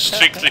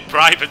strictly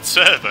private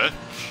server.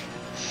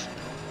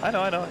 I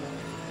know.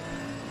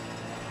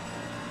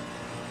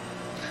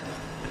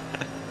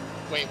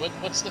 Wait,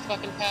 what's the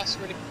fucking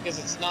password? Because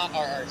it's not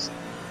RRC.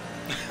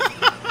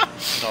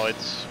 No,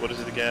 it's what is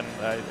it again?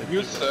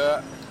 You,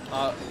 sir,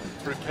 are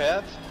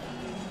prepared?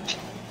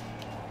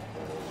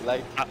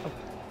 Like,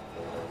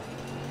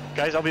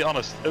 Guys, I'll be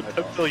honest. Up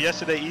until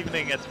yesterday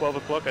evening at 12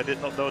 o'clock, I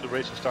did not know the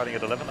race was starting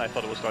at 11. I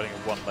thought it was starting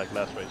at 1, like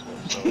last race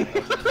was.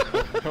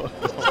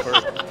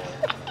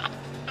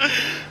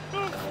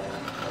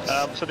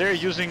 So, so they're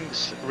using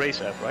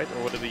race app, right?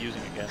 Or what are they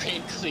using again?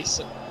 Rain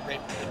Gleason. Okay,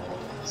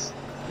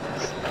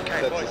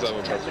 That's boys, his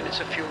other 10 password. minutes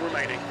of fuel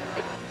remaining.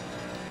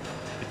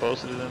 You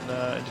posted it in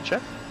the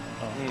chat?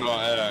 Oh.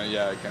 no,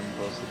 yeah, I can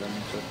post it in the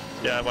chat.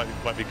 Yeah, it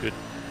might be good.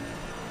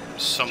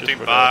 Something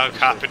for bad the-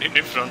 happening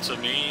in front of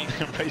me.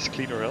 Race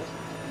clean or else.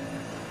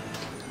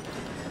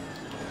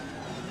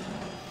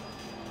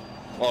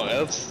 Or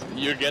else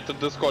you get a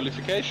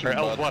disqualification. Or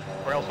else but-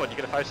 what? Or else what? You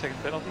get a 5-second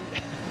penalty?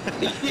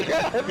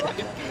 Yeah,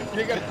 right.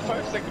 You get a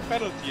 5-second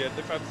penalty, and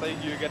if I'm saying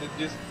you get a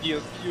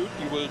DSQ, you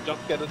will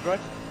just get a drive.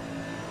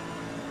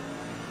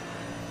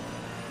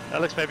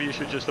 Alex, maybe you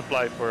should just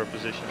apply for a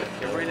position.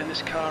 You're reeling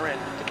this car in.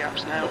 The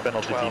gap's now No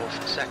penalty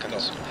 12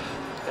 seconds.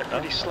 They're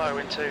pretty slow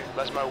into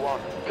Lesmo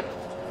 1.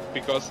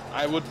 Because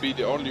I would be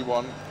the only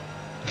one.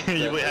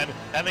 You will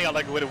handing out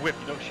like with a whip,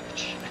 you know.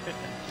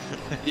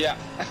 Yeah.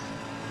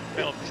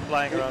 Penalties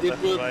flying around It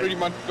left will and right. pretty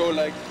much go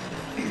like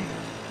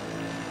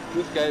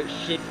this guy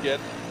should get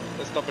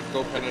a stop and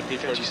go penalty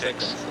 30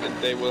 seconds, and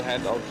they will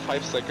hand out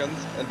 5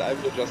 seconds, and I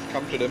will just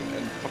come to them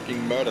and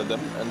fucking murder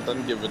them, and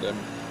then give them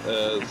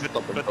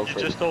stop and But go you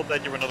penalty. just told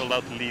that you were not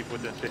allowed to leave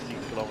within 15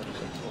 kilometers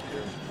of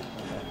here.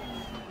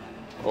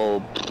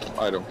 Oh,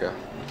 I don't care.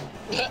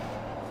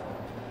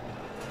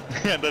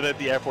 And then at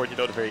the airport you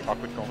know the very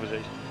awkward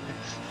conversation.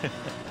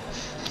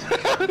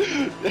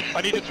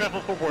 I need to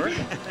travel for work.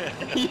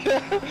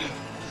 Yeah.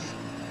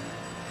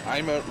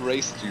 I'm a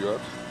race steward.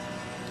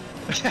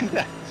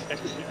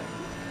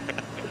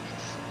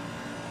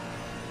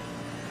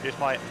 Here's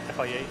my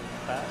FIA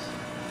pass.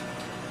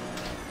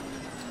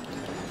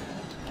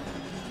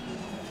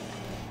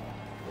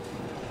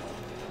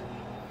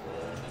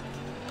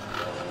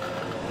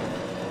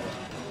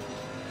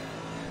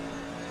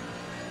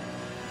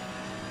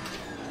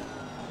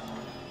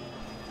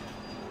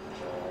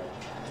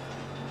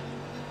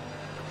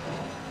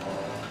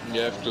 You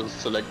have to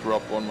select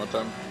Rob one more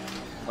time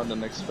on the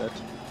next bet.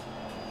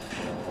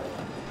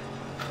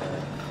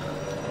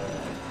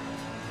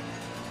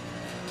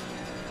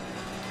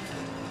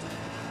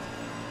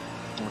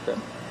 Okay.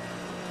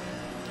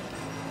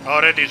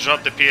 Already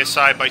dropped the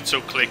PSI by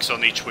 2 clicks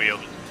on each wheel.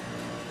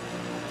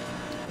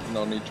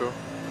 No need to.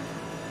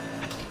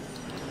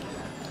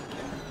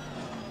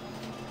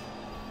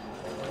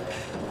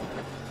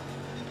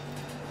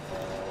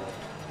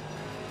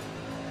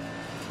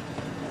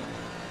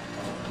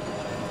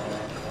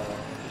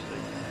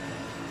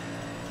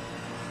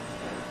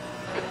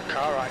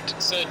 Car right.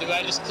 So do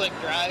I just click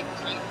drive?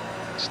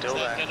 Still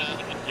Is that there.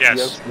 gonna...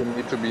 Yes. You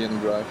need to be in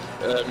drive.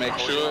 Make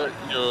sure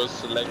you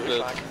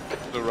selected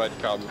the right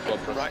car before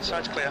pressing. Right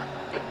side's clear.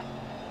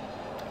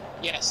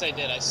 Yes, I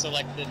did. I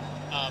selected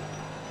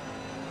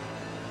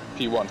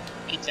P1.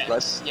 P10.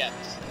 Right.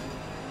 Yes.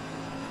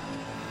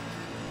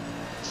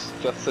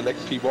 Just select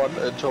P1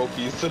 and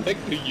Toby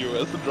selecting you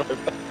as a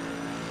driver.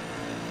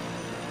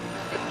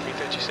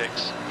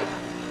 3:36.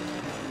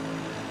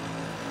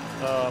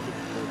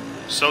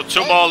 So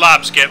 2 more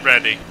laps, get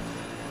ready.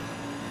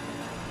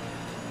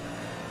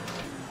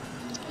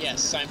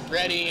 Yes, I'm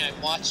ready.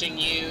 I'm watching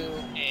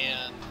you,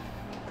 and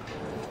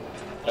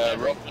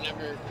Rob,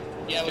 whenever.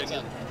 Yeah, what's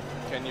up?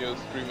 Can you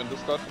stream in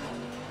Discord?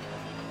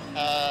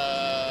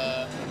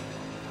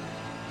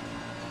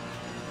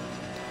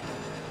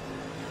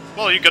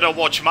 Well, you gotta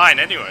watch mine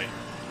anyway.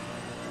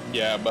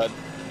 Yeah, but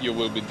you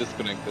will be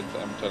disconnected,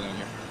 I'm telling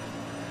you.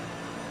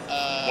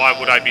 Why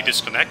would I be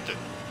disconnected?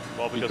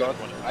 Well, Because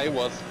I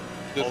was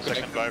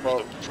disconnected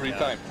for 3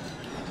 times.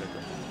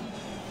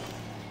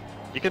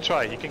 You can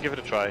try, you can give it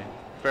a try.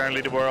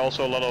 Apparently there were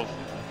also a lot of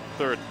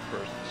third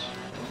persons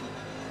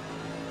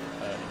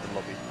in the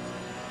lobby.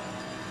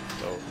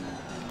 So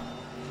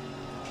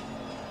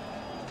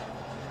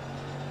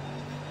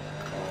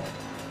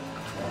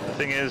the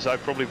thing is, I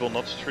probably will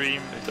not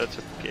stream if that's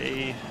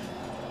okay.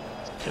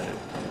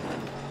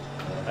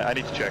 I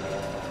need to check.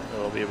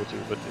 I'll be able to,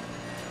 but it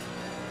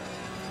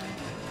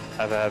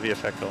have a heavy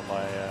effect on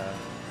my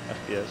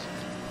FPS.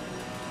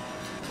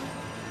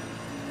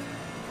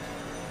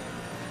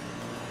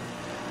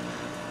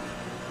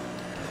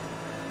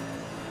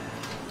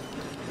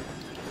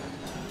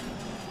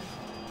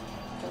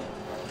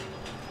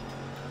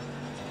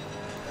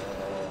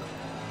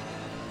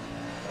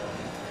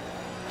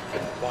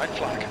 White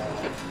flag.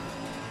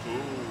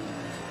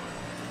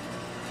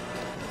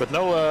 But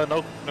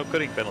no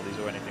cutting penalties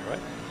or anything, right?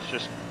 It's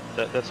just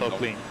that's all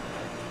clean.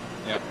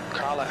 Yeah.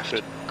 Car left.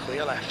 Good.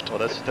 Clear left. Well,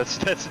 that's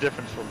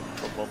different from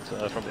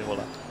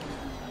Imola.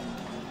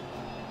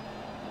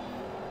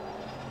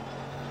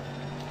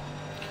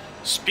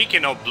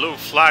 Speaking of blue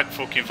flag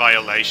fucking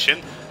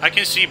violation, I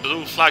can see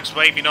blue flags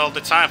waving all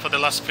the time for the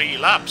last 3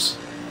 laps.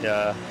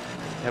 Yeah,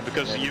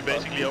 because you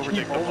basically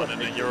overtake someone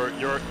and then you're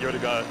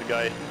the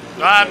guy.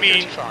 I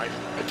mean,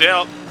 35.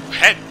 they'll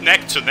head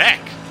neck to neck,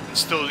 and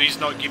still he's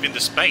not giving the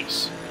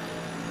space.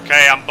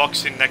 Okay, I'm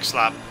boxing next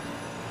lap.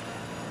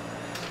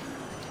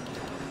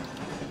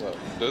 Well,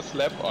 this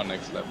lap or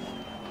next lap?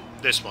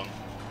 This one.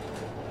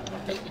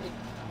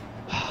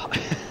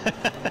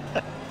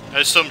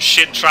 There's some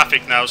shit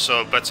traffic now,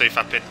 so better if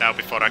I pit now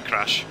before I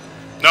crash.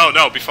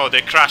 No, before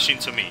they crash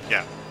into me,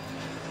 yeah.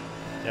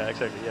 Yeah,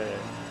 exactly, yeah.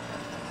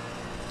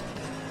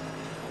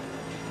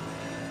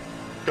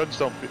 Guns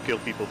don't kill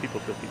people, people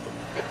kill people.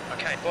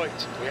 Okay, Boyd,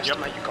 we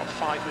estimate you've got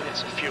 5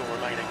 minutes of fuel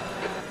remaining.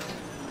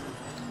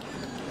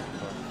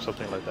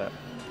 Something like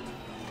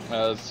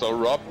that. So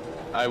Rob,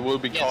 I will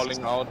be Yes.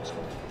 calling out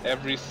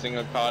every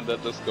single car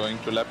that is going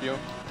to lap you.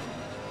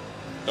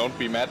 Don't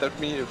be mad at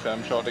me if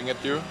I'm shouting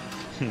at you.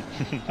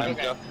 I'm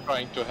Okay. just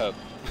trying to help,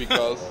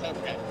 because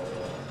Okay.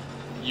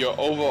 your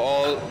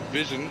overall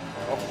vision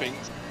of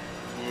things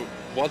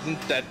wasn't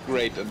that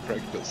great in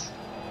practice.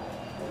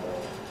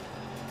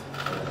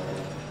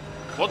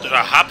 What did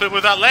happen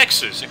with that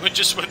Lexus? It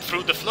just went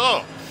through the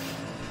floor.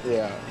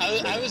 Yeah.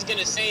 I was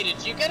gonna say,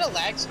 did you get a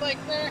lag spike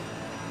there?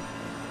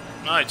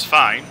 No, it's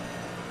fine.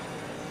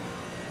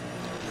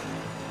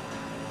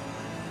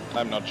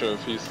 I'm not sure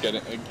if he's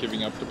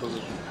giving up the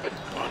position.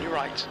 On your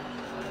right.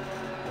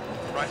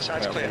 Right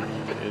side's clear.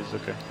 It is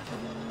okay.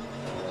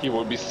 He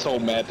will be so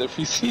mad if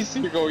he sees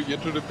you going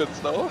into the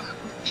pits now.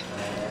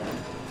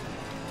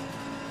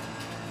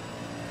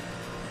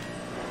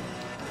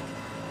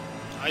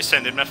 I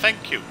send him a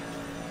thank you.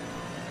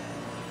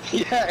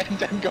 Yeah, and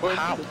then going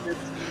to the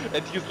pits,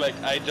 and he's like,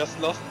 I just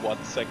lost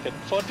 1 second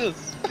for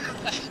this.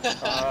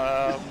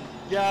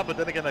 Yeah, but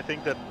then again, I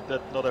think that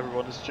not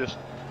everyone is just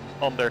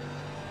on there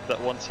that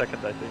 1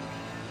 second. I think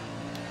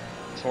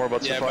it's more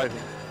about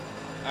surviving.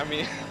 I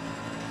mean,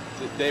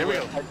 they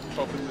were fighting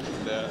for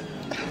position there.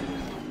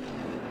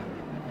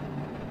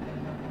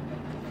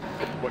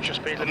 What's your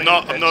speed I'm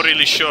limit? not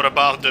really sure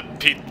about the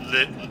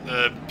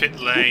pit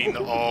lane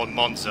on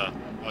Monza.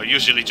 I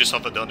usually just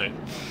overdone it.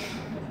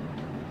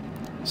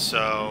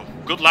 So,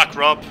 good luck,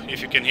 Rob,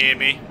 if you can hear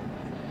me.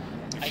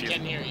 I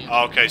can hear you.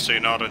 Okay, so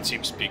you're not on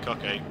TeamSpeak,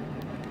 okay.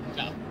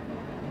 No.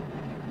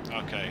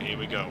 Okay, here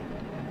we go.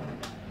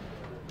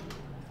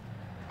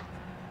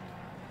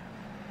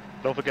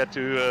 Don't forget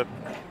to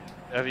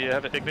have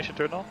the ignition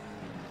turned on.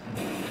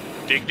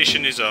 The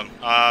ignition is on.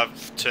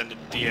 I've turned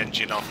the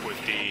engine off with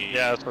the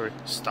Sorry.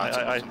 start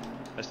I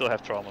still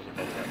have traumas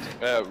about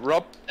that.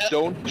 Rob,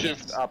 don't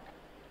shift up.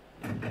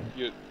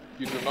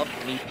 You do not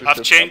need to I've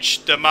shift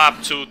changed the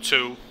map to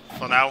 2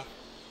 for now.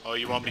 Or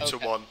you want me to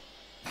 1? up.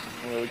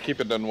 We'll keep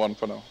it in 1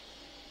 for now.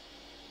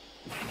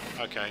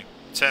 Okay.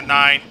 10,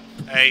 9,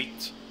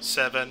 8,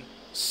 7,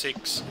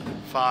 6,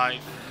 5,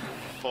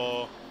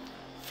 4,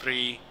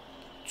 3,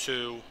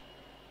 2,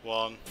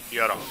 1.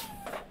 You're off.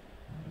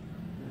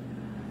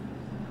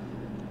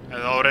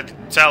 And already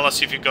tell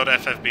us if you got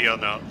FFB or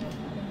not.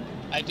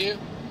 I do.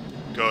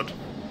 Good.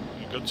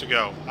 You're good to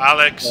go.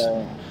 Alex,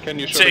 Can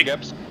you show the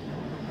gaps?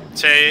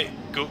 take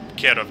good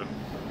care of him.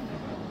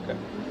 Okay.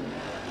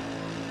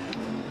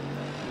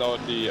 No,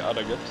 the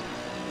other gaps.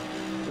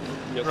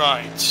 Yes.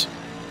 Right.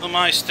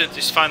 My stint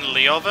is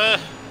finally over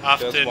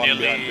after There's one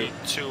behind nearly you.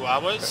 2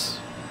 hours.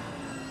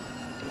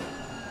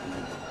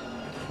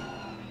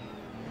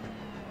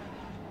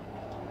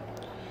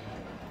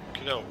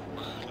 Okie doke.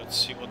 Let's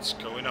see what's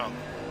going on.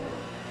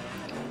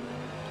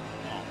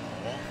 Oh.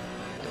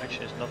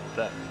 Connection is not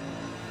that.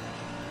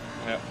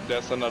 Yeah,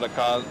 there's another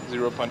car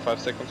 0.5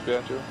 seconds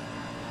behind you.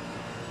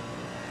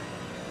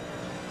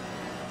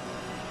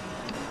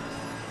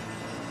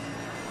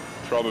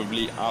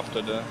 Probably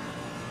after the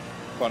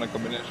corner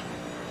combination.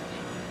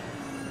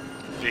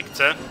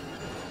 Victor,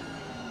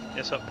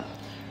 Yes, sir.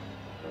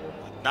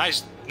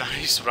 nice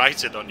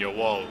writing on your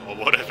wall or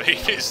whatever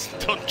it is.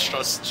 Don't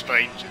trust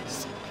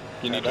strangers.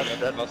 You need to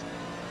get lost.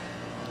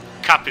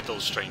 Capital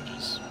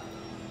strangers.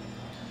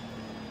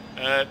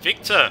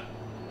 Victor,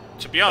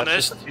 to be That's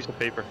honest, just a piece of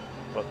paper.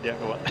 But yeah,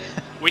 go on.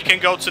 we can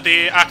go to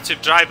the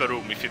active driver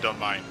room if you don't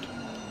mind.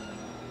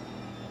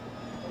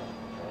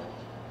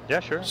 Yeah,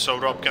 sure. So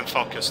Rob can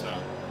focus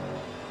now.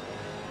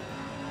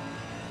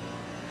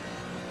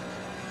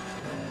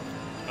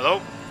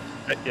 Hello?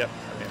 Yeah, I'm here.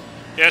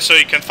 Yeah, so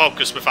you can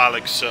focus with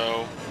Alex,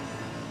 so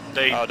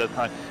they... Oh, that's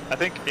fine. I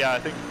think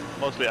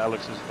mostly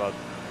Alex is about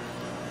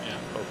yeah.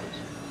 focus.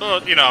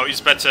 But, you know,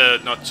 it's better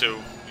not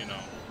to,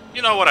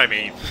 you know what I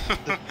mean.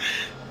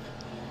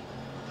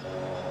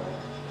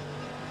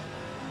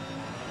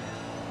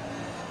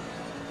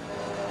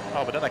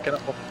 Oh, but then I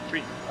cannot open the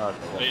tree.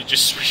 You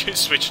just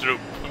switch the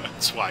room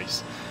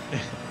twice.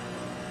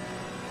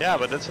 Yeah,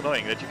 but that's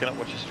annoying that you cannot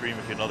watch a stream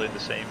if you're not in the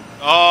same.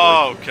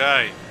 Oh,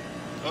 okay.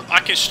 Well,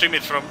 I can stream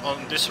it from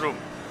on this room.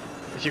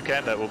 If you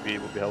can, that will be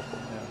helpful.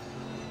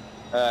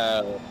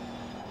 Yeah.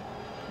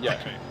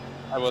 Okay.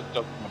 I was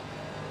just...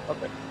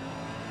 Okay.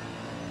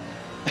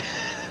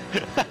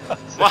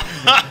 What?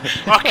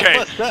 Okay.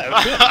 What's that?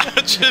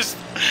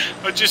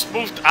 I just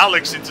moved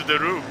Alex into the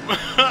room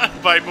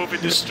by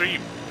moving the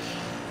stream.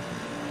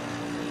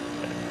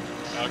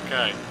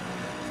 Okay.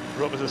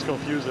 Rob is as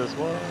confused as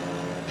well.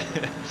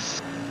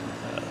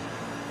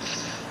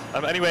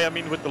 Anyway, I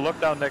mean, with the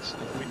lockdown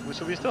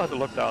so we still have the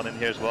lockdown in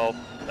here as well.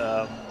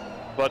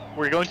 But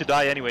we're going to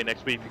die anyway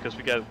next week because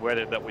we get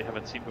weather that we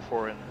haven't seen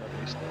before in at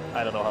least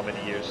I don't know how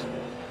many years.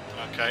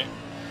 Okay.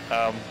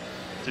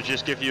 To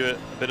just give you a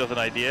bit of an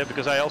idea,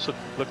 because I also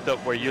looked up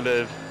where you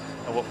live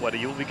and what weather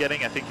you'll be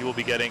getting. I think you will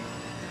be getting,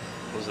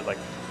 what was it like?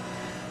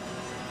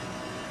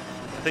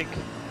 I think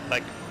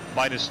like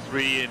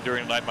 -3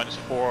 during the night,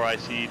 -4 I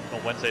see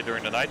on Wednesday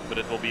during the night, but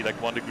it will be like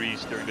 1 degree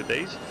during the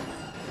days.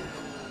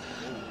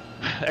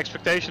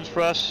 Expectations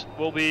for us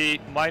will be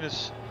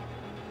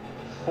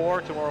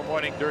 -4 tomorrow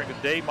morning during the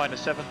day,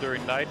 -7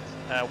 during night,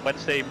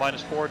 Wednesday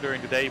 -4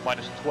 during the day,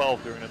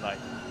 -12 during the night.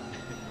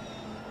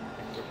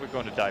 We're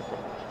going to die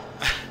probably.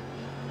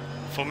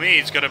 For me,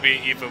 it's gonna be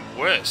even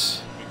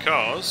worse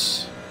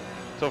because.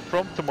 So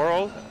from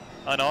tomorrow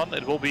and on,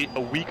 it will be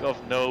a week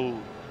of no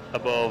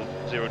above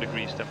 0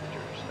 degrees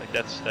temperatures. Like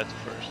that's the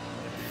first.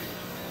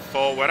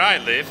 For where I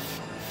live,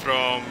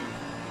 from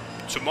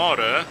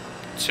tomorrow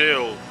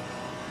till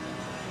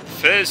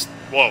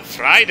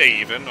Friday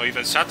even, or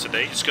even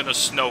Saturday, it's gonna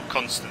snow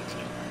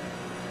constantly.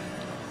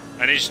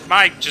 And it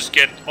might just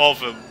get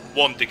over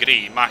 1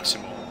 degree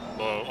maximum,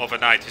 but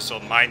overnight it's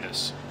on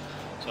minus.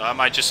 So I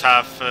might just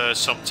have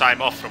some time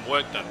off from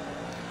work then.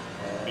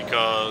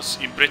 Because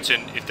in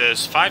Britain, if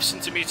there's 5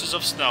 centimeters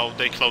of snow,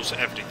 they close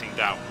everything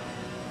down.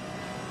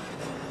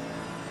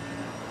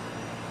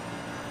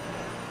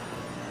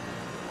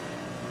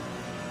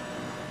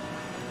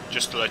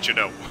 Just to let you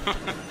know.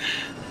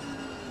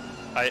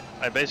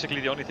 I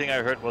basically, the only thing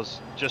I heard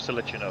was just to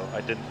let you know.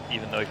 I didn't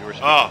even know if you were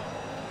speaking. Oh,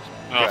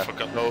 Yeah. I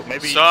forgot. So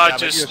maybe. So I yeah,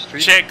 maybe just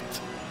you're streaming.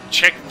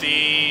 checked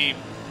the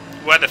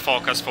weather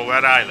forecast for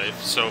where I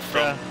live. So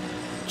from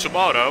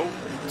tomorrow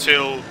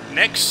till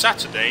next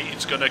Saturday,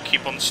 it's gonna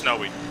keep on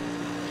snowing.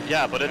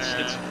 Yeah, but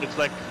it's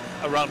like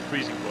around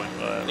freezing point.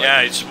 Yeah,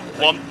 like, it's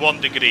 1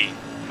 degree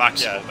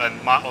maximum, Yeah.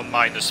 and on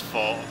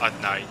 -4 at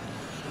night.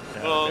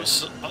 Yeah, Well, okay.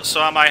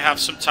 so I might have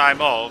some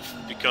time off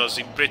because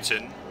in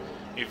Britain,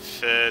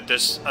 if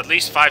there's at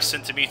least 5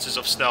 centimeters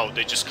of snow,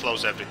 they just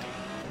close everything.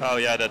 Oh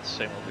yeah, that's the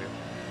same over here.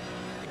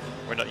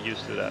 We're not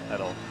used to that at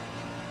all.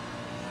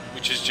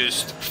 Which is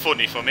just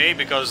funny for me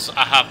because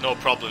I have no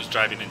problems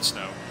driving in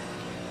snow.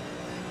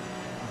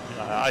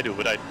 I do,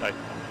 but I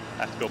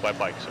have to go by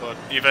bike. So. But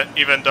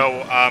even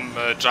though I'm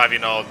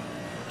driving on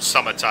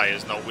summer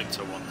tires, no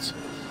winter ones.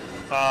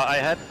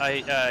 I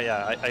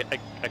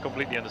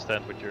completely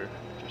understand what you're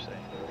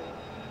saying.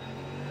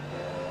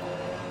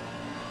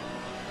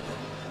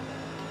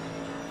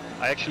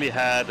 I actually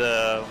had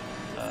okay.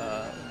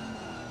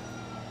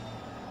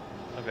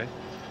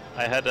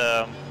 I had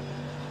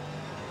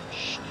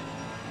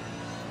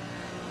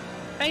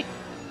Hey.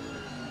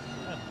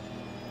 Oh.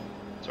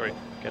 Sorry,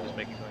 cat is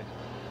making noise.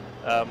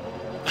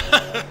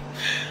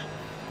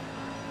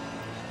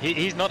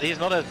 He's not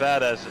as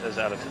bad as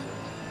Alex is.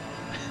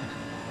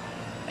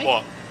 Hey.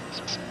 What?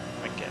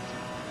 My cat.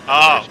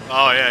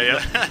 Oh yeah.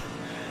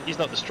 He's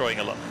not destroying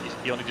a lot.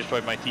 He only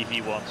destroyed my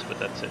TV once, but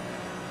that's it.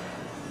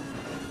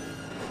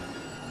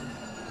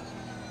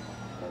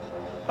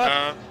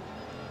 But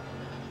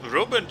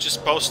Ruben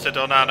just posted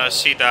on, and I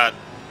see that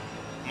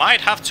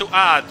Might have to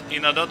add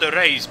in another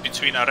race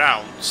between a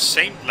round,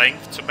 same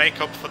length, to make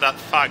up for that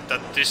fact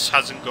that this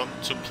hasn't gone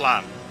to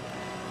plan.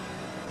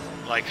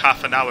 Like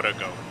half an hour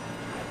ago.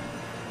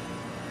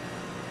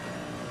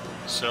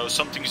 So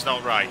something's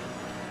not right.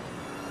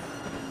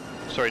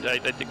 Sorry,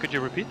 could you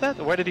repeat that?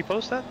 Where did he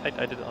post that?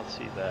 I did not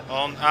see that.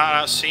 On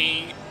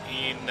RRC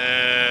in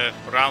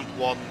round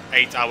 1,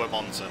 8-hour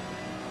Monza.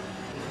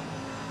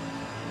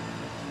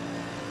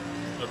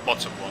 The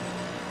bottom one.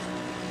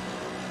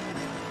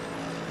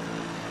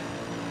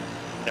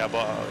 Yeah,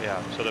 but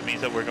yeah. So that means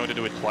that we're going to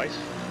do it twice.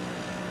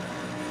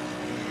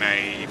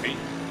 Maybe.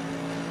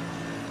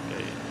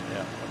 Okay.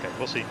 Yeah. Okay.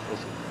 We'll see. We'll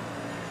see.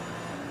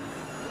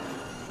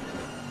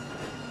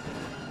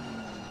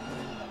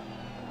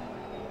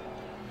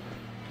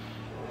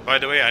 By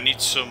the way, I need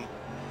some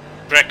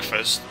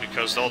breakfast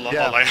because all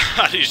I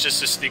had is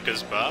just a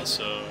Snickers bar.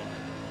 So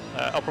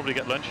I'll probably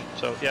get lunch.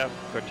 So yeah,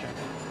 gotcha.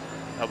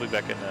 I'll be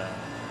back in a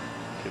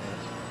few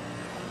minutes.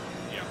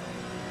 Yeah.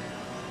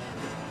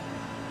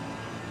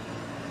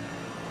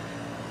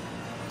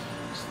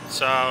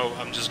 So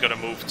I'm just gonna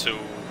move to.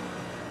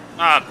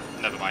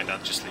 Never mind.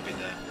 I'll just leave it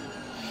there.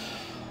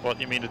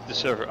 What you mean the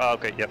server? Oh,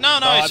 okay. Yep. No,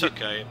 it's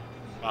okay.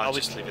 I'll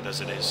just leave it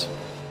as it is.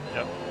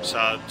 Yeah. So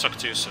I'll talk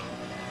to you soon.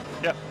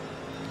 Yeah.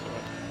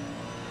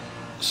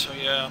 So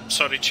yeah, I'm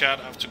sorry Chad,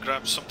 I have to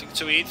grab something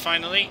to eat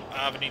finally. I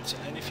haven't eaten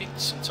anything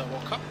since I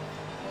woke up.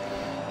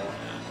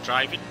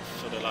 Driving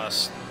for the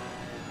last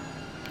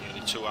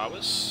nearly 2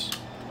 hours.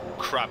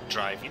 Crap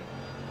driving.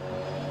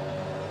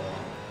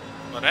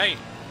 But hey,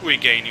 we're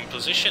gaining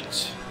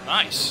positions.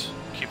 Nice.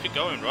 Keep it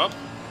going, Rob.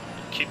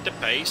 Keep the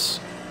pace.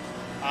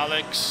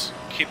 Alex,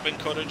 keep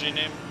encouraging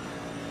him.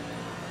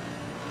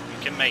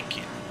 We can make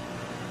it.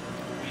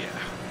 Yeah.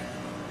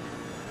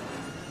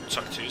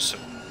 Talk to you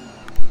soon.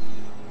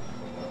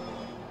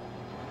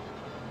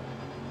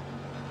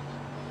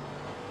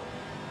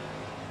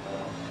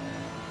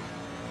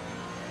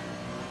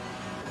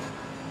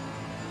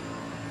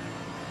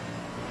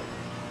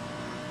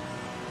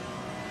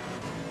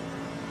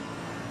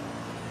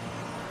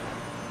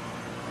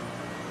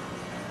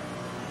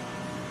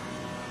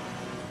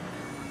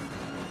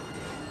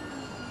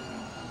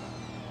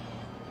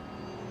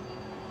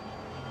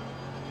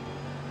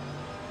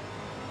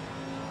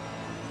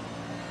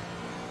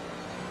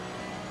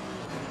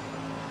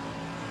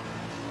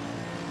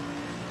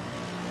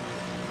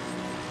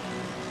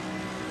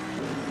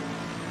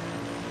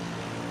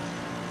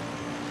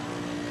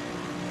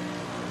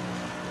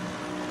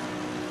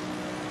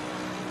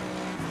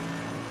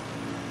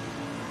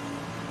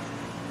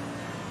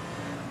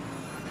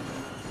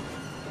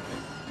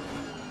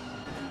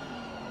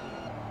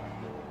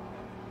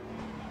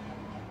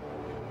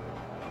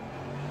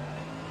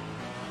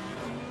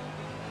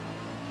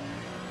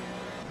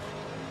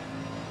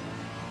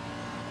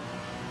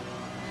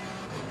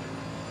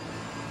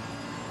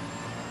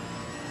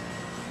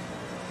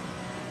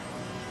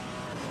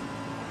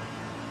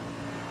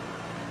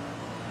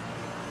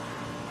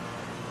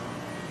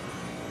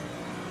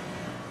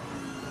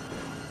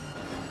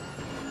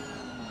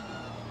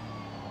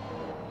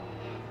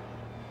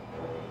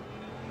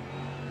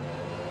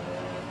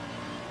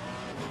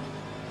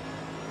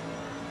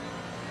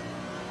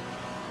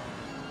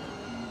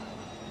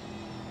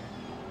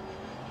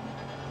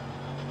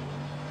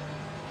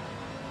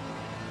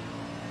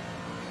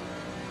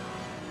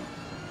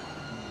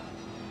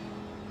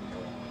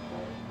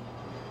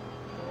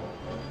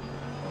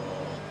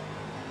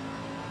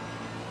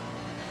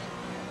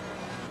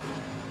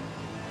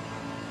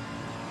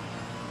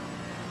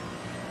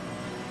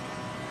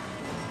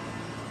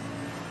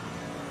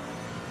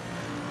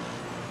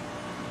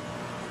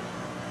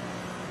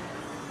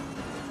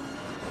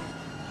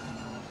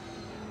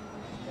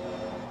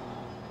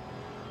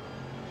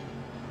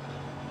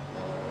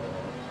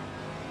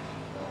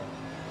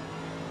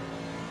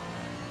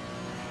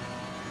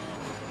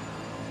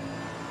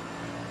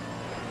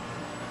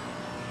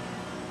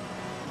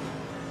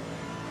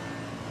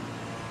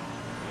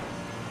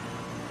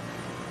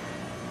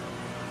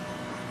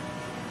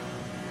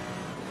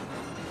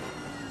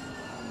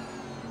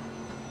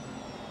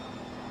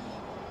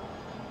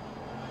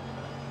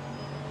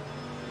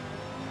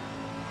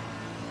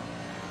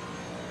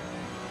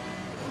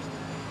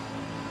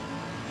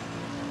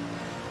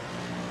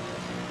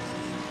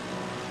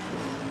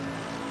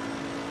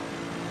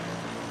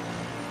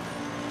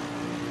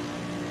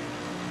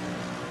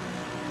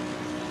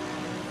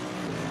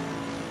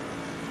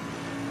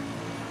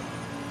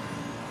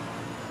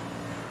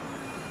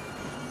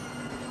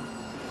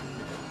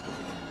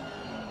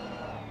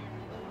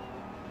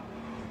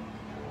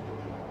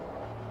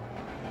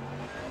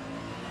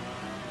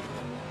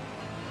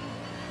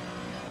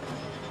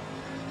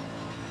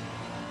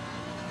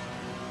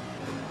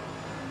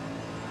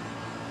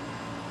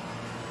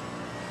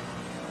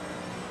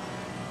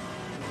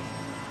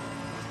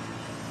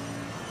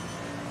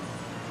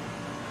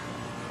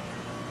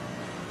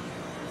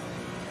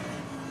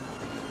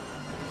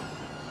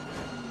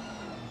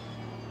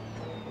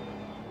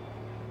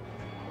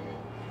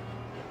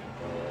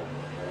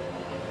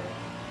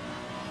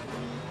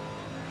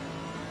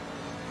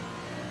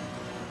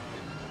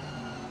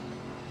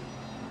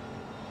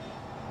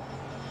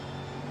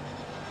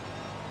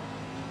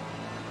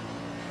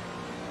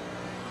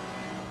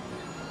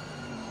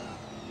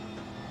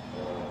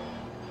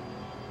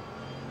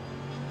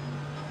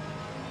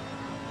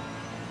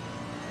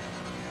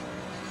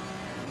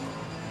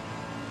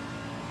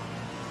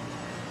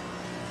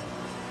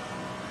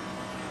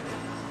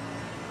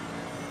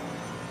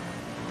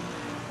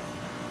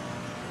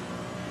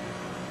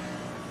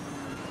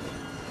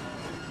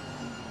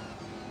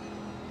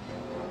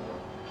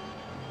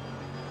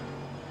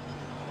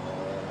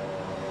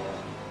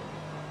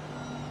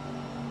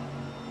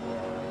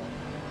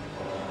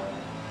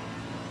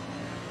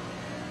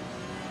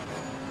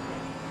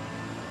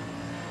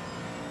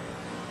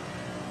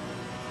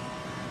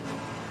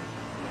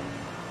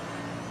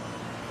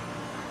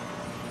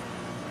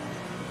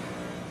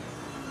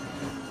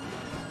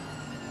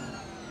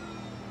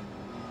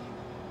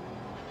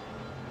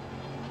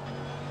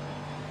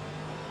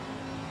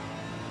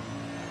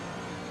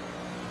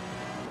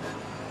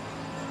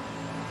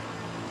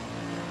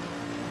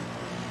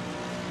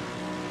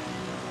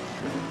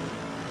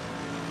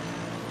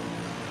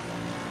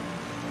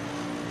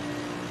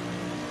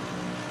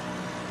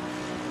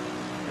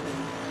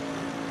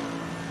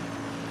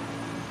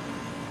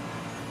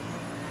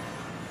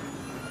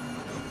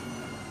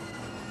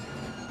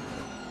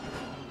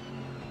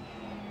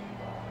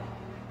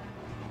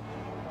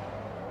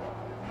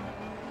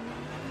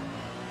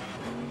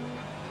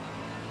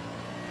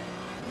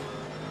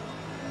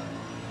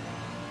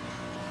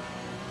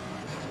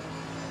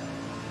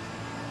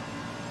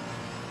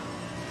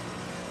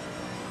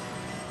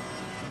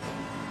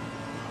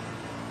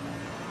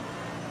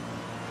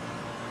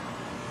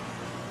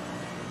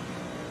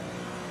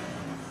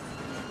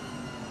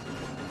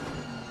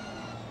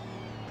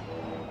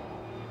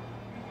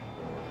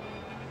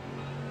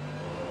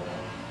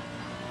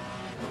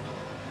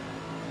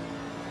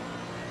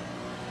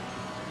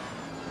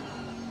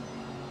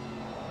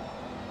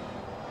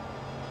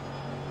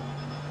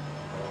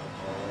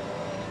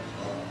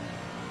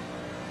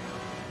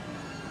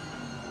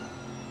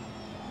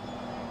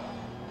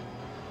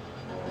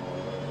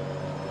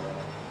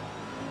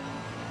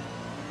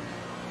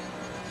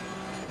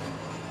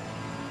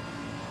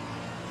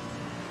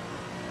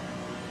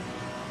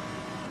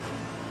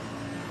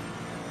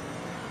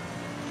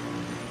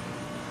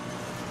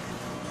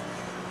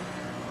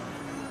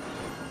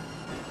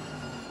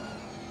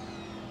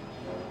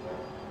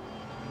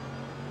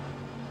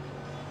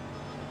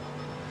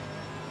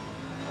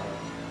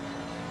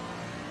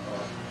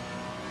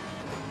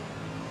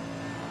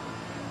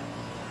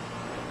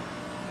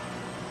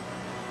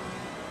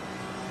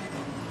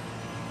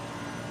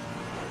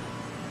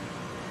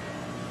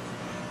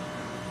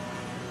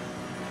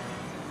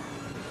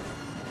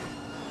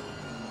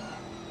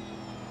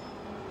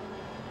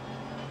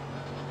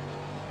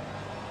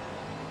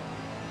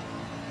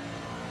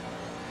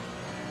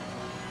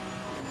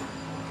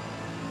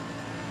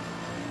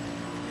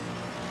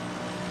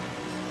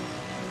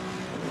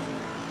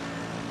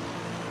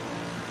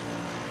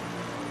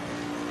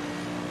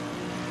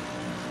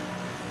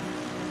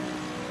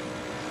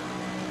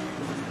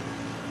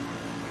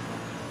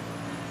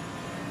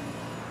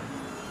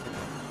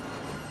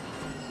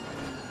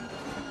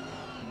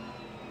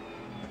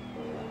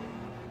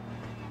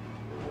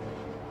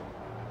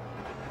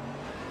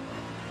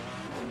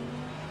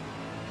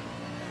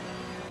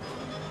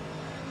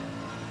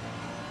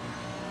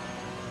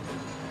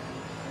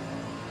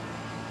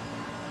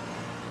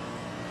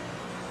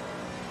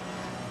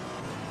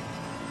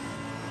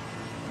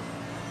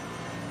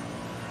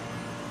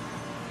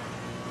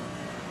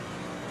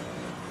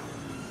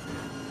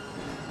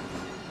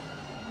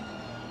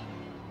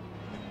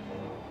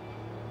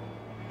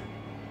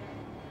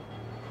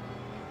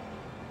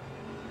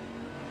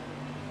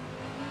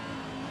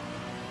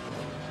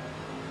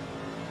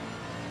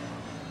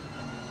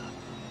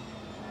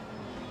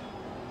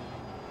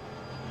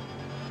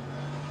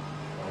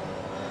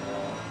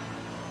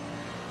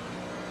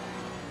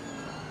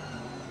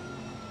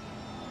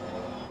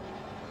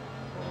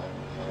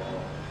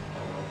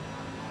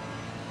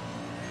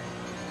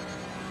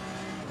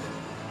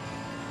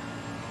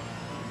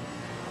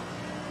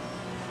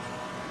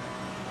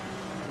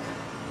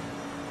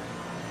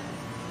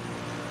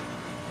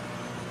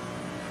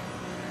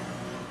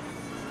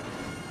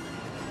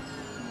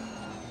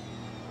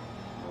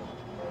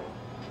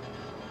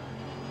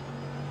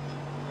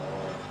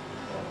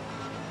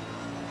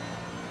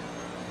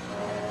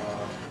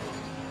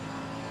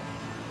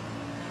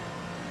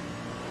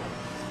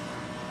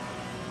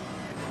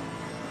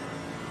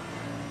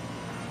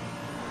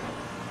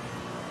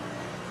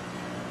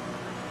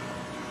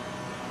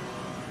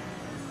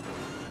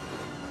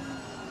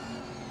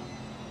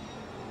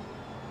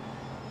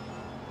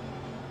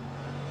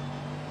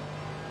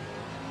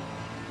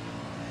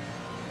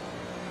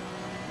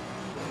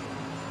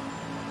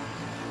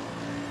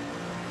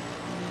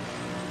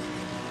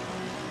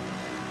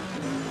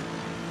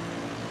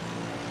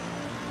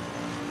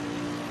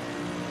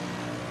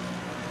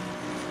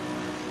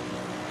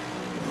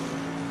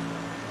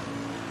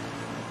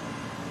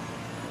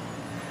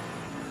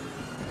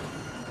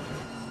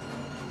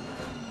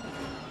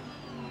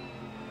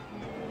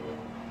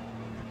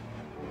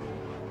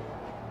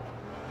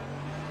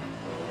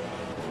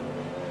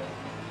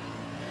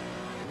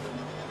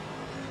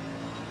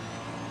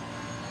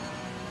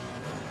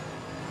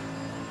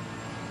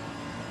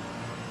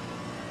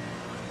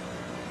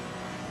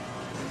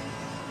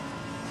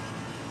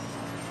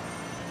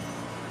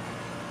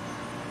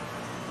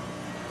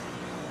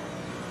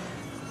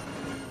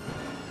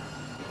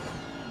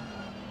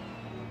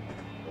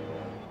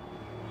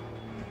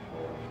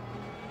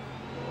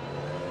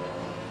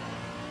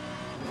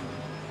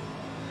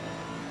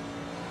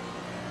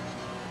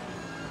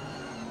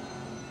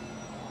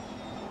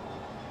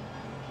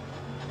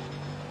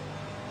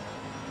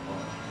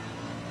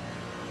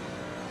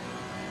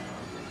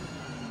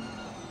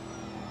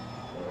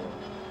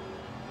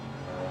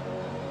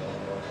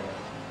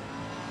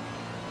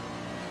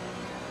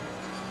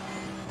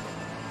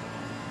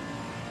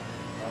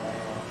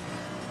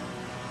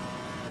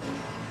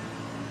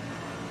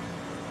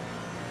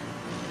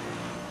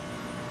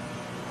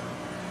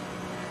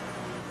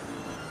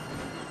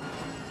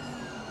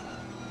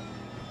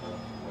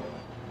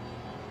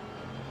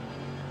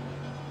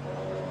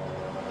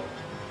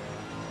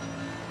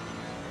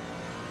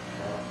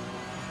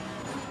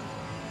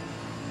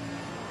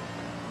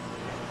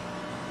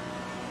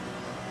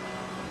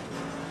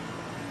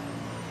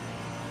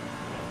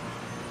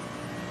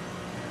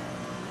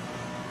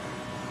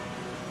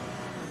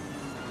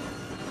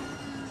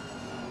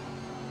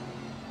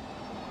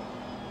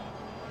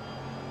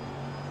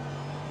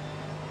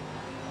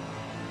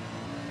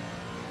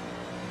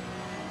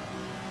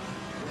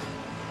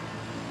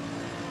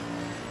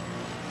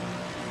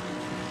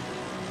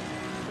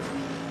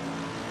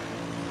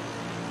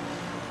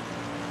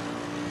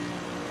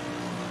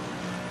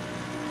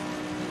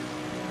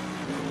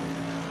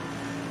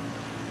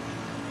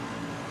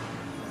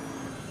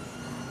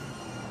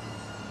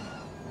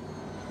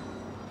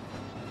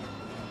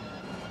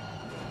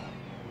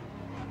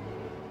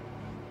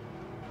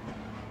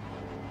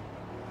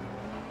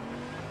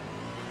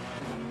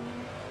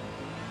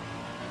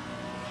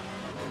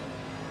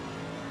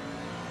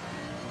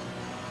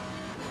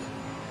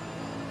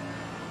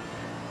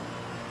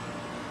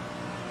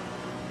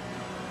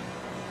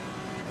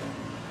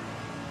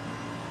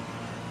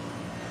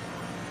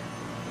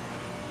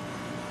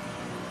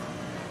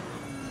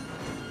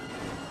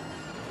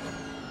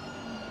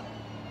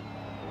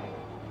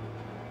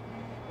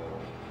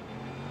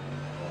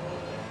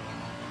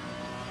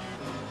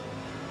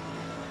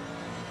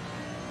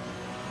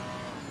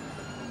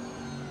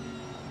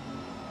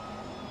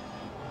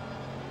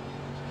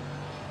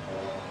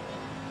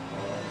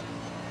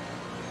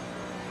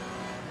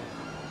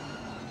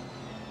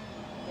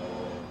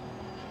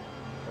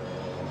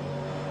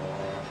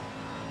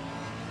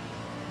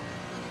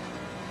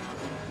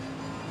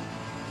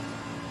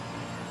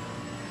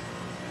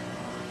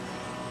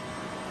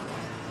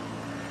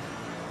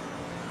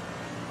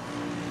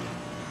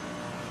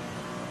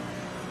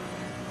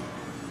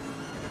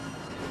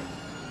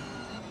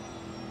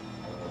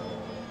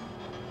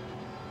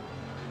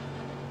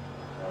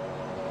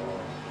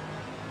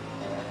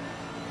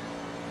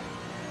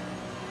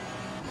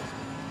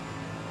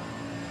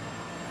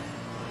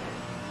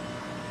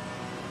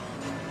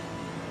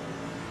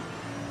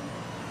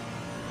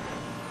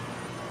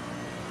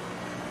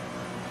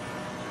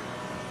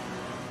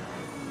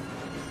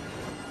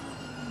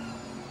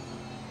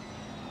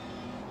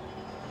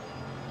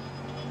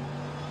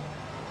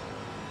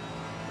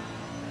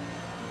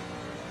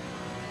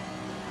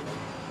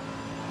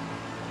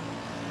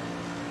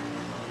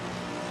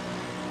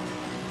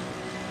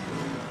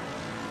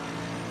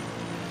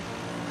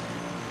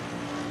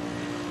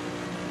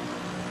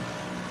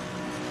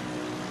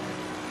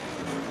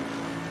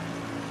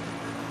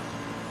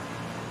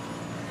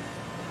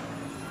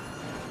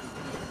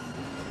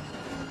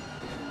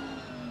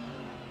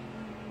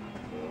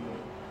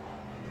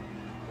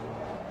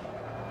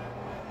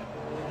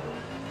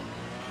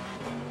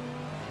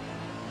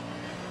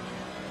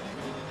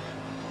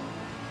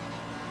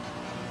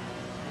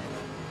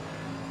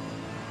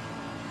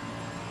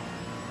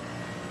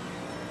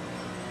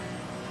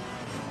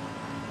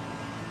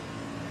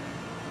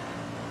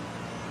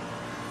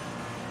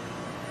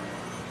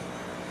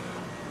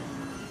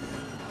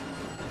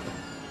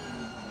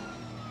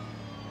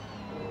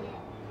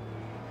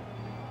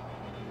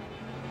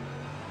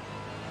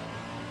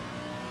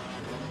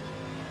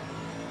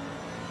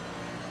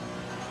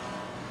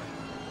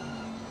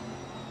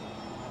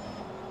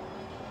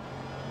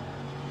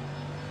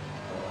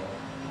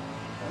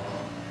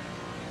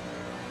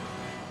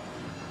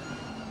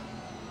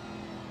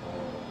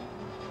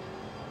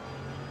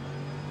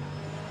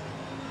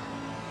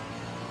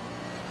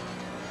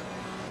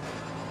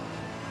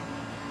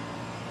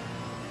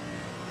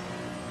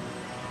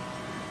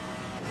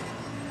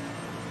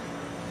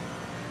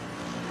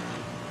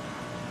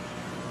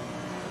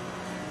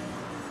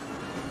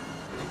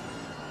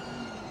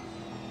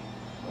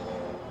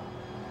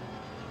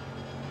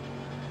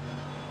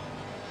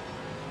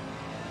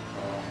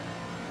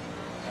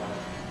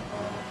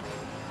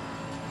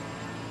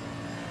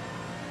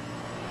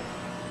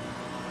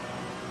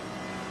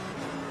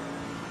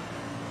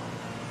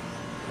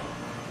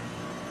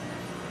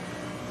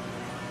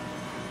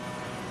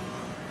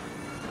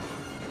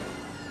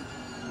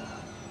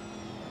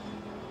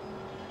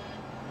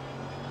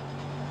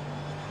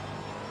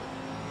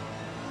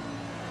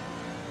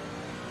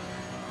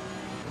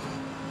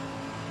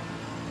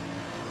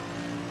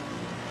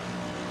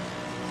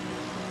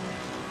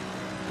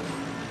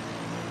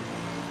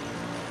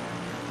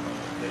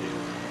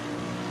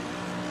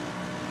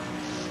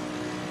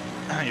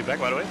 You back,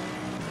 by the way?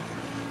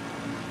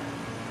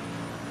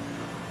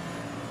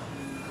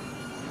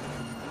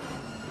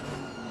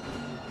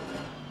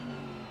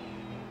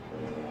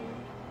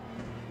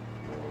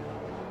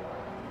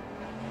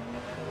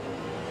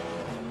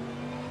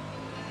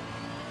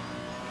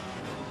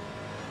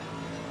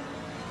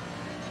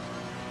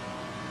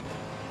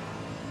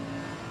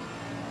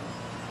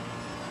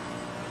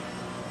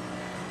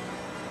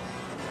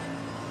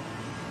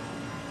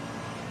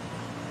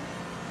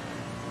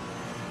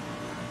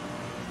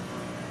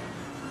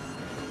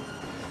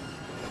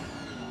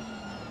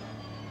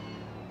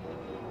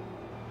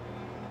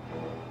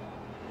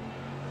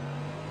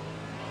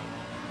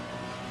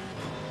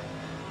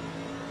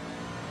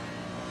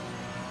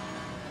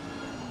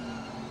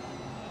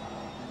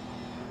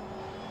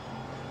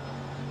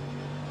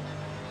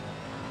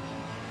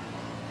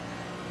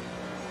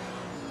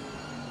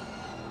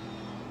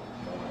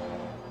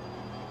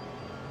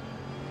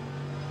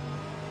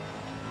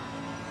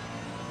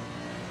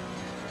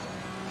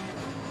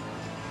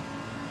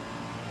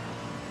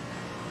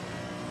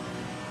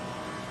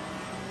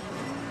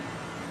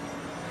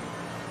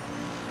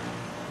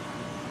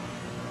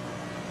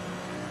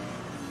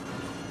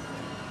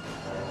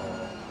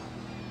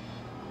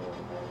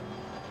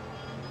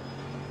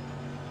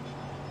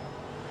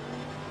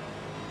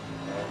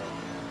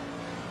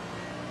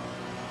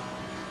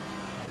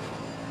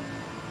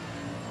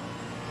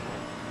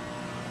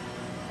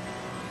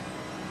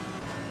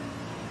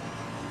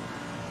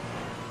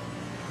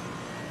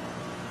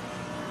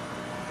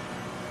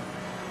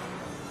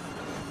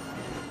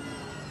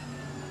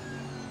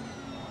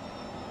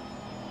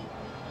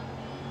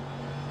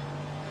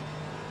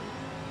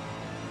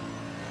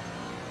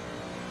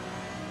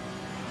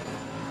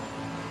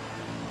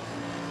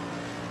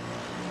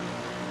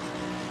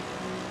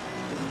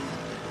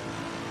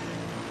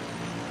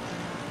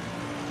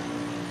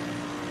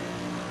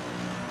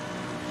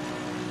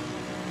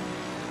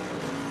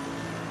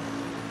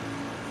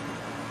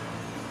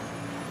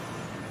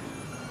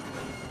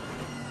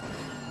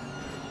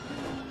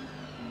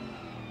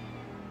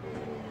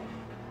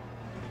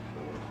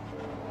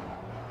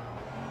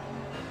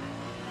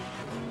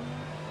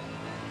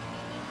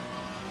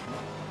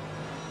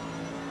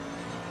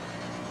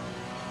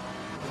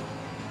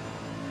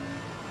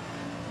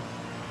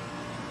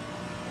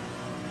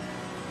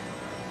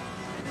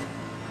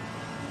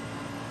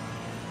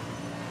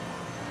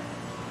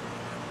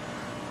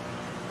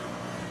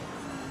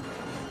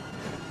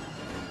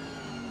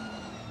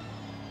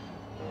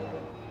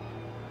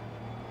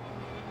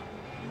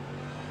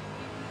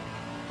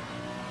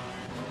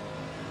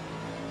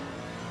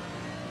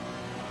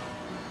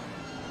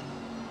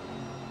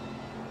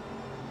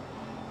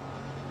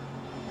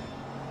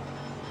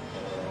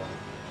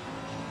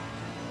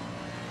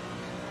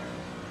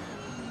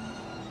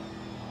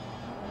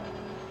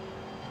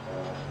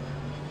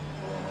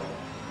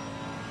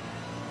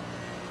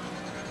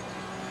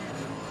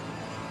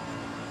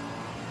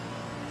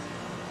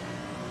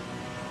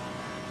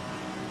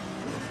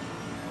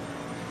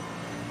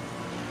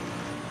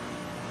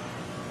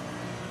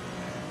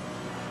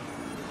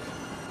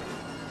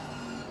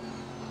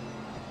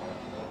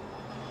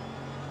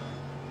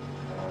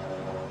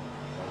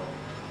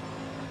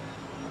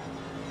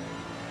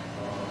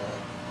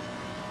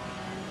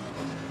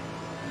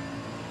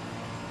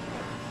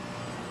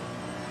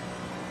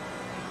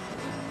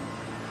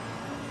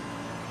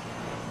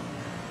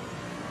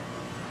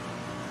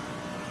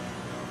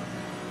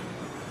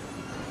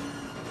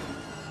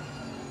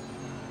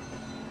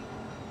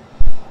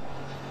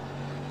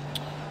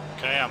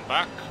 Okay, I'm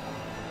back.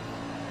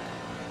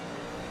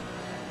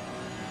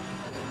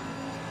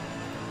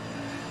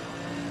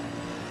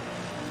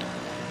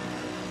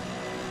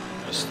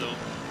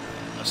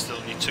 I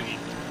still need to eat.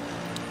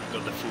 I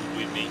got the food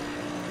with me.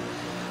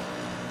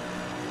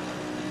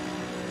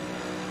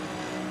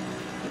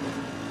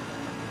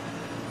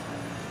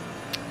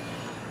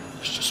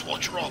 Let's just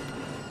watch Rob.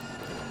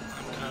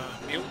 I'm gonna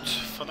mute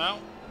for now,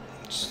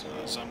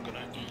 as I'm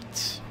gonna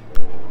eat.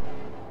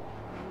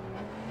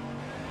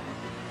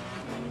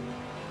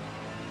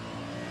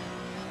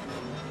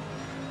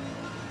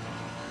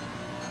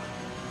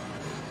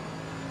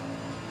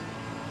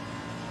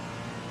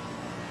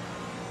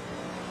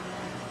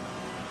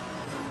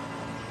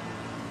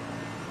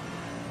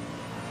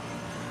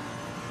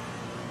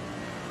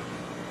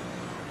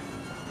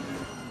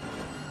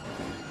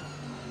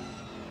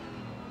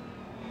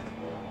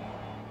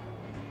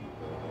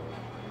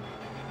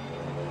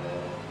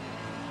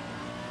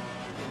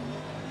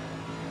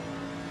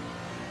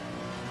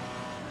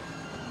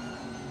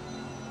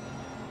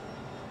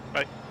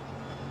 Right.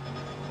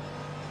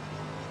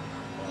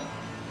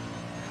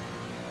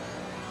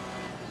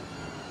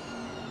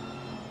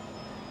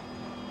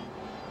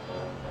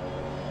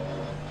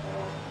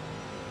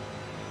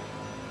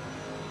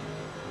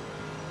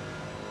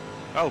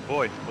 Oh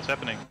boy, what's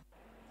happening?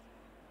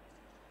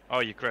 Oh,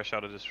 you crashed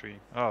out of the stream.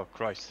 Oh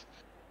Christ.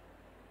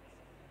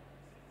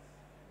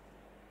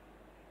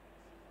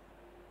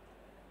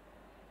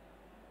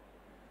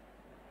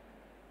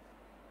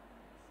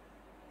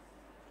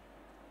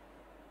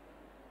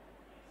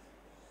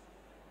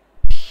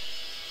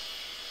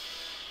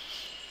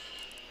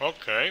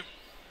 Okay.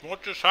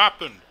 What just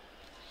happened?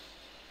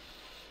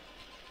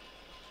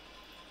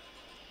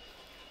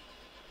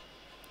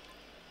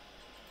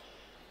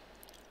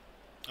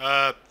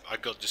 I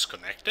got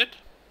disconnected.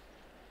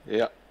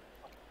 Yeah.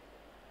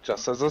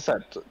 Just as I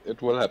said,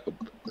 it will happen.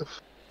 But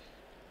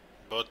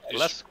Well,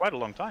 that's quite a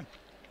long time.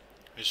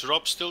 is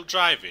Rob still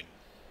driving?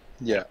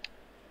 Yeah.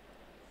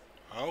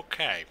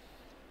 Okay.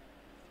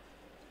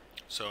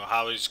 So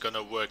how is it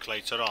gonna work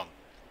later on?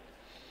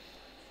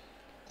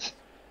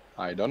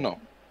 I don't know.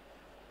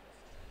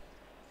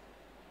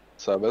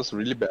 Server's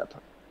really bad.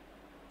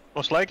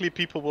 Most likely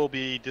people will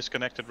be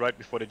disconnected right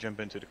before they jump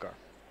into the car.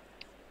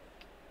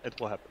 It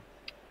will happen.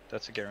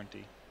 That's a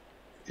guarantee.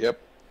 Yep.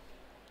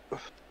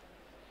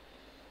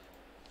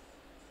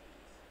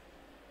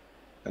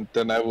 And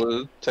then I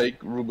will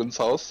take Ruben's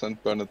house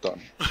and burn it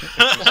down.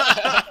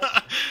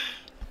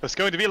 There's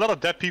going to be a lot of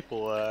dead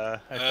people, I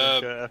think,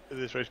 after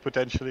this race,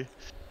 potentially.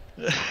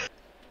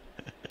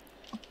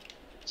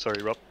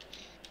 Sorry, Rob.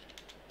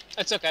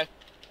 It's okay.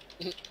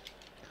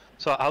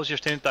 So, how's your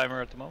stint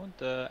timer at the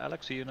moment,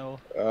 Alex? Do you know?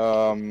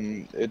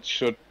 It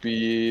should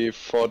be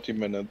 40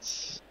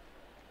 minutes.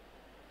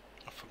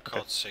 Oh, for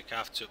God's sake, I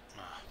have to...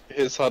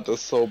 His HUD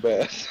is so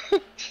bad.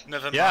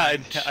 Never Yeah,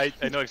 mind.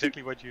 I know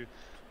exactly what you...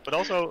 But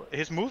also,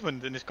 his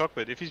movement in his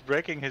cockpit, if he's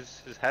braking,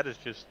 his head is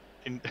just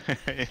in,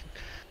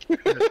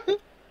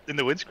 in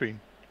the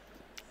windscreen.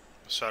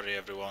 Sorry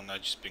everyone,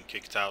 I've just been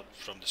kicked out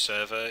from the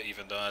server,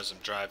 even though as I'm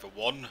driver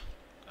 1,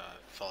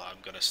 thought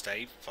I'm gonna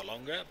stay for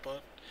longer,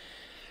 but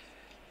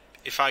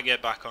if I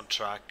get back on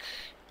track,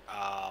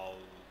 I'll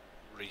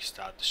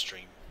restart the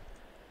stream.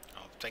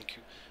 Thank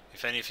you.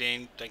 If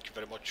anything, thank you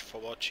very much for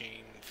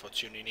watching, for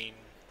tuning in.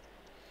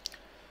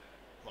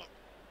 Well,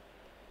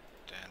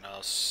 then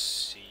I'll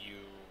see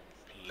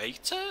you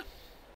later.